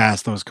believe how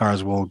fast those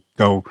cars will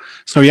go.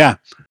 So yeah,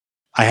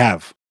 I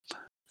have,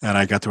 and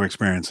I got to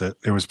experience it.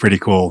 It was pretty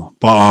cool.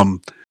 But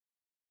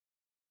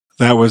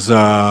that was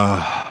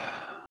a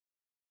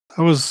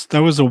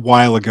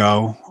while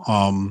ago.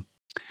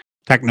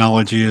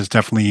 Technology is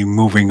definitely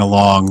moving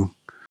along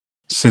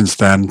since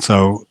then.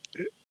 So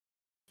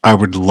I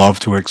would love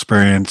to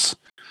experience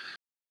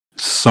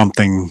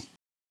something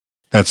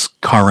that's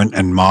current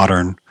and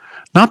modern.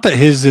 Not that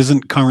his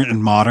isn't current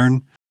and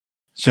modern.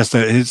 It's just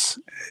that his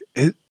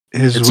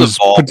was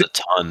evolved a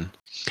ton.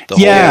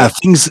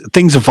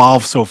 Things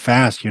evolve so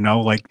fast,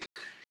 like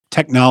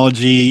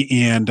technology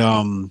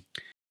and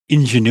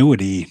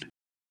ingenuity.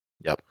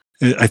 Yep.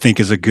 I think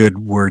is a good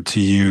word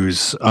to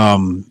use.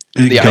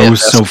 It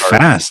goes so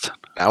fast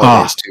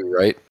nowadays too,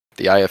 right?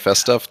 The IFS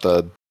stuff.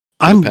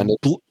 I'm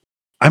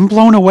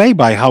blown away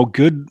by how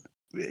good,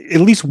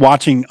 at least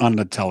watching on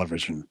the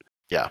television.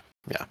 Yeah.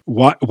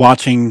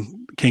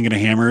 Watching King of the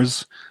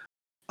Hammers,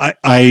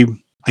 I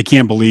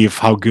can't believe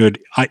how good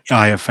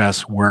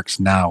IFS works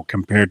now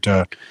compared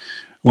to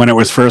when it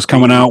was first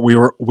coming out.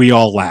 We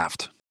all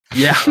laughed.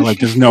 Yeah, like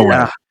there's no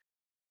way.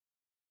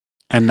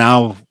 And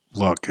now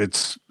look,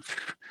 it's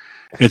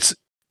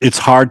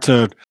hard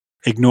to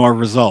ignore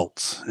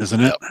results,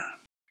 isn't it?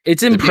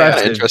 It's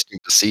impressive. Interesting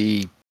to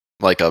see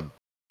like a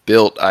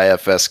built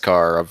IFS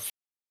car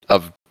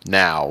of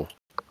now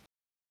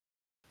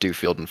do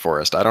Field and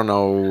Forest. I don't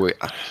know.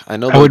 I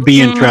know that would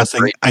be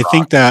interesting. I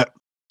think that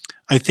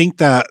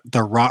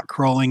the rock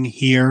crawling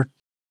here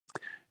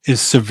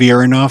is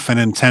severe enough and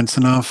intense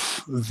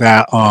enough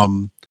that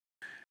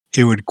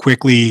it would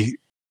quickly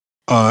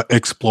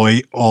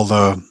exploit all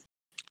the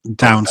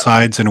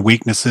downsides and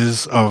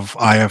weaknesses of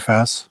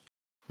IFS.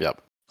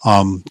 Yep.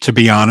 To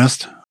be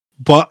honest,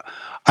 but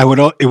I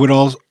would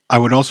also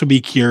be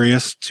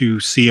curious to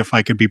see if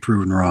I could be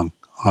proven wrong.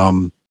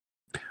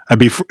 I'd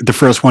be the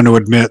first one to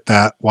admit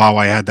that, wow,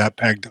 I had that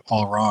pegged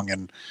all wrong,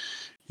 and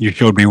you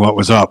showed me what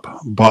was up.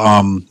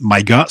 But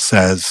my gut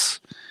says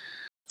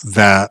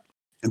that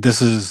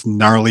this is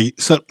gnarly.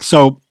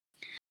 So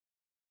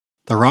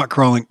the rock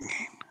crawling,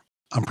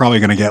 I'm probably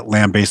going to get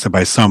lambasted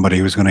by somebody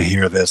who's going to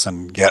hear this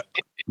and get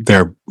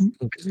their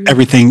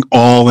everything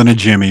all in a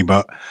jimmy.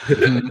 But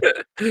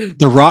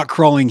the rock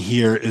crawling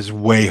here is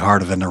way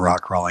harder than the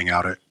rock crawling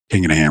out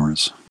king of the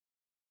hammers.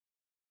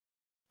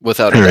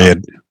 Without Period.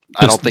 a doubt.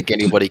 I don't think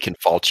anybody can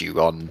fault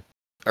you on,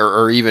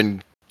 or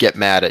even get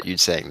mad at you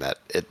saying that.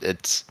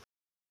 It's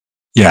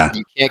Yeah.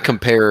 You can't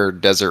compare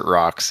desert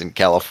rocks in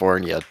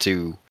California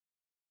to.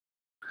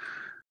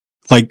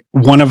 Like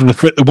one of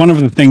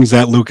the things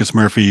that Lucas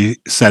Murphy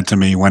said to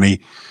me when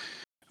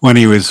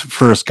he was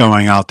first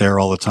going out there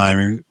all the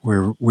time,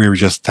 we were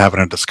just having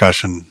a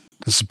discussion.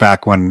 This is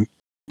back when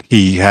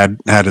he had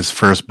his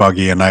first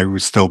buggy, and I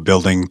was still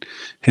building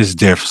his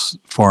diffs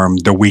for him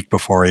the week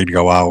before he'd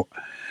go out,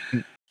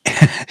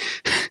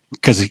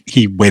 because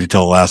he waited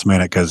till the last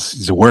minute because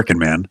he's a working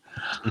man.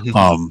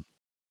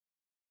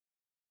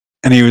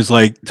 And he was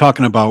like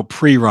talking about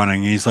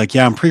pre-running. He's like,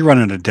 "Yeah, I'm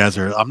pre-running the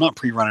desert. I'm not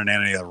pre-running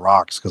any of the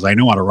rocks because I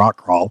know how to rock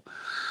crawl."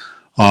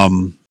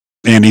 And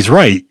he's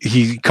right.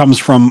 He comes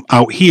from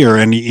out here,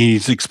 and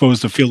he's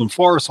exposed to field and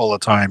forest all the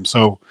time,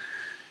 so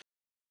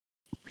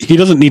he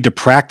doesn't need to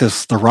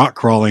practice the rock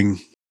crawling,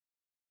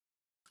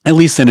 at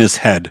least in his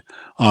head,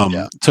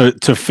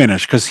 to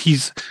finish.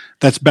 Because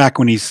that's back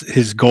when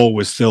his goal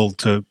was still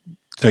to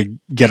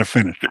get a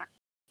finish,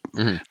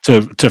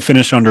 to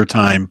finish under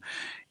time,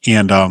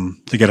 and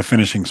to get a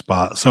finishing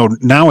spot. So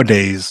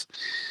nowadays,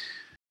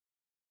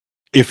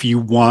 if you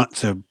want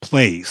to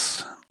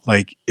place,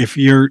 like if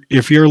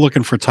you're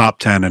looking for top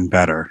 10 and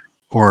better,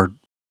 or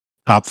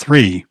top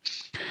 3,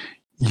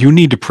 you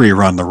need to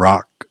pre-run the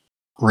rock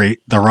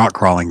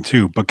crawling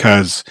too,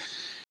 because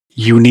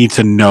you need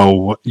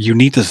to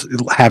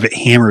have it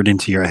hammered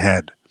into your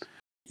head.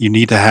 You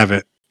need to have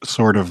it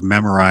sort of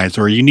memorized,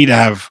 or you need to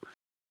have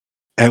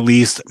at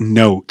least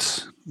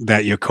notes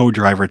that your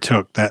co-driver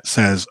took that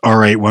says, all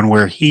right, when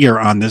we're here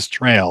on this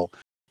trail,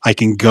 I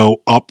can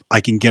go up, I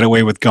can get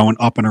away with going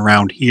up and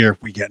around here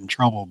if we get in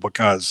trouble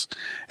because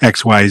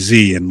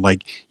XYZ. And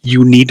like,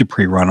 you need to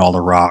pre-run all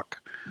the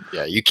rock.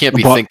 Yeah, you can't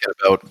be thinking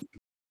about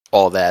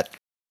all that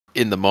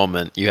in the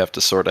moment. You have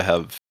to sort of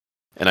have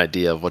an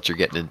idea of what you're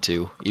getting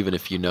into, even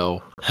if you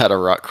know how to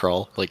rock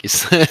crawl, like you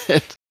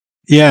said.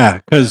 Yeah,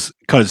 because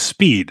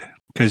speed.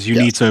 Because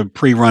you need to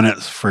pre-run it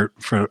for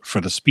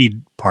the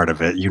speed part of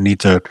it. You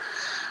need to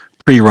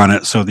pre-run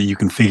it so that you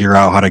can figure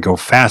out how to go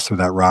fast through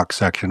that rock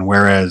section.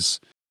 Whereas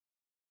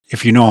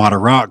if you know how to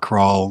rock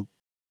crawl,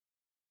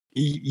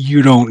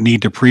 you don't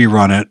need to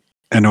pre-run it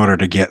in order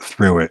to get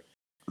through it.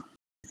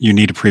 You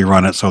need to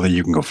pre-run it so that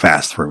you can go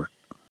fast through it.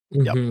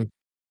 Mm-hmm.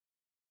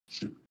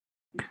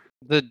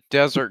 The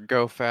desert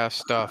go fast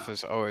stuff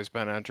has always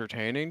been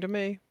entertaining to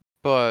me,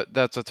 but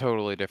that's a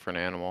totally different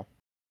animal.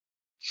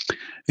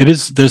 It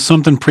is. There's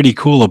something pretty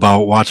cool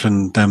about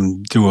watching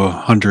them do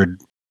 100+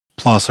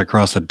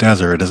 across a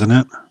desert, isn't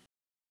it?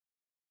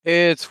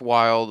 It's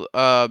wild.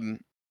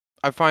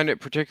 I find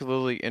it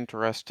particularly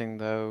interesting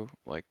though,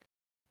 like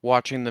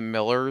watching the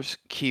Millers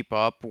keep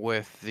up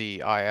with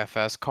the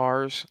IFS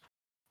cars.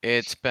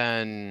 It's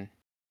been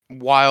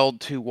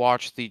wild to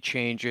watch the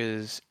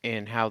changes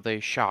in how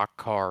they shock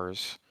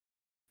cars,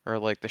 or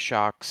like the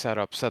shock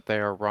setups that they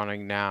are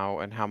running now,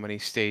 and how many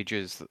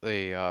stages that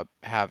they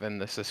have in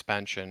the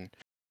suspension,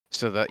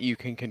 so that you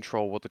can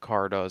control what the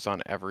car does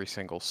on every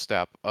single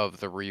step of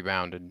the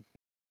rebound and,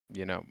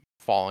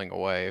 falling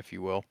away, if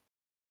you will.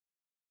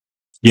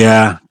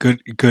 Yeah,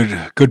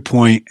 good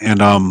point. And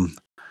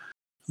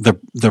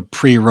the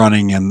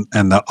pre-running and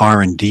the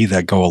R&D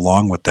that go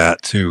along with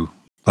that too.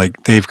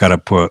 Like they've got to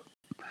put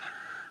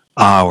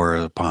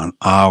hours upon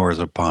hours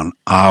upon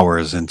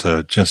hours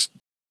into just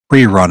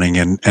pre-running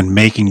and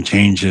making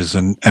changes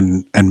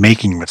and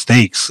making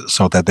mistakes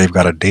so that they've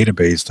got a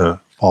database to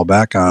fall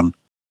back on.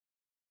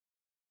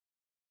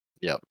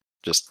 Yep,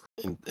 just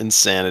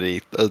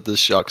insanity. The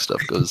shock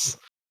stuff goes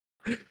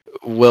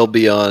well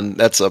beyond.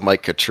 That's a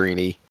Mike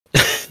Catrini.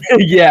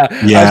 Yeah,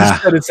 I was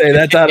just going to say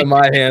that's out of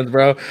my hands,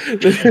 bro.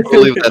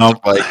 We'll leave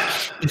that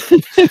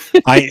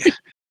to Mike.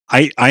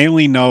 I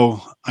only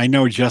know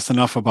just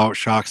enough about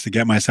shocks to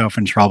get myself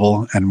in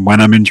trouble, and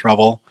when I'm in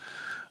trouble,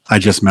 I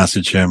just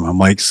message him. I'm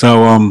like,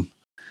 so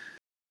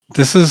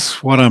this is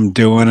what I'm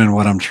doing and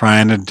what I'm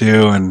trying to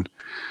do, and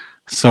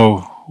so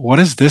what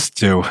does this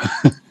do?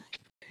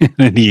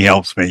 And he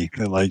helps me.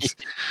 Like,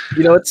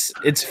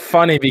 it's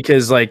funny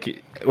because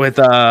like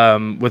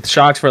with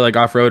shocks for like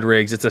off-road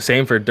rigs, it's the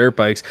same for dirt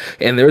bikes.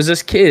 And there was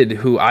this kid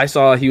who I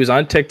saw, he was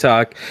on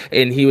TikTok,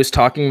 and he was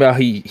talking about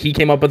he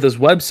came up with this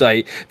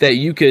website that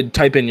you could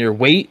type in your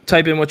weight,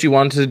 type in what you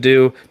wanted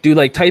to do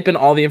like type in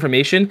all the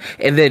information,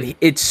 and then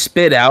it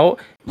spit out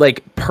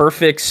like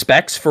perfect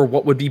specs for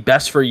what would be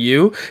best for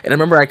you. And I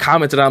remember I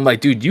commented, I'm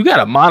like, dude, you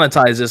gotta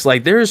monetize this.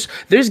 Like there's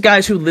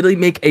guys who literally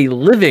make a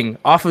living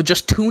off of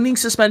just tuning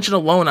suspension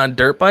alone on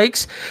dirt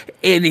bikes.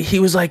 And he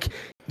was like,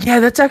 yeah,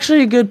 that's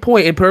actually a good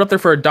point, and put it up there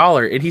for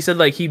 $1. And he said,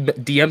 like, he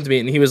DM'd me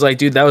and he was like,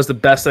 dude, that was the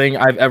best thing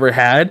I've ever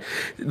had.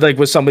 Like,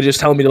 was somebody just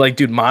telling me to like,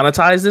 dude,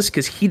 monetize this,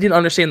 because he didn't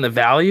understand the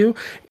value.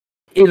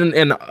 And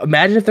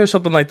imagine if there's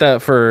something like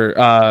that for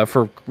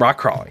rock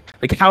crawling.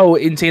 Like how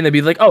insane that'd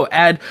be. Like, oh,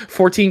 add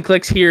 14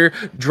 clicks here,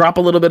 drop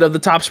a little bit of the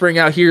top spring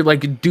out here,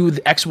 like do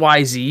the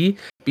XYZ.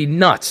 Be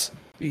nuts.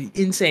 Be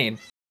insane.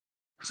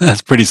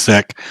 That's pretty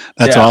sick.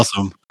 That's Yeah.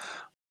 awesome.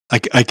 I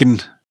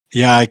can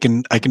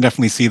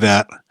definitely see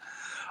that.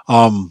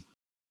 But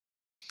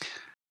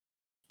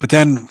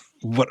then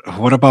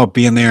what about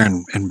being there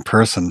in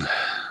person?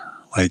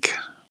 Like,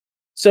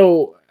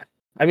 So,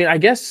 I mean, I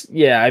guess,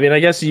 yeah, I mean,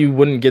 I guess you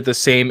wouldn't get the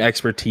same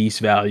expertise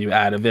value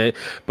out of it.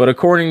 But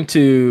according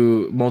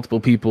to multiple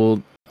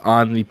people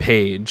on the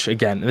page,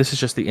 again, this is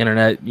just the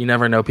internet. You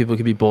never know. People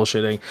could be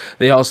bullshitting.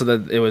 They also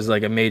that it was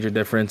like a major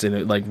difference and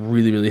it like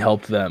really, really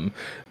helped them.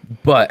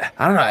 But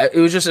I don't know. It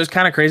was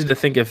kind of crazy to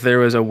think if there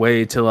was a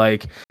way to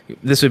like,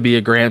 this would be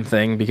a Graham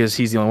thing because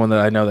he's the only one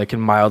that I know that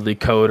can mildly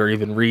code or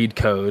even read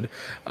code.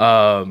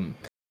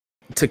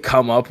 To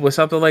come up with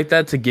something like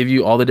that to give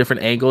you all the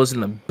different angles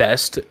and the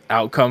best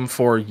outcome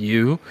for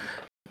you.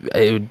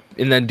 And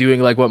then doing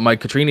like what Mike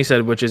Catrini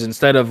said, which is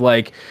instead of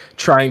like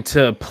trying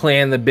to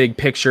plan the big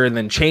picture and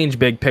then change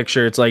big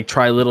picture, it's like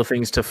try little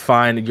things to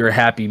find your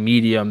happy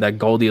medium, that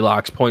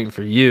Goldilocks point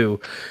for you.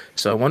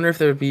 So I wonder if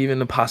there would be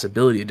even a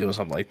possibility of doing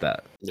something like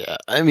that. Yeah,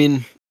 I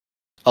mean,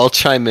 I'll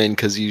chime in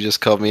because you just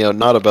called me out,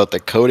 not about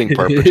the coding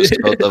part, but just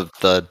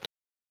about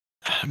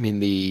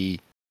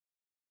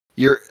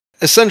you're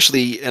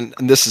essentially, and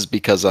this is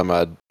because I'm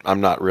not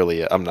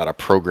a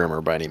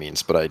programmer by any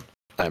means, but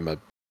I'm a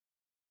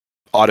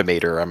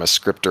automator, I'm a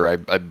scripter,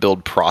 I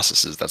build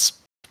processes. That's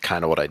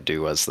kind of what I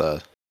do as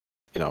the,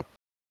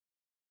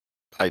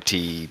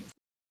 IT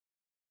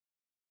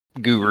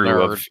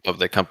guru of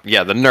the company.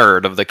 Yeah, the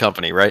nerd of the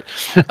company, right?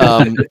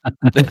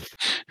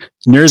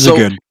 Nerds So are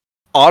good.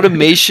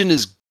 automation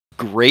is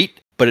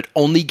great, but it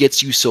only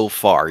gets you so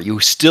far.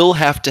 You still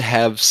have to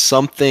have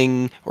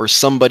something or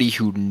somebody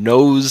who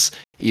knows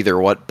either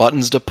what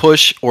buttons to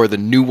push or the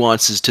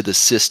nuances to the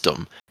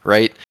system,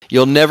 right?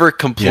 You'll never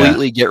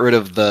completely get rid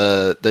of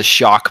the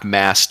shock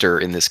master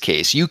in this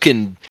case. You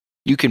can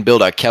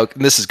build a calc.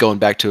 And this is going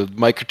back to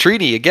Mike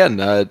Catrini again,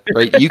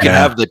 right? You can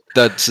have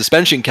the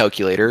suspension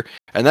calculator,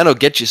 and that'll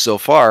get you so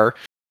far,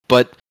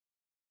 but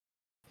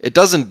it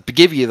doesn't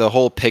give you the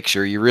whole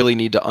picture. You really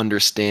need to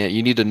understand.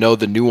 You need to know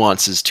the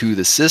nuances to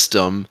the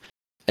system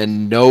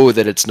and know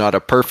that it's not a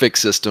perfect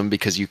system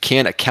because you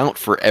can't account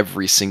for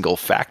every single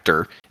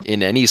factor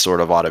in any sort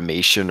of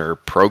automation or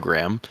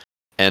program.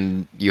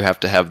 And you have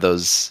to have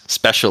those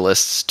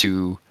specialists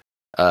to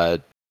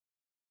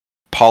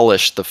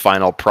polish the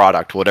final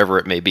product, whatever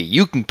it may be.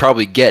 You can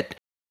probably get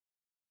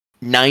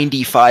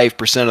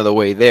 95% of the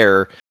way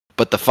there,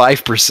 but the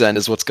 5%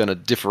 is what's going to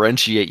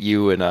differentiate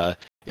you in a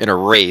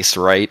race,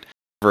 right?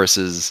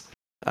 Versus,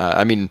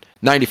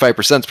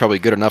 95% is probably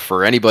good enough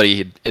for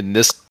anybody in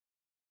this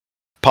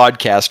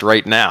podcast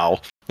right now.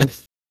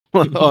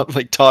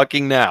 Like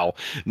talking now,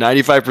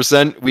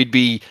 95%, we'd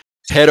be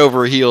head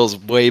over heels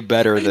way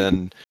better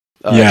than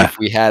if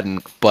we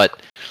hadn't.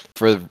 But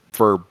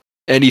for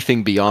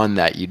anything beyond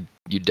that, you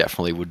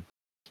definitely would.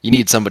 You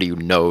need somebody who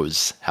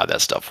knows how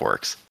that stuff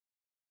works.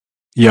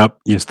 Yep.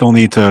 You still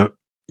need to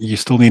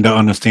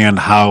understand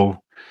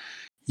how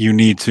you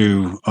need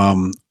to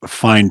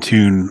fine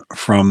tune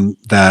from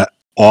that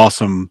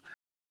awesome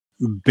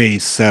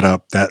base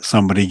setup that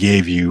somebody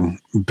gave you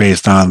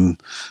based on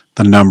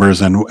the numbers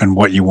and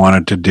what you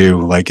wanted to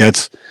do. Like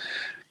it's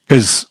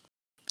because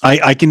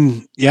I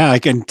can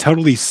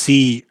totally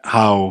see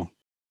how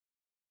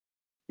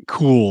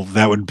cool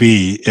that would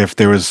be if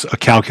there was a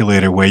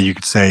calculator where you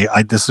could say,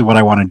 this is what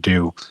I want to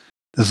do.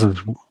 This is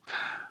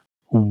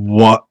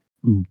what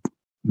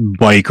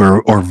bike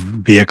or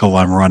vehicle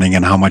I'm running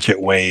and how much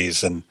it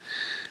weighs, and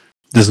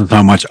this is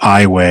how much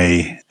I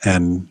weigh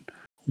and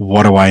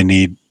what do I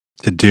need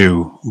to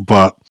do.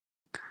 But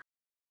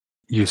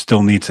you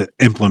still need to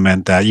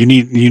implement that. You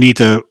need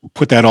to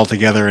put that all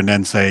together and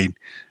then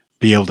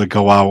be able to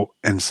go out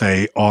and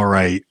say, all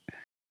right,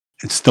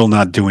 it's still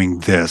not doing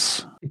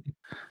this.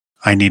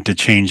 I need to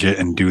change it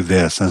and do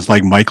this. And it's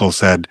like Michael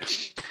said,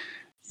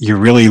 you're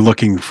really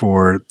looking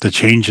for the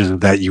changes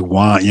that you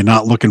want. You're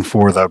not looking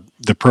for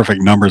the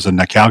perfect numbers in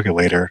the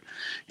calculator.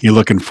 You're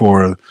looking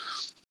for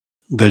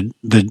the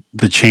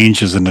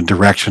changes in the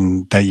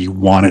direction that you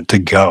want it to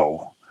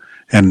go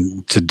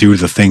and to do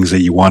the things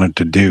that you want it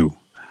to do.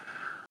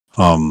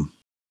 Sorry.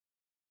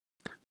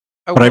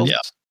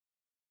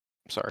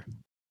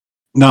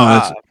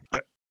 No,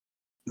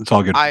 it's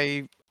all good.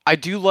 I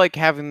do like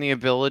having the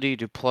ability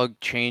to plug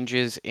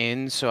changes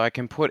in so I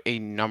can put a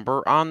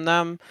number on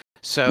them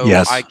so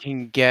I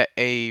can get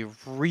a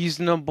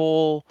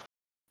reasonable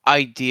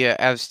idea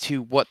as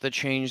to what the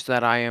change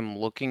that I am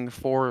looking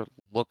for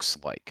looks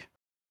like.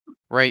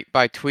 Right?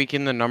 By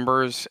tweaking the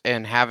numbers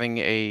and having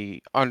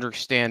a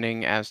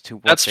understanding as to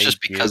what That's they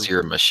just because do.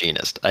 you're a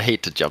machinist. I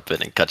hate to jump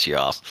in and cut you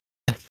off.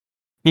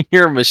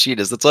 You're a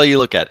machinist. That's all you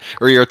look at.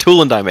 Or you're a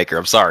tool and die maker.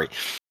 I'm sorry.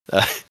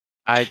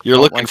 You're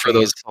looking for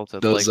those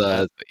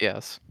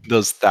yes,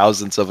 those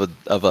thousandths of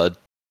a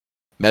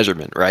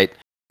measurement, right?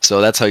 So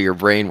that's how your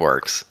brain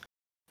works.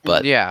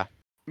 But yeah,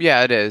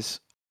 it is.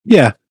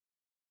 Yeah,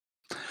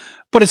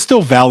 but it's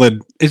still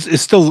valid.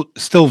 It's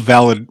still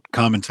valid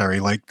commentary.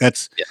 Like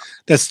that's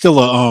still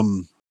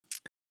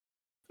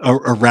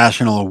a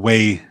rational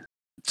way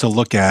to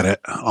look at it.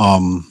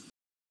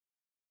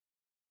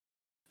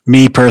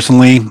 Me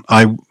personally,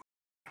 I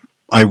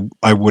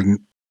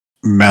wouldn't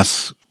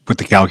mess with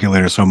the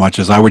calculator so much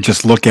as I would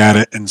just look at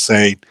it and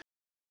say,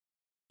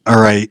 all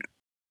right,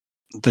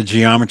 the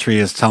geometry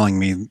is telling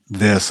me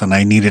this, and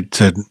I need it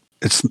to.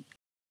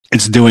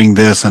 It's doing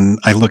this, and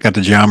I look at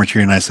the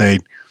geometry and I say,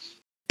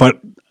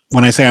 but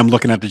when I say I'm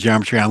looking at the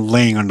geometry, I'm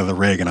laying under the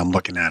rig and I'm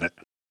looking at it.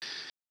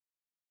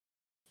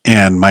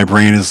 And my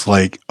brain is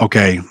like,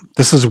 okay,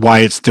 this is why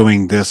it's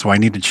doing this, so I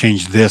need to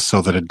change this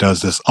so that it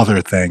does this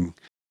other thing.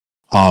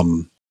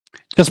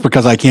 Just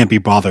because I can't be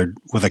bothered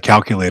with a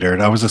calculator.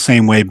 I was the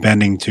same way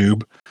bending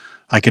tube.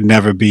 I could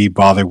never be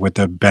bothered with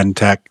the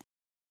BendTech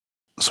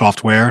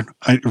software.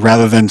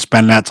 Rather than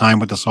spend that time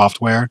with the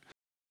software,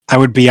 I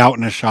would be out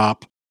in a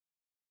shop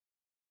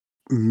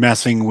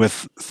messing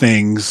with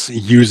things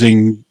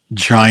using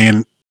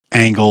giant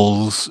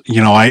angles.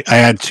 I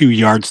had 2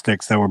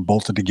 yardsticks that were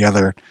bolted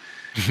together,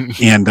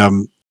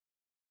 and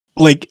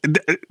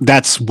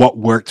that's what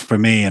worked for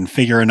me. And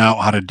figuring out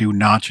how to do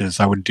notches,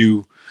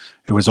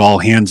 it was all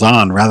hands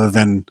on rather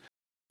than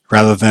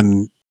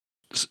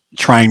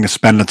trying to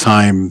spend the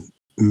time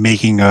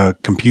making a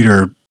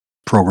computer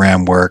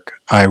program work.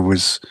 I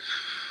would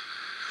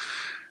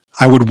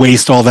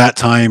waste all that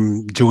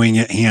time doing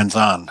it hands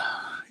on.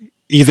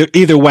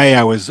 Either way,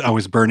 I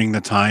was burning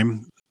the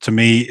time. To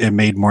me, it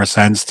made more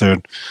sense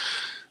to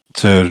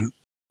Go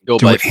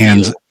do by it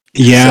hands. feel.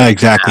 Yeah,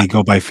 exactly.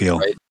 Go by feel.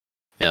 Right.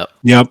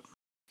 Yep.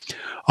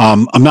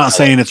 I'm not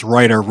saying it's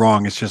right or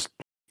wrong. It's just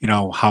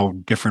how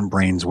different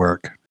brains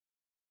work.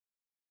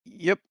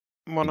 Yep,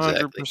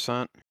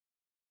 100%.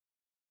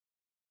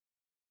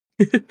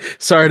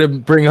 Sorry to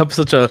bring up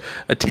such a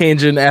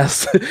tangent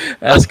ask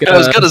I was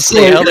gonna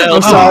say, how the hell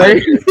I'm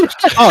sorry.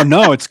 Oh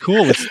no, it's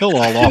cool. It's still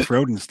all off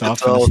road and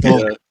stuff.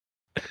 And,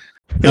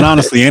 and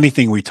honestly,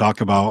 anything we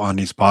talk about on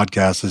these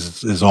podcasts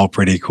is all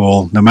pretty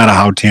cool. No matter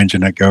how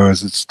tangent it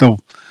goes, it's still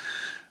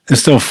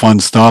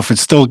fun stuff.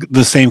 It's still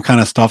the same kind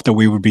of stuff that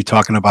we would be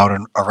talking about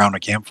around a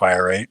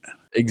campfire, right?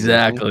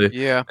 Exactly.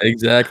 Yeah.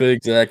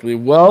 Exactly.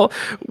 Well,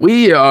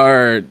 we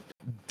are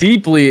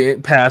deeply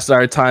past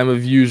our time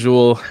of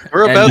usual.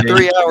 We're about ending.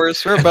 3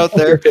 hours. We're about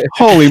there.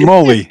 Holy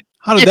moly!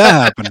 How did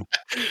that happen?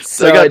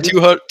 So I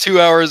got 2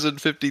 hours and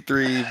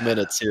 53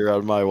 minutes here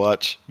on my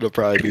watch. It'll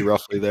probably be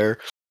roughly there.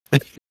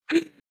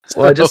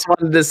 Well, I just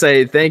wanted to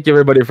say thank you,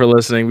 everybody, for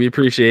listening. We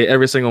appreciate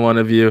every single one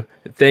of you.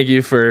 Thank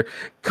you for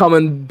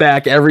coming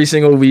back every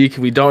single week.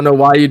 We don't know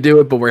why you do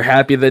it, but we're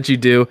happy that you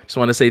do. Just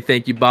want to say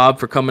thank you, Bob,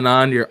 for coming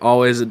on. You're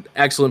always an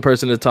excellent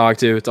person to talk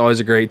to. It's always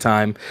a great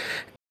time.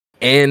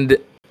 And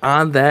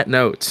on that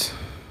note,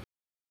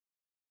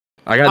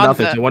 I got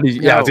nothing. I was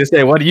gonna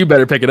say, why do you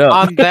better pick it up?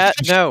 On that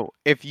note,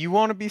 if you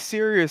want to be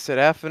serious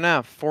at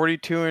FnF,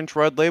 42-inch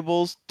red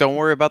labels, don't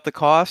worry about the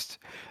cost.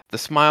 The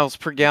smiles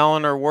per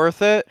gallon are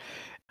worth it.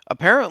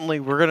 Apparently,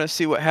 we're going to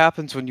see what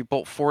happens when you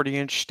bolt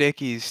 40-inch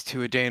stickies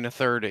to a Dana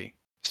 30.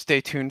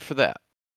 Stay tuned for that.